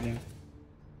actually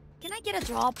Can I get a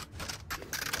drop?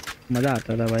 मजा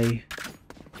आता था भाई।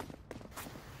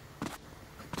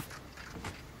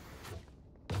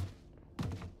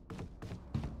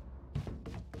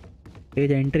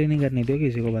 पेज एंट्री नहीं करनी थी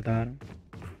किसी को, बता रहा हूँ।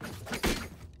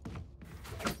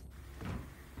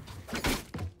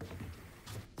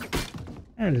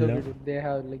 Hello. They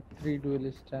have like 3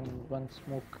 duelists and 1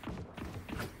 smoke.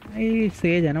 ये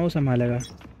सेज है ना, वो संभालेगा।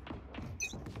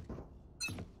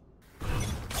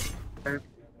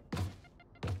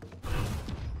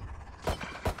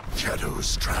 Shadows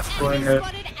traveling.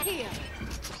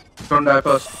 Don't die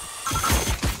first.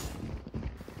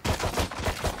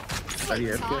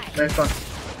 Nice one.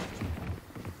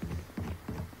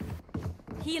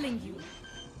 Healing you.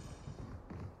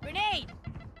 Grenade.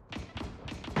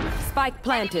 Spike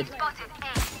planted.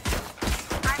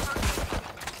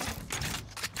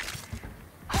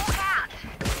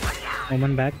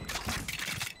 Woman back.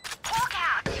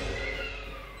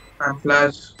 I'm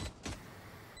flash.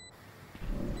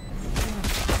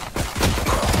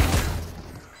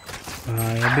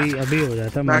 अभी हो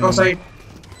जाता। Back off side.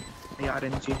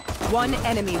 RNG. One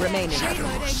enemy remaining.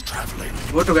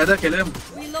 Go together, kill him.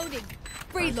 Reloading.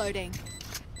 Reloading.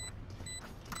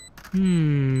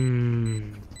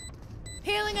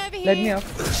 Healing over here. Let me up.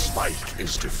 The spike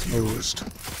is diffused.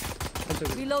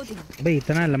 Reloading. भाई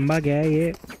इतना लंबा गया है ये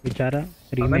बेचारा।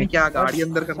 रीमेक क्या गाड़ी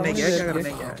अंदर करने गया, क्या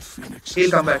करने गया?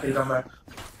 He'll come back, he'll come back.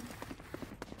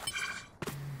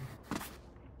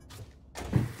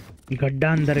 गड्ढा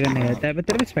अंदर करने गया था।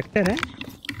 तेरे पे स्पेक्टर है?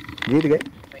 जीत गए।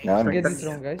 Get this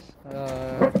round guys.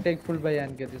 Take full buy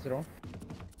and get this round.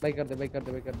 Buy कर दे।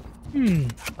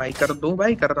 भाई कर दूं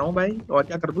भाई, कर रहा हूँ भाई, और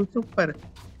क्या कर दूं इसके ऊपर?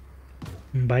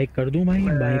 बाई कर दूं भाई,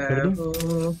 बाई कर दूं।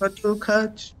 बच्चों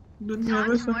खच दुनिया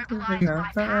में सब कुछ है।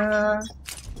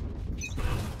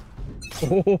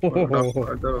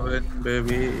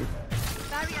 बेबी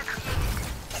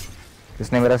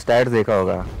किसने मेरा स्टैट्स देखा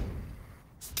होगा?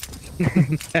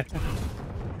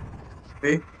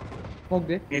 Smoke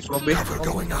दे। Smoke दे।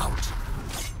 Going out.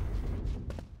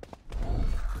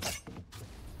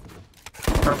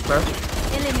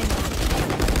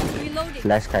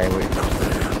 फ्लैश खाए हुए।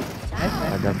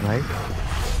 अदब भाई।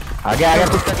 आगे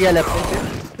कुछ कर दिया लेफ्ट।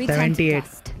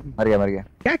 78 मर गया।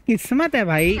 क्या किस्मत है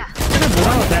भाई, इतना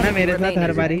बुरा होता है ना मेरे साथ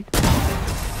हर बारी।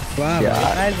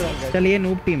 वाह चल ये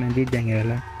नूब टीम है, जीत जाएंगे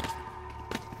वाला।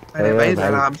 अरे भाई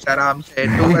आराम से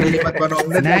टू अर्ली मत बनो।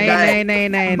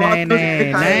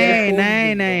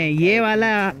 नहीं ये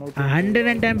वाला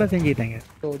 110% जीतेंगे।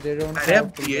 अरे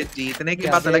ये जीतने की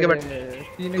बात अलग है, बट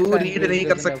तू रीड नहीं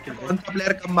कर सकता। कौन सा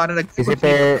प्लेयर कम मारने लगता है?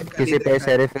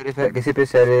 किसी पे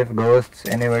शेरिफ घोस्ट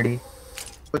एनीबॉडी?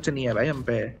 कुछ नहीं है भाई हम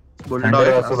पे। बुलडॉग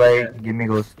है भाई, गिव मी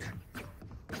घोस्ट।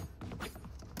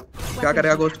 क्या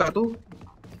करेगा घोस्ट का तू?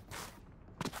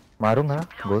 मारूंगा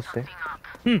घोस्ट है।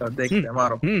 देखते हैं,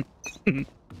 मारो।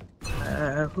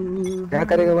 क्या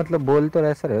करेगा मतलब? बोल तो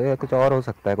ऐसा रहे या कुछ और हो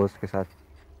सकता है घोस्ट के साथ?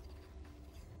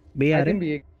 बी आ रहे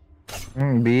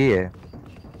बी है।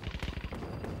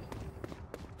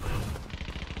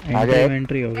 आगे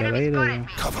एंट्री हो गया भाई इधर।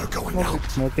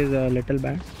 Smoke is a little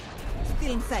bad.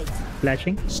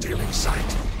 Flashing Stealing sight.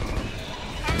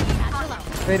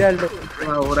 मेरा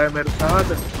हो रहा है मेरे साथ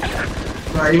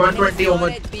भाई। 120 ओवर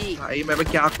भाई। मैं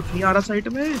क्या कुछ नहीं आ रहा साइड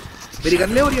में। मेरी गन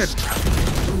ले हो रही है।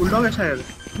 तू बुलडॉग है शायद?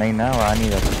 नहीं ना, वहां नहीं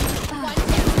रहा।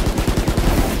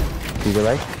 ठीक है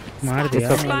भाई, मार दिया।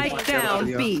 Spike down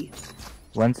B.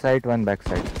 One side, one back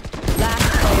side. Last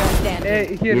player standing.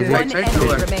 One enemy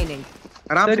remaining.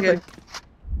 आराम से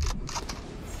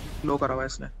लो करा हुआ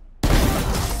इसने।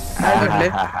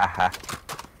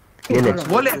 ये ले।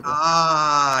 वो ले।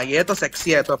 ये तो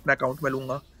सेक्सी है, तो अपने अकाउंट में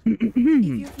लूंगा।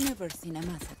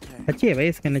 अच्छी है भाई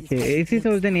इसके नीचे। इसी से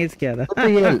उस दिन एज किया था। तो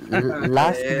ये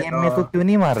लास्ट गेम में तो क्यों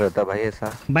नहीं मार रहा था भाई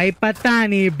ऐसा? भाई पता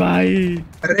नहीं भाई।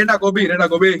 रेना को भी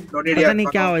पता नहीं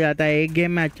क्या हो जाता है। एक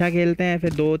गेम में अच्छा खेलते हैं,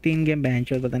 फिर 2-3 गेम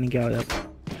बेंच, पता नहीं क्या हो जाता है।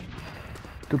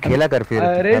 तू खेला कर फिर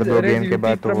हर 2 गेम के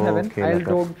बाद तो वो खेला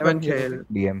कर।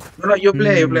 DM no you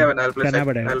play when I play. I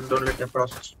don't let them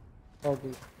cross.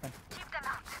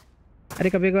 अरे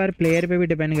कभी-कभार प्लेयर पे भी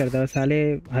डिपेंड करता है। साले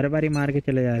हर बारी मार के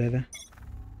चले जा रहे थे।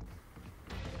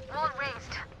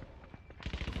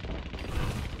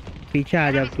 पीछे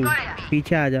आ जा तू,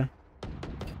 पीछे आ जा।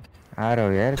 आ रहा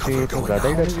हूं यार, फिर तो ज्यादा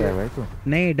ही डरता है भाई तू।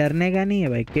 नहीं डरने का नहीं है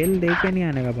भाई, किल दे के नहीं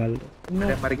आने का फालतू।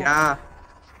 अरे मर गया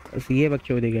बस ये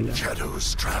बकचोदी खेला। Shadows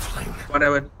traveling.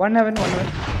 1 heaven.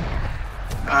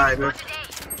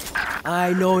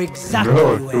 I know exactly Bro,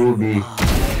 where 2B. you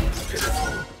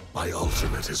are. My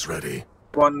ultimate is ready.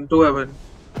 1 2 heaven.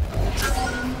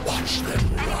 Watch them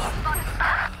run.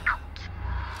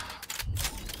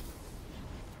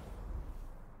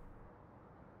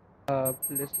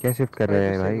 क्या शिफ्ट कर रहे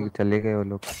हैं भाई? चले गए वो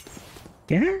लोग।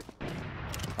 क्या?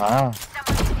 हाँ।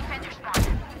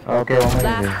 Okay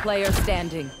Last player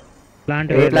standing. Plant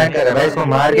कर रहा है भाई, इसको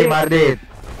मार दे।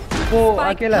 वो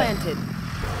अकेला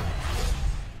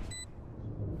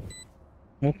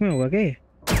मुख में होगा क्या?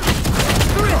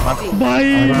 भाई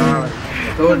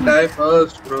don't die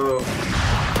first bro.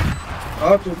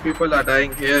 How two people are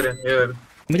dying here and here.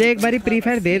 मुझे एक बारी प्री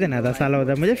फायर दे देना था साला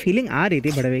उधर, मुझे फीलिंग आ रही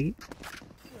थी बड़वे की।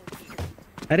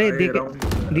 अरे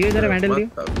दियो जरा वैंडल दियो।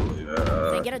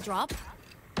 Get a drop?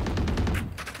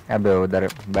 अबे उधर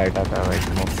बैठा था भाई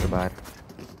स्मोक के बाहर।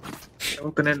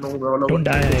 उतने नो वाला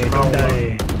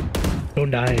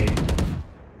Don't die.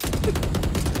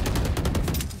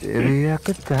 I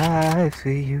could die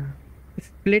for you.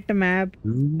 Split map,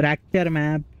 fracture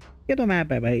map, ये तो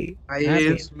मैप है भाई।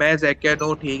 मैं ज़ैकन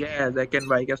हूँ, ठीक है? ज़ैकन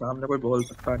भाई के सामने कोई बोल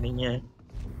सकता नहीं है।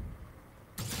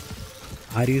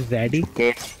 Are you ready?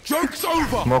 Joke's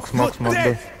over. Smoke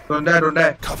दे। रुंडा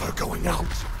है। Cover going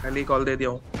out. पहली कॉल दे दिया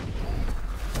हूँ।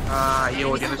 हाँ ये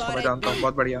ऑडियंस को मैं जानता हूँ,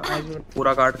 बहुत बढ़िया।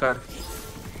 पूरा काट कर।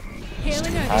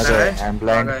 आ गए, I'm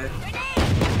blind.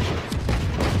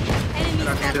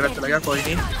 मेरा चला गया, कोई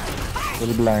नहीं।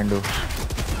 Full blind हूँ।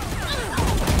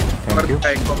 और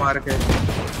एक को मार के।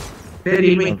 फिर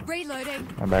ही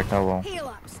मैं बैठा हुआ हूँ।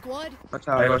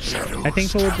 अच्छा आएगा। I think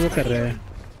so वो कर रहे हैं।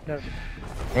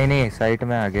 नहीं साइट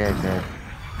में आ गया है शायद।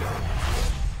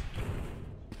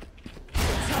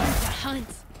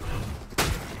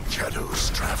 Shadows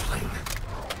traveling.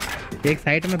 एक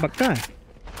साइड में पक्का है?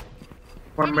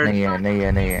 नहीं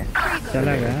है।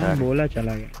 चला गया, बोला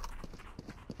चला गया।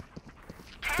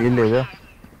 Heal ले जा।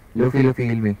 Luffy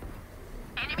heal me.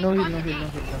 No heal.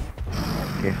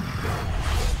 Okay.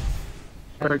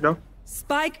 Correct.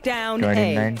 Spike down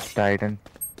 29 A. Titan.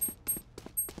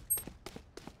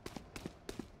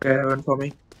 Okay, heaven for me.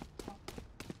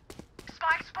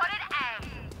 Spike spotted A.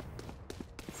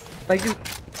 Like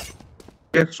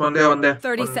Yes, one there.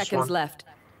 30 seconds left.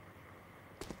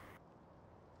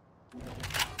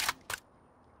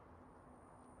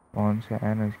 कौन से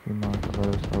एन इसकी मां का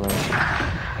भरोसा भाई।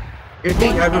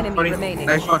 18 remaining.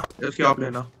 Nice shot. इसकी आप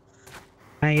लेना।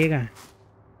 हाँ ये कहाँ?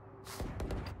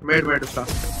 Mid उसका।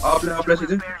 आप ले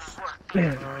सीधे।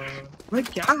 भाई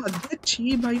क्या हद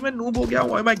छी भाई, मैं नूब हो गया।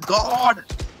 Oh my god.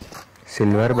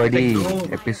 Silver buddy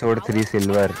episode 3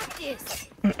 silver.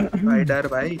 Rider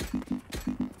भाई।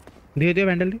 दियो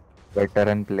vandal they.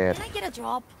 Veteran player. Can I get a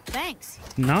drop? Thanks.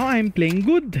 Now I'm playing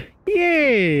good.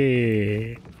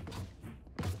 ये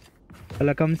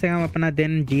चलो कम से कम अपना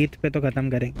दिन जीत पे तो खत्म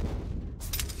करेंगे।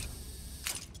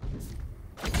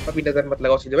 अभी नजर मत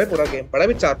लगाओ सीधे भाई, पूरा गेम पड़ा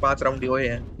भी 4-5 राउंड ही हुए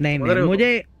हैं। नहीं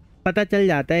मुझे पता चल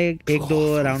जाता है 1-2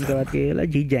 राउंड के बाद कि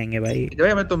जीत जाएंगे भाई।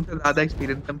 भाई मैं तुमसे ज्यादा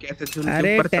एक्सपीरियंस, हम कैसे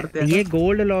ऊपर चढ़ते हैं। ये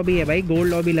गोल्ड लॉबी है भाई, गोल्ड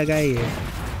लॉबी लगा है ये।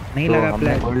 नहीं तो लगा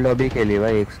प्लेयर। गोल्ड लॉबी खेली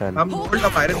भाई 1 साल। हम गोल्ड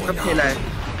फायर कब खेला है?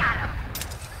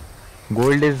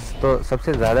 गोल्ड इज तो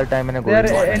सबसे ज्यादा टाइम मैंने गोल्ड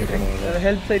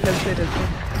हेल्प साइड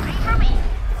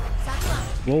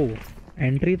वो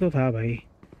एंट्री तो था भाई।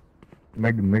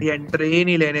 मिड एंट्री ही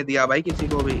नहीं लेने दिया भाई किसी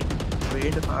को भी।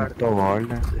 वेट मार तो वॉल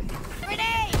है।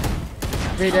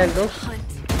 Wait help.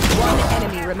 One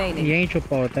enemy remaining. यहीं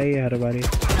छुपा होता है ये हर बारी।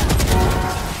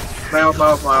 मैं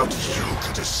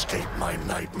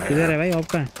किधर है भाई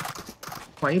आपका?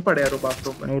 वहीं पड़े यार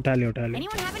बाथरूम में। उठा ले।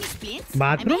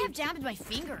 Bathroom?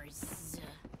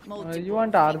 You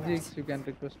want RGX? You can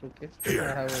request. Okay. I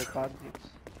have RGX.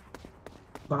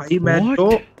 भाई मैं तो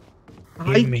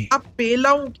भाई अब पेला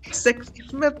हूँ सेक्स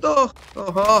इसमें तो।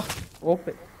 ओहो।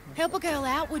 ओपे। Help a girl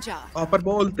out, would ya? Offer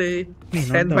बोलते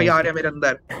 10 भाई आ रहे हैं मेरे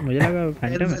अंदर। मुझे लगा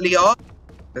फैंटम लियो।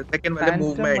 सेकंड वाले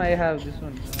movement. I have this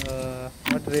one.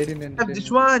 Not radiant and this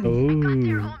one. Oh.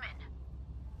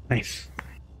 Nice.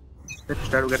 Let's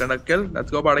try to get another kill.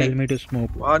 Let's go, buddy. Tell me to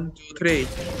smoke. 1, 2, 3.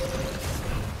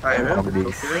 I will.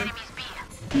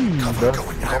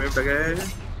 Okay.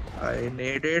 I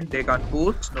need it. They can't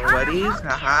boost. No worries.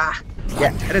 Haha.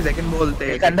 Yeah. अरे second बोलते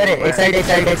हैं। एक अंदर है, एक side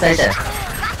है।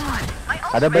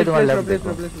 अरे भाई तुम्हारा लेफ्ट देखो।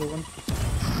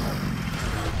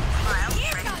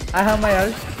 I have my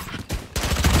ult.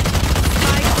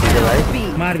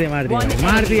 मार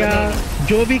दिया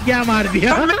जो भी क्या मार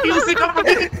दिया।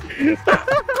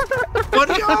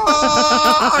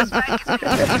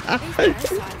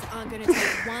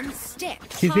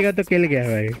 किसी का तो किल गया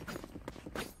भाई।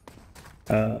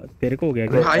 तेरे को हो गया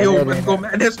क्या? भाई ओपन को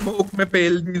मैंने स्मोक में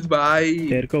पेल दी भाई।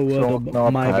 तेरे को हुआ तो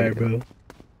माय बैड ब्रो।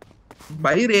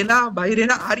 भाई रेना आ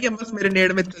रही है बस मेरे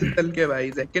नेड में चल के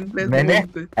भाई सेकंड प्लेस मैंने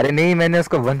अरे नहीं मैंने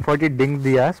उसको 140 डिंग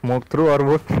दिया स्मोक थ्रू और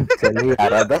वो चल ही आ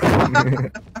रहा था।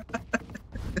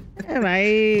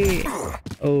 भाई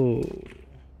ओ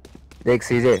देख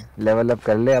सीजे लेवल अप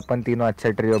कर ले अपन तीनों अच्छा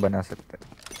ट्रियो बना सकते हैं।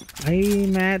 भाई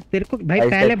मैं तेरे को भाई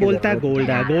पहले बोलता है गोल्ड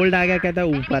आ गया कहता है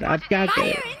ऊपर अब क्या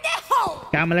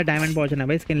क्या मतलब डायमंड पहुंचना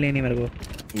भाई स्किन लेनी मेरे को।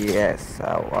 यस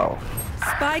वाओ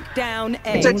स्पाइक डाउन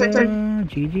ए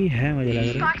जीजी है मुझे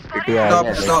लग रहा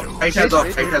है। साइड हैज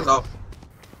ऑफ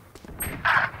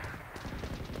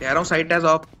कह रहा हूं साइड हैज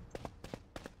ऑफ।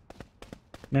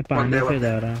 मैं पानी पे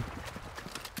जा रहा हूं।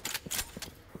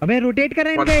 अबे रोटेट कर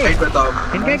रहा है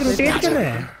इनका एक रोटेट कर रहा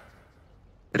है।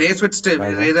 Race with still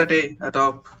raise eight A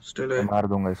top still है। मार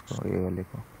दूंगा इसको ये वाले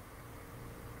को।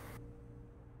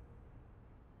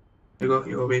 ये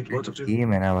वेट बहुत अच्छे ये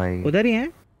मैंने भाई उधर ही है।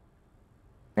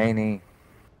 नहीं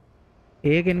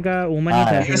एक इनका वुमन ही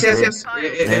था। यस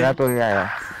मेरा तो ये आया।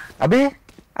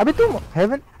 अबे तुम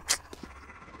हेवन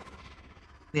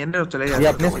नहीं अंदर चले गया। ये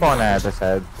अपने स्पॉन आया था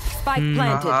शायद।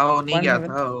 हां वो नहीं गया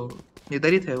था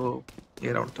इधर ही थे वो।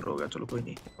 ये राउंड तो हो गया चलो कोई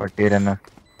नहीं। पट्टी रहना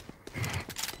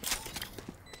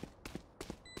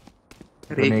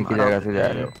नहीं की जगह से जा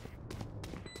रहे हो।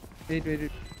 वेट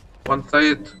वन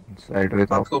साइड में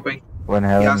स्कोपिंग वन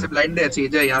है। यहां से ब्लाइंड दे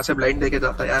सीधे यहां से ब्लाइंड देके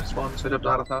जाता यार स्पॉन से जब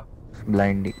जा रहा था।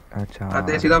 ब्लाइंड अच्छा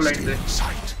आते सीधा blind they.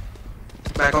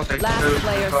 Back of side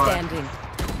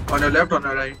on your left on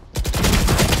your right.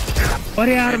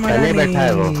 अरे यार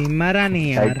मरा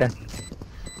नहीं यार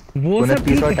वो सब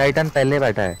पीस और टाइटन पहले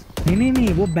बैठा है।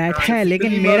 नहीं वो बैठा है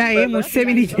लेकिन मेरा एम उससे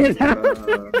भी नीचे था।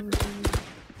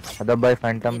 अदब भाई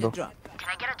फैंटम दो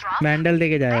वैंडल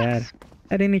देके जा यार।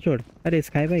 अरे नहीं छोड़। अरे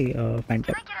स्काई भाई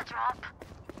Phantom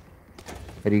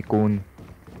recon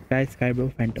sky bro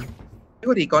Phantom.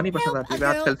 वो रिकॉन ही पसंद आती है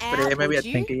आजकल स्प्रे में भी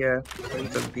अच्छी की है वही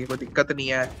चलती है कोई दिक्कत नहीं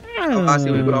है।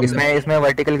 इसमें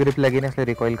वर्टिकल ग्रिप लगी ना इसलिए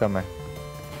रिकॉइल कम है।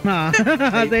 हां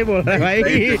सही बोल रहा है भाई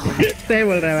सही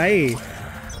बोल रहा है भाई।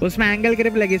 उसमें एंगल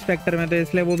ग्रिप लगी स्पेक्टर में तो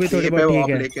इसलिए वो भी थोड़ी बहुत ठीक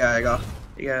है। लेके आएगा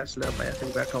ठीक है इसलिए मैं ऐसे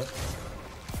ही बैठा हूं।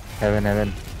 हेवन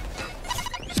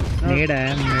नेड है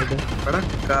नेड बड़ा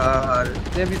कार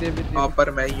दे भी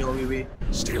ऊपर मैं ही हूं भी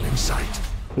स्टीलिंग साइट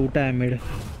टूटा है मिड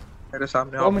मेरे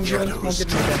सामने ओ मुझे स्मोक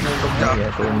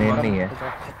तो मेन नहीं है।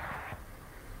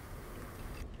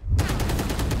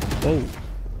 ओह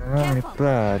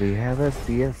everybody have a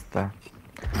siesta.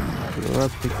 Blow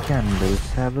up the candles,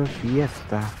 have a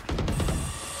fiesta.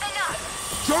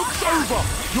 Joke's over.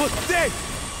 You're dead.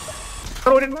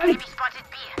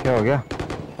 क्या हो गया?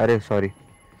 अरे सॉरी।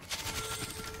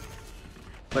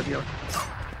 बढ़िया।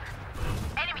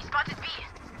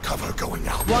 Cover going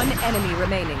out. One enemy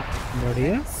remaining.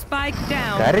 बढ़िया। Spike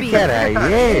down. कर क्या रहा है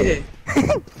ये?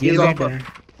 ये बैठ है।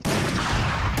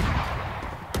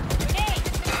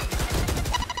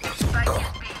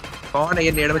 कौन है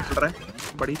ये नेड में चल रहा है?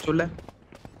 बड़ी चुल है।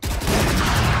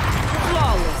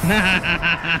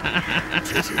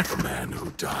 Pity the man who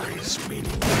dies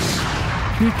meaningless.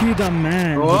 Pity the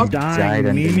man who died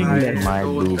meaningless.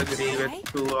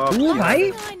 वो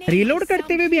भाई रीलोड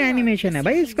करते हुए भी एनिमेशन है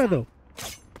भाई इसका तो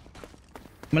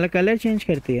मतलब कलर चेंज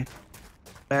करती है।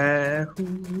 मैं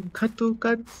हूँ खतु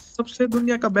का सबसे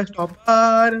दुनिया का बेस्ट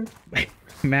ऑफर।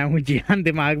 मैं हूँ जियान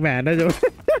दिमाग में है ना जो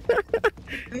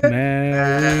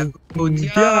मैं हूँ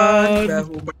जियान मैं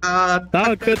हूँ बड़ा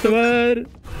ताकतवर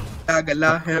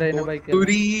गला है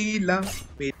पुरीला।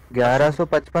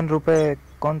 1155 रुपए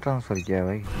कौन ट्रांसफर किया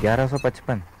भाई?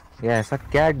 1155 ये ऐसा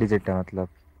क्या डिजिट है मतलब?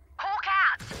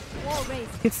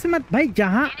 किस्मत भाई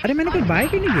जहाँ अरे मैंने कोई बाय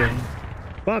क्यों नहीं किया?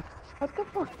 Fuck What the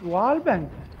fuck? Wall bang.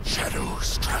 Shadows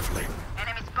traveling.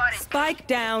 Spike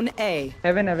down A.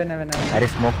 Heaven. अरे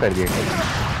स्मोक कर दिया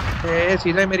ए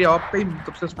सीधा मेरी ऑफ पे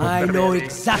कब से स्मोक कर रहे हैं। I know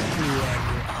exactly where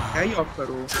you are. क्या ही ऑफ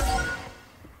करो?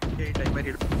 ये टाइम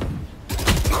मेरी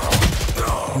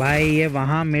भाई ये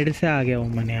वहाँ मिड से आ गया हूँ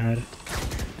मैंने यार।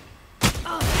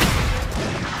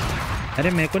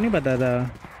 अरे मेरे को नहीं पता था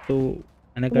तो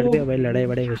मैंने कर दिया भाई लड़ाई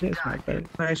बड़े वैसे स्नाइपर।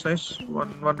 नाइस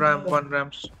वन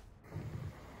रैम्स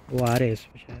वो आ रहे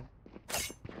इसमें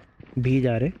शायद भी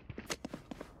जा रहे।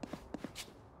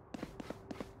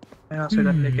 मैं यहाँ से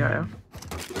गन लेके आया।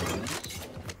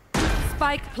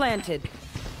 Spike planted.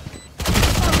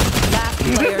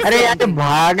 अरे यार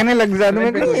भागने लग जा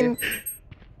तुम्हें भी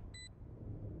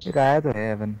एक आया तो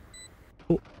है एवन।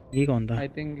 ये कौन था? I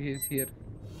think he is here.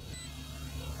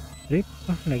 Rib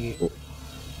कहाँ लगी?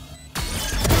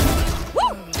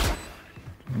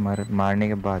 मारने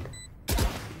के बाद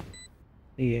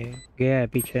ये गया है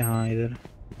पीछे। हाँ इधर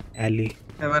एली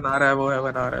हेवन आ रहा है, वो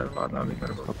हेवन आ रहा है, मारना भी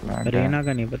मेरे को। अरेना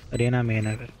का नहीं पता, अरेना में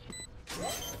ना कर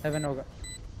हेवन होगा।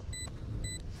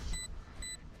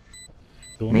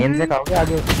 मेन से खाओगे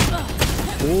आगे।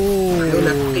 जो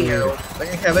लगती है वो भाई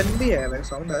हेवन भी है, मेरे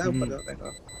साउंड आया ऊपर जाने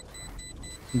का।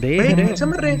 देख रहे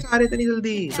समझ रहे सारे इतनी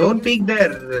जल्दी। Don't peak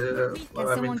there,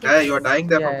 I mean guy you are dying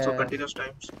there from so continuous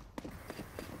times.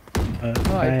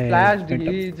 No, I flashed.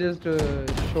 He just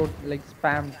shot like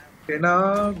spam. ना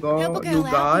गो यू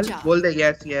गाल बोल दे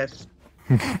यस यस।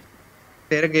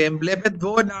 तेरे गेम प्ले पे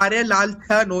दो नारे लाल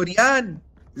था नोरियन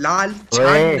लाल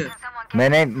छन।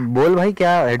 मैंने बोल भाई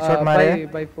क्या हेडशॉट मारे हैं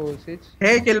by forces।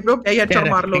 Hey kill bro क्या हेडशॉट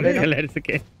मार लोगे कलर्स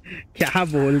के क्या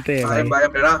बोलते हैं भाई भाई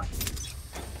मेरा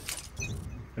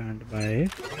कांट भाई।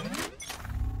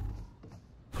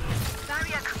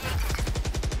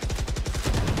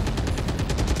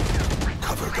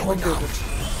 Cover going out।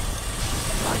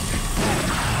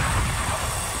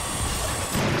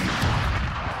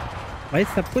 भाई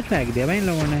सब कुछ फेंक दिया भाई इन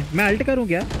लोगों ने। मैं अल्ट करूं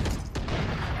क्या?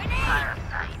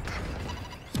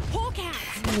 ओ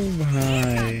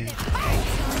भाई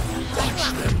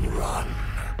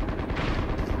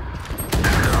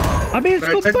अबे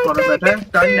इसको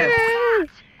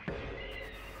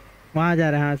वहाँ जा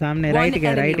रहा है सामने राइट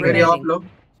गया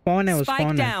स्पॉन है वो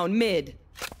स्पॉन है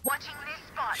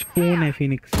स्पॉन है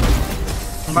फिनिक्स।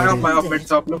 मैं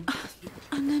मिड आप लोग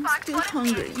I'm still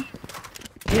hungry।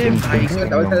 ये भाई से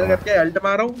डबल सेल करके अल्ट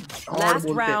मारा हूं और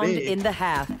बोलते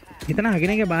थे इतना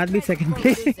हगने के बाद भी सेकंड पे।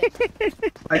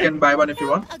 I can buy one if you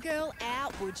want। A girl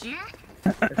out, would you?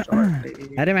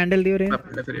 अरे मैंडल दियो रे।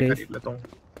 मैं खरीद लेता हूं।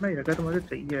 नहीं अगर मुझे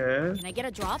चाहिए। Can I get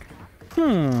a drop?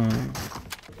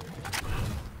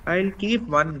 I'll keep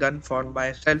one gun for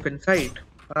myself inside।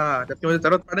 हाँ जबकि मुझे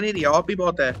जरूरत पड़ नहीं रही ऑप भी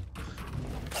बहुत है।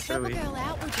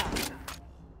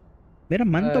 मेरा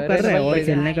मन तो कर रहा है और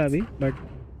खेलने का भी बट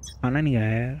खाना नहीं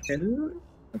आया यार।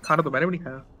 खाना तो मैंने भी नहीं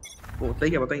खाया। होता ही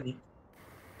क्या पता ही नहीं।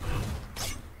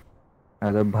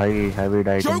 अरे भाई heavy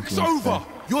dieting. Joke's over।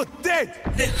 You're dead।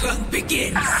 The hunt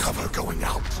begins। Cover going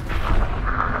out।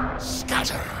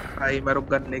 Scatter। भाई मैं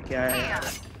गन लेके आया यार।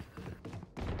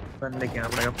 गन लेके आना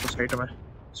पड़ेगा आपको साइड में।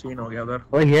 सीन हो गया उधर।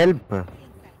 ओए हेल्प।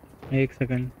 एक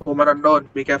सेकंड। ओमन अननोन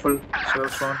बी केयरफुल।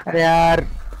 अरे यार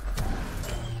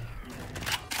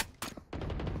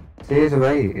तेज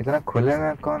भाई इतना खुले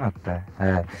में कौन रखता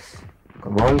है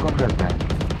बॉल कौन करता है?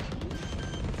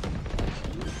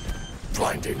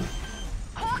 Blinding।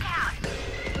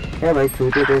 क्या भाई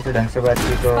छूते थे से ढंग से बात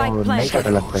की तो नहीं पता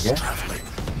लगता क्या?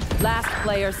 Last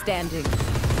player standing।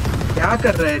 क्या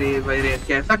कर रहा है रे भाई रे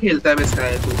कैसा खेलता है बेस्टा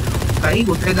है तू कहीं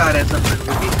घुसे जा रहा है सब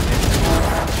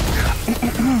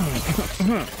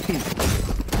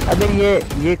अबे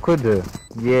ये खुद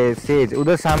ये सेज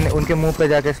उधर सामने उनके मुंह पे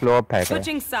जाके स्लो अप फेंक रहा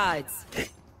है।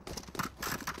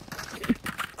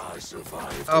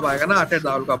 अब आएगा ना आटे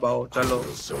दाल का पाव चलो।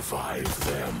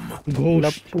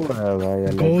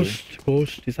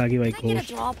 घोस्ट इसागी भाई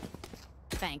घोस्ट।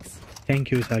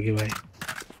 थैंक यू इसागी भाई।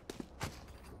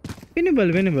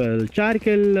 विनेबल 4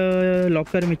 किल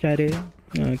लॉकर में 4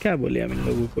 क्या बोले हम इन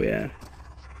लोगों को यार।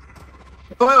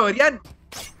 ओए ओरियन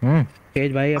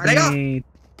तेज भाई अपनी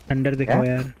थंडर दिखाओ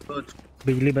यार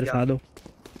बिजली बरसा दो।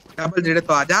 डबल जेडे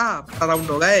तो आजा राउंड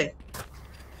हो गए।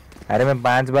 अरे मैं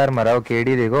 5 बार मरा हूं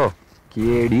केडी देखो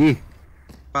केडी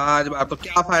 5 बार तो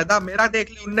क्या फायदा मेरा देख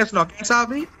ले 19 नॉकआउट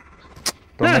साहब ही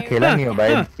तो मैं खेला नहीं हूं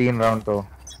भाई 3 राउंड तो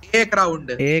एक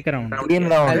राउंड 3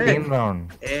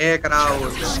 राउंड 1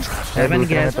 राउंड 7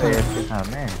 गया तो इसके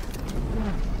सामने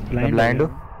ब्लाइंड हूं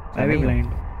मैं भी ब्लाइंड।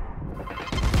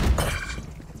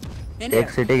 एक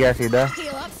सिटी गया सीधा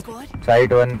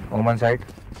साइड 1 ओमन साइड।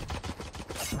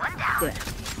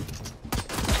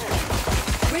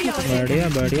 बढ़िया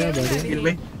बढ़िया बढ़िया किल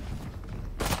में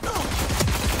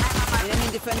Enemy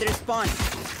defender spawn।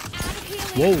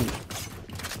 वो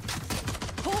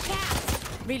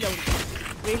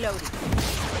Reloading।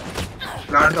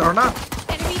 प्लान करो ना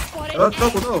तो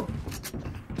कूदो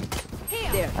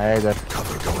आया इधर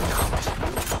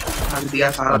दिया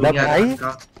सारा दुनिया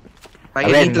का भाई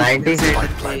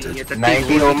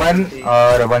 90 ओमन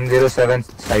और 107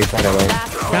 साइड पर है भाई।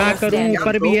 क्या करूं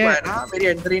ऊपर भी है ना मेरी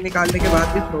एंट्री निकालने के बाद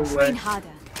भी थ्रो हुआ है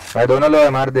भाई दोनों लो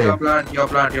मार दे। योर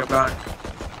प्लांट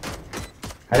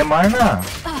अरे मारना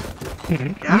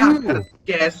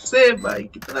कैसे भाई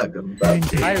कितना गंदा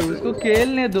भाई उसको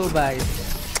खेलने दो भाई।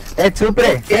 ए चुप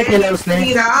रे क्या खेला उसने?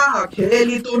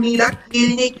 खेली तो नीरा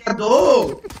खेलने क्या दो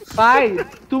भाई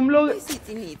तुम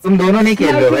दोनों नहीं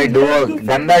खेल रहे भाई डुओ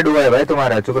गंदा डुओ है भाई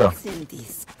तुम्हारा। चुप रहो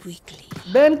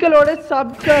बैन के लोड़े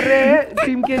सब कर रहे हैं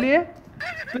टीम के लिए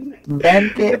बैन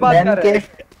के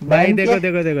भाई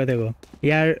देखो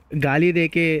यार गाली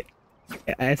देके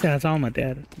ऐसे हंसाओ मत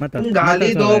यार, मत तुम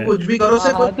गाली दो कुछ भी करो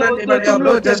से कुछ नहीं पड़ेगा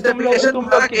ब्रो, जस्टिफिकेशन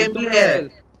तुम्हारा गेम प्ले है।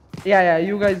 या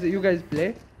यू गाइस प्ले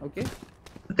ओके।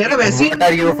 तेरा वैसे ही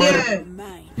नहीं है,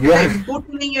 यू आर इनपुट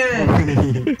नहीं है।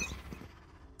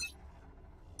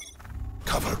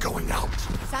 Cover going out.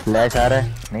 फ्लैश आ रहा है,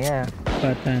 नहीं आया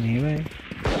पता नहीं भाई।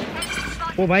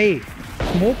 ओ भाई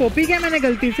स्मोक ओपी क्या मैंने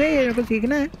गलती से, ये मेरे को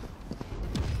सीखना है।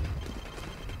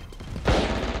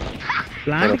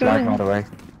 प्लांट करो भाई,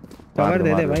 कवर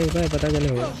दे दे भाई, पता चले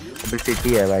होगा। अभी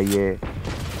सिटी है भाई ये।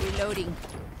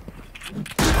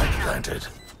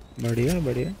 बढ़िया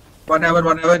बढ़िया। 1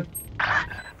 heaven।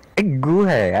 एक गू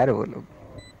है यार वो लोग।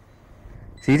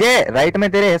 सीजे राइट में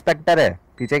तेरे स्पेक्टर है,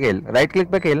 पीछे खेल, राइट क्लिक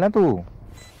पे खेलना तू,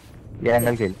 ये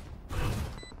एंगल खेल।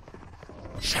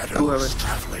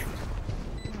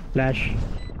 फ्लैश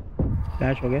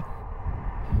हो गया,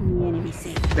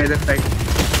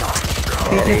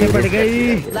 पीछे से पड़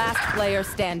गई। Last player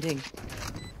standing.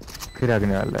 फिर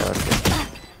आगने वाला है और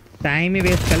टाइम ही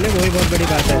वेस्ट कर ले, वही बहुत बड़ी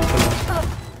बात है।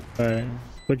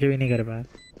 कुछ भी नहीं कर पाया।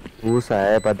 पूसा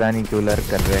है, पता नहीं क्यों लर्क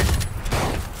कर रहे हैं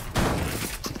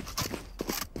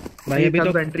भाई।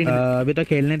 अभी तो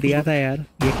खेलने दिया था यार,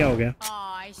 ये क्या हो गया?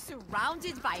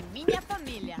 Surrounded by minha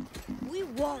família. We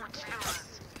won't lose.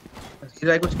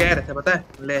 सीधा कुछ कह रहे थे पता है,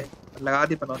 ले लगा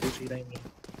दी पनौती सीधा ही नहीं।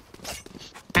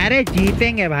 अरे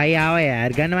जीतेंगे भाई, आओ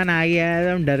यार, गन वन आ गया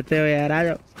है, तुम डरते हो यार, आ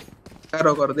जाओ।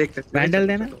 करो देखते हैं। वैंडल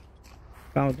देना,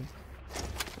 कहाँ हो तुम?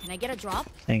 Can I get a drop?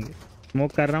 Thank you.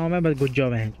 Smoke कर रहा हूँ मैं, बस घुस जाओ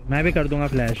मैं भी कर दूंगा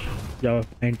फ्लैश। जाओ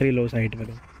एंट्री लो साइड में। I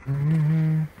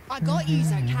got you,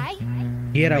 okay?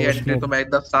 ये रहा वो स्मोक। तो मैं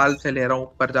 10 साल से ले रहा हूँ,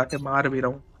 ऊपर जाके मार भी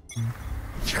रहा हूँ।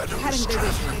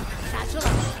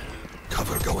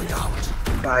 Cover going out.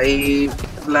 भाई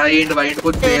ब्लाइंड वाइट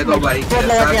कुछ दे दो भाई।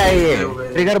 लगा के आए ये,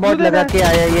 ट्रिगर बॉट लगा के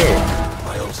आया ये।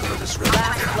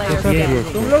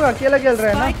 तुम लोग अकेला खेल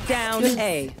रहे हैं ना?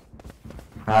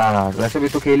 हाँ वैसे भी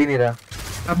तो खेल ही नहीं रहा।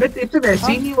 अबे तेरे से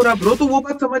वैसे ही नहीं हो रहा ब्रो, तो वो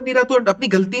बात समझ नहीं रहा, तो अपनी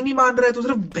गलती नहीं मान रहा है, तो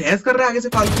सिर्फ बहस कर रहा है आगे से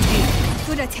फालतू की।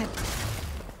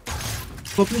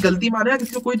 तो अपनी गलती माने,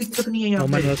 किसी को कोई दिक्कत नहीं है यहाँ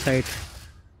पे।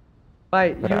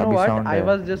 Bye. You know what? I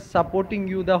was just supporting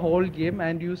you the whole game,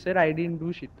 and you said I didn't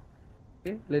do shit.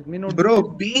 Okay, let me know. Bro,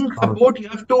 being support, you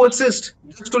have to assist.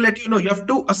 Just to let you know, you have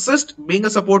to assist being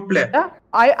a support player.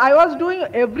 Yeah, I was doing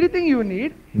everything you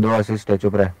need. 2 assist है,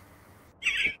 चुप रह।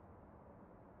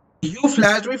 You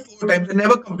flashed me 4 times and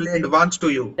never complained once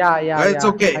to you. Yeah. It's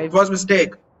okay. It was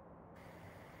mistake.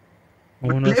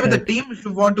 But play with the team if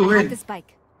you want to win.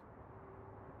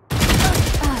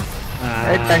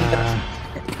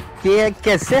 ये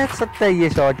कैसे हट सकता है ये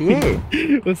shot ये?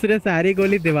 उसने सारी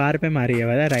गोली दीवार पे मारी है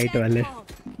पता, राइट वाले।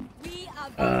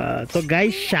 तो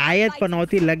गाइस शायद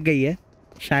पनौती लग गई है,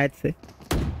 शायद से।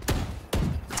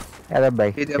 अरे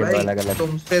भाई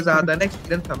तुमसे ज्यादा ना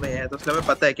एक्सपीरियंस हमें है, तो इसलिए हमें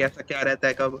पता है कैसा क्या रहता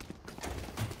है, कब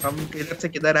हम किधर से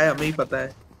किधर आए हमें ही पता है।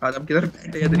 आज हम किधर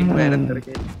बैठे हैं ड्रिंक मेहनत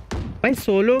करके। भाई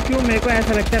सोलो क्यों मेरे को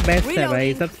ऐसा लगता है बेस्ट है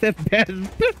भाई, सबसे बेस्ट।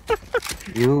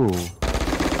 यू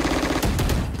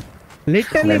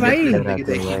लिटरली भाई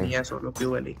देखी नहीं है सोलो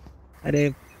क्यों वाली।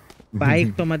 अरे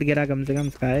बाइक तो मत गिरा कम से कम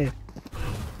स्काई।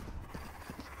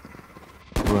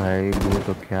 भाई वो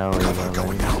तो क्या होगा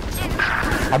भाई।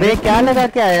 अबे क्या लगा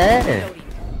के आया है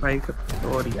भाई?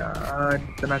 और यार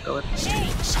इतना कवर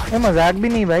ये मजाक भी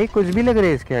नहीं भाई, कुछ भी लग रहे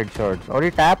हैं इसके हेडशॉट्स, और ये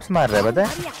टैप्स मार रहा है पता है।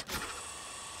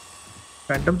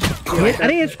 फैंटम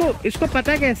अरे इसको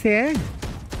पता कैसे है?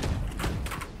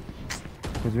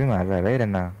 कुछ भी मार रहा है भाई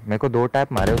रन्ना, मेरे को 2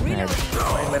 टैप मारे उसने हेड।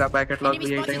 भाई मेरा पैकेट लॉस भी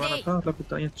यही टाइम आना था, मतलब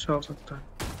कितना अच्छा हो सकता है।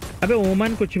 अबे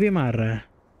ओमन कुछ भी मार रहा है,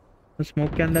 तो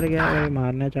स्मोक के अंदर गया भाई,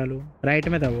 मारना चालू। राइट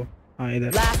में था वो, हां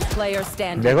इधर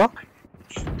देखो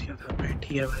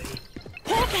बैठी है भाई।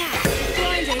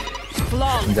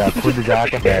 जा खुद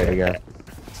जाके बैठ गया।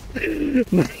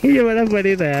 ये बड़ा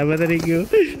बड़ी था यार, पता नहीं क्यों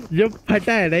जो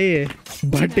फटा है ना ये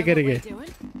भट करके।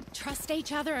 Trust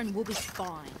each other and we'll be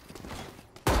fine.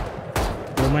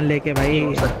 ओमन लेके भाई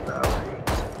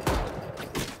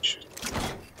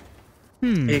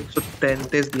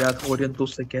 133 दिया था ओरियन, तो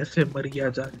उससे कैसे मर गया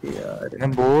जाके यार।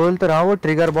 मैं बोल तो रहा हूँ वो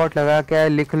ट्रिगर बॉट लगा के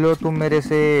लिख लो तुम मेरे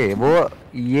से। वो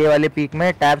ये वाले पीक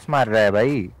में टैप्स मार रहा है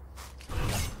भाई।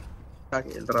 क्या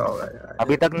खेल रहा होगा यार?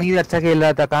 अभी तक नहीं अच्छा खेल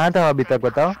रहा था, कहाँ था अभी तक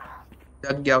बताओ?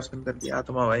 जग गया उसके अंदर दिया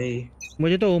तुम भाई।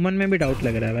 मुझे तो ओमन में भी डाउट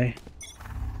लग रहा है भाई।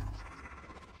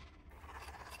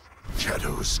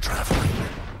 Shadows traveling.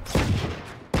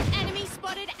 Enemy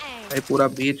spotted A. भाई पूरा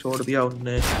बी छोड़ दिया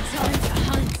उनने।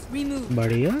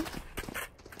 बढ़िया।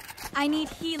 I need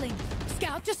healing.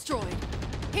 Scout destroyed.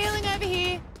 Healing over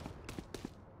here.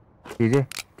 कीजिए,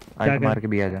 आइट मार के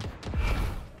भी आ जा।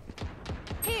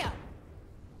 Here.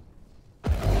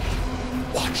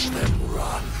 Watch them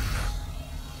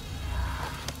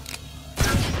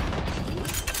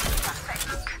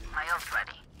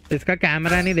इसका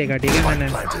कैमरा नहीं देखा, ठीक है मैंने।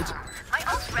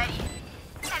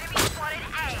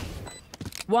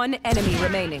 One enemy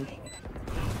remaining.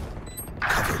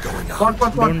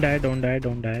 Don't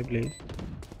die, please.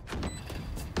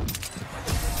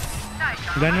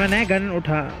 Gun one है, गन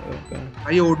उठा।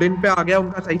 भाई ओडिन पे आ गया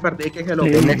उनका, सही पर देख के खेलो।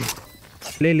 ले। मैं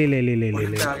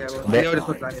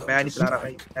नहीं चला रहा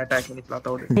भाई, अटैक नहीं चलाता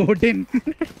ओडिन।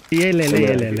 ये ले।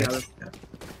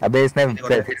 अबे इसने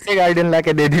फिर से गार्डियन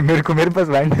लाके दे दी मेरे को, मेरे पास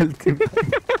वैंडल थी।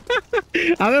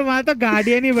 अबे वहाँ तो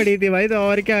गार्डियन ही बड़ी थी भाई, तो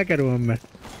और क्या करूँ अब मैं।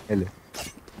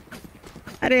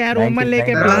 अरे यार ओमन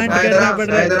लेके प्लांट करना पड़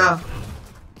रहा है।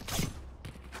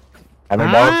 अबे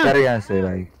डाउट कर यहाँ से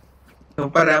भाई।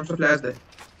 ऊपर रैंप से फ्लैश दे।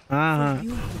 हाँ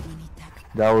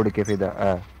जा उड़ के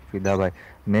फिदा भाई।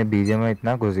 मैं बीजे में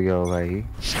इतना घुस गया हूँ भाई,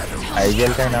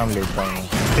 आईजीएल का नाम लेता हूँ।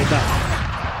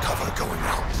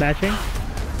 Flashing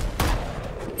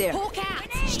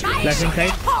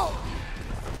side.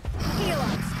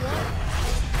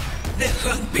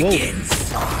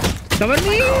 Cover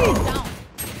me.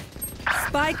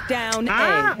 Spike down A.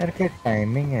 यार क्या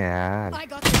टाइमिंग है यार।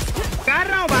 कर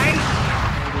रहा हूँ भाई,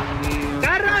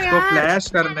 कर रहा हूँ यार। तो फ्लैश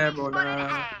करने बोला।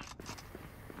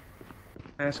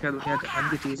 फ्लैश का दुनिया जहान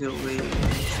की चीजें हो गई,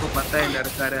 इसको पता है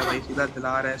लड़का है भाई, सीधा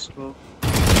दिला रहा है इसको।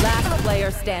 Last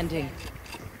player standing.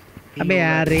 अबे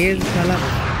यार रेज साला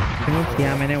क्यों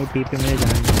किया मैंने ओटीपी में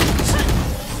जान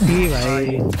दी भाई।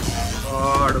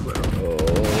 God bro,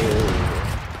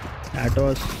 that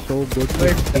was so good.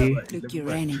 Look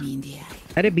your enemy in the eye.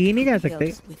 अरे बी नहीं जा सकते।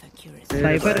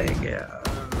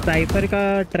 साइफर का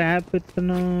ट्रैप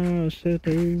इतना उससे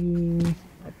तो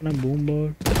अपना बूम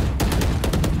बोट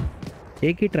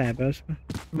एक ही ट्रैप है उसका।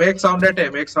 make sound at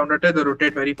it, they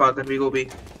rotate very fast and we go B।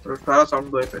 तो सारा साउंड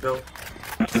दो पे जाओ।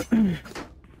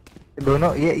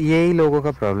 दोनों यही लोगों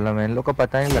का प्रॉब्लम है, इन लोगों को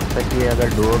पता नहीं लगता कि अगर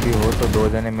डुओ भी हो तो दो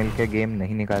जने मिलके गेम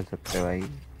नहीं निकाल सकते भाई।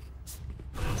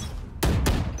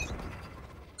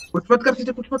 कुछ मत कर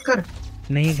सीधे, कुछ मत कर।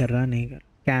 नहीं कर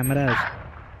कैमरा है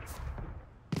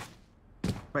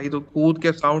भाई, तो कूद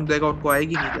के साउंड देगा, उनको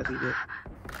आएगी नहीं क्या सीधे।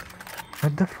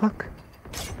 What the fuck?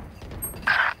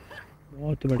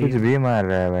 बहुत बढ़िया। कुछ भी मार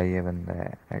रहा है भाई ये बंदा है।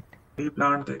 बी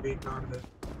प्लांट दे।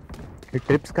 ये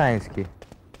ट्रिप्स कहाँ है इसकी?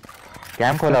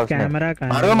 कैम खोला उसने। कैमरा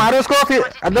कहाँ है? मारो उसको फिर।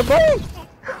 अबे भाई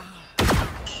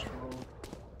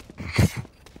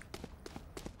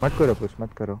मत करो, कुछ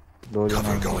मत करो। दो जन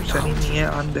शनि नहीं है,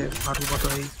 आंधे मारूंगा तो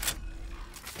भाई।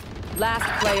 Last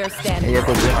player standing. ये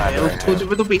तो भी मार रहा है। कुछ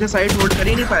भी तो पीछे साइड होल्ड कर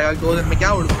ही नहीं पाएगा, दो जन में क्या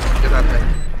होल्ड के साथ है।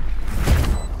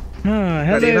 हां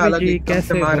हेलो जी,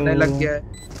 कैसे मारने लग गया है।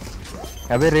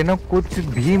 अबे रेनो कुछ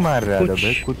भी मार रहा था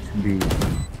भाई, कुछ भी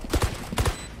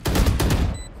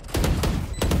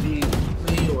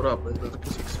नहीं हो रहा भाई, तो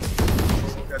किसी से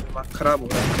दिमाग खराब हो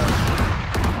रहा है।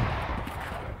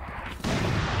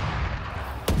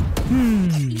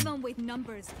 Even with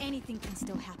numbers, anything can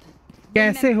still happen.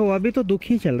 कैसे हो? अभी तो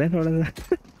दुखी चल रहा है थोड़ा सा।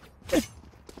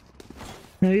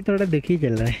 अभी थोड़ा दुखी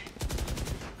चल रहा है।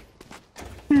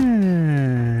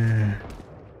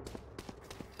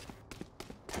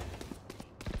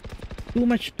 Too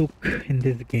much duk in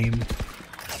this game.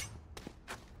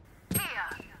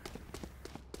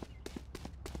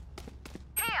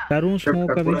 करूँ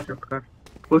स्मोक अभी?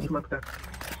 कुछ मत कर।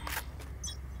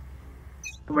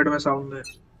 मिड में साउंड है।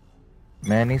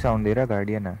 मैं नहीं साउंड दे रहा,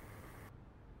 गार्डियन है।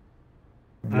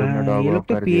 ये लोग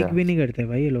तो पीक भी नहीं करते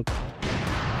भाई ये लोग।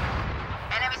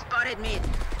 Enemy spotted mid.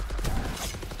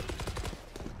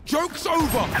 Joke's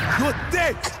over. You're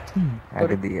dead. हट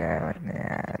दिया है मैंने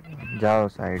यार, जाओ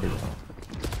साइड जाओ।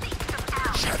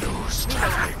 Shadows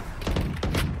traveling.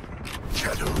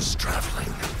 Shadows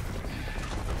traveling.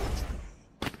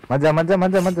 मजा।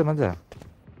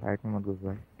 राइट में मत घुस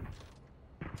भाई।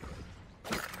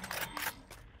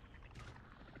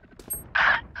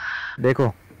 देखो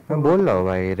मैं बोल रहा हूँ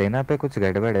भाई, रेना पे कुछ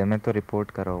गड़बड़ है, मैं तो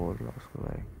रिपोर्ट कर रहा हूँ, बोल रहा हूँ उसको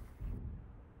भाई।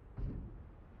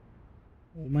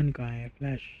 ओमन कहाँ है?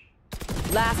 Flash.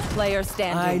 Last player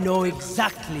standing. I know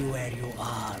exactly where you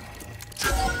are.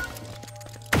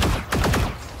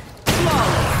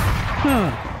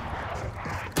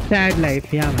 Sad life,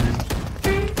 yeah man.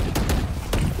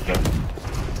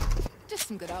 Just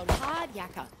some good old hard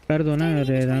yakka. कर दो ना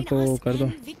रेना को, कर दो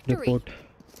रिपोर्ट।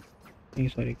 नहीं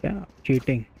सॉरी, क्या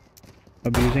cheating,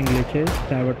 abusing glitches,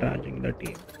 sabotaging the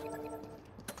team।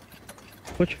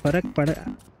 कुछ फर्क पड़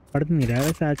नहीं रहा है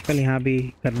वैसे आजकल यहाँ भी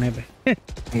करने पे।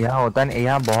 यहाँ होता नहीं,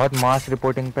 यहाँ बहुत मास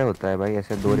रिपोर्टिंग पे होता है भाई,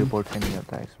 ऐसे दो रिपोर्ट से नहीं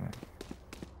होता है इसमें।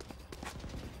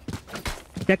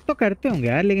 चेक तो करते होंगे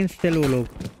यार, लेकिन स्टिल वो लोग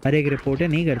हर एक रिपोर्ट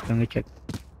नहीं करते होंगे चेक।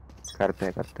 करते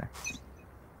हैं।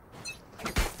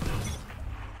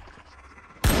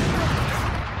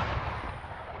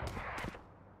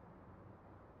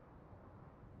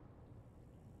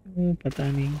 पता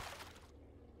नहीं,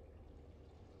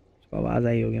 उसको आवाज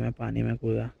आई होगी, मैं पानी में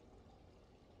कूदा।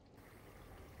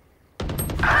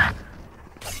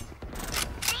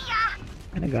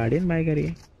 मैंने गार्डियन बाय करी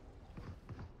है।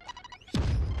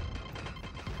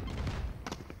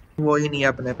 वो ही नहीं है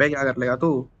अपने पे, क्या कर लेगा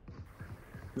तू?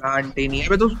 प्लांट ही नहीं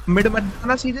है, तू मिड मत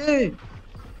जाना सीधे।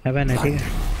 हेवन है, ठीक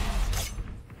है।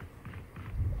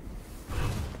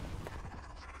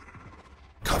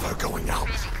 Cover going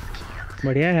out.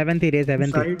 बढ़िया, हेवन थी, रेस हेवन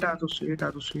थी। साइट आ तो सीट, आ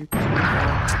तो सीट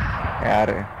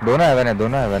यार दोनों हेवन है,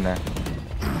 दोनों हेवन है,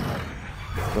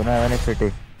 दोनों हेवन है। सिटी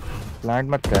प्लांट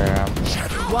मत कर यार।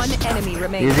 One enemy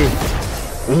remains. Easy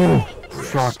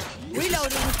shot.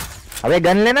 अबे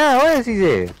गन लेना हो ऐसी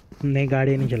से। नहीं,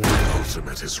 गाड़ी नहीं चला।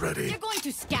 Ultimate is ready.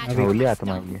 अभी बोलिए आ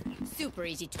तुम्हारे लिए। Super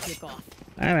easy to pick off.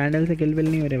 Vandal से किल बिल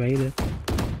नहीं हो रहे भाई इधर।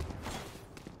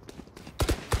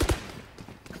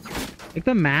 एक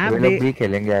तो मैप भी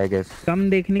खेलेंगे आई गेस। कम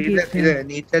देखने की।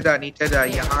 नीचे जा,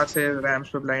 यहाँ से रैम्स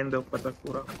पे ब्लाइंड दे ऊपर तक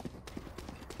पूरा।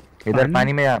 इधर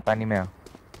पानी में आ, पानी में आ।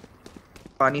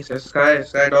 पानी से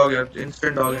स्काई डॉग है,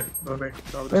 इंस्टेंट डॉग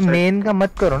है। मेन का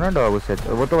मत करो ना डॉग उससे,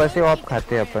 वो तो वैसे ऑफ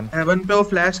खाते हैं अपन। हेवन पे वो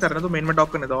फ्लैश कर रहा है तो मेन में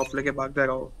डॉग करने दो, ऑफ लेके भाग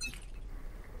जाएगा वो।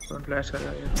 तो फ्लैश कर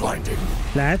रहा है।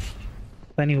 फ्लैश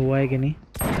पता नहीं हुआ है कि नहीं।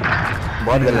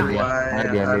 बहुत गलत दिया,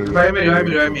 मार दिया। भाई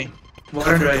मैं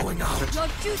वॉरेंट भाई।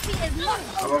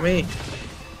 अब मैं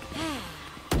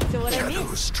So what I mean?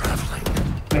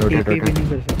 मैं टीपी भी नहीं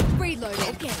कर सकता। Reload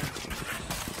again.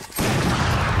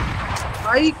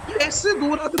 भाई कैसे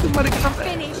दूर आते तुम मर गया।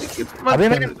 अबे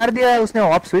मैंने मार दिया, उसने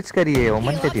ऑफ स्विच करी है,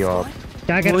 ओमन पे थी ऑफ।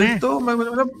 क्या करना है? तो मैं कह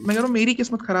रहा हूं मेरी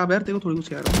किस्मत खराब है यार, तेरे को थोड़ी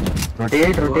कुछ यार।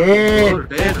 Rotate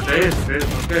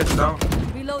down.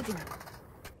 Reloading.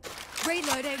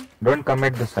 Reloading. Don't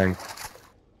commit the side.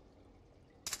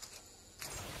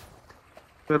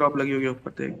 फिर ऑफ लगी होगी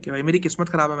ऊपर देख के। भाई मेरी किस्मत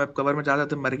खराब है, मैं कवर में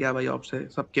ज्यादा मर गया भाई ऑफ से,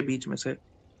 सबके बीच में से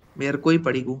मेरे को ही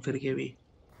पड़ी घूम फिर के भी।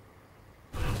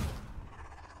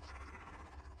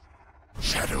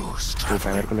 तो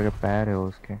पैर को लगे, पैर है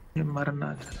उसके। ये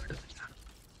मरना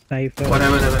साइफर।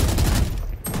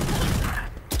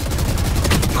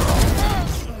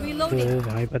 ओ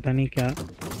भाई पता नहीं क्या।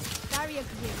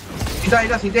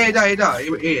 सीधे जा ए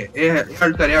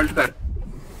हल्ट कर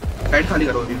साइड खाली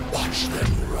करो अभी।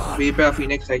 बी पे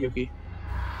फिनिक्स है क्योंकि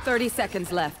 30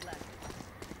 seconds left.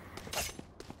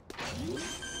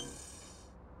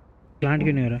 प्लांट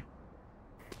क्यों नहीं हो रहा?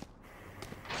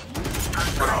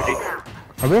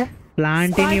 अबे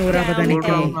प्लांट ही नहीं हो रहा, पता नहीं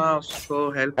क्यों। उसको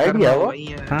हेल्प करना वही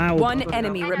है। हां One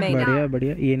enemy remaining.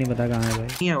 बढ़िया, ये नहीं पता कहां है भाई।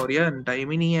 नहीं हो रही है,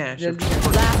 टाइम ही नहीं है।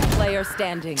 Last player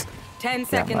standing. 10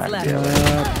 seconds left.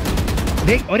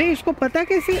 देख, अरे इसको पता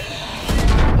कैसे?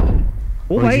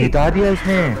 ओ भाई जिता दिया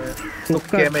इसने।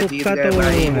 तुक्के में जीत गया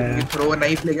भाई, थ्रो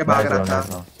नाइफ लेके भाग रहा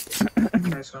था।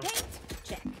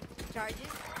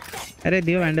 अरे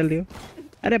दियो वैंडल दियो।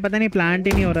 अरे पता नहीं प्लांट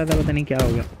ही नहीं हो रहा था, पता नहीं क्या हो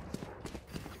गया।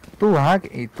 तू वहां,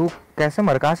 तू कैसे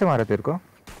मर, कहां से मारा तेरे को?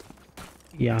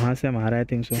 यहां से मारा है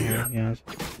 300 यहां से।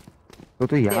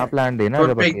 तो यहाँ प्लान देना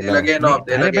जब अकेला।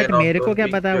 अरे बट मेरे को क्या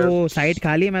पता, वो साइड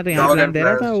खाली है, मैं तो यहाँ प्लान दे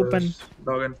रहा था ओपन।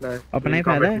 अपना ही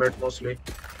फायदा है।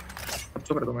 अब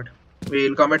तो कर दो mid.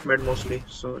 We'll commit mid mostly,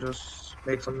 so just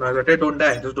make some noise. Okay, don't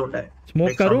die, just don't die.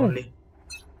 Smoke करूँ?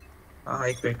 हाँ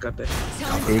एक पेक करते हैं।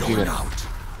 एक ही कर।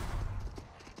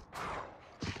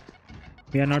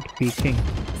 We are not peeking.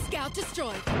 Scout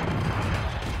destroyed.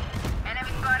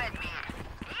 Enemy spotted me.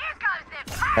 Here comes the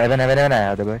fire. Heaven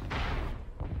आया था भाई।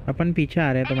 अपन पीछे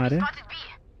आ रहे हैं तुम्हारे।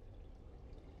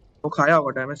 वो खाया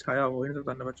होगा, डैमेज खाया होगा, इनको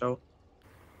करने बचाओ।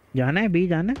 जाना है बी,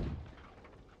 जाना है।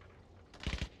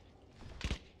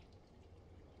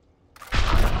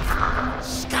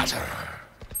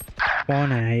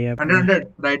 कौन है ये? 100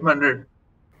 राइट में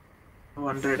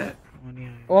 100 है।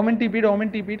 ओमन टीपीड,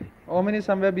 ओमन is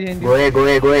somewhere behind you.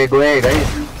 Go guys.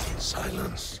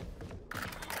 Silence.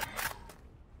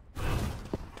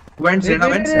 Went से ना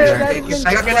went से।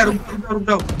 किसका क्या? रुक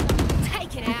जाओ।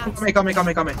 Take it out.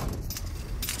 Come.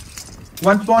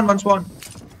 One spawn.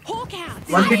 Hawk out.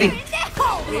 One hitting.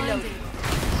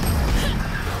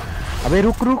 अबे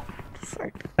रुक।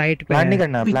 साइड पे प्लान नहीं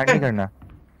करना।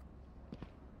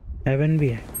 हेवन भी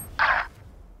है।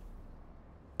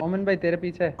 ओमन भाई तेरे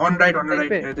पीछे है। ऑन राइट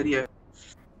इधर ही है।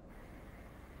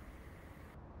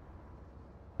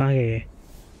 कहां गए?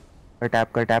 टैप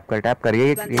कर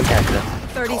ये टैप कर।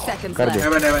 30 seconds कर दे।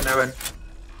 हेवन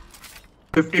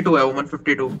 52 है ओमन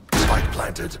 52। Spike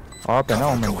planted. ऑफ है ना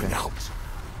ओमन पे।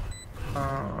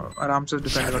 आराम से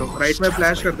डिफेंड करो। राइट में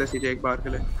फ्लैश कर दे सीजे एक बार के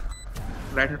लिए।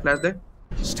 राइट में फ्लैश दे।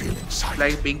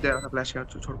 लाइक पिक दे रहा फ्लैश का,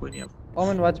 छोड़ कोई नहीं अब।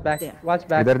 ओमन वॉच बैक।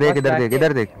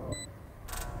 इधर देख।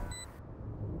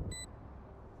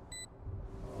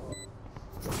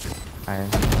 आया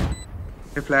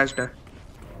ये फ्लैश्ड है।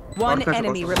 One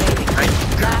enemy remaining.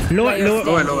 लो player लो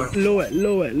standing.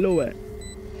 लो है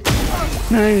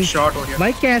नाइस शॉट हो गया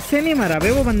भाई। कैसे नहीं मरा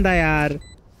बे वो बंदा यार।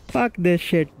 Fuck this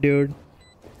shit dude.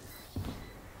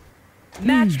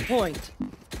 Match point.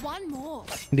 One more.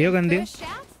 दियो गन दियो। First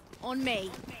shout on me.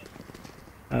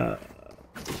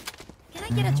 Can I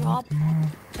get a job?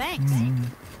 Thanks.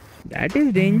 That is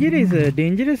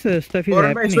dangerous stuff is और मैं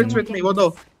happening. switch with me वो दो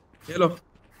ये लो।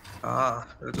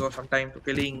 let's go some time to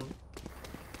killing।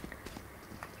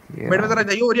 Mid में जरा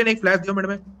जाइए। ओरियन एक फ्लैश दियो मिड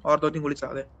में और 2-3 गोली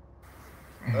चला दे।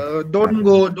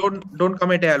 don't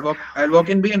come at A। I'll walk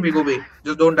in B and we go B।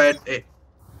 just don't die at A।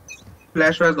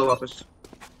 Flash दो वापस।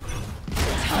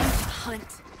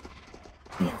 Hunt.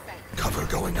 Cover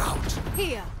going out.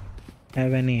 Here.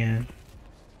 Heaven ही है।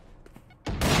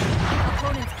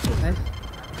 Opponent's killed.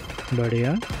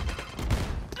 बढ़िया।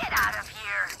 Get out of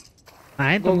here.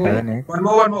 आए तुम पे। One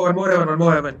more heaven। One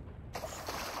more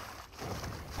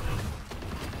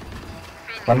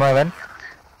heaven।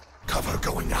 Cover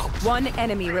going out. One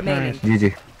enemy remaining.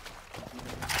 GG।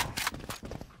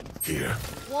 Here।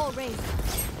 Wall raised.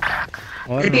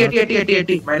 80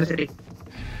 -80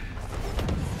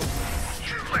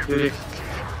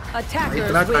 Attackers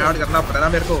इतना triad win. करना पड़ा ना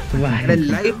मेरे को। मैंने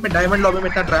लाइफ में डायमंड लॉबी में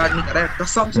इतना ट्रायड नहीं करा है,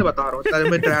 कसम से बता रहा हूँ। इतना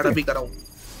मैं ट्रायड अभी कर रहा हूँ।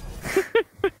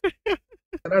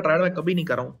 इतना ट्रायड मैं कभी नहीं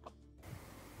कर रहा हूँ।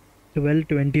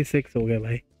 12-26 हो गए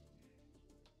भाई।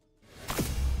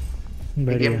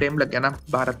 गेम टाइम लग गया ना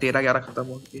 12-13-11 खत्म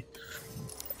हो गई।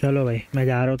 चलो भाई मैं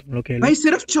जा रहा हूँ तुम लोग खेलो। भाई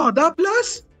सिर्फ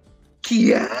 14+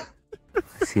 किया।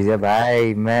 सीजे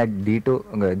भाई मैं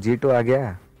G2 आ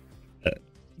गया।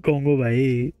 कोंगो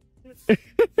भाई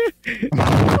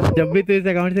जब भी तू इस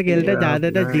अकाउंट से खेलता है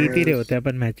ज्यादातर जीत ही रहे होते हैं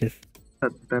अपन मैचेस।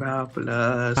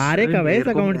 17+ हारे कब है इस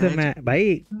अकाउंट से मैं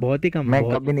भाई? बहुत ही कम। मैं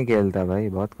कभी नहीं खेलता भाई,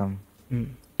 बहुत कम।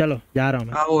 चलो जा रहा हूँ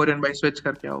मैं। आओ ओरियन भाई स्विच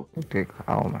करके आओ। ठीक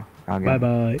आओ मैं आ गया। Bye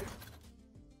bye.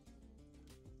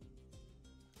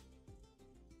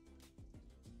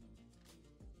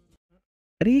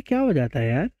 अरे ये क्या हो जाता है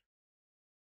यार?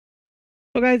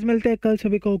 तो गाइस मिलते हैं कल।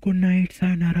 सभी को गुड नाइट,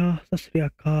 सायोनारा, सत श्री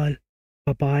अकाल,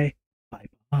 बाय बाय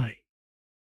बाय।